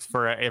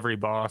for every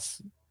boss,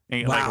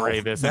 like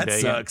Ravis and Dagon. That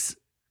sucks.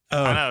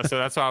 Oh. I know. So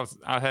that's why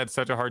I had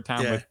such a hard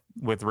time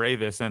with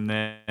Ravis, and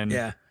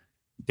then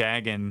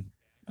Dagon,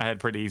 I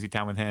had pretty easy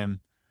time with him,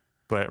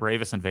 but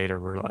Ravis and Vader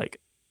were like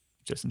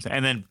just insane.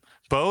 And then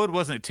Bode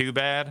wasn't too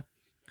bad,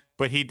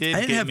 but he did.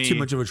 I didn't have too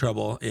much of a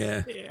trouble.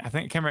 Yeah, I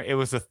think it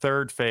was the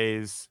third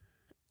phase.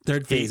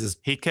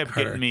 He kept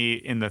getting me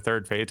in the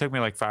third phase. It took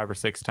me like 5 or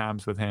 6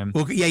 times with him.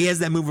 Well, yeah, he has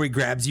that move where he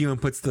grabs you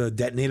and puts the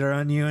detonator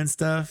on you and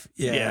stuff.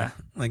 Yeah.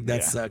 Like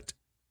that sucked.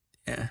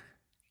 Yeah.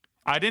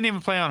 I didn't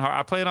even play on hard.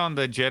 I played on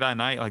the Jedi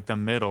Knight, like the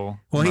middle.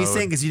 Well, he's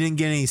saying because you didn't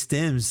get any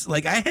stims.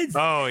 Like I had.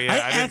 Oh yeah,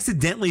 I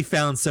accidentally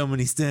found so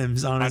many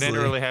stims. Honestly, I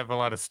didn't really have a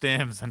lot of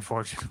stims,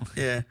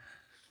 unfortunately. Yeah.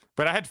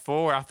 But I had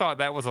 4. I thought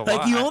that was a lot.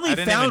 Like you only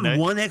found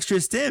 1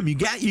 extra stim. You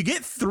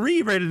get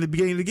 3 right at the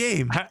beginning of the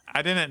game.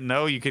 I didn't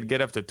know you could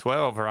get up to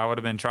 12, or I would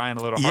have been trying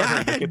a little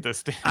harder to get the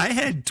stim. I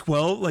had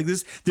 12. Like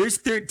this, there's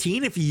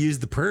 13 if you use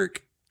the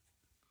perk.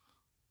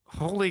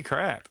 Holy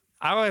crap!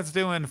 I was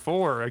doing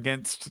 4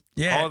 against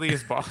all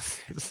these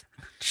bosses.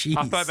 Jeez.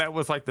 I thought that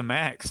was like the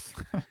max.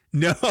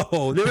 No,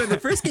 the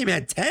first game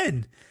had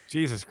 10.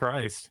 Jesus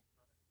Christ!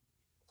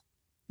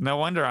 No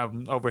wonder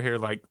I'm over here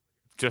like.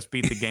 Just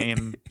beat the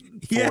game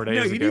 4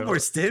 days ago. You need more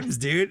stims,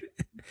 dude.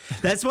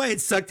 That's why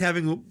it sucked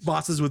having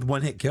bosses with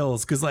 1-hit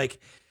kills. Because like,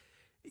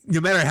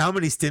 no matter how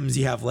many stims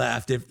you have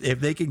left, if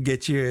they can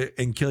get you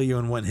and kill you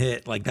in 1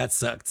 hit, like that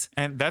sucked.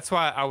 And that's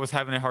why I was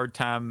having a hard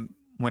time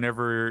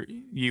whenever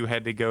you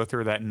had to go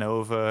through that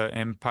Nova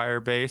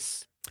Empire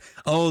base.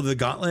 Oh, the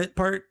gauntlet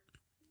part?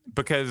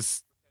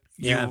 Because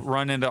you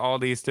run into all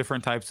these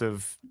different types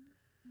of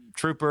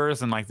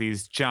troopers and like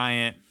these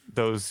giant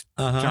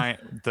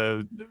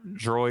the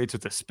droids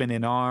with the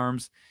spinning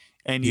arms,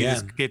 and you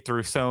just get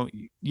through. So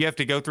you have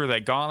to go through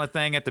that gauntlet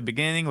thing at the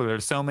beginning where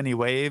there's so many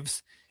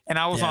waves, and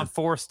I was on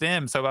 4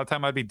 stims, so by the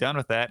time I'd be done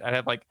with that, I'd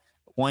have like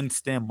 1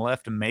 stim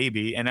left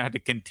maybe, and I had to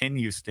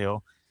continue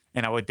still,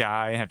 and I would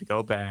die and have to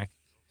go back.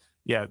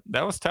 Yeah,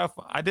 that was tough.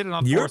 I did it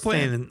on 4 stims. You were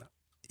playing.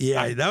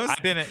 Yeah, that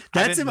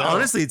was.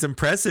 Honestly, it's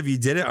impressive you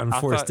did it on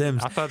 4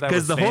 stims.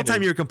 Because the whole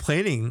time you were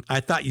complaining, I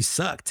thought you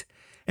sucked.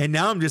 And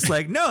now I'm just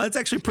like, no, that's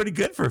actually pretty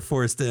good for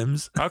 4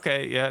 stims.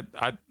 Okay, yeah,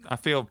 I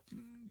feel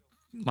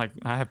like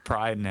I have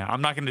pride now.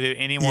 I'm not going to do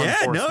any more.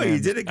 Yeah, no, you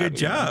did a good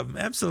job.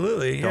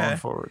 Absolutely, going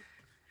forward.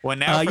 Well,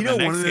 now for the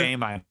next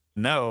game, I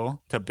know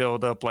to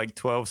build up like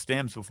 12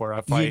 stims before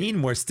I fight. You need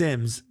more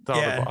stims.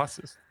 All the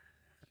bosses.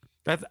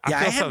 I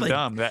feel so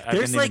dumb that I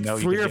didn't even know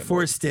you could get 3 or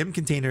 4 stim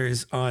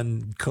containers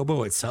on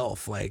Kobo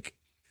itself. Like,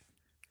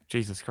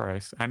 Jesus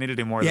Christ, I need to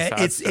do more. Yeah,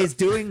 it's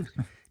doing.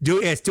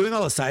 It's doing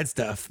all the side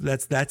stuff.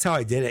 That's how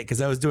I did it,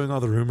 because I was doing all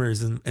the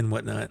rumors and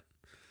whatnot.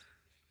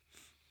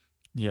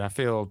 Yeah, I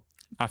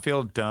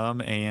feel dumb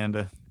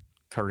and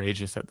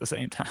courageous at the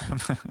same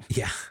time.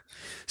 Yeah.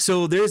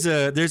 So there's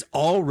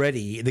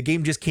already, the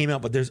game just came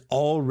out, but there's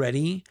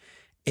already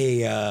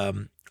a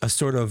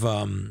sort of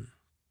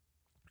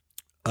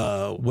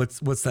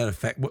what's that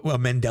effect? Well,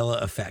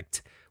 Mandela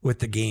effect with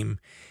the game,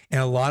 and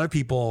a lot of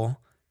people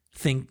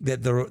think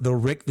that the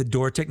Rick the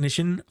door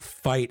technician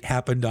fight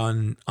happened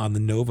on the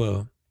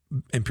Nova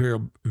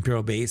Imperial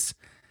base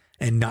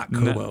and not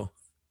Kobo. No.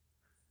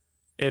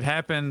 It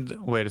happened.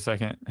 Wait a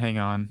second. Hang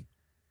on.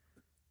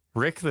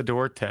 Rick the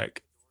door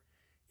tech.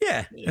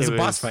 Yeah, it's a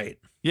boss fight.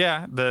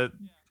 Yeah,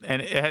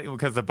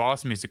 because the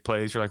boss music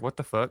plays, you're like, what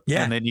the fuck?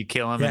 Yeah, and then you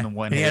kill him in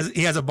 1 hit.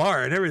 He has a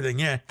bar and everything.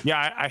 Yeah.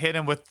 Yeah, I hit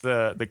him with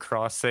the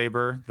cross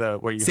saber,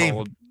 where you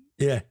hold.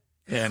 Yeah.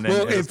 And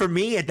for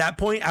me at that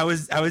point, I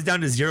was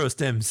down to 0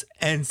 stims,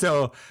 and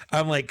so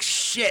I'm like,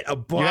 shit, a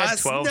boss. You had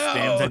 12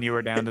 stims and you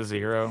were down to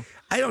 0.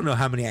 I don't know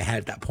how many I had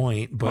at that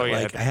point, but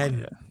I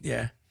had,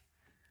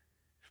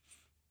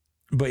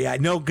 But yeah,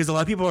 no, because a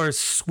lot of people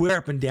swear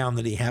up and down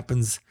that he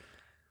happens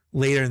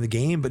later in the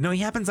game, but no,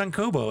 he happens on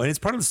Kobo, and it's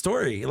part of the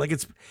story. Like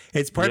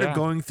it's part of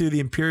going through the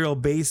Imperial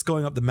base,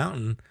 going up the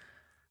mountain.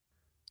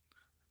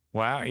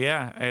 Wow,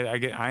 yeah,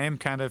 I am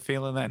kind of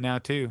feeling that now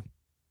too.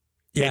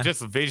 Yeah, it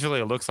just visually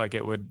it looks like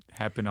it would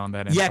happen on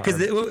that. Yeah,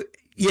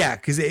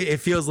 because it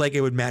feels like it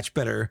would match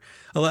better.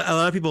 A lot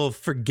of people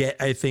forget,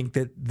 I think,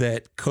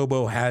 that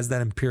Kobo has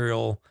that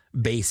Imperial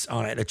base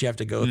on it that you have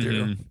to go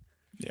through.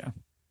 Yeah.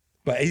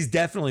 But he's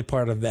definitely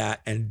part of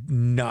that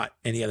and not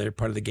any other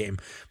part of the game.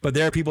 But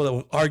there are people that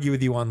will argue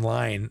with you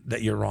online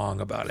that you're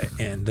wrong about it.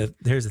 And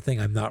here's the thing,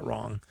 I'm not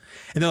wrong.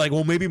 And they're like,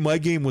 well, maybe my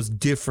game was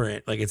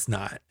different. Like, it's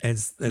not.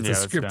 It's a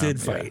scripted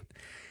fight.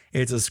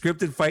 Yeah. It's a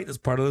scripted fight that's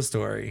part of the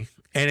story.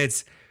 And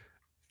it's,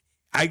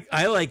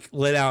 I like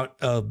let out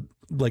a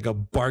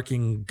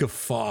barking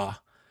guffaw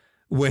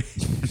when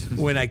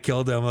I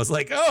killed him. I was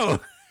like, oh,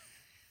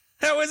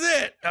 that was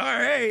it. All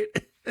right.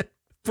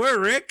 Poor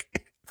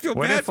Rick. Feel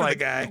bad for the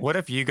guy. What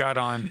if you got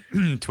on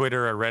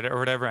Twitter or Reddit or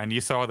whatever and you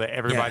saw that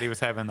everybody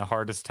was having the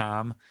hardest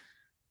time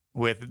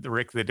with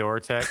Rick the door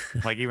tech,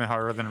 like even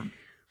harder than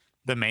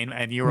the main,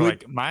 and you were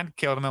like, mine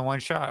killed him in 1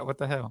 shot. What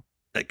the hell?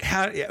 Like,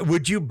 how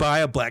would you buy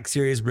a Black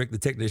Series Rick the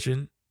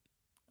Technician?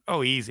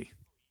 Oh, easy.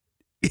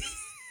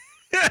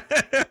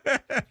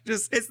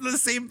 It's the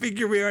same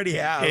figure we already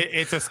have.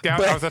 It's a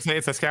scout. I was gonna say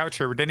it's a scout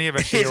trooper. Didn't he have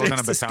a shield and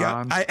a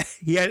baton?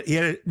 He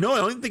had no, I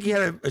don't think he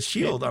had a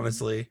shield,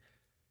 honestly.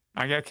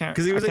 I can't,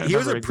 because he was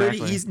a pretty.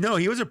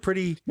 He was a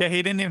pretty. Yeah,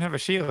 he didn't even have a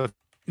shield.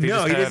 He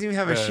doesn't even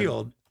have a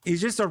shield. He's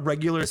just a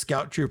regular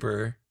scout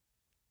trooper.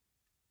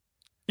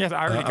 Yes,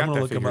 I already got that. I'm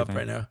gonna look him up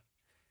right now.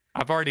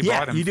 I've already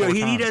bought him. You do.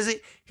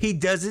 He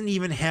doesn't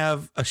even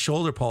have a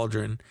shoulder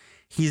pauldron.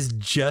 He's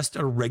just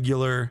a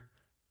regular,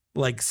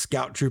 like,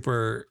 scout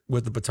trooper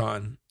with the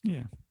baton.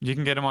 Yeah, you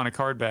can get him on a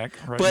card back.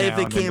 But if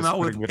they came out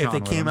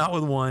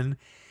with one,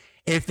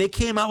 if they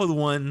came out with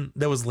one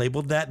that was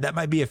labeled that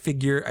might be a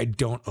figure I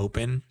don't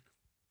open.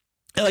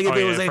 Like if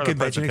it was like a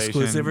convention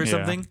exclusive or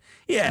something.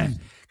 Yeah.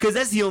 Because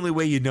that's the only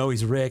way you know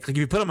he's Rick. Like if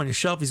you put him on your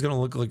shelf, he's going to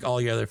look like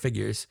all your other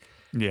figures.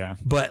 Yeah.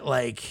 But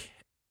like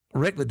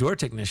Rick the Door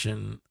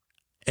Technician,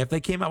 if they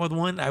came out with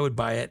one, I would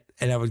buy it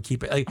and I would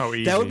keep it. Like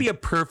that would be a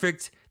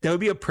perfect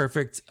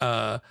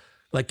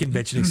like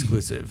convention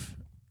exclusive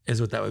is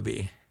what that would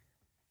be.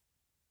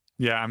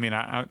 Yeah, I mean,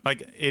 I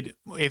like it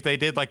if they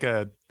did like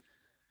a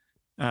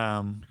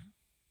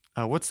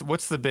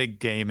what's the big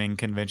gaming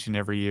convention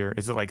every year?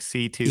 Is it like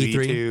C2,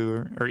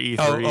 E2 or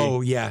E3?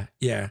 Oh,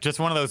 yeah. Just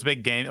one of those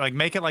big game, like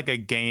make it like a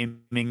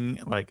gaming,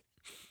 like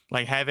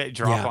have it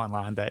drop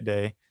online that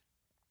day.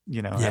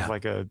 Have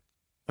like a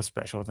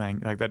special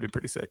thing. Like that'd be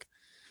pretty sick.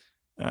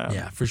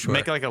 Yeah, for sure.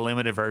 Make it like a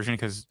limited version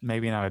because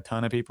maybe not a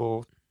ton of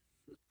people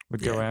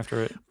would go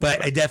after it.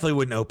 But I definitely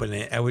wouldn't open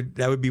it.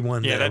 That would be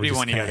one. Yeah, that'd be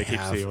one you got to keep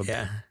sealed.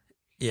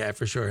 Yeah,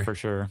 for sure. For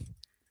sure.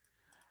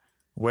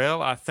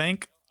 Well, I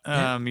think you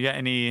got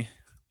any,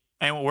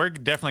 and we're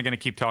definitely going to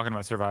keep talking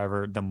about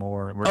Survivor the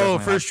more. We're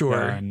for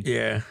sure.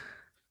 Yeah.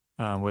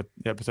 With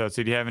the episode.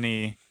 So do you have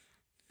any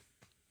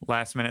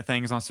last minute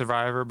things on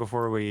Survivor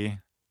before we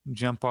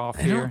jump off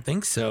here? I don't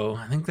think so.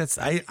 I think that's,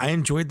 I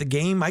enjoyed the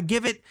game. I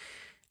give it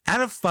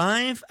out of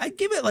 5. I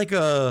give it like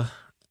a,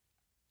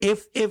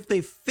 if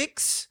they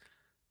fix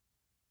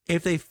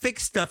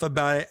stuff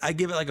about it, I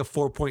give it like a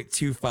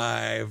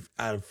 4.25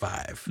 out of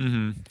 5.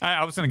 Mm-hmm.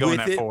 I was going to go in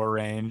that 4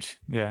 range.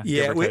 Yeah.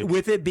 Yeah.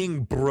 With it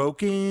being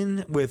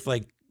broken with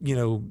like,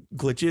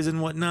 glitches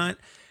and whatnot,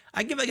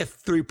 I give it like a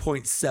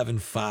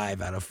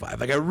 3.75 out of 5.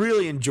 Like I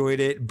really enjoyed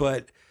it,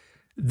 but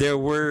there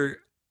were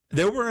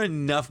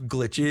enough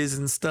glitches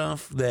and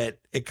stuff that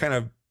it kind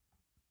of,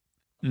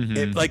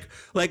 it, like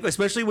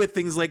especially with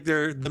things like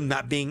them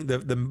not being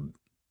the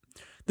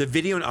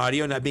video and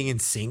audio not being in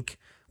sync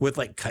with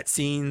like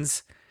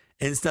cutscenes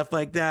and stuff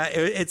like that.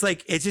 It's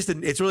like,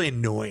 it's really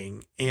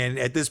annoying. And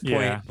at this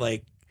point,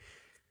 like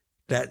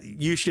that,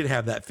 you should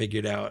have that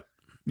figured out.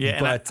 Yeah.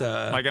 But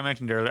like I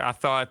mentioned earlier, I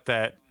thought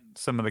that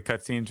some of the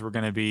cutscenes were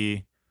going to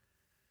be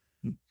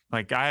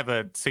like, I have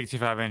a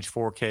 65-inch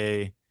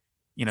 4K,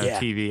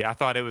 TV. I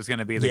thought it was going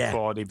to be the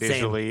quality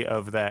visually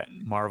of that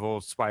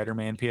Marvel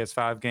Spider-Man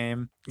PS5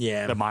 game.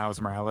 Yeah. The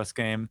Miles Morales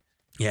game.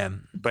 Yeah.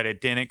 But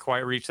it didn't quite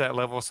reach that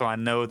level. So I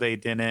know they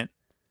didn't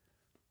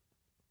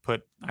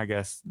put, I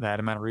guess, that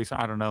amount of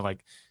resources. I don't know,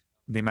 like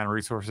the amount of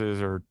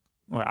resources or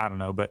I don't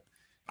know. But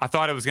I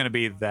thought it was going to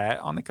be that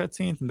on the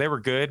cutscenes. And they were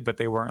good, but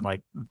they weren't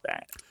like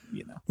that,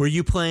 Were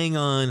you playing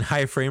on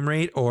high frame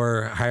rate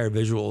or higher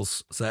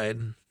visuals side?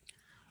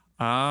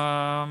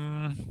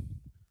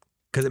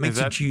 Because it makes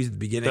you choose at the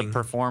beginning. The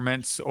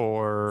performance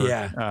or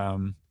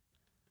I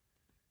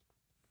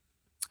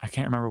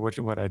can't remember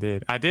what I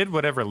did. I did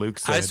whatever Luke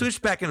said. I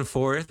switched back and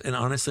forth, and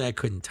honestly, I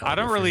couldn't tell. I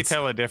don't really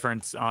tell a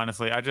difference,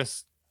 honestly. I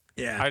just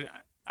I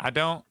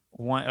don't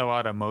want a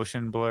lot of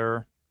motion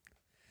blur.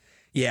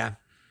 Yeah.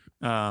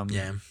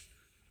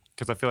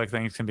 Because I feel like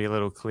things can be a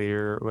little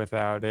clear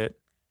without it.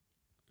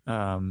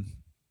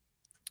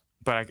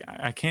 But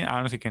I can't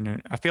honestly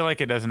I feel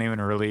like it doesn't even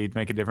really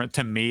make a difference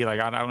to me. Like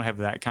I don't have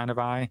that kind of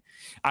eye.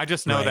 I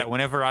just know that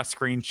whenever I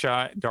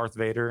screenshot Darth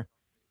Vader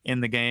in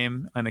the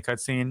game in the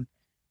cutscene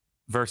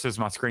versus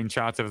my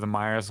screenshots of the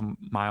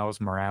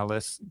Miles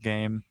Morales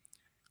game,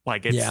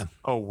 like it's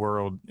a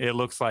world. It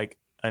looks like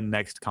a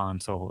next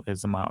console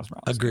is the Miles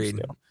Morales.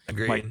 Agreed.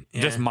 Like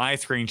just my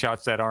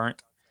screenshots that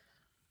aren't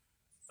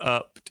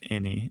upped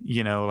any,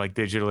 like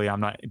digitally. I'm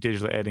not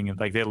digitally editing it.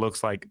 Like it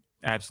looks like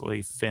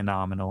absolutely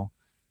phenomenal.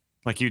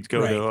 Like you'd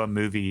go to a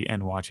movie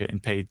and watch it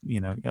and pay,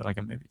 get like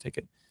a movie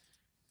ticket.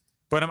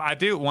 But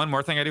one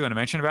more thing I do want to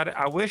mention about it.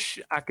 I wish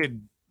I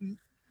could,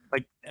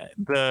 like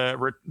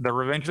the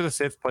Revenge of the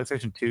Sith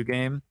PlayStation 2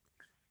 game,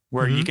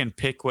 where you can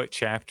pick what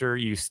chapter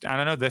I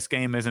don't know. This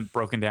game isn't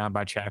broken down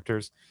by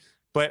chapters,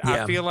 but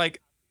I feel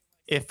like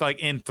if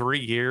like in 3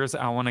 years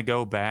I want to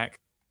go back,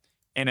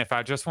 and if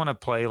I just want to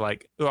play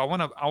like, I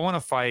want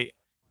to fight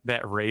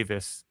that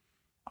Ravis.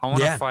 I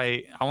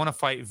want to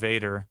fight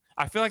Vader.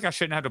 I feel like I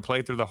shouldn't have to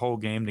play through the whole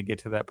game to get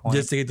to that point.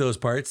 Just to get those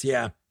parts,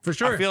 yeah, for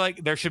sure. I feel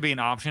like there should be an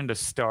option to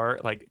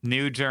start like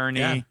new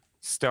journey,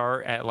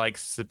 start at like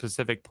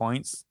specific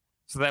points,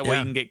 so that way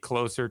you can get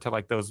closer to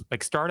like those.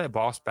 Like start at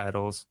boss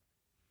battles,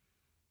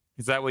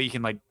 because that way you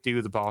can like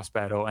do the boss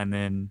battle and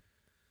then,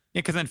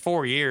 because in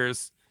 4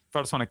 years, if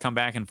I just want to come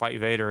back and fight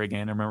Vader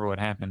again and remember what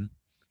happened,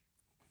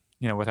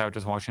 without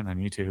just watching on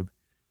YouTube,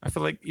 I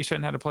feel like you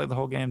shouldn't have to play the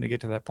whole game to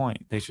get to that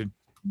point. They should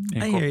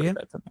incorporate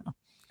that somehow.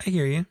 I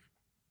hear you.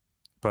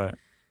 But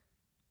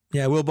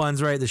yeah, Will Bond's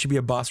right. There should be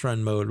a boss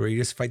run mode where you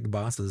just fight the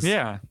bosses.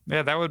 Yeah,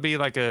 that would be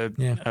like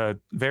a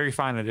very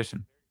fine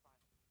addition.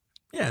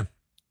 Yeah,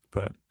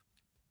 but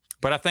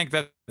I think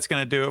that's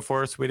going to do it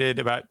for us. We did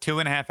about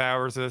 2.5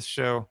 hours of this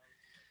show.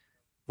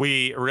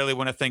 We really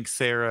want to thank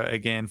Sarah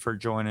again for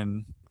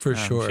joining. For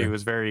sure, she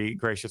was very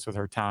gracious with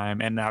her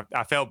time, and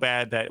I felt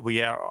bad that we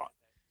had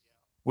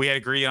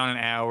agreed on an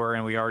hour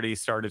and we already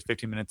started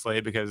 15 minutes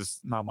late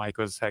because my mic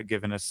had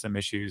given us some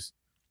issues.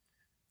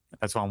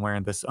 That's why I'm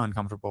wearing this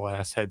uncomfortable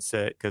ass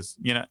headset because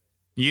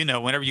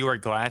whenever you wear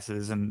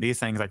glasses and these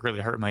things like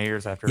really hurt my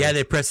ears after. Yeah,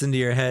 they press into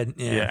your head.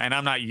 Yeah, and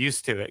I'm not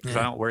used to it because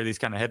I don't wear these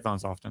kind of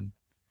headphones often.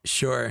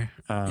 Sure.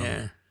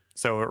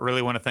 So I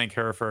really want to thank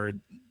her for,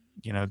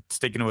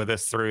 sticking with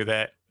us through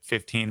that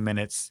 15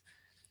 minutes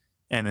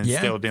and then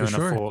still doing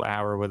a full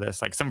hour with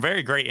us. Like some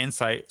very great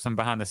insight, some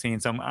behind the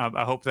scenes. So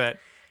I hope that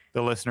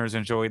the listeners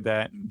enjoyed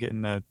that,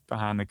 getting a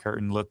behind the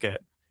curtain look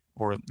at,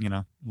 or,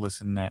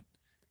 listen at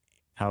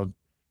how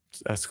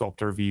a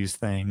sculptor views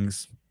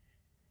things.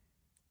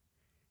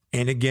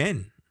 And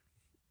again,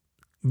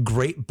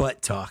 great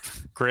butt talk.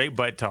 Great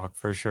butt talk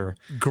for sure.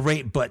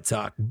 Great butt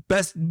talk.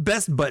 Best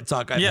butt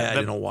talk I've had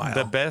in a while.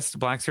 The best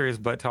Black Series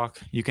butt talk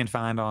you can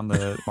find on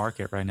the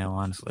market right now,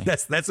 honestly.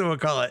 That's what we'll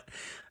call it.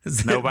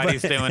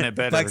 Nobody's doing it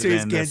better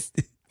than this.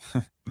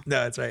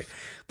 No, that's right.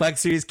 Black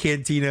Series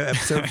Cantina,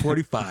 episode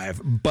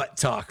 45, butt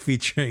talk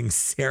featuring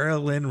Sarah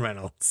Lynn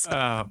Reynolds.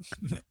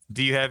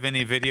 Do you have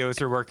any videos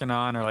you're working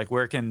on, or like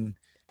where can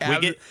we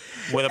get,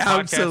 with a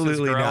podcast is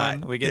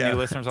growing, we get new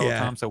listeners all the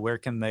time, so where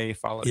can they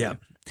follow you?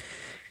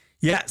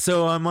 Yeah,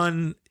 so I'm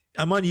on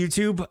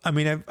YouTube. I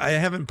mean, I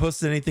haven't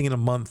posted anything in a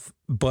month,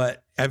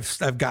 but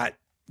I've got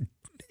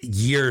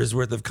years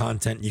worth of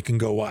content you can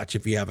go watch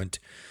if you haven't.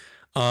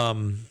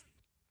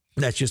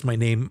 That's just my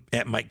name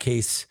at Mike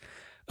Case.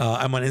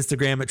 I'm on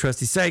Instagram at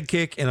Trusty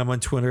Sidekick, and I'm on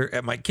Twitter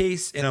at Mike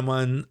Case, and I'm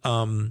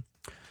on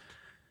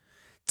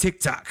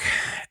TikTok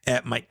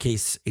at Mike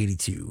Case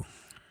 82.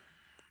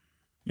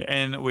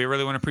 And we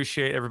really want to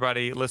appreciate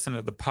everybody listening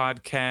to the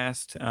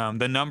podcast.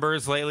 The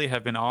numbers lately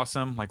have been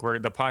awesome. Like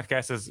the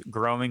podcast is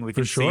growing. We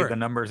can see the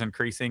numbers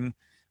increasing.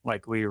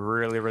 Like we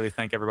really, really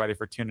thank everybody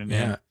for tuning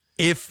in.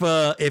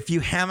 If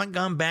you haven't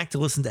gone back to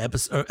listen to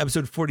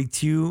episode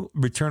 42,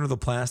 Return of the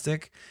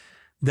Plastic,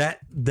 that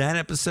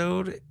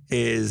episode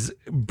is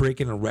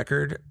breaking a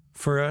record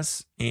for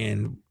us.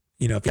 And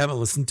if you haven't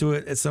listened to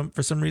it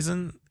for some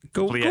reason,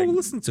 go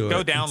listen to it.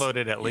 Go download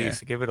it at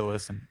least. Give it a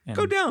listen.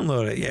 Go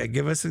download it. Yeah,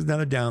 give us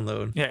another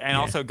download. Yeah, and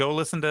also go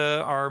listen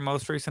to our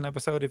most recent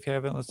episode if you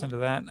haven't listened to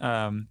that.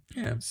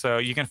 So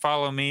you can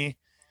follow me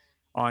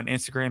on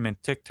Instagram and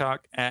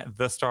TikTok at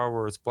The Star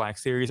Wars Black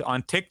Series.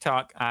 On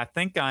TikTok, I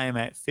think I am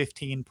at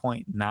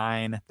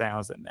 15.9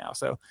 thousand now.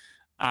 So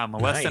I'm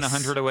less than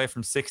 100 away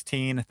from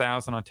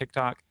 16,000 on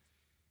TikTok.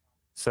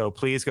 So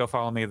please go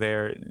follow me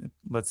there.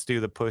 Let's do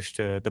the push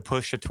to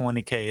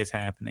 20K is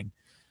happening.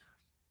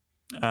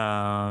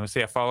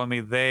 Follow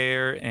me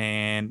there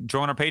and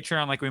join our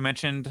Patreon, like we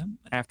mentioned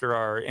after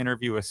our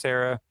interview with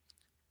Sarah.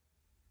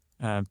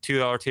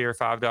 $2 tier,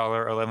 $5,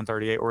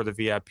 $11.38, or the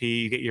VIP.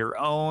 You get your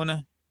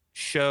own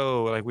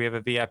show. Like we have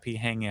a VIP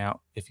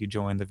hangout if you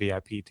join the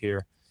VIP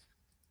tier.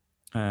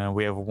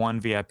 We have one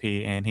VIP,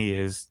 and he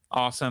is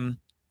awesome.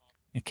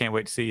 I can't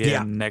wait to see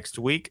him next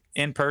week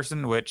in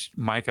person, which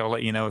Mike, I'll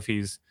let you know if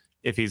he's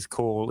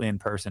cool in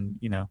person.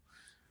 You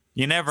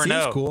never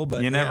know. Seems cool,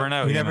 but you never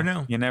know. You never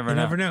know. You never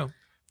know.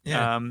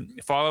 Yeah.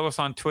 Follow us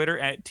on Twitter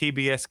at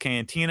TBS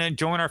Cantina.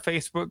 Join our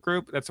Facebook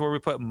group. That's where we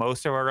put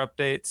most of our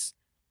updates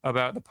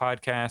about the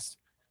podcast.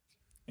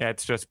 Yeah,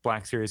 it's just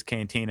Black Series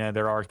Cantina.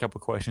 There are a couple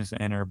questions to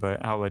enter,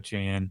 but I'll let you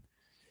in.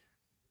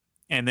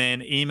 And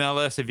then email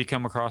us if you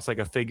come across like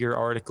a figure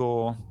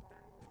article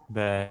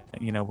that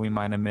we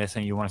might have missed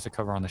and you want us to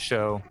cover on the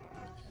show.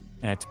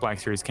 It's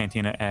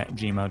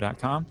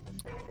blackseriescantina@gmail.com.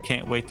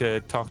 Can't wait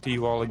to talk to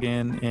you all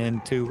again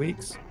in 2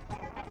 weeks.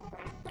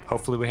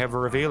 Hopefully we have a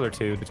reveal or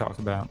two to talk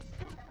about.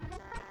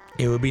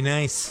 It would be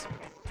nice.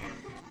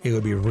 It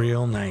would be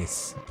real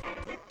nice.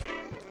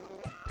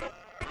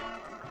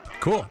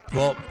 Cool.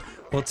 Well,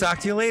 we'll talk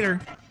to you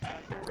later.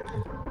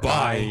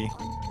 Bye.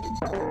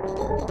 Bye.